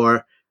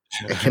hardcore.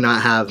 I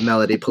cannot have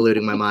melody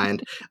polluting my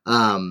mind.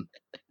 And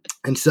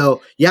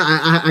so yeah,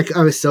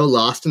 I was so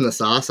lost in the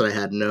sauce that I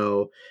had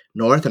no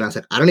north. And I was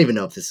like, I don't even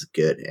know if this is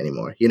good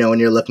anymore. When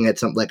you're looking at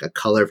something like a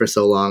color for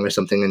so long or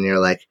something, and you're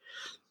like,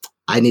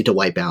 I need to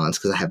white balance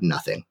because I have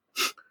nothing.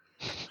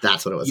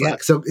 That's what it was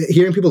like. So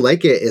hearing people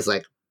like it is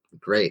like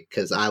great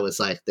because I was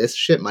like, this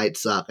shit might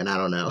suck, and I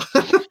don't know.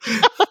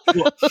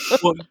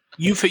 well,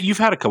 you've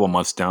had a couple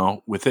months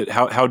now with it.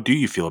 How do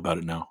you feel about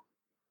it now?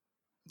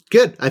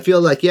 Good. I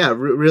feel like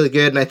really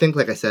good. And I think,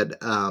 like I said,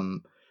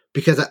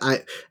 because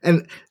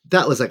and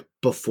that was like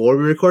before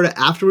we recorded.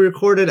 After we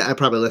recorded, I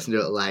probably listened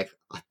to it like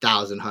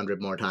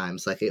 1,100 more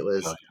times. Like it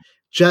was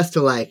just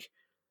to like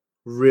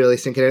really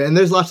sink it in. And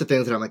there's lots of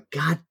things that I'm like,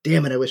 God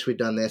damn it, I wish we'd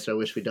done this or I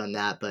wish we'd done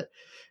that. But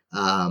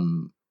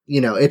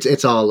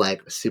it's all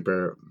like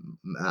super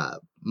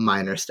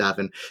minor stuff,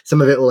 and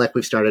some of it will like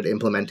we've started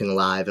implementing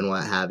live and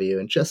what have you,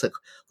 and just like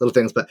little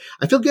things. But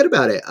I feel good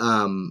about it.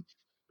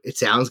 It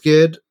sounds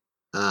good.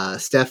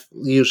 Steph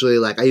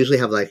usually I usually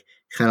have like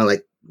kind of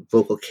like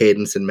vocal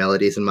cadence and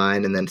melodies in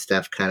mind, and then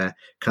Steph kind of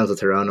comes with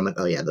her own. I'm like,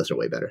 oh yeah, those are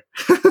way better.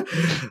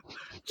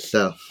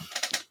 So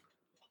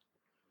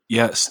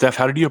Yeah, Steph,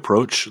 how did you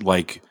approach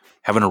like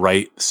having to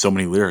write so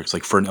many lyrics?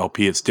 Like for an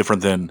LP, it's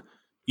different than,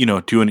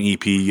 to an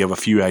EP. You have a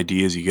few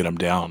ideas, you get them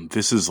down.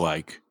 This is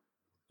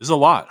a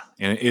lot,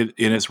 and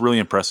it's really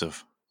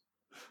impressive.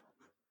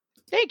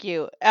 Thank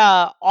you.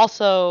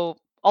 Also,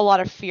 a lot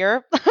of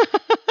fear,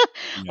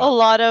 a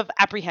lot of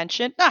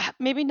apprehension.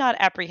 Maybe not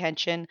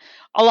apprehension.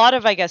 A lot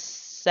of, I guess,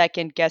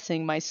 second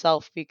guessing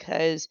myself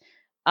because,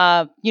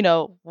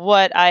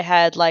 what I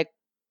had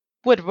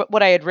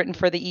what I had written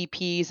for the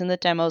EPs and the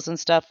demos and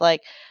stuff,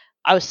 like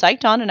I was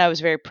psyched on and I was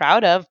very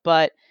proud of.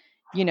 But,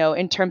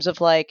 in terms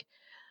of like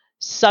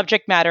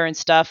subject matter and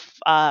stuff,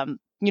 an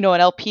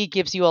LP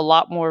gives you a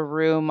lot more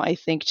room, I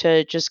think,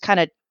 to just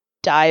kind of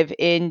dive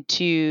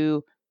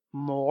into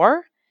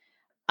more.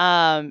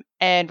 And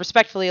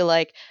respectfully,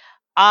 like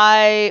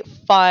I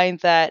find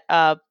that,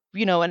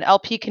 an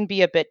LP can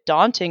be a bit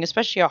daunting,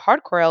 especially a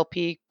hardcore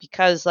LP,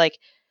 because like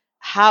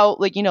how,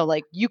 like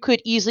you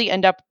could easily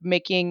end up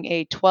making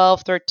a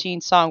 12, 13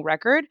 song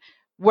record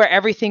where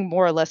everything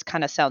more or less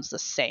kind of sounds the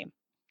same.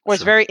 Or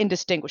it's very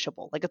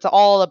indistinguishable. Like it's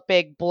all a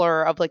big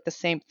blur of like the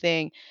same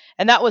thing.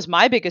 And that was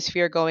my biggest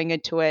fear going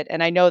into it.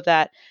 And I know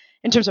that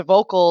in terms of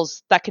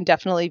vocals, that can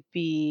definitely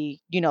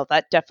be,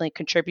 that definitely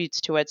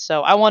contributes to it.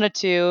 So I wanted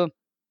to,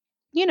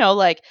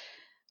 like,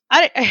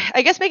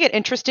 I guess make it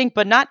interesting,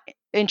 but not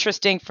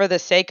interesting for the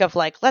sake of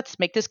like, let's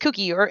make this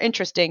kooky or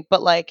interesting.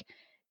 But like,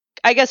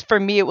 I guess for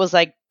me, it was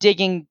like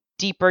digging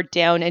deeper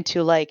down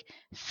into like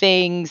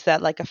things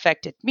that like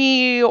affected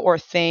me or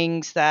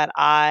things that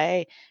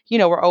I,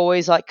 were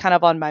always like kind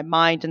of on my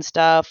mind and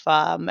stuff,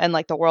 and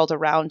like the world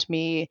around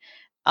me.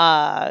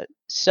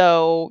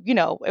 So,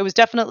 it was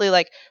definitely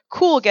like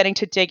cool getting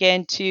to dig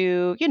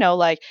into,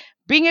 like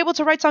being able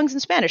to write songs in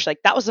Spanish. Like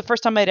that was the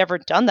first time I'd ever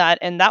done that.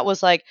 And that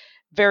was like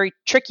very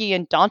tricky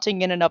and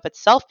daunting in and of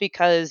itself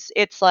because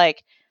it's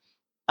like,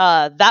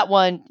 that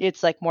one,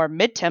 it's like more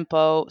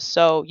mid-tempo.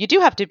 So you do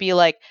have to be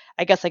like,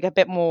 I guess like a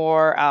bit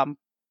more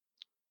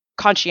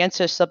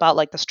conscientious about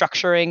like the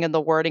structuring and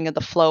the wording and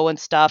the flow and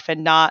stuff,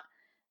 and not,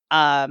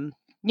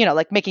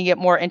 like making it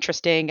more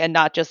interesting and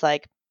not just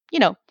like,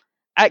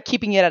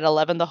 keeping it at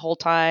 11 the whole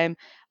time.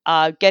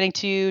 Getting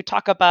to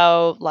talk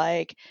about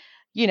like,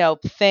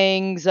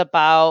 things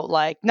about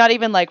like not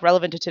even like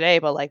relevant to today,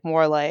 but like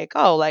more like,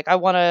 oh, like I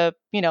want to,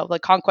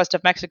 like conquest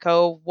of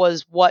Mexico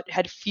was what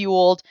had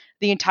fueled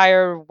the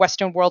entire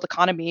Western world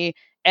economy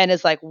and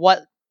is like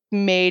what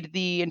made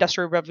the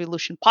Industrial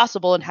Revolution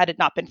possible. And had it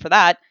not been for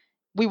that,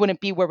 we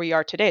wouldn't be where we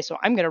are today. So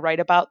I'm going to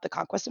write about the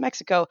conquest of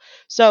Mexico.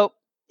 So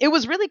it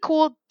was really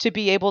cool to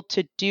be able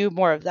to do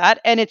more of that.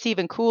 And it's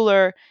even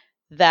cooler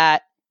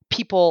that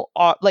people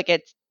are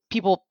like,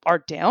 people are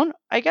down,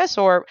 I guess,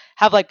 or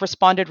have like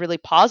responded really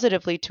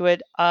positively to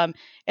it.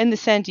 In the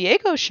San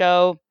Diego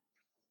show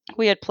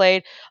we had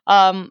played,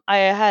 I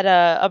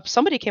had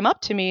somebody came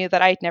up to me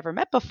that I had never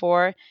met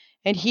before,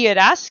 and he had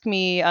asked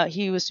me,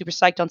 he was super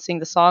psyched on singing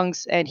the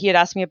songs, and he had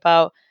asked me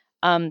about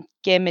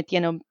Que me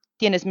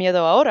tienes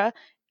miedo ahora,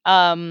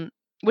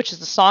 which is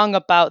the song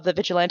about the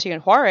vigilante in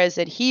Juarez,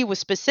 and he was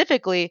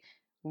specifically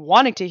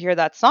wanting to hear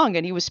that song,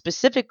 and he was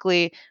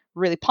specifically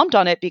really pumped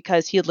on it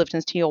because he had lived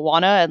in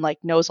Tijuana and like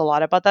knows a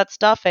lot about that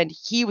stuff, and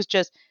he was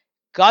just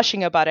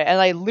gushing about it. And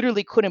I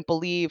literally couldn't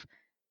believe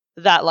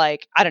that,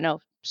 like, I don't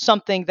know,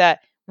 something that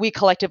we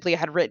collectively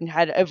had written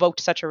had evoked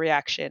such a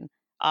reaction.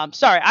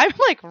 Sorry, I'm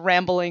like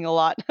rambling a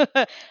lot,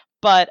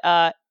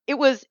 but it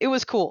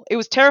was cool. It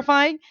was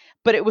terrifying,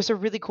 but it was a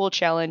really cool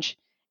challenge,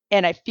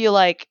 and I feel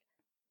like,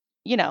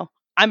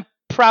 I'm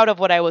proud of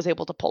what I was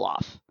able to pull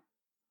off.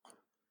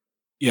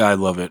 Yeah, I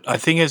love it. I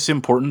think it's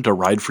important to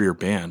ride for your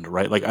band,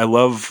 right? Like, I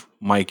love,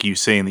 Mike, you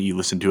saying that you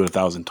listen to it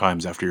 1,000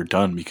 times after you're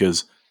done,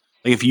 because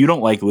like, if you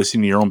don't like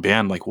listening to your own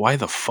band, like, why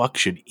the fuck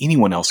should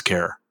anyone else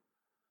care?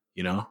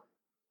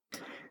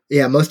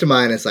 Yeah, most of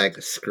mine is like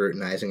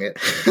scrutinizing it,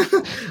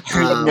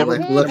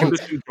 like looking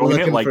for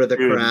the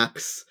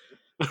cracks.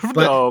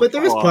 But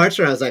there was parts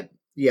where I was like,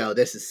 "Yo,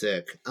 this is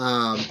sick."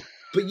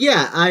 But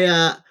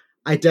yeah,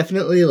 I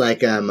definitely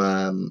like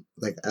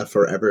like a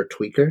forever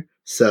tweaker,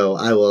 so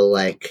I will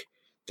like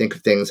think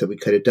of things that we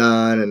could have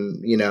done,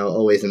 and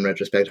always in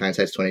retrospect,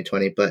 hindsight's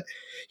 2020. But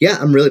yeah,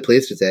 I'm really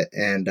pleased with it,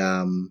 and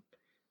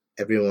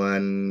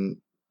everyone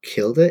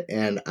killed it,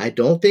 and I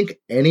don't think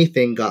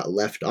anything got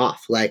left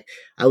off. Like,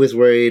 I was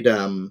worried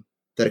that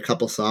a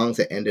couple songs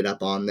that ended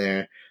up on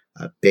there,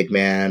 Big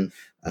Man,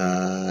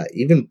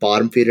 even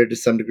Bottom Feeder to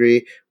some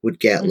degree, would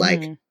get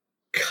like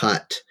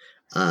cut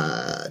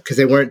because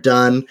they weren't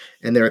done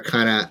and they were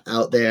kind of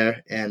out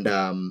there, and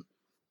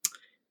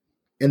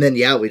then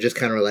we just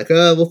kind of were like,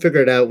 oh, we'll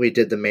figure it out. We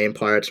did the main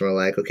parts and we're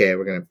like, okay,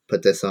 we're gonna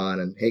put this on,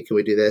 and hey, can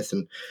we do this?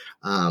 And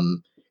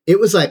it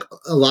was like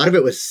a lot of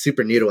it was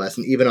super new to us.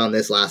 And even on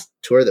this last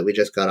tour that we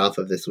just got off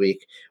of this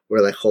week,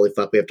 we're like, holy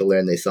fuck, we have to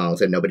learn these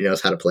songs, and nobody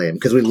knows how to play them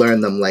because we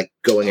learned them like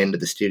going into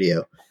the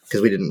studio because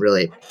we didn't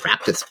really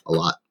practice a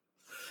lot.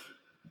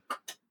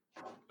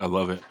 I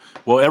love it.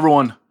 Well,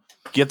 everyone,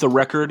 get the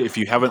record. If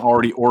you haven't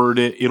already ordered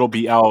it, it'll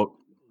be out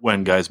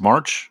when, guys?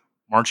 March,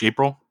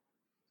 April?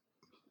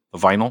 The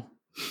vinyl?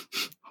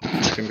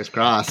 Fingers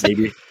crossed.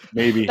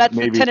 Maybe. That's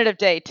the tentative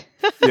date.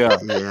 Yeah.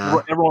 Yeah.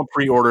 Everyone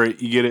pre-order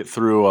it. You get it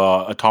through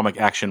Atomic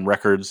Action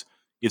Records.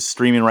 It's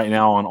streaming right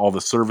now on all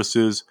the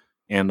services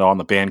and on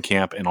the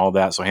Bandcamp and all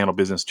that. So handle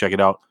business. Check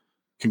it out.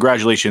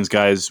 Congratulations,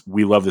 guys.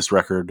 We love this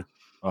record.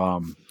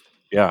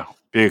 Yeah,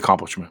 big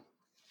accomplishment.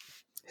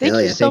 Thank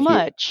you so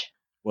much.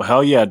 Well,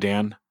 hell yeah,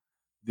 Dan.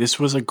 This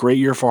was a great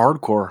year for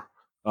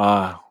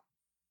hardcore.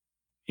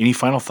 Any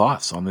final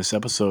thoughts on this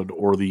episode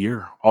or the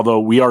year?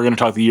 Although we are going to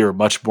talk the year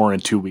much more in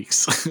 2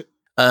 weeks.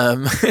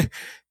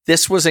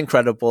 This was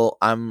incredible.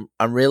 I'm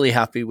really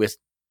happy with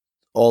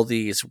all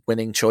these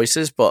winning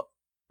choices, but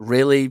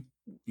really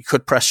you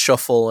could press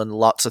shuffle and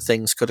lots of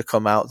things could have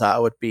come out that I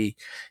would be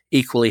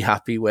equally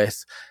happy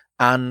with.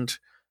 And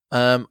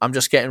I'm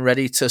just getting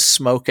ready to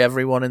smoke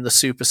everyone in the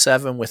Super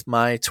 7 with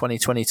my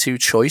 2022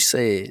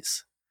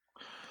 choices.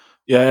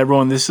 Yeah,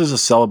 everyone, this is a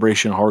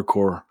celebration of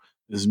hardcore.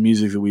 This is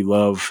music that we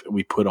love.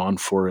 We put on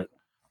for it,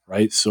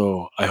 right?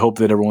 So I hope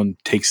that everyone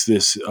takes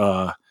this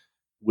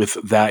with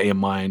that in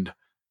mind.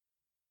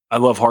 I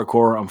love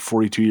hardcore. I'm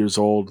 42 years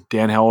old.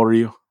 Dan, how old are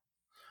you?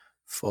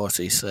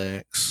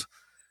 46.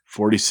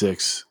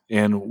 46.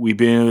 And we've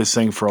been in this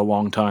thing for a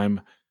long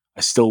time.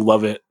 I still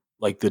love it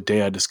like the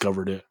day I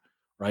discovered it,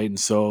 right? And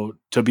so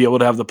to be able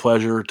to have the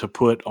pleasure to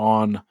put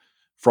on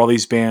for all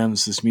these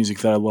bands, this music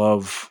that I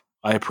love,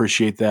 I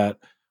appreciate that.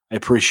 I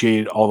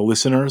appreciate all the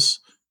listeners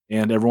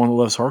and everyone who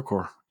loves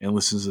hardcore and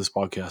listens to this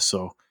podcast.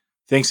 So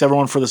thanks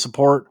everyone for the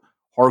support.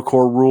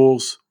 Hardcore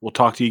rules. We'll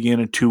talk to you again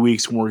in 2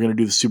 weeks when we're going to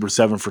do the Super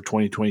 7 for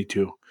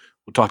 2022.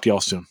 We'll talk to y'all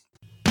soon.